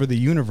from all over the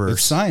universe.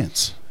 It's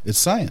science. It's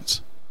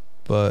science.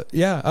 But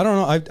yeah, I don't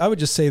know. I would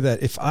just say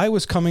that if I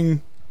was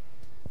coming,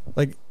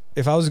 like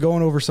if I was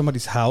going over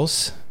somebody's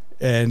house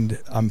and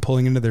I'm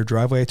pulling into their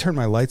driveway, I turn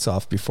my lights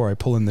off before I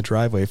pull in the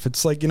driveway. If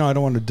it's like, I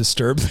don't want to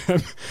disturb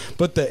them,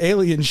 but the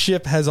alien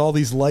ship has all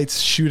these lights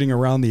shooting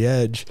around the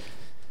edge.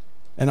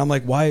 And I'm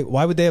like, why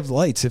would they have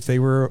lights if they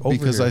were over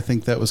Because here? I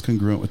think that was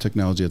congruent with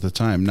technology at the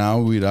time. Now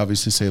we'd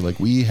obviously say like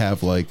we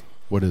have like,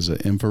 what is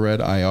it? Infrared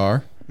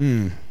IR.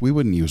 We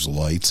wouldn't use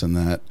lights in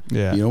that.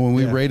 Yeah. When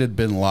we raided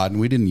Bin Laden,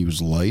 we didn't use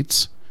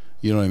lights.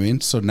 You know what I mean?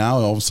 So now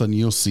all of a sudden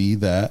you'll see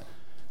that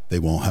they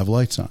won't have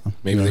lights on them.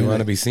 Maybe they want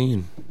to be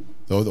seen.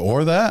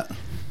 Or that.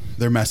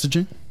 They're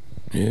messaging.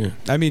 Yeah.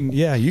 I mean,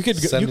 yeah, you could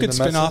Sending the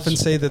spin off message. and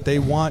say that they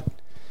want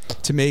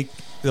to make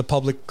the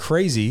public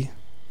crazy.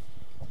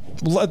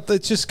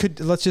 Let's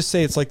just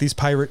say it's like these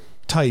pirate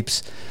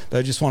types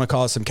that just want to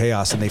cause some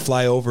chaos, and they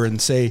fly over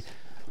and say,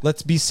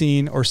 let's be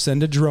seen, or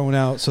send a drone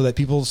out so that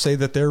people say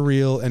that they're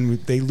real, and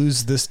they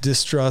lose this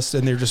distrust,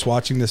 and they're just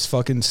watching this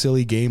fucking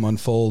silly game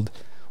unfold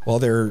while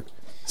they're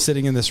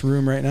sitting in this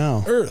room right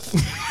now.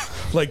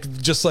 Earth. Like,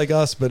 just like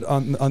us, but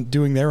on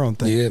doing their own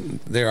thing. Yeah,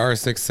 there are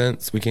sixth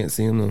sense. We can't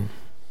see them though.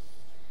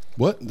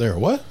 What? There?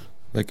 What?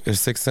 Like a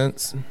sixth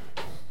sense.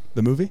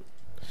 The movie?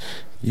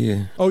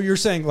 Yeah. Oh, you're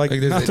saying like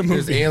not the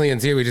there's movie.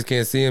 aliens here. We just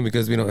can't see them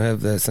because we don't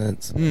have that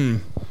sense.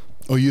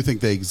 Oh, you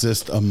think they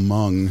exist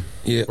among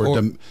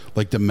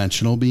like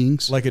dimensional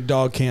beings? Like a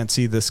dog can't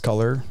see this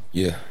color.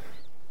 Yeah.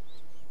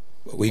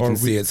 But we Or can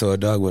see it, so a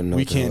dog wouldn't know.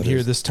 We what the hell can't it hear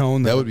is. this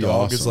tone. That That would the be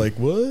dog is awesome. like,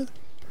 what?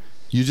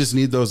 You just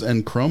need those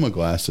Enchroma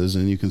glasses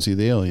and you can see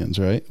the aliens,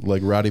 right?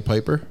 Like Roddy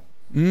Piper.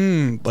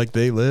 Like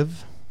they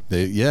live.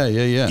 Yeah.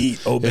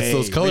 Eat, obey, it's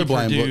those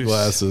colorblind reproduce.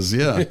 glasses.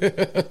 Yeah.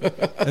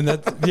 And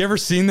that, you ever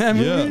seen that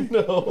movie?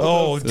 Yeah. No.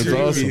 Oh, It's dude.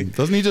 awesome.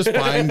 Doesn't he just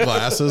find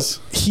glasses?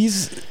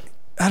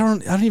 I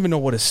don't even know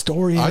what his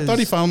story is. I thought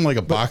he found like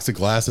a box of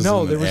glasses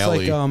No, in there an was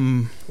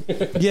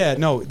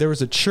alley. there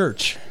was a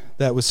church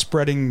that was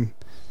spreading,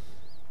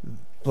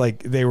 like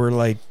they were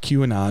like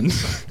QAnon.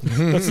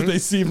 That's what they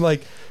seemed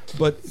like,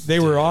 but they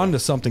were on to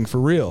something for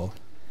real.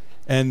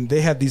 And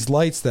they have these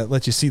lights that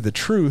let you see the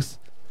truth,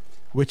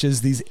 which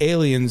is these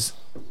aliens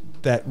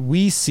that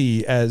we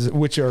see as,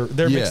 which are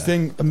they're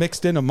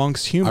mixed in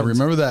amongst humans. I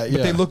remember that.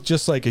 But they look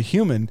just like a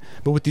human,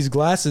 but with these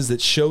glasses that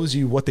shows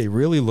you what they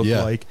really look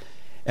like.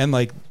 And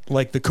like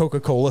the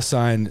Coca-Cola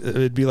sign,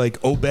 it'd be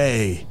like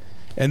obey,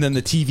 and then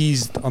the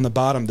TVs on the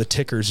bottom, the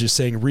tickers just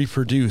saying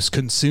reproduce,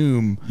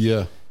 consume.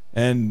 Yeah.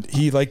 And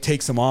he like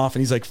takes them off,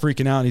 and he's like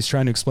freaking out, and he's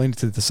trying to explain it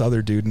to this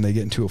other dude, and they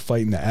get into a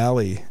fight in the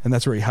alley, and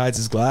that's where he hides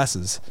his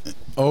glasses.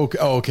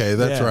 Okay,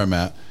 that's where I'm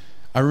at.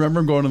 I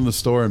remember going in the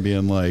store and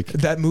being like,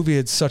 that movie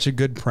had such a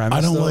good premise.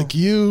 I don't like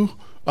you,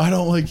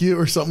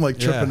 or something, like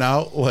tripping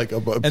out, like.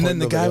 And then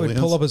the guy would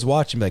pull up his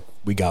watch and be like,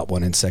 "We got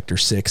one in Sector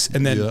 6,"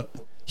 and then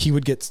he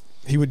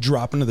would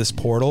drop into this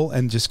portal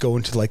and just go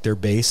into like their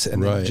base,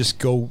 and then just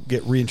go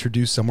get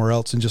reintroduced somewhere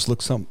else and just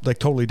look like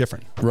totally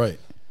different. Right.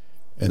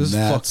 And This is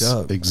that's fucked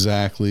up.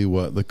 exactly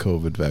what the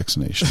COVID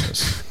vaccination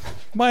is.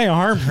 My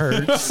arm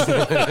hurts.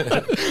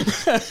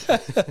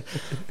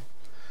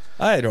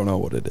 I don't know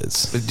what it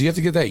is. But do you have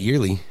to get that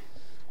yearly?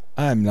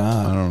 I'm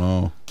not. I don't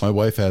know. My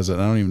wife has it. I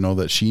don't even know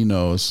that she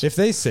knows. If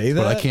they say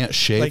that, But I can't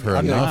shave like, her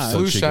I'm enough. not. so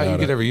Flu she shot got you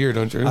get it. every year,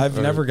 don't you? I've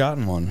Or- never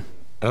gotten one.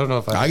 I don't know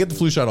if I get the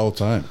flu shot all the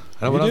time.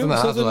 I know when I was in the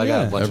So hospital, then, I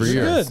got a yeah. bunch Every of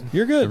year. You're shots. good.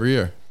 You're good. Every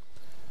year.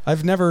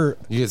 I've never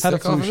You get had a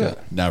sick flu off of shot. it?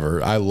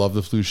 Never. I love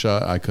the flu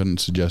shot. I couldn't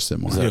suggest it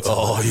more.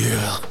 Oh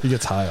yeah. He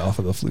gets high off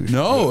of the flu shot.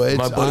 No, it's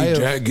My buddy I-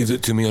 Jack gives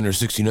it to me under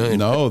 69.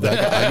 No, that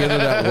I get it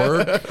at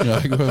work.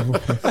 Yeah, I go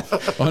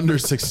under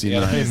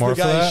 69. He's more the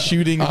for guy that?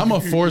 shooting. I'm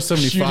a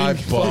 475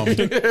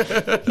 shooting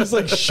bum. He's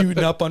like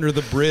shooting up under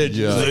the bridge.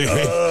 Yeah. Like,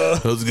 hey,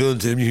 how's it going,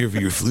 Tim? You here for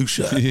your flu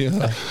shot? Yeah.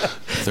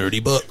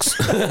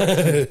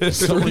 $30.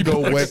 Someone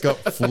go wake up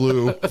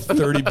flu.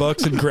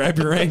 $30 and grab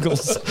your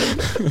ankles.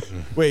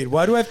 Wait,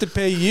 why do I have to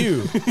pay you?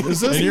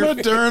 Is this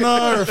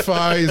Moderna or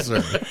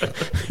Pfizer?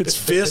 It's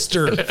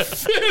Fister.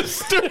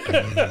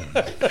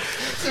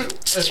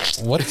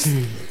 What's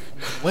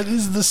What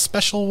is the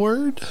special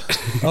word?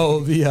 Oh,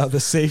 the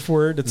safe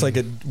word. It's like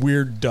a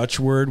weird Dutch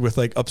word with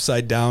like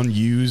upside down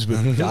U's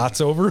with dots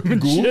over them.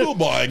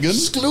 Googelbeigen.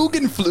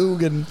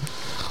 Sklugenflugen.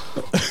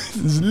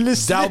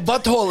 Thou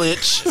butthole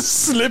itch.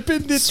 Slip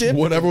in the tip.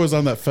 Whatever was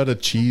on that feta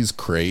cheese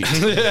crate.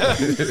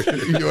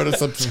 You had a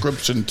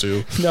subscription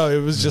to. No,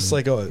 it was just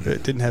like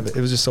it didn't have. It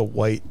was just a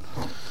white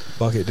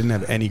bucket. It didn't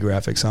have any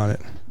graphics on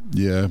it.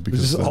 Yeah, It was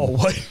because just then, all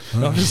white.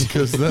 No,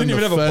 because then didn't the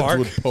even have a feds bar.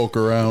 would poke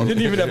around.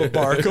 Didn't even have a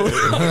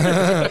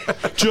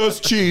barcode.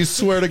 Just cheese,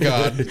 swear to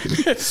God.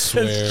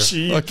 Swear.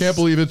 Cheese. I can't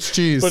believe it's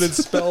cheese. But it's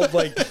spelled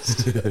like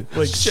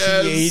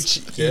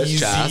CHEEZE.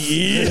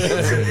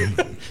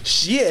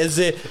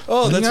 Cheese.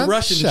 Oh, that's Not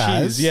Russian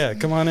chaz. cheese. Yeah,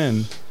 come on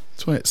in.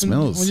 That's why it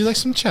smells. Would you like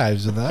some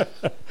chives with that?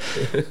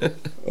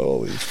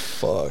 Holy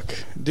fuck,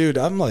 dude!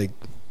 I'm like,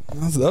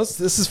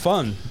 this is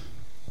fun.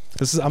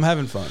 I'm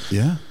having fun.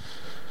 Yeah.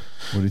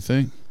 What do you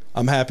think?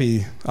 I'm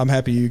happy. I'm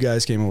happy you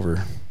guys came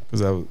over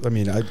because I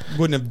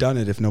wouldn't have done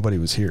it if nobody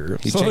was here.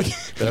 He So, changed,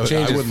 he changed I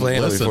his wouldn't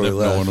plan listen before we if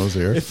left. no one was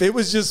here. if it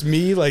was just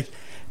me, like,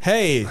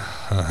 hey,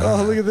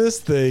 oh look at this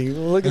thing,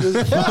 look at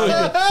this.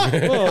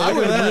 I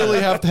would really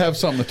have to have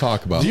something to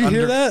talk about. Do you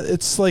hear that?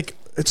 It's like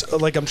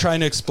I'm trying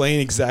to explain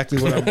exactly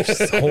what I'm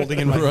just holding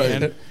in my Right.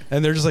 hand,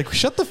 and they're just like,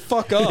 "Shut the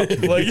fuck up!"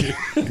 Like,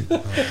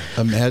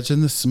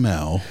 Imagine the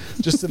smell.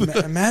 just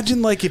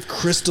imagine like if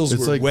crystals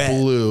It's were like wet.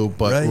 blue,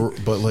 but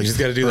right? like You just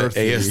got to do that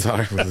earthy.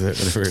 ASR with it,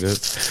 whatever it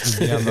is.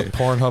 Yeah, on the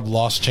Pornhub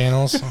Lost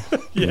channels.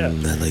 Yeah. I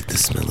like the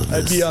smell of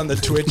I'd this. be on the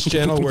Twitch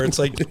channel where it's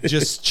like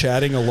just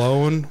chatting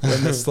alone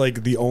when it's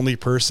like the only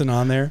person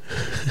on there.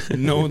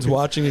 No one's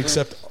watching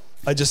except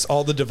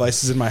all the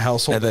devices in my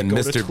household. And then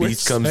go to Mr. Twitch.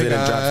 Beast comes Hey, in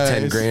and drops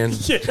 10 guys.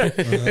 grand. Yeah.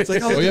 It's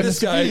like, oh, look yeah, at this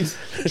Mr. guy Beast.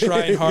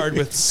 trying hard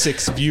with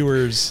 6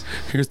 viewers.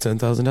 Here's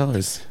 $10,000.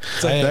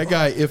 It's like, That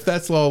guy, if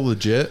that's all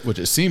legit, which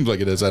it seems like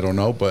it is, I don't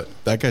know, but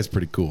that guy's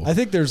pretty cool. I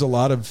think there's a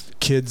lot of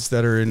kids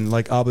that are in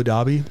like Abu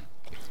Dhabi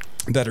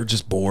that are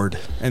just bored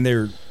and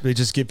they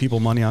just give people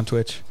money on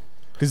Twitch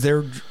because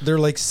they're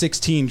like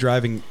 16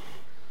 driving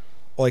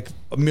like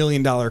 $1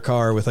 million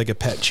car with like a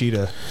pet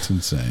cheetah. It's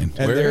insane.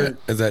 And Where they're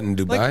is that in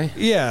Dubai? like,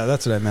 yeah,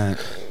 that's what I meant.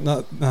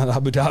 Not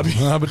Abu Dhabi.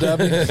 Abu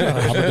Dhabi.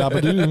 Abu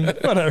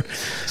Dhabi. Whatever.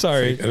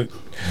 Sorry,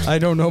 I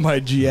don't know my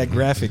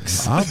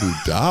geographics. Abu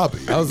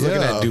Dhabi. I was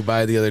looking Yeah. at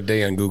Dubai the other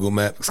day on Google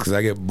Maps because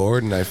I get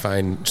bored and I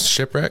find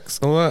shipwrecks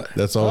a lot.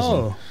 That's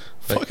awesome. Oh,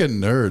 Fucking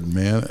nerd,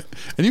 man.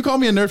 And you call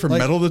me a nerd for like,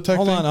 metal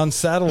detecting? hold on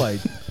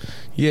satellite.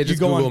 Yeah, You just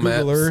go Google on Maps.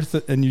 Google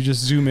Earth and you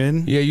just zoom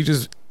in. Yeah,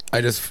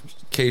 I just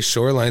case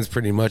shorelines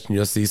pretty much, and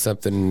you'll see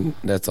something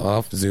that's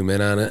off. Zoom in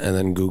on it, and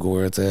then Google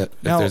where it's at.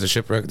 Now- if there's a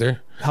shipwreck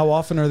there, How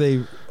often are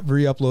they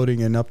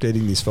re-uploading and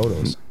updating these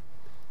photos?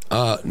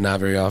 not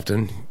very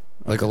often.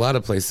 Like a lot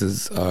of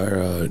places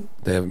are,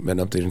 they haven't been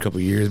updated in a couple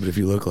of years. But if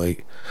you look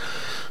like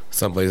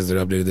some places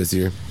they're updated this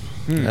year,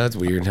 that's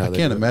weird. How I they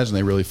can't do it. imagine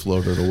they really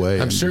floated away.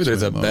 I'm in sure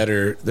there's a between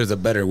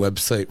better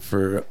website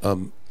for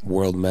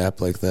world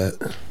map like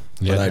that.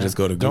 Yeah, But I just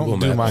go to Google Don't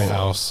do Maps. my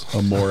house.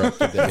 a more up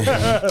to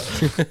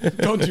date.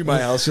 Don't do my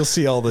house. You'll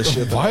see all this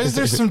shit. Why is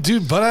there some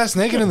dude butt ass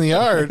naked in the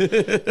yard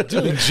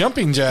doing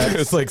jumping jacks?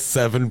 It's like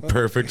 7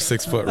 perfect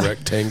 6-foot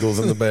rectangles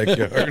in the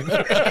backyard,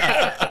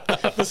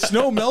 The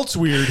snow melts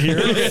weird here.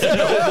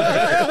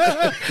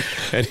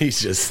 and he's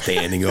just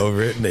standing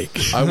over it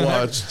naked. I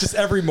watched. Just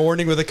every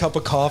morning with a cup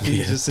of coffee,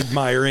 just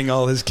admiring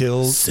all his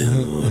kills.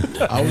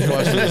 I was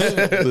watching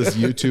this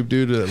YouTube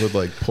dude that would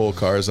like pull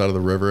cars out of the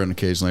river, and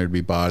occasionally there'd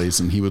be bodies,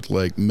 and he would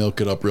like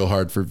milk it up real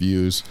hard for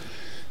views.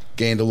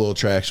 Gained a little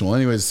traction. Well,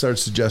 anyways, started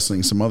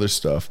suggesting some other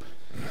stuff.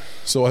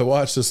 So I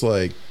watched this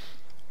like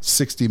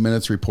 60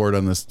 Minutes report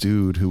on this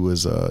dude who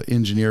was an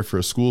engineer for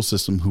a school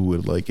system who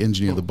would like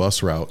engineer the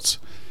bus routes,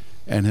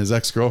 and his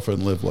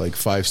ex-girlfriend lived like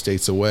 5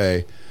 states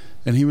away,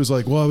 and he was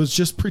like, well, I was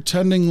just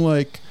pretending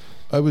like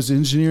I was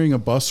engineering a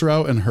bus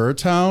route in her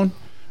town,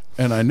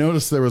 and I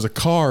noticed there was a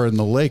car in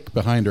the lake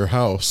behind her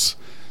house.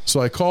 So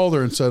I called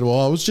her and said, well,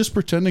 I was just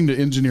pretending to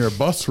engineer a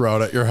bus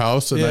route at your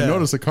house, and I Yeah.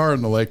 noticed a car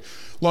in the lake.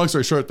 Long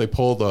story short, they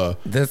pulled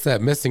That's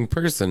that missing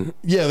person.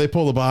 they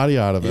pulled the body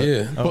out of it.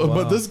 Yeah.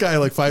 But this guy,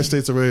 like 5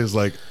 states away, is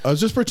like, I was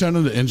just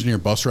pretending to engineer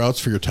bus routes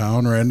for your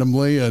town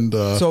randomly, and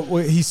So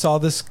he saw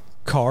this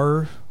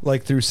car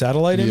like through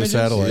satellite via images?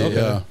 satellite. Okay.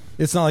 Yeah.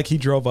 It's not like he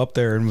drove up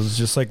there and was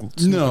just like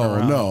snooping No,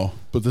 around. no.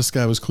 But this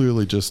guy was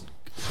clearly just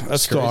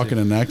That's stalking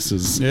crazy. an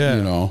ex's. Yeah.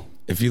 You know,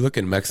 If you look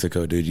in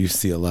Mexico, dude, you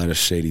see a lot of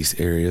shady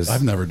areas.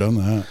 I've never done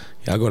that.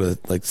 Yeah, I go to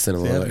like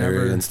Sinaloa See, I've never-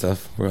 area and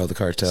stuff where all the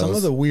cartels. Some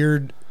of the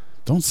weird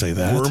Don't say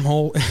that.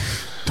 wormhole.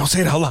 Don't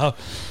say it out loud.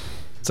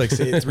 It's like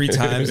say it 3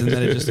 times and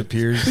then it just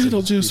appears.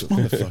 Beetlejuice,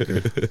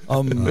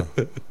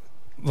 motherfucker.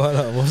 But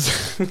what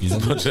was There's a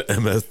bunch of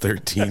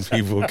MS-13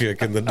 people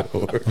kicking the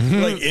door.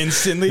 like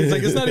instantly? It's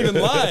like it's not even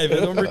live,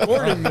 and I'm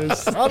recording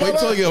this. Wait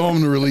till I get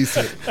home to release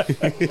it.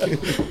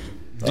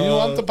 Do you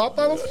want the pop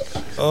bottle?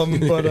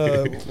 But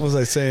what was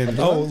I saying?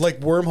 Oh,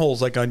 like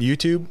wormholes, like on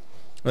YouTube.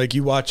 Like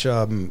you watch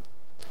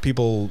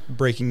people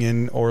breaking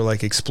in or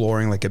like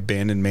exploring like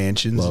abandoned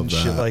mansions Love and that.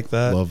 shit like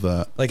that. Love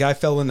that. Like I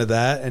fell into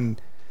that, and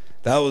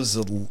that was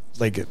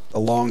like a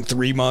long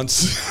 3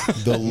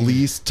 months. The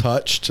least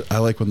touched. I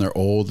like when they're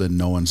old and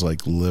no one's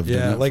like lived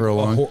in it like for a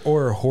long.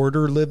 or a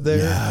hoarder lived there.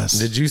 Yes.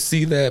 Did you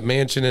see that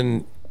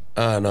mansion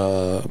on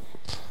the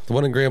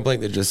one in Grand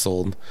Blanc that just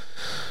sold?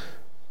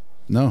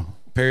 No,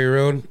 Perry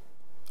Road?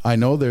 I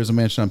know there's a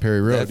mansion on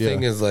Perry Road. That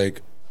thing is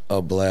like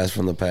a blast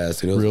from the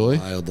past. It was Really?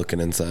 wild looking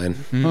inside.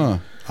 Huh.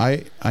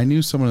 I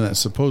knew someone that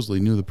supposedly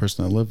knew the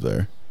person that lived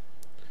there.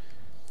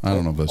 I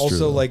don't know if that's true. Also,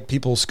 though. like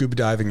people scuba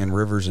diving in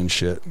rivers and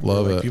shit.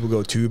 Love like it. People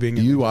go tubing.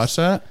 Do you watch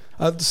that?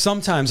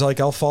 Sometimes, like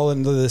I'll fall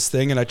into this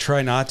thing, and I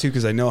try not to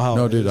because I know how.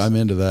 No, it dude, is. I'm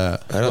into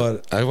that.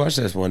 I watch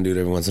this one dude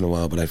every once in a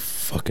while, but I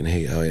fucking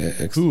hate how he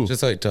acts. Who?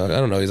 Just how he talks. I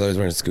don't know. He's always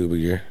wearing scuba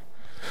gear.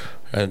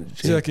 And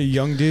Is he like a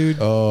young dude?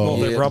 Oh, Well,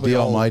 they're yeah, probably the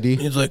all- Almighty.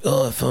 he's like,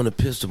 oh, I found a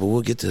pistol, but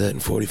we'll get to that in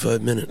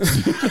 45 minutes.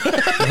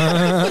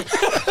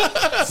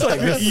 It's like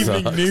the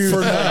evening news.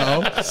 For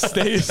now.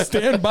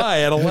 Stand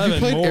by at 11. Have you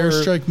played more.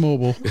 Airstrike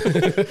Mobile?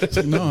 It's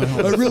like, no, I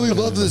I don't. really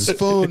love this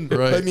phone.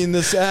 Right. I mean,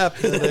 this app.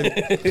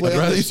 that I play I'd on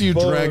rather this see you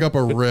phone. drag up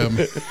a rim.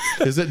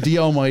 Is it D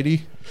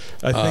Almighty?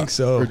 I think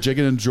so. Or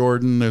Jiggin and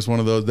Jordan? There's one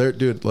of those. There,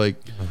 dude. Like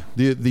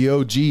the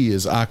OG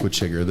is Aqua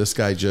Chigger. This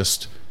guy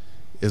just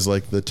is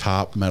like the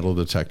top metal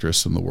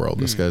detectorist in the world.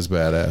 This guy's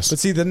badass. But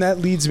see, then that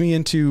leads me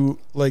into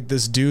like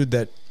this dude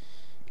that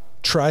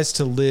tries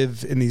to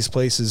live in these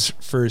places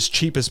for as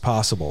cheap as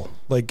possible,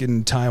 like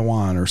in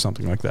Taiwan or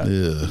something like that.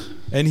 Ugh.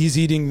 And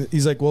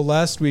he's like, well,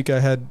 last week I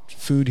had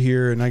food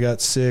here and I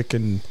got sick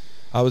and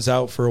I was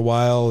out for a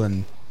while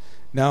and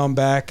now I'm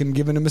back and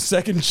giving him a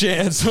second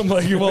chance. I'm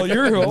like, well,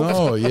 you're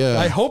No, yeah.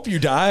 I hope you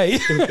die.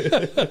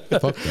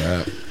 Fuck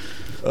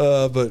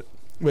that.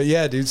 But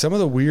yeah, dude, some of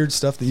the weird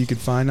stuff that you could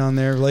find on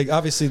there, like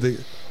obviously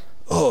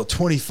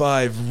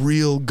 25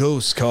 real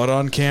ghosts caught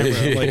on camera.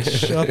 I'm like,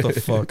 shut the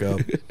fuck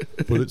up.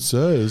 But it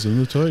says in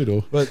the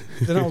title. But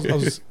then I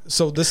was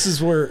so this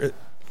is where,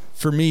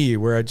 for me,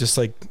 where it just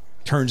like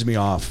turns me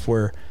off,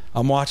 where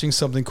I'm watching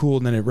something cool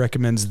and then it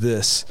recommends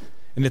this.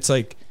 And it's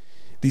like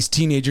these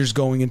teenagers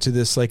going into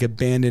this like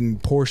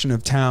abandoned portion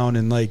of town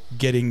and like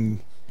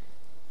getting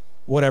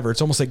whatever.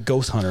 It's almost like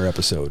Ghost Hunter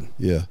episode.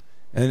 Yeah.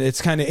 And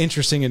it's kind of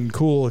interesting and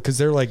cool because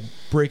they're like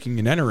breaking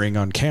and entering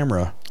on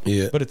camera,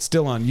 Yeah. but it's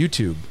still on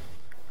YouTube.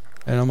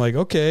 And I'm like,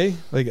 okay,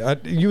 like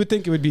you would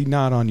think it would be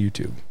not on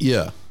YouTube.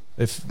 Yeah.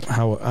 I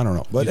don't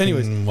know. But You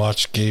anyways, can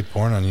watch gay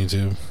porn on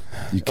YouTube.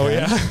 You can. oh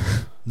yeah,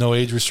 No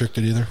age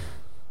restricted either.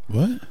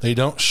 What? They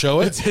don't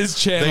show it. it's his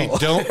They channel.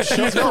 don't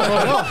show it. No.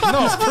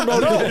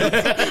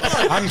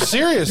 I'm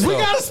serious. We though.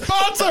 got a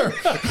sponsor.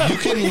 You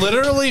can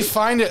literally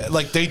find it.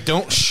 Like they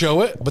don't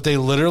show it, but they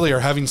literally are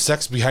having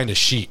sex behind a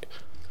sheet.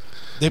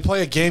 They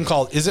play a game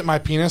called "Is It My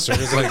Penis or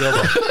Is It a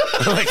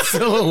Dildo?" Like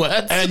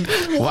silhouettes. And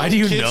why do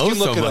you kids know can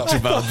so look it much up.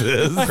 about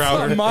this?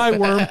 Crowder. My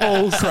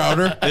wormholes.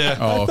 Crowder. Yeah.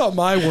 Oh. I thought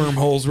my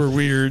wormholes were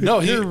weird.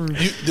 No, They're-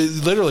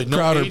 literally no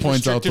Crowder age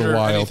points out restricted the or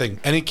wild. anything.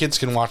 Any kids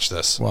can watch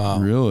this. wow.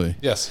 Really?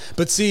 Yes.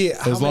 But see,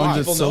 how As many long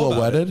as it's people know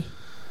about it? silhouetted?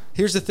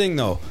 Here's the thing,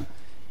 though.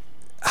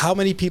 How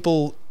many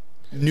people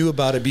knew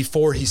about it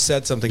before he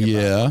said something about it?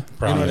 Yeah. You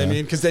know what I Yeah.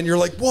 mean? Because then you're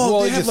like,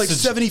 whoa, they you have like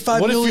just- 75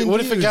 what million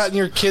What if it views. got in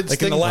your kids'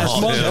 Like in thing the last now?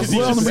 month?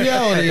 Well, in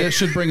reality, it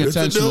should bring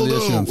attention to the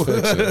issue and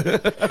fix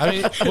it. I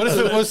mean, what if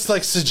it was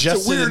like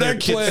suggested in weird your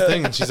kid's eggplant.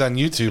 thing and she's on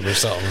YouTube or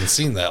something and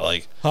seen that?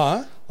 Like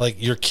Huh?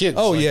 your kids.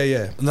 Oh, like,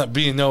 yeah. Not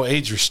being no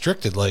age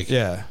restricted. Like,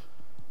 Yeah.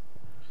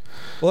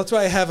 Well, that's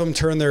why I have them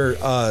turn their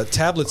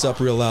tablets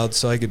up real loud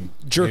so I could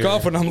jerk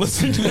off when I'm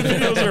listening to the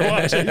videos they're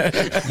watching.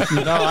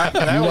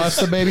 no, You watch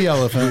the baby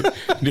elephant.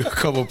 Do a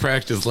couple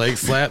practice leg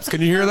slaps.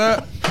 Can you hear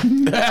that?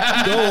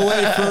 Go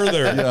away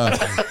further.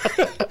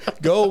 Yeah.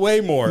 Go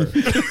away more.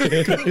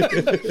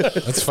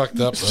 that's fucked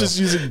up. Though. Just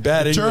using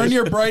bad English. Turn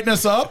your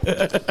brightness up.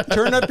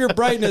 Turn up your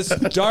brightness,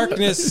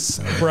 darkness,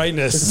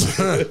 brightness.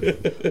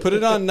 Put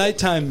it on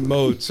nighttime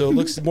mode so it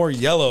looks more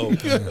yellow.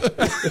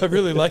 I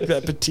really like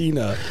that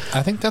patina.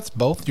 I think that's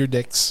both your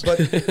dicks. But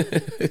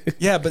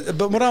yeah,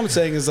 but what I'm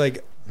saying is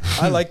like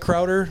I like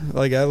Crowder.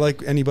 Like I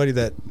like anybody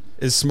that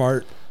is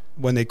smart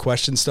when they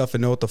question stuff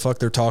and know what the fuck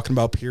they're talking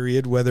about,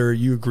 period, whether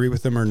you agree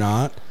with them or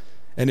not.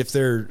 And if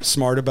they're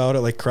smart about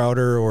it, like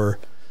Crowder or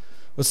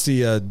what's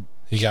the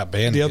He got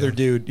banned. other again.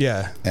 dude,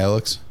 yeah.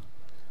 Alex,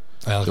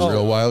 Alex. the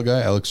real wild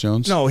guy, Alex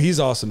Jones. No, he's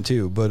awesome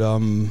too, but I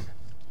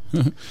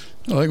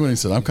like when he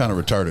said, "I'm kind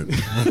of retarded."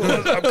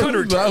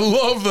 I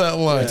love that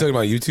line. You talking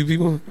about YouTube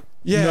people?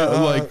 yeah,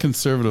 No, like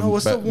conservative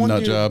what's the one nut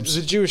dude? jobs.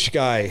 There's a Jewish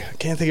guy. I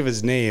can't think of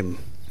his name.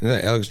 Did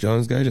that Alex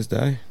Jones guy just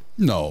die?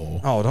 No,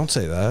 Oh, don't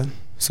say that.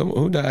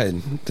 Who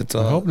died? That's I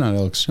all. hope not.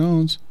 Alex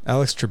Jones.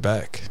 Alex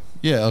Trebek.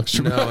 Yeah, Alex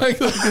Trebek,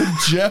 the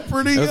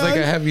Jeopardy It was guy. like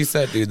a heavy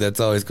set dude that's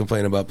always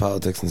complaining about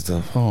politics and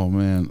stuff. Oh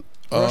man.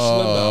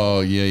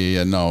 Oh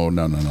yeah. No.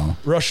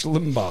 Rush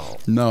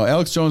Limbaugh. No,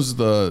 Alex Jones is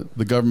the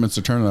government's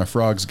are turning our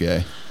frogs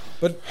gay.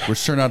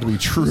 which turned out to be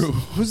true.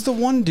 Who's the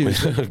one dude?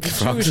 The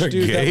Frogs Jewish are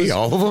dude gay,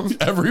 all of them.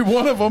 Every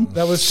one of them.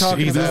 that was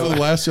talking These are about. the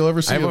last you'll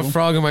ever see I have of a them.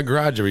 frog in my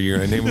garage every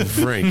year. I name him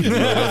Frank. You know,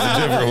 that's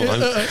a different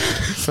one.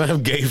 So I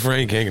have gay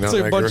Frank hanging out It's in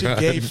a my bunch garage. of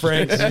gay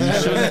Franks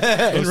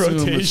in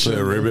rotation.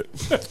 A ribbit.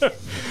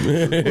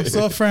 What's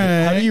up, How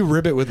Frank? do you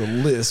ribbit with a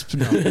lisp?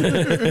 No.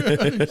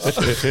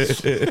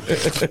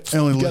 I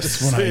only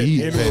listen when I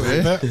eat,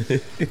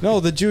 baby. No,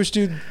 the Jewish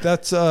dude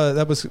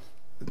that was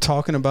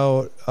talking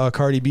about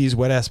Cardi B's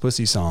 "Wet Ass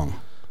Pussy" song.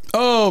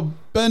 Oh,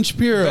 Ben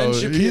Shapiro. Ben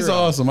Shapiro. He's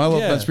awesome. I love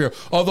Yeah. Ben Shapiro.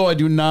 Although I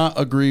do not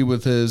agree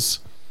with his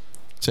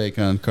take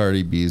on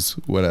Cardi B's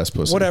wet ass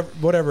pussy.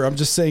 Whatever. I'm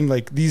just saying,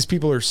 like, these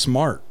people are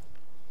smart,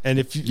 and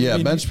if you, Yeah, I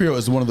mean, Ben Shapiro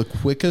is one of the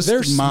quickest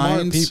They're smart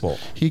minds. people.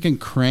 He can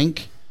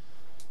crank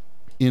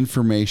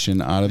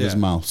information out of his Yeah.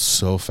 mouth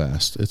so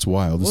fast. It's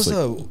wild. What's It's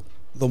like,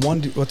 the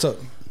one dude? What's up?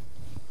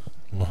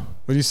 What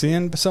are you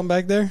seeing? Something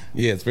back there?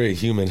 Yeah, it's very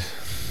humid.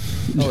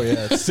 Oh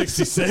yeah, it's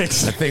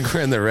 66. I think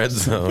we're in the red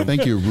zone.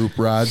 thank you, Roop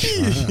Raj.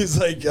 He's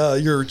like,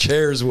 your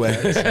chair's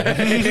wet. I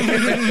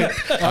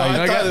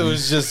thought it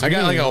was just. I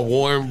got like a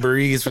warm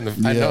breeze from the.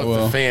 I Yeah, know it's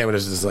well, the fan, but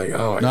it's just like,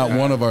 oh, my Not God.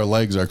 one of our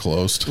legs are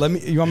closed. Let me.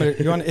 You want me?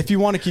 If you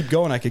want to keep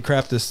going, I could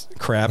crap this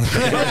crap.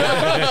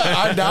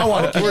 I now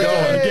want to keep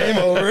going. Game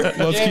over.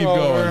 Let's keep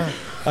going.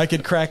 I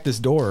could crack this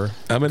door.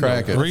 I'm in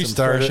Crack the, it.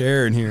 Restart Fresh it.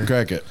 air in here.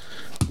 Crack it.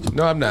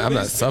 No, I'm not. I'm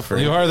not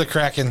suffering. You are the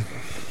Kraken.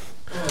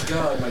 Oh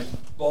god, my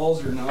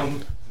balls are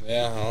numb.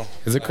 Yeah.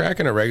 Is it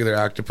cracking a regular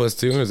octopus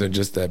too, or is it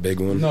just that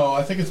big one? No,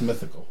 I think it's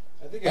mythical.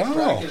 I think I don't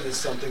know. is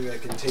something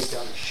that can take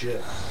down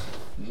shit.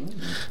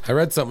 I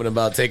read something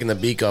about taking the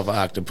beak off an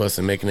octopus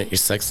and making it your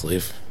sex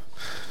slave.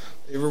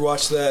 You ever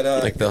watch that?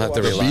 Like they'll have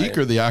to The rely. beak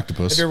or the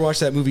octopus? Have you ever watched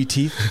that movie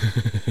Teeth?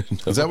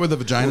 Is that where the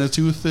vagina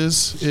tooth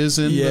is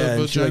in Yeah,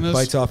 the and she like vaginas?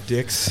 bites off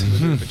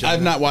dicks.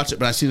 I've not watched it,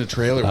 but I've seen a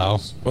trailer. Oh.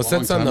 Well,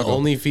 since I'm the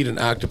only feed an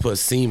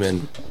octopus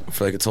semen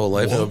for like its whole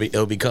life,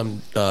 it'll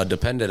become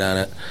dependent on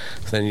it.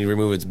 So then you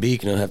remove its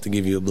beak, and it'll have to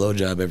give you a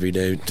blowjob every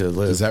day to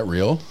live. Is that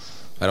real?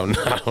 I don't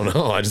know. I don't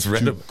know. I just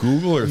read it.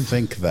 Google or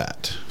think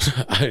that?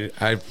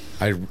 I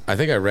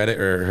think I read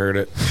it or heard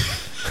it.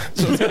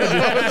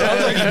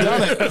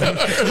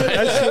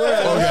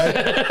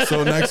 Okay.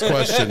 So next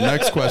question.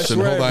 Next question.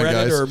 Swear Hold I on, read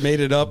it guys. or made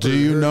it up. Do or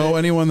you heard know it.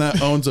 anyone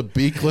that owns a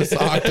beakless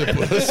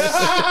octopus?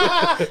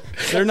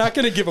 They're not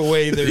going to give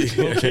away their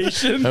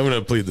location. I'm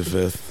gonna plead the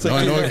fifth. No,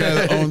 I know a guy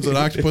that owns an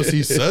octopus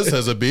he says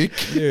has a beak.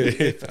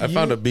 Dude, I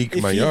found a beak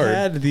in my if yard. you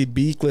had the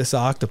beakless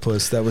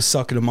octopus that was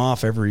sucking him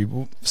off every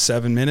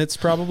 7 minutes,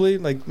 probably,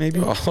 like maybe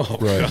Oh,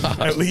 Right.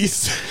 at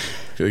least,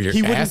 your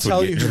he wouldn't ass would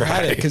tell get you who dry.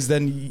 had it because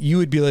then you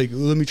would be like,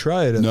 "Let me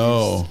try it." at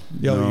No. least."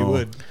 Yo, no. you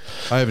would.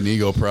 I have an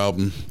ego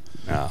problem.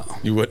 No,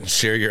 You wouldn't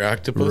share your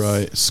octopus,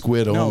 Right.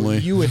 Squid no, only.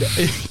 you would.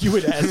 You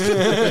would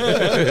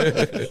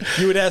ask.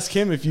 You would ask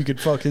him if you could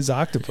fuck his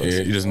octopus.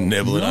 Yeah, you're just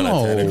nibbling on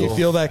No. a tentacle. You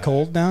feel that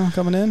cold now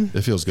coming in?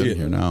 It feels good in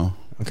here now.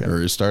 Okay.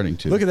 Or it's starting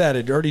to. Look at that!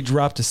 It already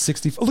dropped to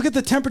 60. Look at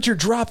the temperature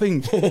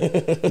dropping.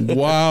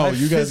 Wow, I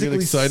you guys get physically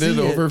excited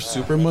see it. over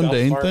super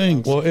mundane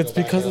things. Well, it's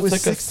because It was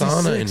it's like a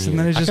 66, sauna in and here.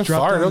 then it I just can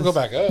dropped. fart. down It'll go to-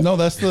 back up. No,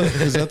 that's the.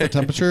 Is that the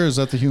temperature? Or is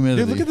that the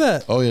humidity? Dude, look at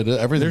that. Oh yeah,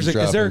 everything's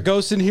dropping. Is there a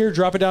ghost in here?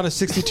 Drop it down to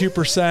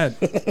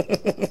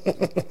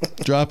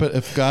 62%. Drop it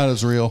if God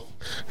is real.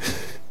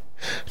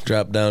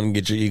 Drop down and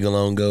get your eagle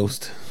on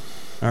ghost.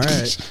 All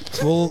right,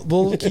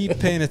 we'll keep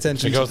paying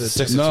attention It to goes to this.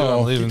 62. No.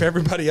 I'm leaving. Keep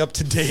everybody up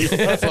to date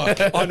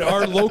on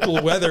our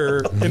local weather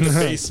in the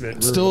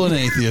basement. Still an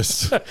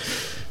atheist.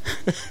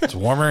 It's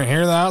warmer in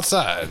here than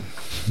outside.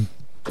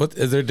 What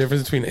is there a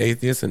difference between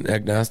atheist and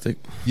agnostic?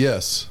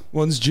 Yes.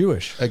 One's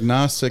Jewish.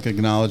 Agnostic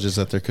acknowledges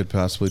that there could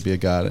possibly be a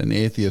God. An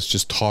atheist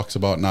just talks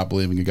about not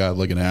believing in God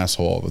like an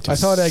asshole all the time. I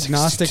thought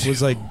agnostic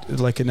was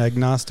like an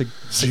agnostic Jew.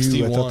 I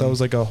 61. thought that was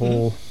like a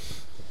whole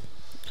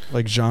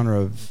like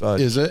genre of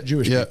Is it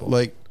Jewish Yeah, people.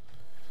 like.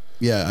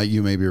 Yeah,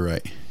 you may be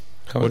right.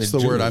 How What's the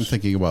many word I'm Jewish?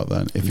 thinking about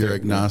then? If you're They're-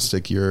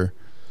 agnostic, you're.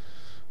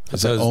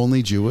 Is thought it it was-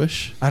 only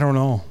Jewish? I don't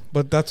know,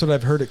 but that's what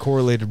I've heard it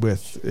correlated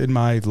with in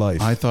my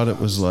life. I thought it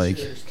was like.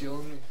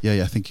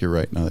 Yeah, I think you're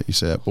right now that you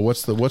say that. But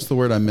what's the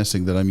word I'm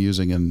missing that I'm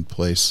using in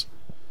place?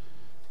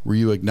 Where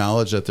you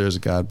acknowledge that there's a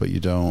God, but you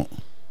don't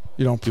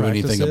you don't do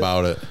practice anything it?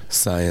 about it.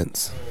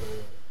 Science.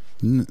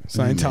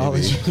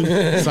 Scientology. Maybe.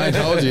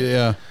 Scientology,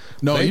 yeah.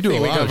 No, They you do a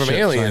think we lot come of from shit,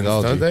 aliens,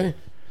 Scientology. don't they?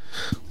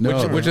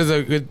 No, Which is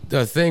a good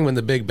thing. When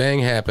the Big Bang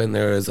happened,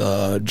 there was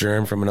a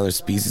germ from another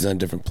species on a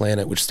different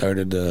planet, which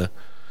started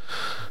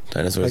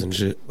dinosaurs and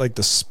shit. like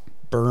the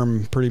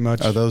sperm, pretty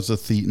much. Are those the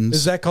Thetans?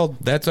 Is that called?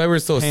 That's why we're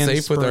so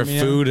safe with our Panspermia?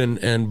 food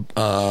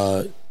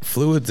and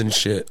fluids and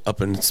shit up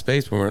in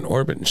space when we're in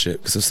orbit and shit.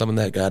 Because if some of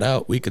that got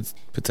out, we could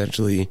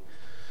potentially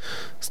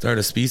start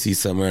a species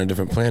somewhere on a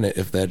different planet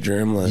if that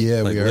germ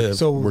Yeah, we are. lived.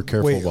 So We're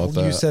careful wait, about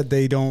You that. said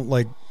they don't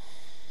like.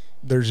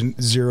 There's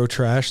zero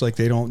trash. Like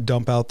they don't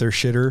dump out their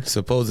shitter.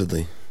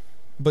 Supposedly.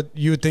 But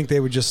you would think they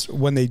would just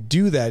when they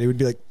do that, it would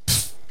be like,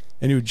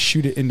 and it would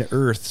shoot it into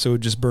Earth, so it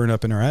would just burn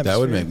up in our atmosphere. That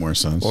would make more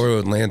sense. Or it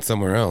would land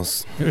somewhere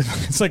else.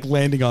 It's like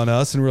landing on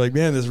us, and we're like,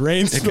 man, this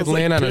rain It smells could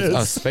land like on a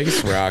piss.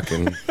 space rock,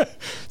 and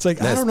It's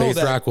like, I that don't know space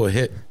that. rock will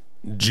hit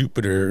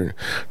Jupiter,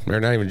 or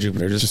not even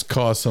Jupiter, just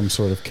cause some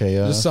sort of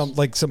chaos.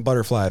 Just some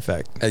butterfly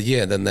effect.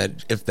 yeah. Then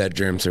that if that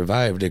germ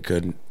survived, it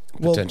could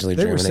Well, potentially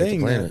they were germinate the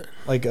saying planet.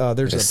 that, like,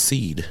 there's Like a a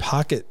seed.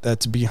 pocket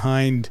that's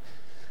behind.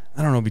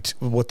 I don't know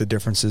what the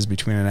difference is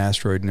between an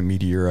asteroid and a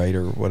meteorite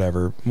or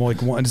whatever. More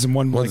like one is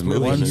one One's like really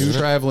moving, One's huge. isn't it?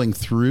 traveling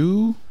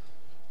through,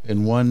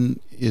 and one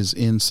is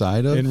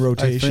inside of In I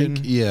rotation?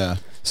 think. Yeah.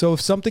 So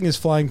if something is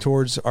flying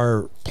towards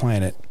our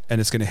planet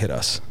and it's going to hit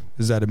us,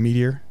 is that a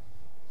meteor?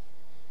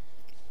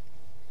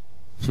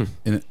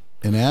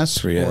 An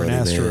asteroid. Or an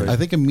asteroid. I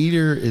think a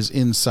meteor is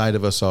inside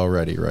of us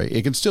already, right?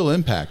 It can still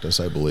impact us,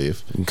 I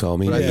believe. You can call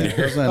me. But I Yeah. think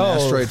doesn't an Oh.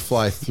 asteroid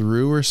fly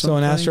through or So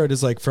something? an asteroid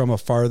is like from a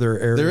farther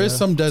area. There is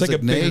some It's like a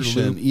bigger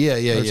designation. loop.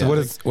 Yeah.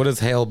 Or What is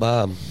Hale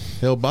Bob?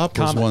 Hale Bob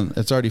was Comet. one.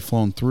 It's already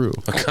flown through.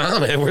 A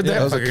comet? Where'd Yeah, that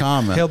That was a fucker-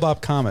 comet.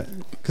 Hale-Bopp comet.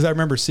 Because I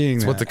remember seeing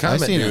that. What the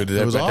comet seen do? it.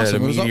 It was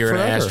awesome. A It was up meteor and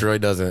an forever.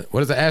 asteroid doesn't.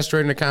 What is an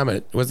asteroid and a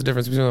comet? What's the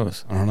difference between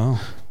those? I don't know.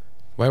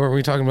 Why weren't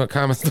we talking about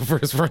comets the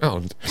first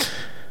round?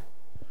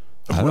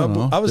 I don't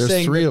know. I was there's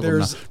saying three that of them.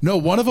 there's- Now. No,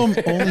 one of them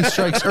only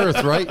strikes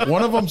Earth, right?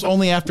 One of them's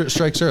only after it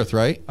strikes Earth,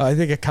 right? I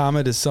think a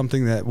comet is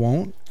something that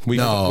won't. We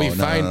no,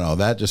 find no.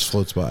 That just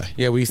floats by.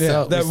 Yeah, we Yeah,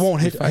 sell that we- won't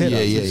we hit, find- hit Yeah,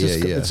 us. yeah, it's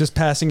just, yeah. It's just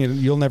passing it.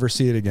 You'll never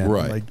see it again.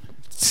 Right. Like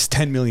it's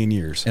 10 million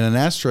years. And an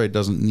asteroid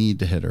doesn't need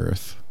to hit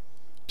Earth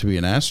to be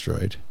an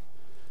asteroid.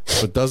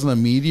 But doesn't a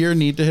meteor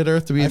need to hit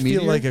Earth to be a I meteor?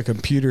 feel like a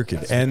computer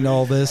could end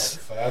all this.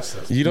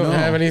 You don't No.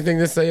 have anything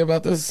to say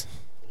about this?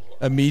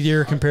 A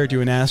meteor compared to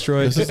an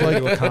asteroid. This is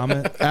like a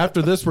comet.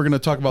 After this, we're going to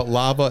talk about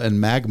lava and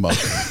magma.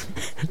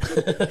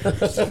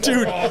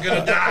 Dude,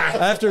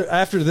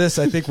 after this,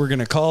 I think we're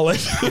gonna call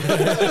it.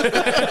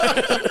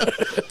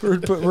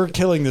 we're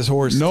killing this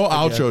horse. No again.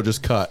 outro,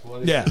 just cut.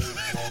 Yeah,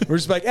 we're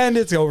just like, and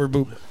it's over.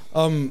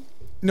 Boop.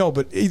 No,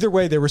 but either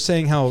way, they were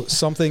saying how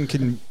something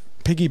can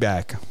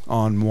piggyback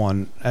on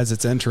one as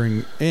it's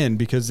entering in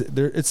because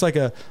it's like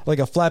a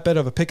flatbed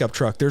of a pickup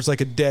truck. There's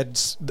like a dead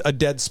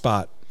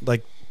spot,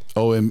 like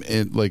Oh,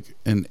 and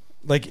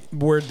like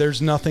where there's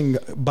nothing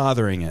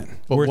bothering it.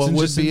 But Where it's what in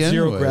would just in be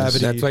zero anyways? gravity.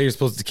 That's why you're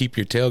supposed to keep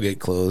your tailgate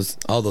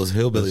closed. All those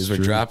hillbillies That's were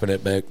true. dropping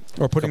it back.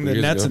 Or putting a couple the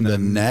years nets ago. in the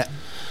them. net.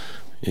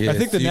 Yeah, I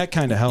think the you- net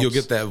kinda helps. You'll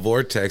get that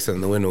vortex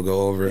and the wind will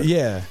go over it.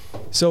 Yeah.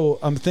 So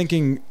I'm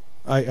thinking,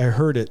 I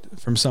heard it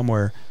from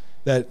somewhere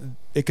that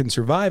it can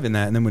survive in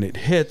that, and then when it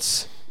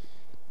hits,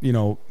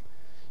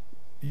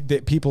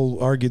 that people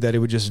argue that it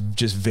would just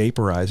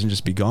vaporize and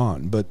just be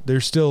gone. But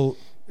there's still,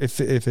 if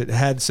it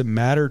had some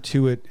matter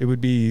to it, it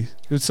would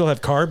still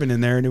have carbon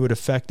in there, and it would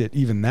affect it.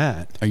 Even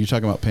that, Are you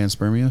talking about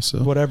panspermia? So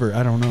whatever.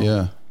 I don't know.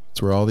 yeah,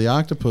 it's where all the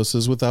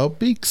octopuses without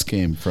beaks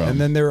came from.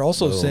 And then they're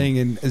also Whoa. saying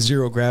in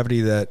zero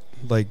gravity that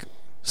like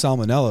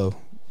salmonella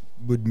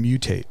would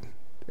mutate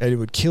and it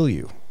would kill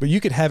you. But you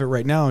could have it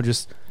right now and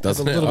just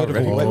Doesn't have a it little bit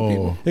of a already? wet.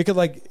 Oh. It could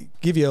like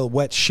give you a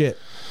wet shit.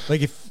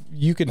 Like if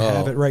you can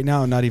have Oh. it right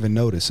now and not even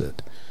notice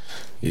it.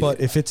 Yeah. But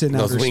if it's in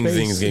Those outer wing space,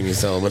 zings gave me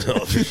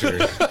salmonella for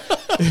sure.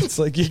 it's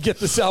like you get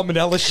the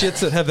salmonella shits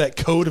that have that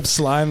coat of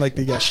slime, like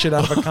they got shit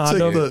out of a Take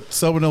condom. the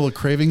salmonella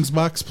cravings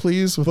box,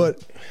 please.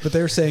 But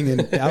they're saying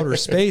in outer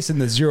space in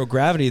the zero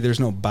gravity, there's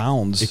no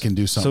bounds. It can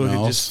do so something it could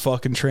else. just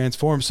fucking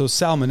transform. So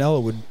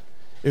salmonella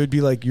would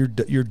be like you're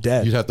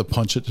dead. You'd have to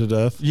punch it to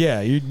death.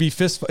 Yeah, you'd be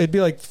it'd be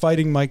like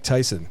fighting Mike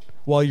Tyson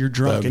while you're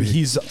drunk That'd and be-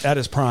 he's at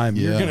his prime.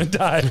 You're Yeah. gonna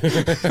die.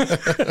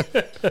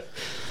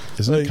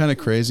 Isn't Like- it kind of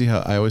crazy how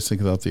I always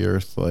think about the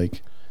Earth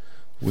like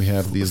we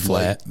have these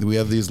Flat. we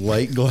have these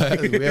light glass,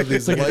 we have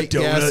these like a light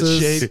donut gases.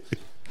 shape.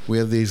 We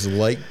have these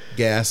light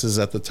gases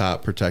at the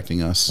top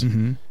protecting us,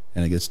 Mm-hmm.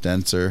 and it gets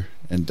denser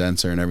and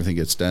denser, and everything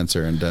gets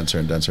denser and denser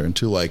and denser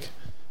into like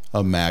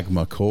a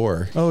magma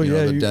core. Oh You know,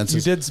 yeah, the you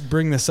densest. did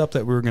bring this up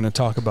that we were going to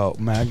talk about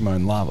magma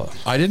and lava.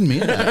 I didn't mean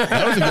that.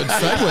 That was a good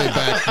segue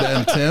back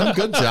then, Tim.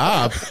 Good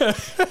job.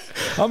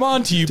 I'm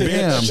on to you,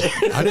 Damn,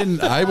 bitch.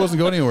 I wasn't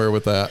going anywhere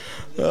with that.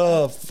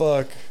 Oh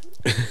fuck.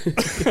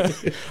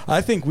 I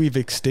think we've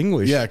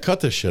extinguished Yeah, cut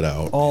this shit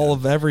out. all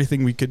of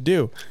everything we could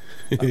do.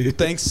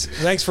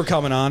 Thanks for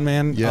coming on,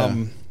 man. Yeah.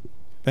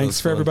 Thanks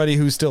was for fun. everybody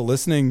who's still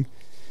listening.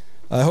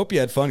 I hope you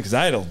had fun because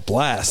I had a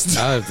blast.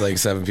 I have like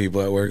 7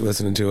 people at work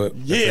listening to it.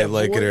 Yeah, if they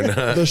like it or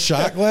not. The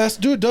shot glass,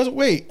 dude. Doesn't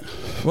wait.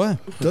 What?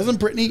 Doesn't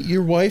Brittany,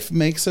 your wife,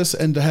 makes this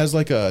and has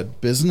like a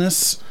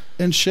business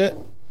and shit,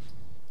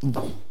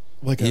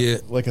 like a Yeah.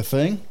 like a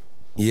thing.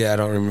 Yeah, I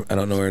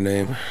don't know her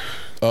name.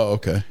 Oh,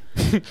 okay.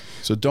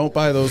 So don't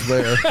buy those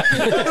there.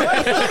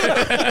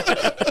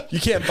 You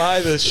can't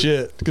buy this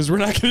shit because we're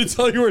not going to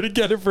tell you where to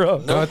get it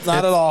from. No, not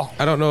at all.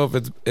 I don't know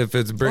if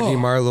it's Brittany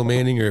Marlowe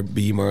Manning or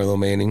B Marlowe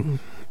Manning.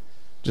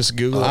 Just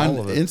Google On all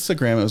of it.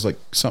 Instagram, it was like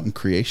something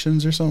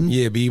creations or something.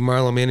 Yeah, B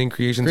Marlowe Manning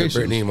Creations, Creations. or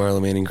Brittany Marlowe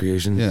Manning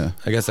Creations. Yeah.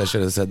 I guess I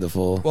should have said the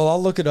full. Well,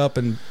 I'll look it up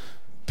and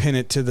pin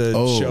it to the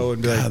Oh, show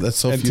and be like, God, that's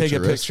so and take a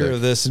futuristic. picture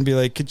of this and be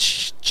like,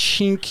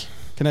 chink.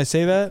 Can I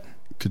say that?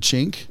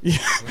 Ka-chink? Yeah.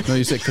 No,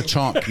 you say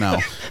ka-chonk now.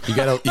 You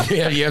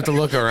have to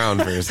look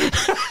around first.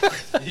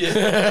 You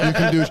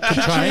can do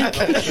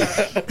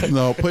ka-chink.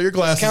 No, put your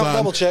glasses Count, on.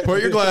 double check. Put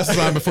your glasses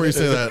on before you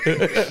say that.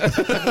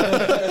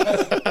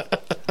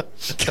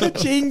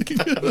 Ka-chink.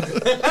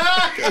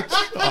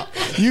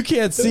 You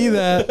can't see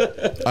that.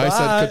 I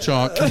said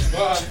ka-chonk.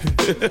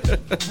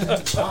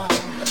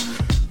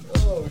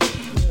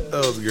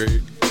 That was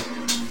great.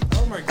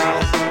 Oh my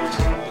god.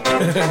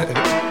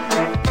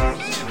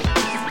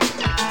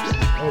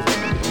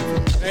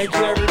 Thank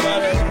you, everybody.